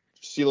one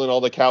stealing all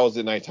the cows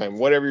at nighttime.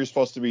 Whatever you're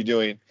supposed to be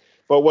doing.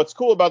 But what's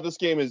cool about this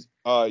game is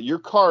your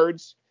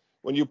cards.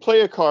 When you play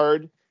a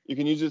card, you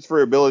can use it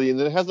for ability, and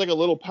then it has like a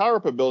little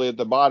power-up ability at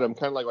the bottom,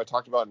 kind of like what I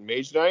talked about in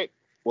Mage Knight,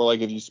 where like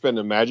if you spend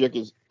a magic,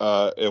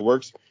 it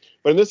works.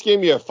 But in this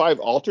game, you have 5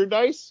 altar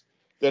dice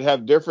that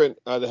have different,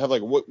 that have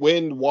like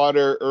wind,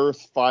 water,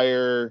 earth,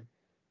 fire,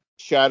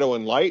 shadow,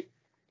 and light.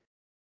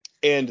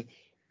 And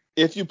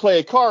if you play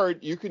a card,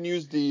 you can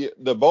use the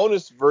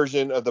bonus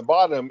version of the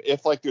bottom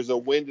if like there's a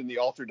wind in the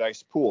altar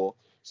dice pool.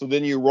 So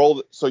then you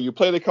roll. So you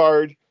play the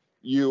card,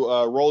 you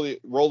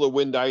roll the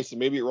wind dice, and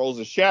maybe it rolls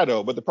a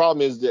shadow. But the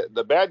problem is that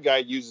the bad guy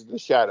uses the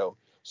shadow.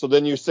 So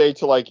then you say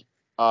to like,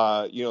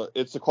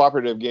 it's a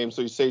cooperative game.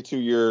 So you say to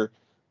your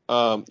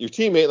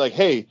teammate, like,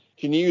 hey,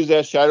 can you use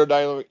that shadow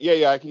die?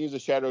 Yeah, I can use a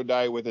shadow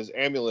die with this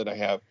amulet I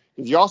have.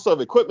 Because you also have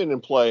equipment in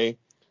play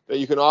that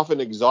you can often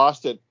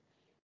exhaust at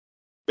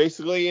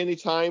basically any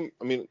time.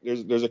 I mean,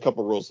 there's a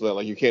couple rules to that,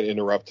 like you can't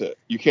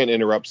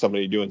interrupt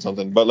somebody doing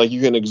something, but like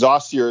you can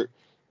exhaust your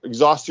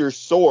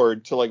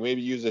sword to like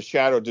maybe use a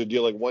shadow to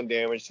deal like 1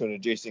 damage to an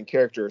adjacent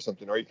character or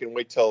something, or you can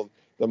wait till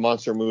the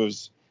monster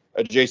moves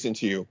adjacent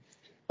to you.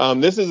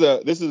 This is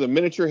a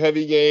miniature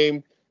heavy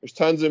game. There's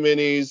tons of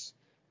minis.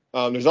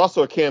 There's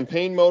also a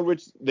campaign mode,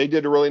 which they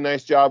did a really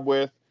nice job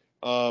with.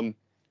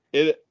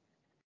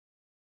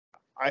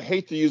 I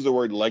hate to use the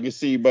word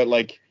legacy, but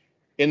like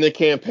in the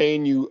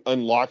campaign, you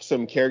unlock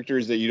some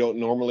characters that you don't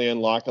normally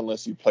unlock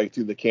unless you play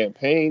through the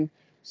campaign.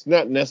 It's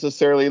not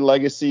necessarily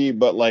legacy,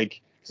 but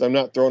like, because I'm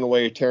not throwing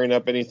away or tearing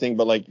up anything,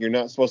 but like you're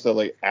not supposed to have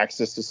like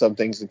access to some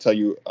things until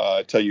you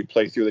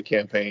play through the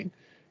campaign.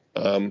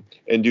 And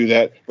do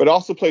that, but it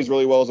also plays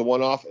really well as a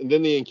one-off. And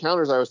then the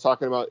encounters I was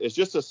talking about is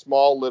just a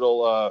small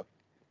little,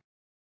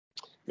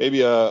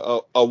 maybe a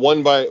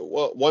one by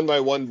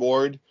one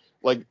board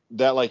like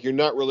that. Like you're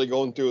not really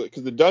going through it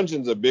because the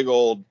dungeon's a big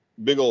old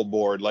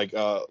board like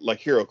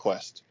Hero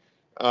Quest.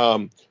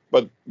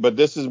 But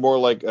this is more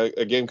like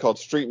a game called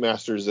Street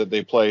Masters that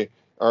they play.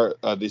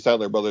 The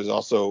Sadler brothers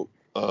also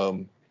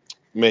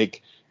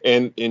make,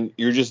 and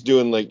you're just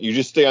doing like you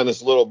just stay on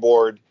this little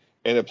board.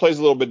 And it plays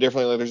a little bit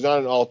differently. Like there's not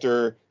an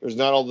altar. There's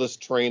not all this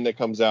terrain that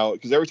comes out.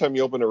 Because every time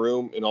you open a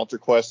room in Alter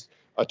Quest,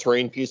 a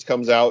terrain piece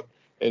comes out.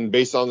 And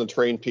based on the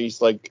terrain piece,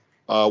 like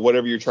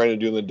whatever you're trying to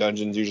do in the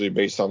dungeon is usually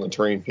based on the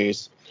terrain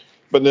piece.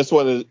 But this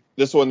one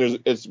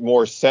it's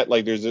more set.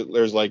 Like there's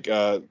like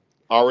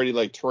already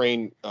like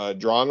terrain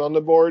drawn on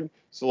the board.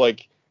 So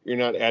like you're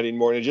not adding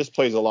more. And it just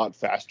plays a lot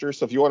faster.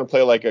 So if you want to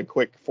play like a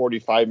quick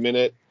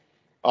 45-minute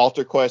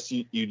Alter Quest,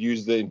 you'd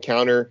use the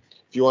encounter.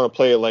 If you want to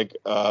play it like,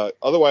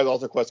 otherwise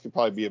Alter Quest could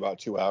probably be about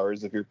 2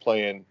 hours if you're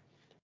playing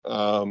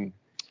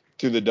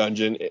through the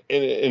dungeon.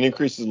 It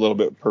increases a little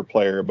bit per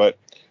player, but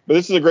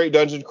this is a great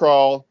dungeon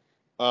crawl.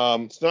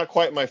 It's not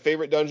quite my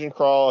favorite dungeon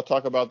crawl. I'll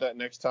talk about that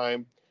next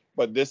time.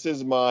 But this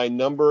is my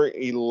number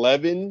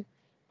 11,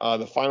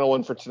 the final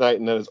one for tonight,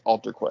 and that is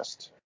Altar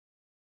Quest.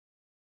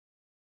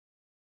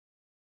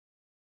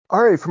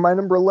 All right, for my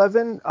number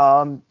 11,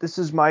 this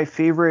is my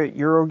favorite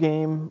Euro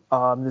game.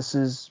 This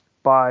is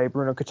by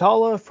Bruno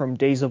Catala from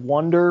Days of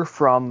Wonder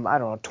from, I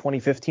don't know,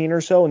 2015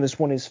 or so, and this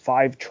one is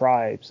Five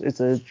Tribes.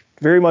 It's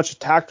very much a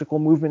tactical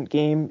movement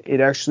game. It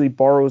actually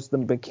borrows the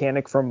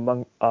mechanic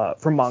from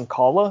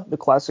Mancala, the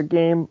classic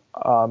game.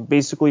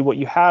 Basically, what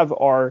you have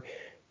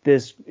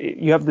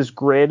you have this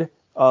grid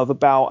of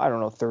about, I don't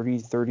know,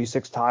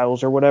 36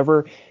 tiles or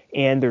whatever,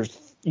 and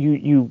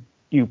you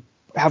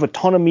have a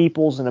ton of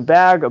meeples in a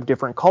bag of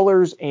different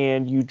colors,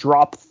 and you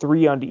drop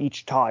 3 onto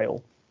each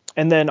tile.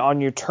 And then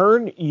on your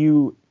turn,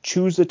 you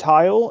choose a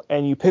tile,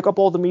 and you pick up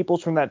all the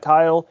meeples from that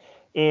tile,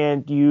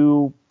 and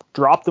you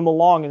drop them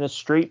along in a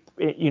straight,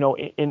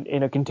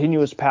 in a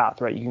continuous path,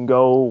 right? You can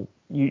go,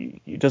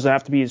 it doesn't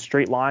have to be a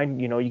straight line,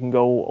 you can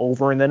go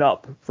over and then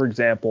up, for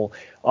example.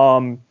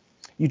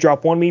 You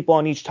drop 1 meeple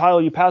on each tile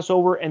you pass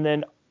over, and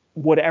then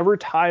whatever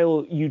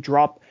tile you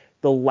drop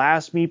the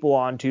last meeple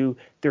onto,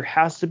 there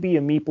has to be a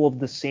meeple of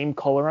the same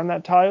color on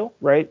that tile,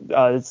 right?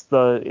 It's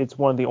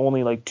one of the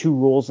only like 2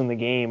 rules in the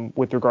game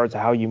with regards to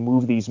how you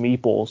move these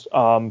meeples.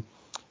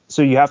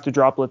 So you have to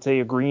drop, let's say,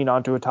 a green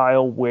onto a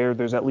tile where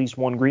there's at least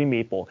 1 green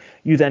meeple.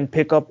 You then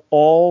pick up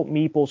all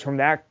meeples from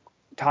that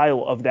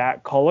tile of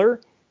that color,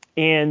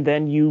 and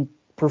then you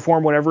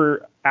perform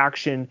whatever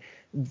action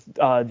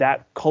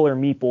that color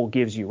meeple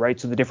gives you, right?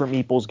 So the different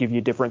meeples give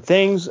you different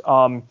things.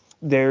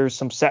 There's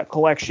some set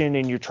collection,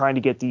 and you're trying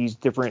to get these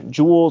different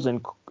jewels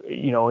and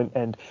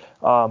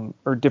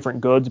or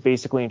different goods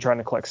basically, and trying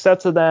to collect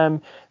sets of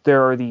them.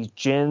 There are these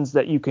djinns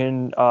that you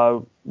can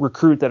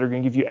recruit that are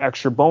going to give you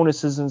extra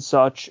bonuses and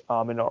such,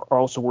 and are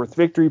also worth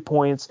victory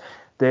points.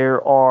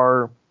 There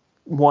are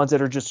ones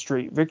that are just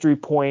straight victory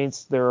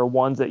points. There are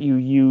ones that you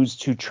use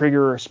to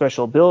trigger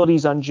special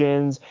abilities on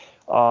djinns.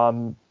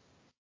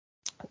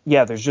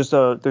 There's just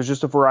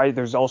a variety.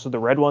 There's also the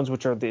red ones,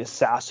 which are the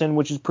assassin,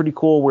 which is pretty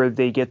cool, where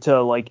they get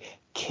to like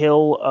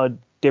kill a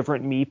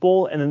different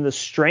meeple, and then the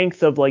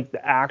strength of like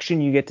the action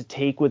you get to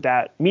take with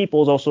that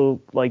meeple is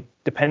also like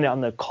dependent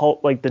on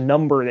the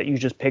number that you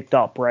just picked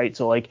up, right?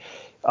 So like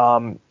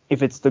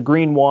if it's the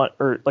green one,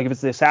 or like if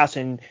it's the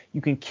assassin, you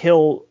can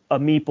kill a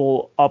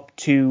meeple up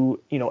to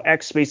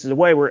X spaces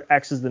away, where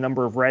X is the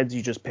number of reds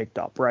you just picked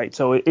up, right?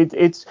 So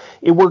it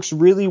works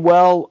really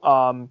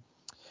well.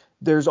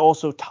 There's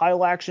also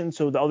tile action.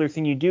 So the other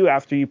thing you do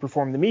after you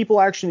perform the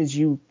meeple action is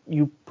you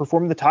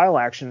perform the tile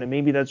action, and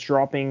maybe that's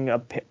dropping a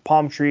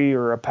palm tree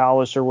or a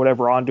palace or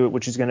whatever onto it,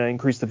 which is going to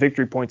increase the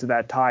victory points of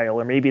that tile.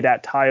 Or maybe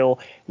that tile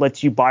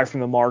lets you buy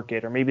from the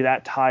market, or maybe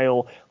that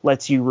tile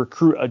lets you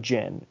recruit a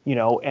djinn,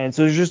 And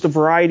so there's just a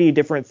variety of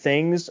different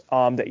things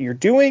that you're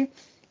doing,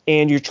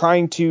 and you're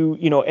trying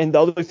to, and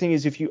the other thing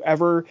is, if you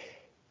ever,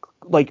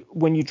 like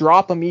when you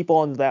drop a meeple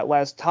onto that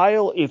last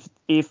tile, if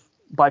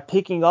by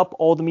picking up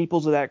all the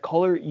meeples of that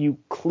color, you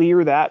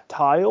clear that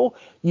tile,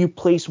 you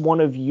place one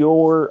of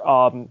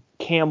your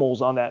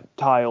camels on that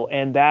tile,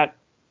 and that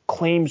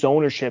claims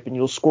ownership, and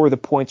you'll score the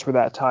points for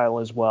that tile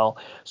as well.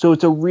 So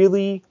it's a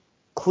really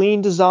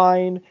clean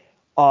design,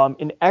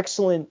 an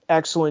excellent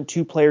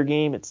 2-player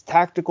game. It's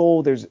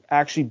tactical. There's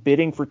actually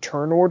bidding for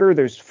turn order.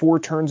 There's 4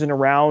 turns in a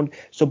round,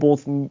 so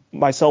both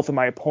myself and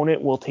my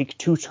opponent will take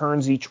 2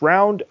 turns each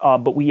round,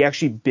 but we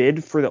actually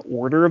bid for the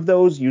order of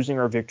those using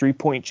our victory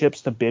point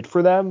chips to bid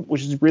for them,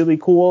 which is really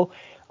cool.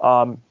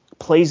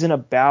 Plays in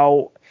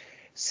about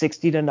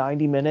 60 to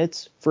 90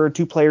 minutes for a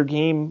 2-player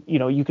game.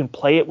 You can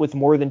play it with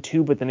more than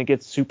 2, but then it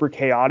gets super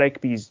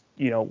chaotic because,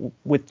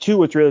 with 2,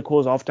 what's really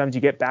cool is oftentimes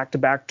you get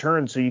back-to-back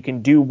turns, so you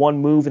can do one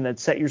move and then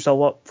set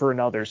yourself up for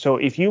another. So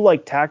if you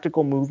like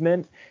tactical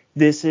movement,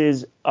 this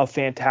is a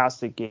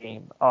fantastic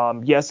game.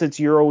 Yes, it's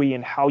Euro-y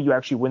in how you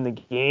actually win the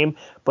game,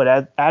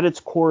 but at its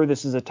core,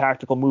 this is a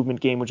tactical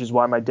movement game, which is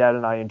why my dad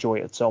and I enjoy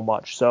it so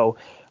much. So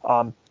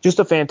just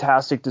a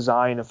fantastic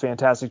design, a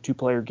fantastic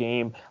 2-player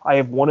game. I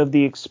have one of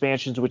the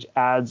expansions which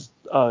adds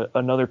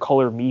another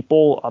color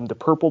meeple, the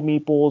purple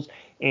meeples,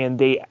 and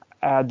they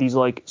add these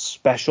like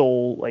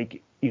special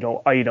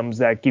items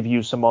that give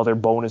you some other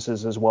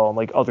bonuses as well, and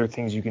like other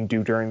things you can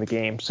do during the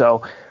game.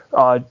 So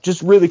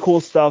just really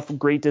cool stuff,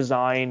 great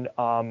design.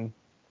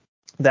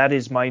 That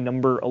is my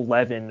number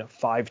 11,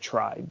 Five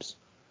Tribes.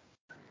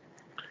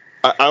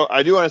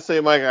 I do want to say,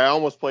 Mike, I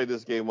almost played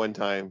this game one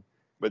time,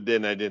 but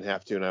then I didn't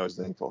have to, and I was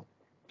thankful.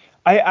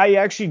 I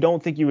actually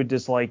don't think you would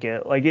dislike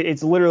it. Like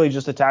it's literally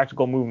just a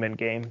tactical movement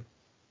game.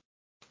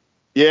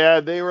 Yeah,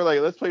 they were like,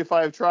 let's play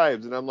Five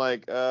Tribes, and I'm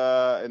like,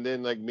 and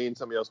then like me and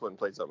somebody else went and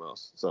played something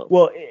else. So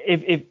well,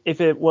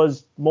 if it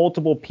was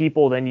multiple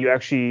people, then you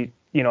actually,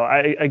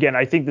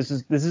 I think this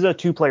is a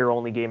 2-player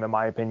only game in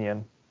my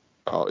opinion.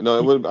 Oh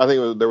no, I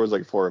think there was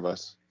like 4 of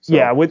us. So,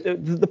 Yeah, with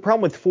the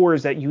problem with 4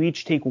 is that you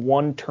each take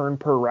one turn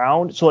per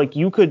round. So like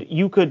you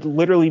could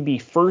literally be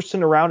first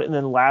in a round and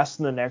then last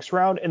in the next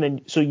round, and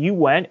then so you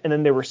went and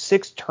then there were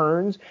 6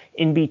 turns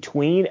in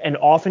between, and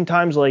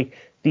oftentimes like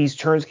these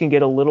turns can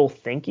get a little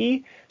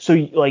thinky. So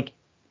like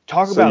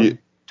talk so about you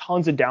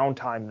tons of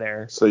downtime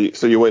there. so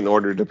you went and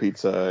ordered a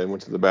pizza and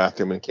went to the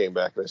bathroom and came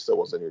back and it still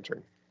wasn't your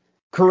turn.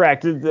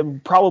 Correct.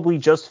 Probably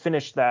just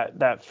finished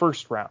that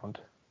first round.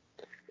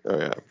 Oh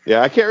yeah,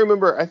 yeah. I can't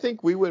remember. I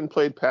think we went and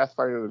played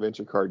Pathfinder an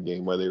adventure card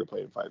game while they were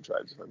playing Five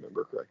Tribes, if I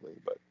remember correctly.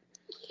 But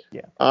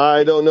Yeah.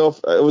 I don't know if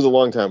it was a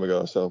long time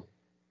ago. So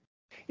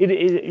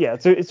Yeah,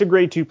 it's a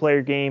great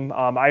 2-player game.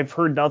 I've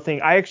heard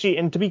nothing. I actually,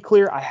 and to be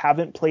clear, I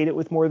haven't played it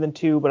with more than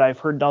 2, but I've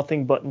heard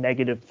nothing but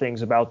negative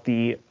things about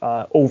the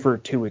over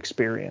 2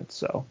 experience.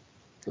 So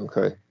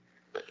okay.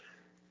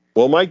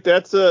 Well, Mike,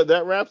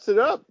 that wraps it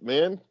up,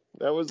 man.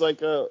 That was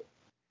like a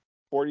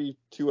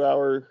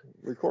 42-hour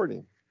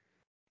recording.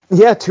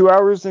 yeah, 2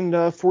 hours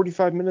and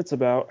 45 minutes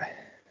about.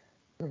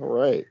 All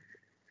right.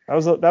 That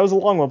was a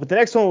long one, but the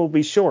next one will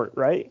be short,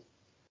 right?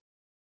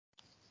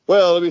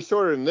 Well, it'll be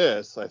shorter than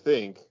this, I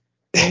think.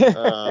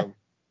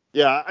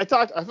 Yeah, I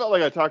felt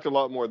like I talked a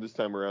lot more this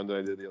time around than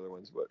I did the other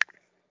ones, but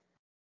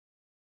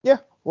Yeah,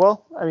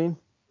 well, I mean,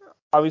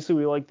 obviously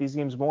we like these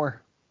games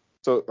more.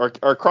 so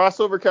our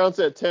crossover counts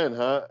at 10,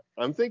 huh?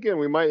 I'm thinking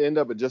we might end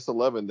up at just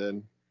 11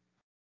 then.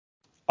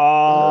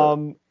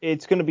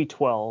 It's gonna be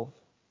 12.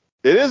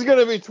 It is going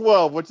to be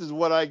 12, which is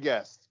what I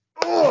guessed.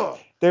 Ugh,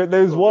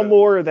 There's so one bad.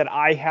 more that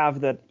I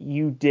have that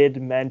you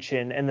did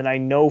mention, and then I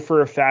know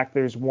for a fact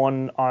there's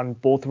one on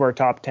both of our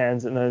top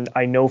 10s, and then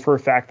I know for a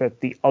fact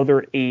that the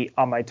other 8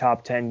 on my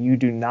top 10 you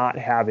do not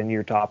have in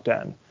your top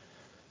 10.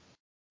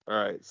 All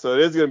right, so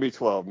it is going to be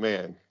 12,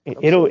 man. I'm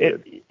It'll so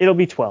good. it'll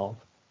be 12.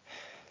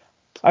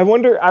 I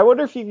wonder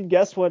if you can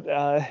guess what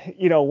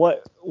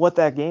what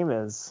that game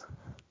is.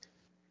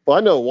 Well, I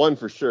know one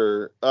for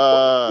sure.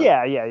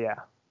 Yeah.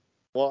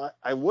 Well,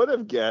 I would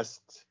have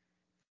guessed.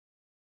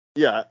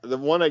 Yeah, the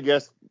one I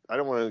guessed. I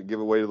don't want to give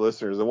away to the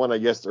listeners. The one I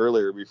guessed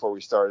earlier before we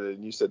started,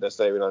 and you said that's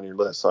not even on your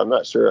list, so I'm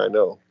not sure I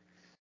know.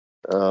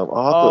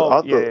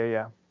 Oh,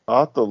 yeah. I'll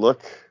have to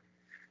look.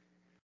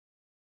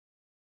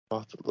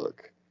 I'll have to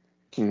look.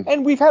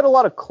 And we've had a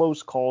lot of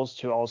close calls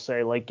too, I'll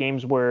say, like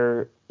games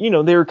where,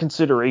 there are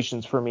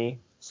considerations for me.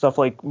 Stuff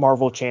like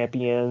Marvel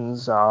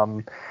Champions,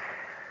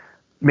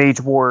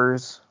 Mage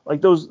Wars, like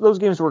those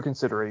games were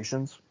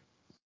considerations.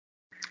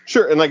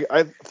 Sure, and like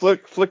I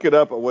flick it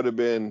up, it would have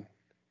been.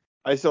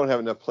 I just don't have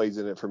enough plays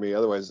in it for me.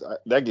 Otherwise,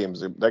 that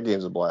game's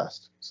a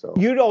blast. So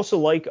You'd also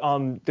like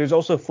there's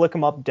also Flick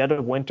 'em Up Dead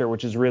of Winter,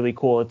 which is really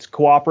cool. It's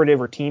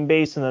cooperative or team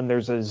based, and then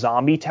there's a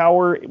zombie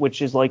tower,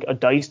 which is like a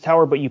dice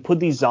tower, but you put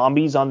these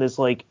zombies on this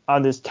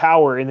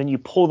tower, and then you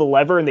pull the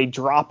lever and they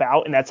drop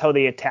out, and that's how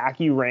they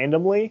attack you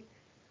randomly.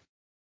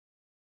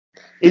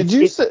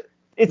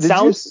 It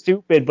sounds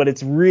stupid, but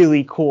it's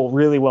really cool,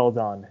 really well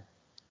done.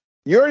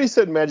 You already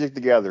said Magic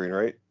the Gathering,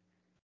 right?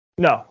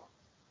 No.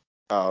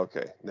 Oh,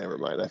 okay. Never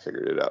mind. I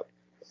figured it out.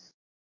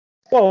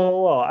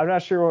 Whoa. I'm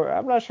not sure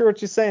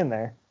what you're saying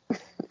there.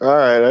 All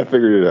right, I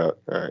figured it out.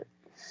 All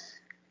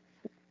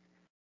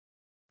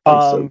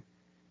right.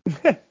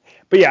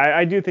 But yeah,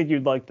 I do think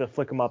you'd like the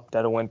Flick 'em Up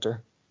Dead of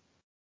Winter.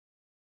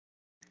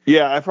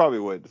 Yeah, I probably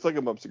would. Flick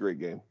 'em Up's a great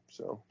game.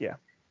 So yeah.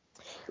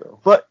 So.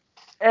 But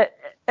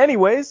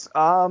anyways,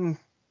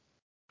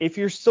 if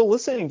you're still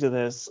listening to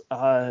this,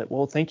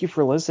 well, thank you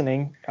for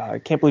listening. I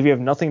can't believe you have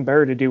nothing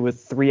better to do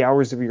with 3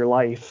 hours of your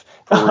life.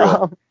 For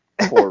real.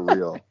 For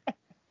real.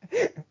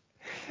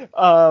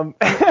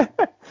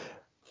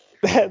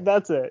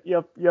 That's it.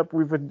 Yep.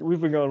 We've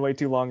been going way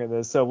too long in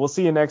this. So we'll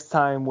see you next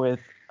time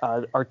with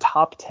our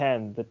top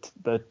 10,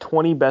 the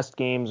 20 best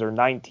games or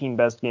 19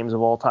 best games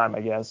of all time, I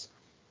guess.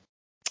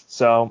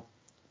 So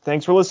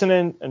thanks for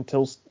listening.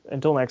 Until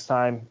next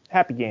time,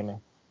 happy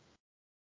gaming.